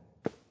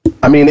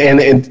 I mean,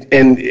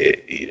 and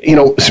you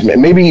know,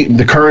 maybe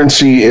the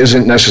currency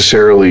isn't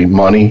necessarily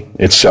money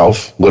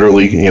itself,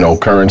 literally, you know,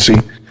 currency.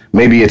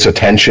 Maybe it's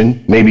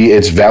attention. Maybe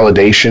it's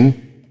validation.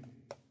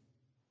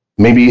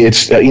 Maybe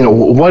it's you know,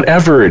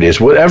 whatever it is,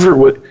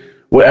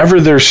 whatever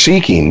they're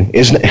seeking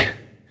is.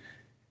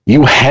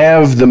 You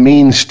have the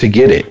means to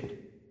get it.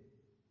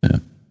 Yeah.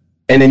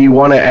 And then you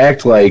want to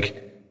act like,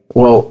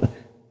 well,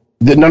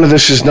 none of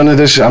this,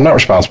 I'm not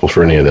responsible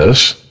for any of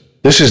this.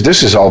 This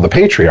is all the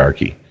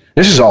patriarchy.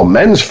 This is all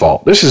men's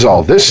fault. This is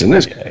all this and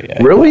this. Yeah.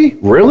 Really?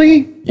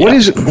 Yeah.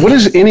 What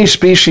is any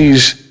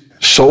species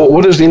soul?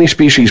 What is any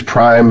species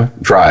prime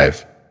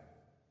drive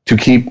to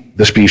keep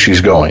the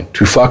species going?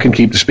 To fucking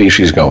keep the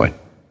species going.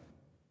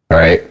 All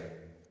right?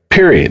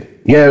 Period.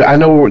 Yeah, I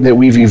know that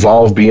we've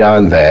evolved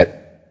beyond that.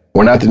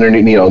 We're not the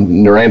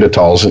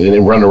Neanderthals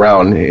and run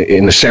around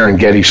in the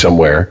Serengeti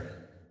somewhere,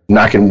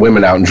 knocking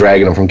women out and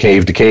dragging them from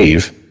cave to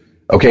cave.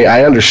 Okay,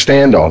 I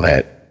understand all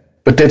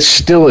that, but that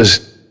still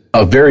is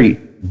a very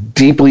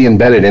deeply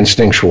embedded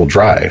instinctual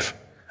drive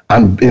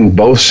in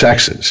both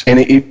sexes. And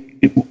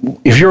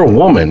if you're a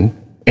woman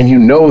and you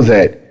know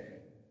that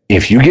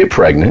if you get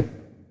pregnant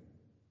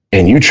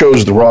and you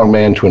chose the wrong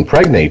man to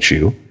impregnate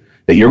you,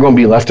 that you're going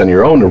to be left on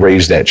your own to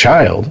raise that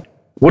child,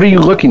 what are you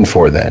looking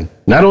for then?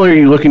 Not only are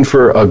you looking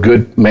for a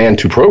good man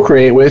to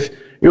procreate with,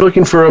 you're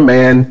looking for a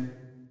man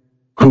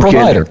who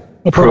can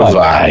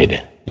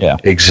provide. Yeah,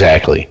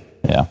 exactly.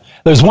 Yeah.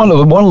 There's one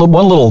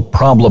little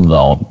problem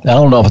though. I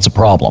don't know if it's a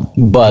problem,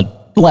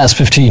 but the last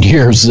 15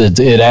 years it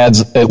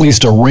adds at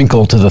least a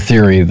wrinkle to the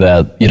theory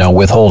that, you know,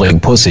 withholding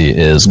pussy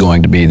is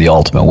going to be the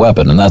ultimate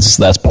weapon, and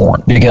that's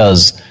porn.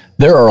 Because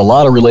there are a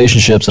lot of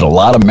relationships and a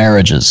lot of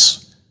marriages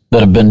that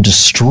have been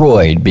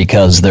destroyed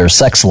because their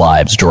sex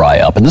lives dry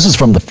up. And this is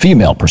from the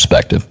female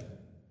perspective,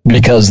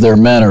 because their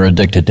men are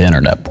addicted to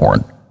internet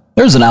porn.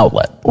 There's an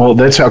outlet. Well,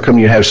 that's how come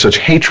you have such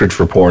hatred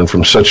for porn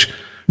from certain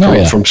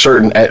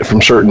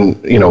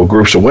you know,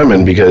 groups of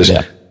women, because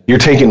you're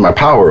taking my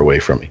power away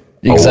from me.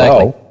 Exactly.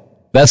 Oh, wow.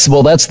 That's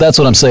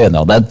what I'm saying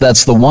though.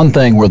 That's the one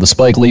thing where the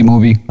Spike Lee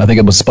movie, I think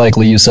it was Spike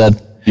Lee you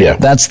said. Yeah.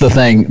 That's the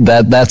thing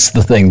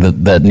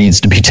that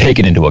needs to be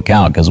taken into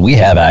account, because we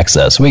have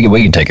access. We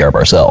can take care of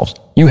ourselves.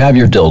 You have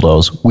your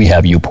dildos, we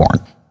have you porn.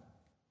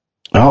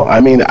 Oh, I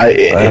mean, I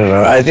don't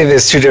know. I think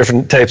there's two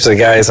different types of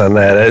guys on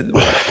that.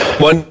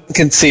 One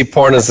can see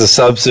porn as a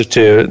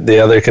substitute. The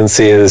other can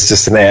see it as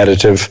just an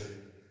additive.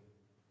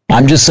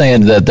 I'm just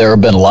saying that there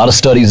have been a lot of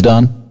studies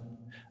done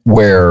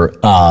where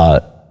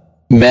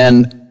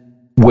men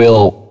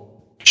will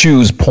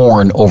choose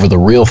porn over the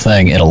real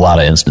thing in a lot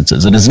of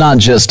instances. And it's not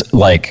just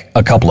like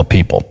a couple of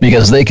people,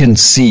 because they can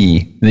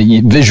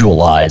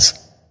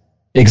visualize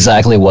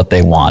exactly what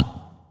they want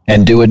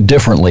and do it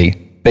differently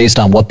based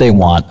on what they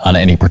want on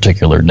any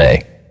particular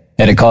day.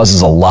 And it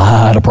causes a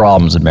lot of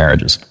problems in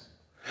marriages.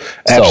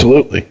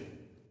 Absolutely.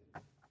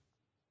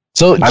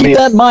 So keep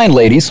that in mind,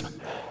 ladies.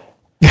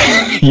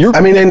 You're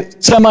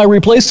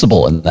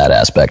semi-replaceable in that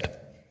aspect.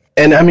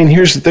 And I mean,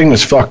 here's the thing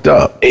that's fucked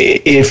up.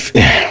 If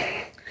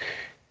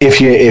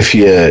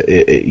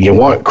you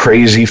want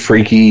crazy,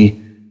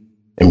 freaky,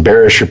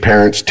 embarrass your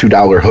parents,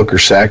 $2 hooker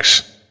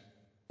sex,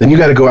 then you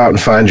got to go out and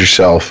find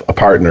yourself a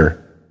partner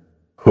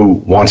who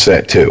wants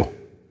that too.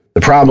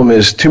 The problem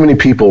is too many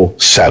people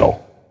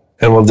settle.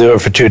 And we'll do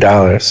it for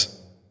 $2.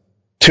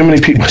 Too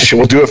many people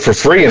will do it for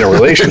free in a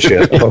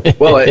relationship.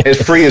 Well,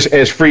 as free as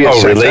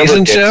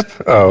relationship?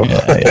 Oh,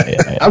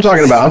 yeah. I'm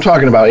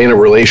talking about in a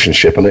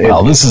relationship.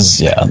 Well, this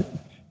is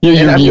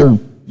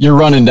You're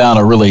running down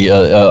a really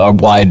a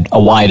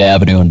wide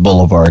avenue and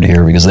boulevard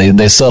here, because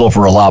they settle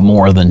for a lot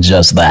more than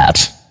just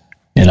that.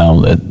 You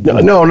know.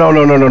 No.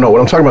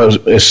 What I'm talking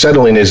about is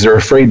settling. Is they're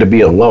afraid to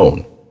be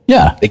alone.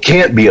 Yeah. They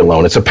can't be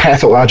alone. It's a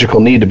pathological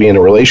need to be in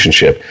a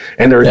relationship.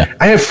 And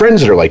I have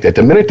friends that are like that.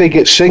 The minute they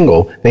get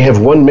single, they have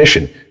one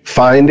mission: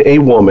 find a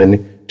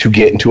woman to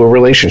get into a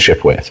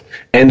relationship with.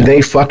 And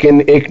they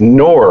fucking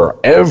ignore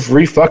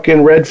every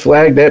fucking red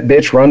flag that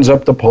bitch runs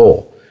up the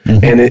pole.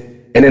 Mm-hmm.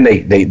 And then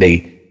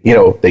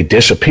they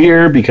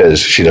disappear because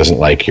she doesn't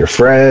like your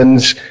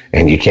friends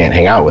and you can't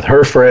hang out with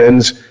her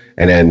friends.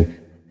 And then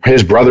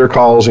his brother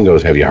calls and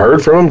goes, have you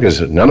heard from him?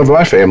 Because none of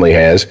my family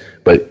has,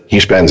 but he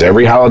spends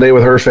every holiday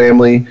with her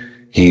family.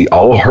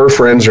 All of her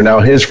friends are now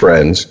his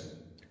friends.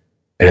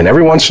 And then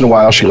every once in a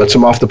while, she lets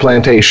him off the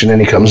plantation and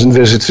he comes and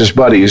visits his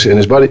buddies and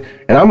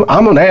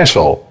I'm an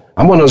asshole.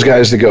 I'm one of those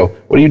guys that go,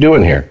 what are you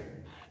doing here?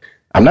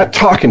 I'm not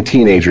talking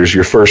teenagers,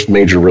 your first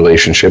major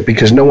relationship,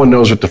 because no one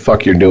knows what the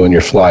fuck you're doing.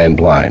 You're flying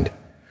blind.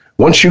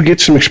 Once you get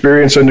some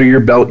experience under your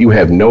belt, you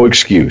have no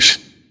excuse.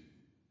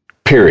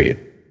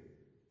 Period.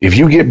 If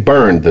you get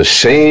burned the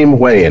same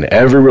way in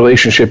every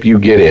relationship you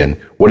get in,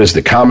 what is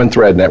the common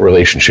thread in that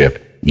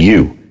relationship?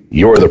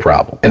 You're the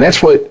problem. And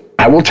that's what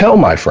I will tell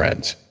my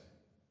friends.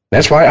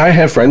 That's why I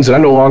have friends that I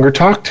no longer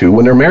talk to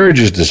when their marriage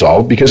is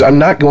dissolved, because I'm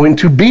not going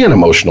to be an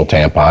emotional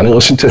tampon and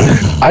listen to,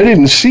 I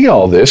didn't see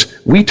all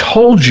this. We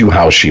told you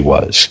how she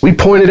was. We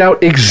pointed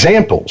out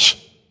examples.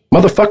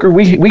 Motherfucker,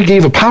 we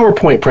gave a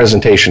PowerPoint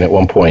presentation at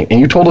one point, and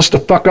you told us to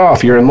fuck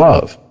off. You're in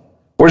love.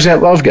 Where's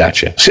that love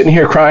got you? Sitting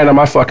here crying on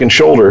my fucking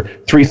shoulder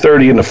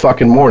 3:30 in the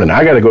fucking morning.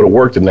 I got to go to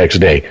work the next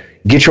day.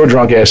 Get your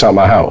drunk ass out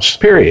my house.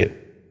 Period.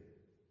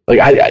 Like,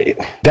 I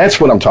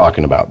that's what I'm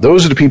talking about.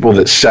 Those are the people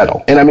that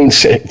settle. And I mean,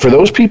 for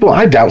those people,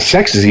 I doubt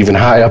sex is even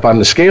high up on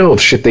the scale of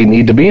shit they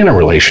need to be in a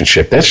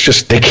relationship. That's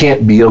just, they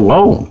can't be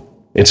alone.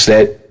 It's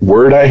that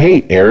word I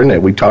hate, Aaron,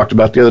 that we talked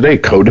about the other day,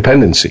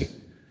 codependency.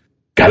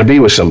 Got to be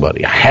with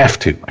somebody. I have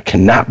to. I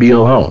cannot be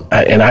alone.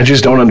 And I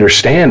just don't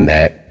understand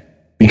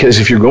that, because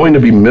if you're going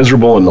to be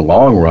miserable in the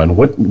long run,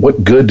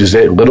 what good does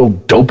that little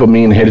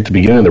dopamine hit at the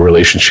beginning of the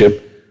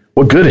relationship?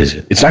 What good is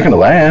it? It's not going to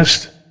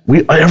last.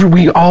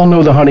 We all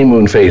know the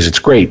honeymoon phase. It's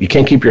great. You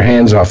can't keep your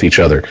hands off each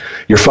other.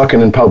 You're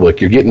fucking in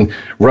public. You're getting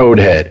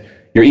roadhead.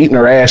 You're eating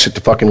her ass at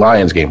the fucking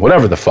Lions game.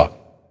 Whatever the fuck.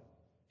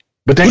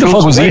 But that Who the goes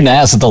fuck was away. eating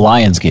ass at the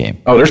Lions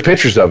game? Oh, there's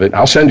pictures of it.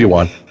 I'll send you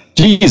one.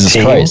 Jesus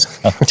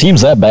Christ.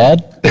 Team's that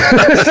bad?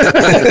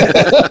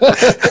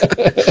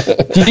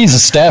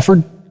 Jesus,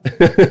 Stafford.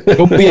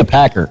 Go be a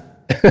Packer.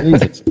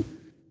 Jesus.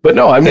 But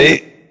no, I mean,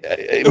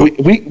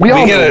 we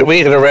all know.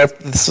 We gotta wrap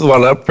this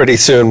one up pretty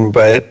soon,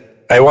 but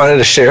I wanted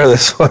to share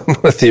this one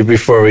with you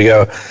before we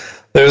go.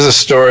 There's a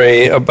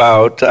story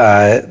about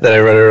that I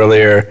read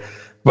earlier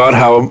about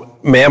how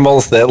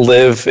mammals that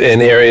live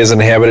in areas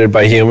inhabited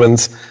by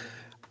humans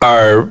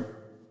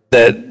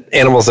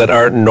animals that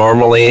aren't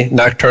normally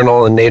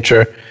nocturnal in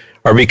nature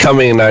are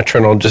becoming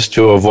nocturnal just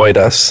to avoid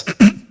us.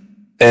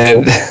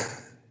 And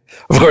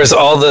of course,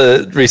 all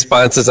the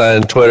responses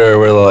on Twitter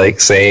were like,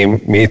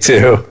 same, me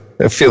too.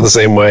 I feel the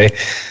same way.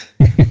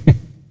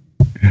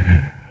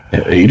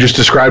 You just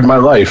described my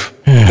life.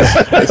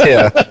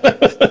 Yeah.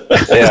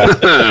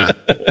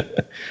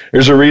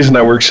 There's a reason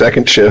I work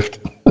second shift.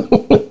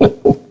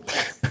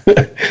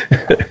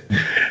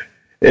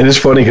 And it's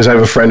funny because I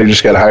have a friend who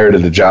just got hired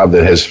at a job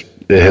that has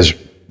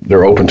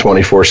they're open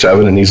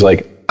 24/7, and he's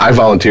like, I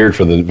volunteered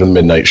for the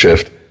midnight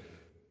shift.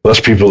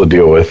 Less people to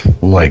deal with.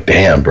 I'm like,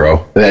 damn,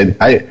 bro. And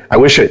I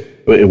wish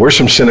we're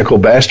some cynical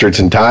bastards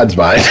in Todd's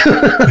mind.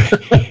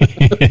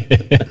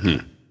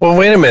 Well,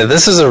 wait a minute.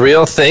 This is a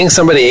real thing?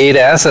 Somebody ate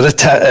ass at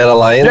a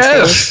Lions game?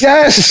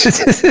 Yes.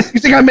 You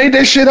think I made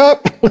that shit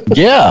up?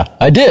 Yeah,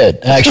 I did,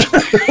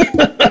 actually.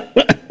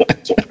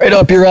 It's right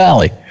up your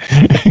alley.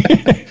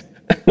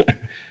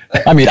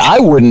 I mean, I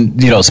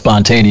wouldn't,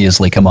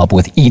 spontaneously come up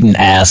with eating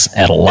ass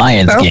at a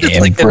Lions game, It's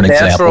like for an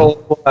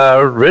example.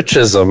 natural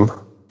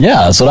richism.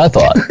 Yeah, that's what I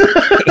thought.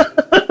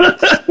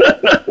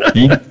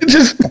 It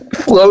just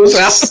flows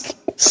out.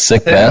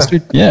 Sick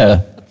bastard.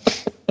 Yeah.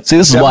 See,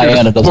 this is why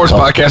Anna doesn't Sports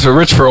talk. podcasts are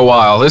rich for a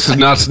while. This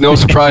is no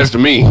surprise to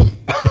me.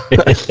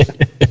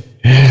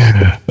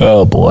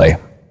 Oh, boy.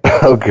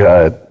 Oh,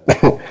 God.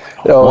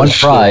 Oh, One shit.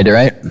 pride,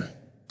 right?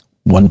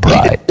 One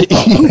pride.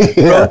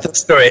 Wrote the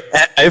story.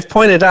 I've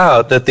pointed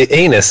out that the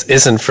anus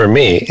isn't for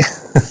me.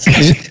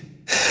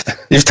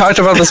 You've talked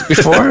about this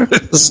before?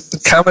 This is a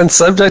common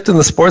subject in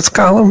the sports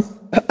column?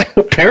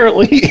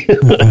 Apparently.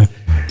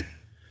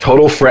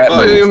 Total frat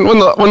move.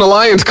 When the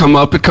Lions come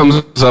up, it comes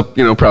up,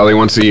 probably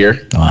once a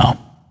year. Wow.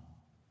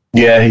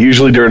 Yeah,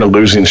 usually during a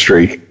losing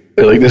streak.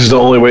 They're like, this is the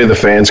only way the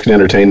fans can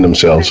entertain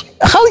themselves.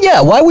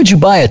 Why would you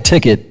buy a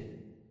ticket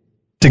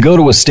to go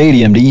to a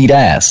stadium to eat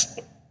ass?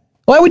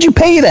 Why would you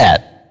pay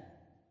that?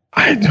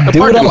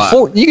 Do it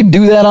on you could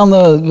do that on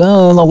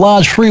the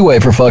Lodge Freeway,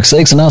 for fuck's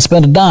sakes, and not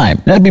spend a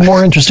dime. That'd be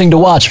more interesting to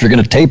watch if you're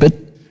going to tape it.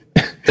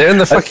 They're in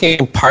the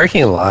fucking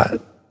parking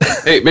lot.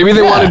 Hey, maybe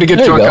they wanted to get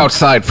there you drunk go.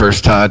 outside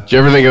first, Todd. Did you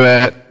ever think of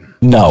that?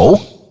 No.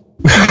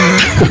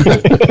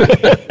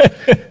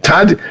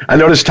 Todd, I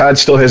noticed Todd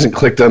still hasn't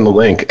clicked on the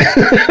link.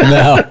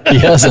 No, he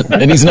hasn't,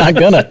 and he's not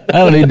gonna. I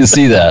don't need to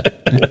see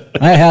that.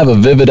 I have a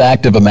vivid,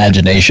 active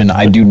imagination.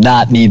 I do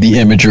not need the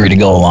imagery to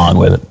go along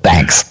with it.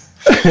 Thanks.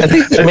 I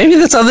think maybe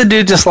this other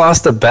dude just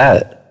lost a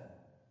bet.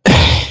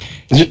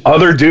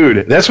 Other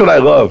dude. That's what I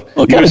love.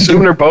 You kind of assume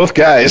dude? they're both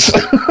guys.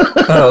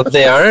 Oh,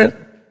 they aren't?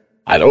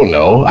 I don't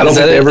know. I don't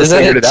think they ever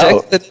figured it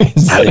out.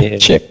 Is that a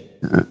chick?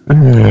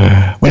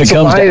 When It's it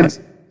comes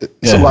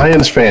a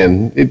Lions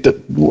fan.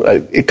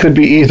 It could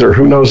be either.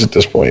 Who knows at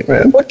this point,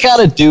 man? what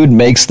kind of dude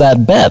makes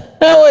that bet?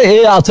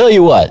 Well, I'll tell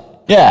you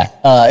what. Yeah,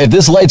 if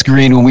this light's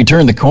green when we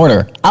turn the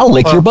corner, I'll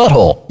lick your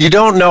butthole. You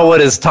don't know what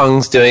his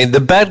tongue's doing. The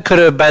bet could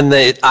have been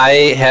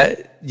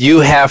that you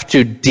have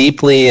to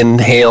deeply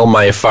inhale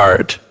my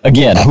fart.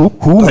 Again,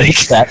 who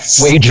makes that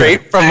wager?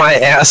 Straight from my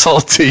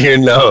asshole to your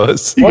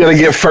nose. You gotta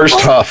get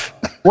first huff.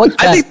 I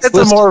think that's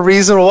a more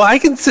reasonable. I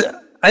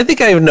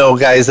think I know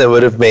guys that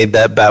would have made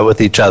that bet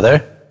with each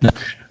other.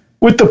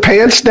 With the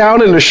pants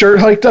down and the shirt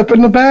hiked up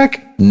in the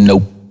back?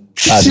 Nope.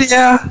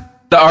 Yeah.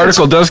 The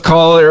article does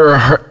call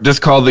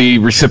the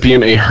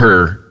recipient a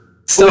her.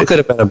 Still could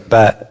have been a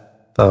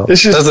bet. Though.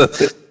 This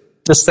is-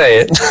 Just say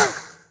it.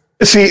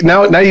 See,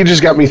 now you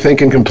just got me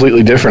thinking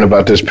completely different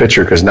about this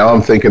picture, because now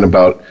I'm thinking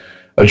about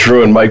a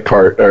Drew and Mike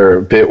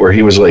bit where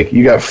he was like,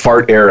 "You got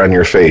fart air on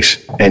your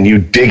face, and you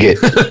dig it."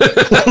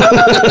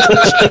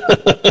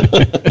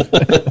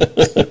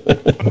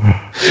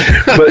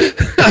 But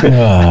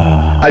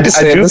I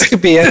do. This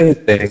could be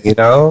anything, you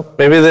know.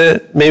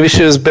 Maybe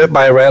she was bit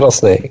by a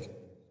rattlesnake.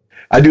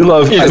 I do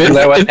love in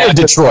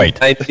Detroit.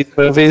 90s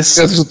movies.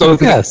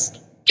 Yes.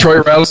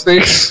 Troy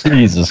rattlesnakes.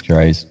 Jesus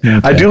Christ.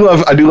 Okay. I do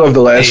love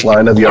the last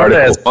line of the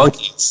article. Has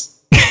monkeys.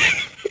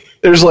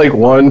 There's like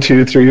 1,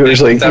 2, 3.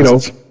 There's like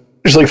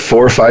there's like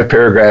 4 or 5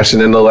 paragraphs,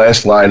 and then the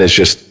last line is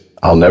just,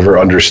 "I'll never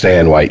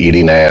understand why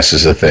eating ass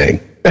is a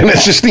thing," and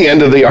it's just the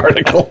end of the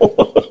article.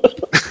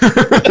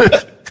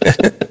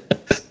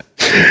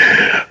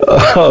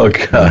 Oh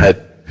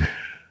God.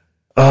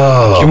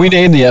 Oh. Can we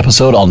name the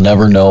episode "I'll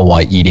Never Know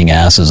Why Eating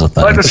Ass Is a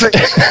Thing"?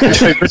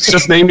 Let's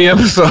just name the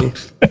episode.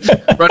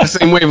 We're on the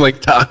same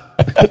wavelength, Todd.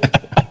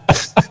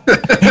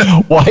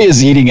 Why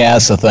is eating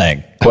ass a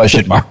thing?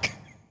 Question mark.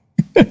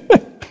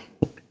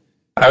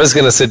 I was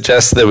going to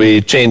suggest that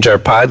we change our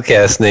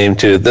podcast name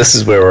to "This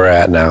Is Where We're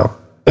At Now."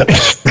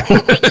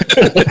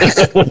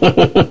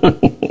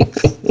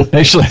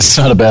 Actually, it's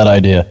not a bad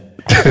idea.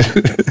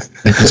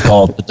 It's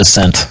called The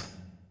Descent.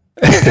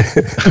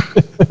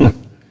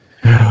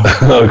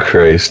 Oh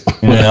Christ.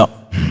 Yeah.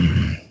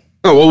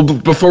 Oh, well,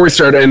 before we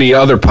start any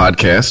other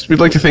podcast, we'd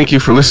like to thank you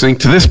for listening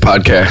to this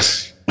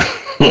podcast.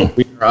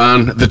 We are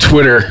on the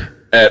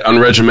Twitter at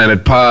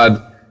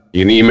unregimentedpod.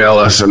 You can email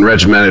us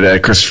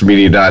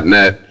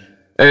unregimented@christophermedia.net.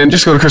 And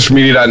just go to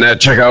christophermedia.net,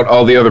 check out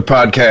all the other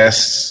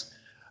podcasts.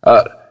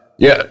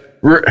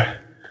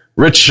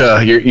 Rich,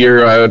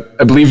 I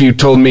believe you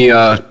told me,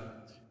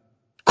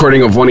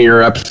 recording of one of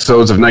your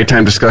episodes of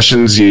Nighttime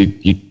Discussions,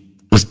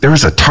 there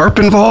was a tarp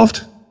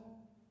involved?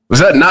 Was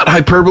that not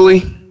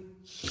hyperbole?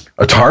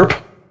 A tarp?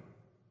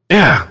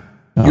 Yeah.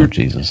 Oh,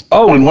 Jesus.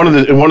 Oh, in one of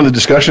the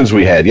discussions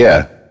we had,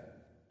 yeah.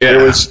 Yeah.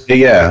 It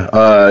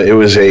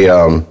was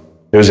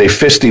a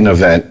fisting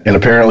event, and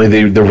apparently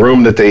the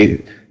room that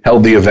they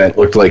held the event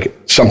looked like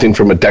something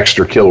from a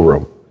Dexter kill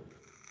room.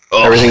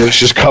 Oh. Everything was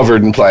just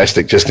covered in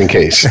plastic just in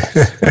case.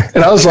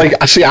 And I was like,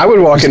 see, I would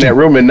walk in that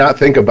room and not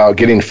think about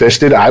getting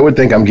fisted. I would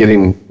think I'm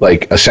getting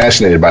like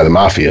assassinated by the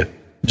mafia.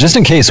 Just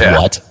in case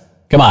what?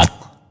 Come on.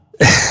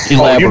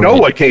 Oh, you know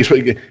what case?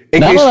 In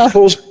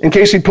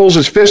case he pulls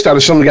his fist out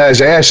of some guy's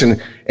ass and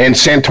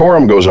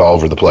Santorum goes all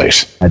over the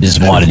place. I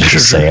just wanted you to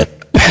say it.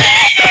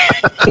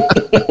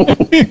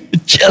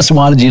 Just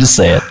wanted you to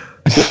say it.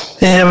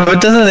 Yeah,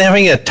 but doesn't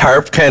having a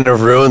tarp kind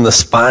of ruin the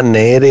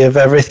spontaneity of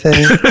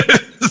everything?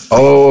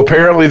 Oh,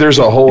 apparently there's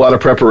a whole lot of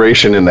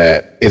preparation in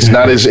that.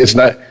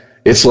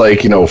 It's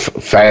like,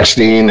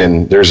 fasting,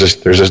 and there's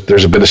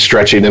a bit of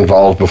stretching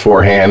involved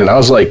beforehand. And I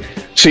was like,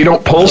 so you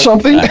don't pull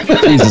something?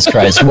 Jesus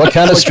Christ. What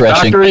kind of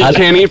stretching? Doctor, you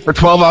can't eat for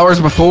 12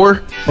 hours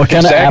before? What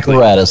kind of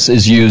apparatus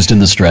is used in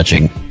the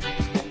stretching?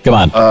 Come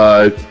on.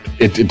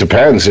 It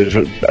depends.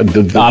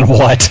 On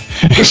what?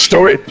 The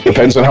story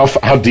depends on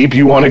how deep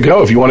you want to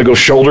go. If you want to go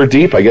shoulder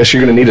deep, I guess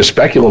you're going to need a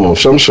speculum of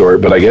some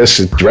sort, but I guess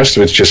the rest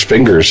of it's just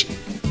fingers.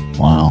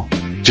 Wow.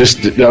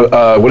 Just,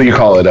 what do you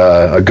call it?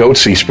 A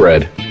goatsy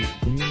spread.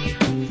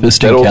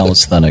 Fisting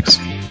calisthenics.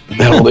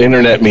 That old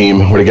internet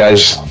meme where the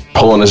guy's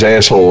pulling his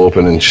asshole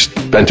open and just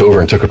bent over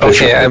and took a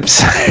picture. Okay, I'm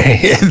sorry.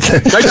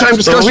 Nighttime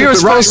discussion. We were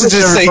supposed to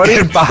just say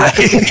goodbye.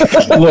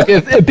 Look,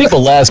 if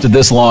people lasted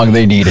this long,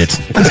 they need it.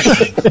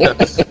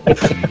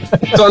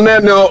 So on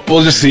that note,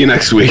 we'll just see you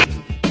next week.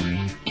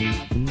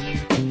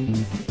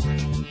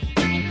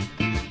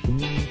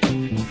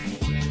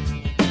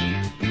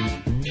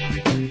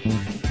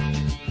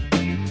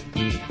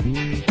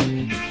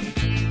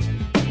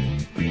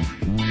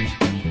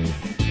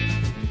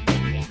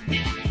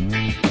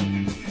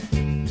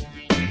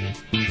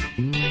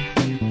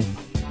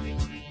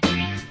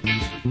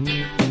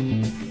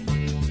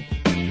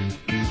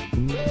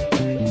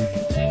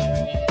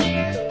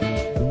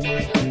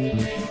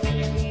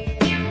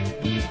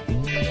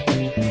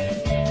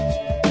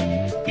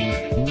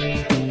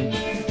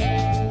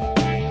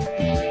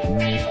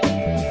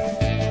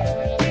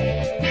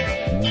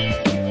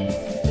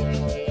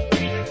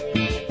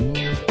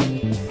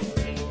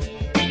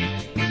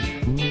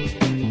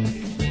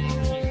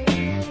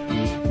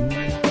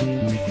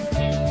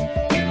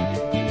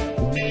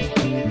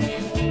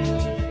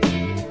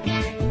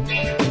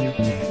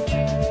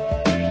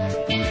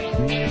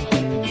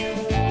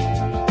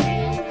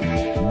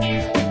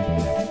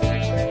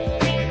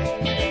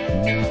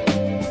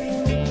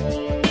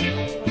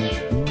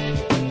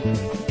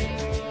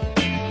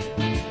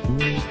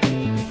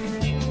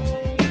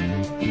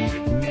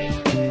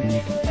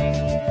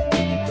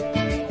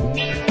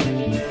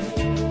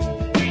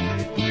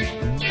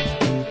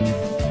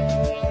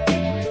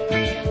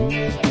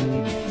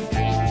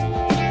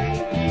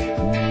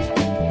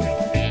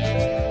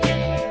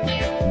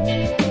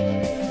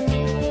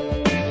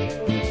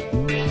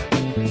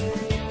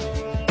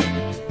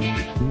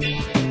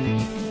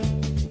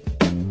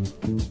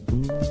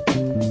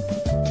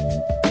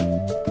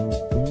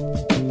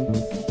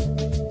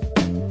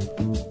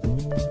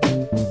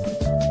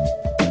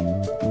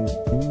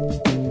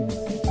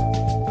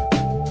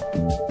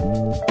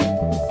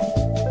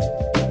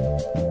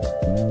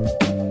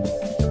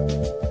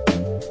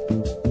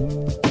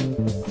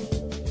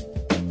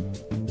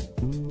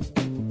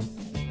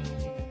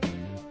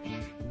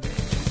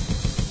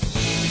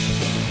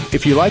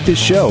 If you like this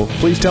show,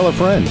 please tell a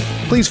friend.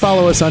 Please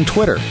follow us on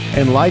Twitter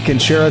and like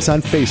and share us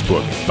on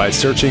Facebook by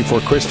searching for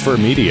Christopher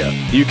Media.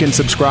 You can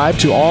subscribe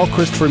to all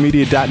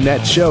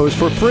ChristopherMedia.net shows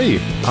for free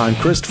on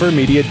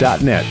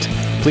ChristopherMedia.net.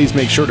 Please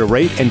make sure to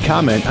rate and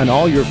comment on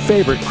all your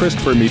favorite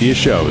Christopher Media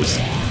shows.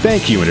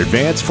 Thank you in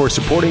advance for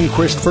supporting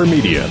Christopher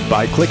Media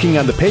by clicking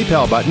on the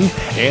PayPal button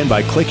and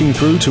by clicking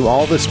through to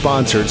all the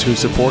sponsors who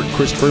support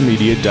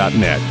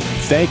ChristopherMedia.net.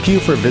 Thank you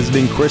for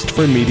visiting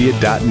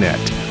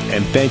ChristopherMedia.net,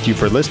 and thank you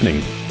for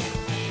listening.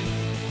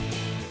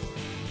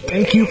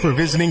 Thank you for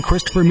visiting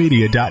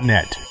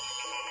ChristopherMedia.net.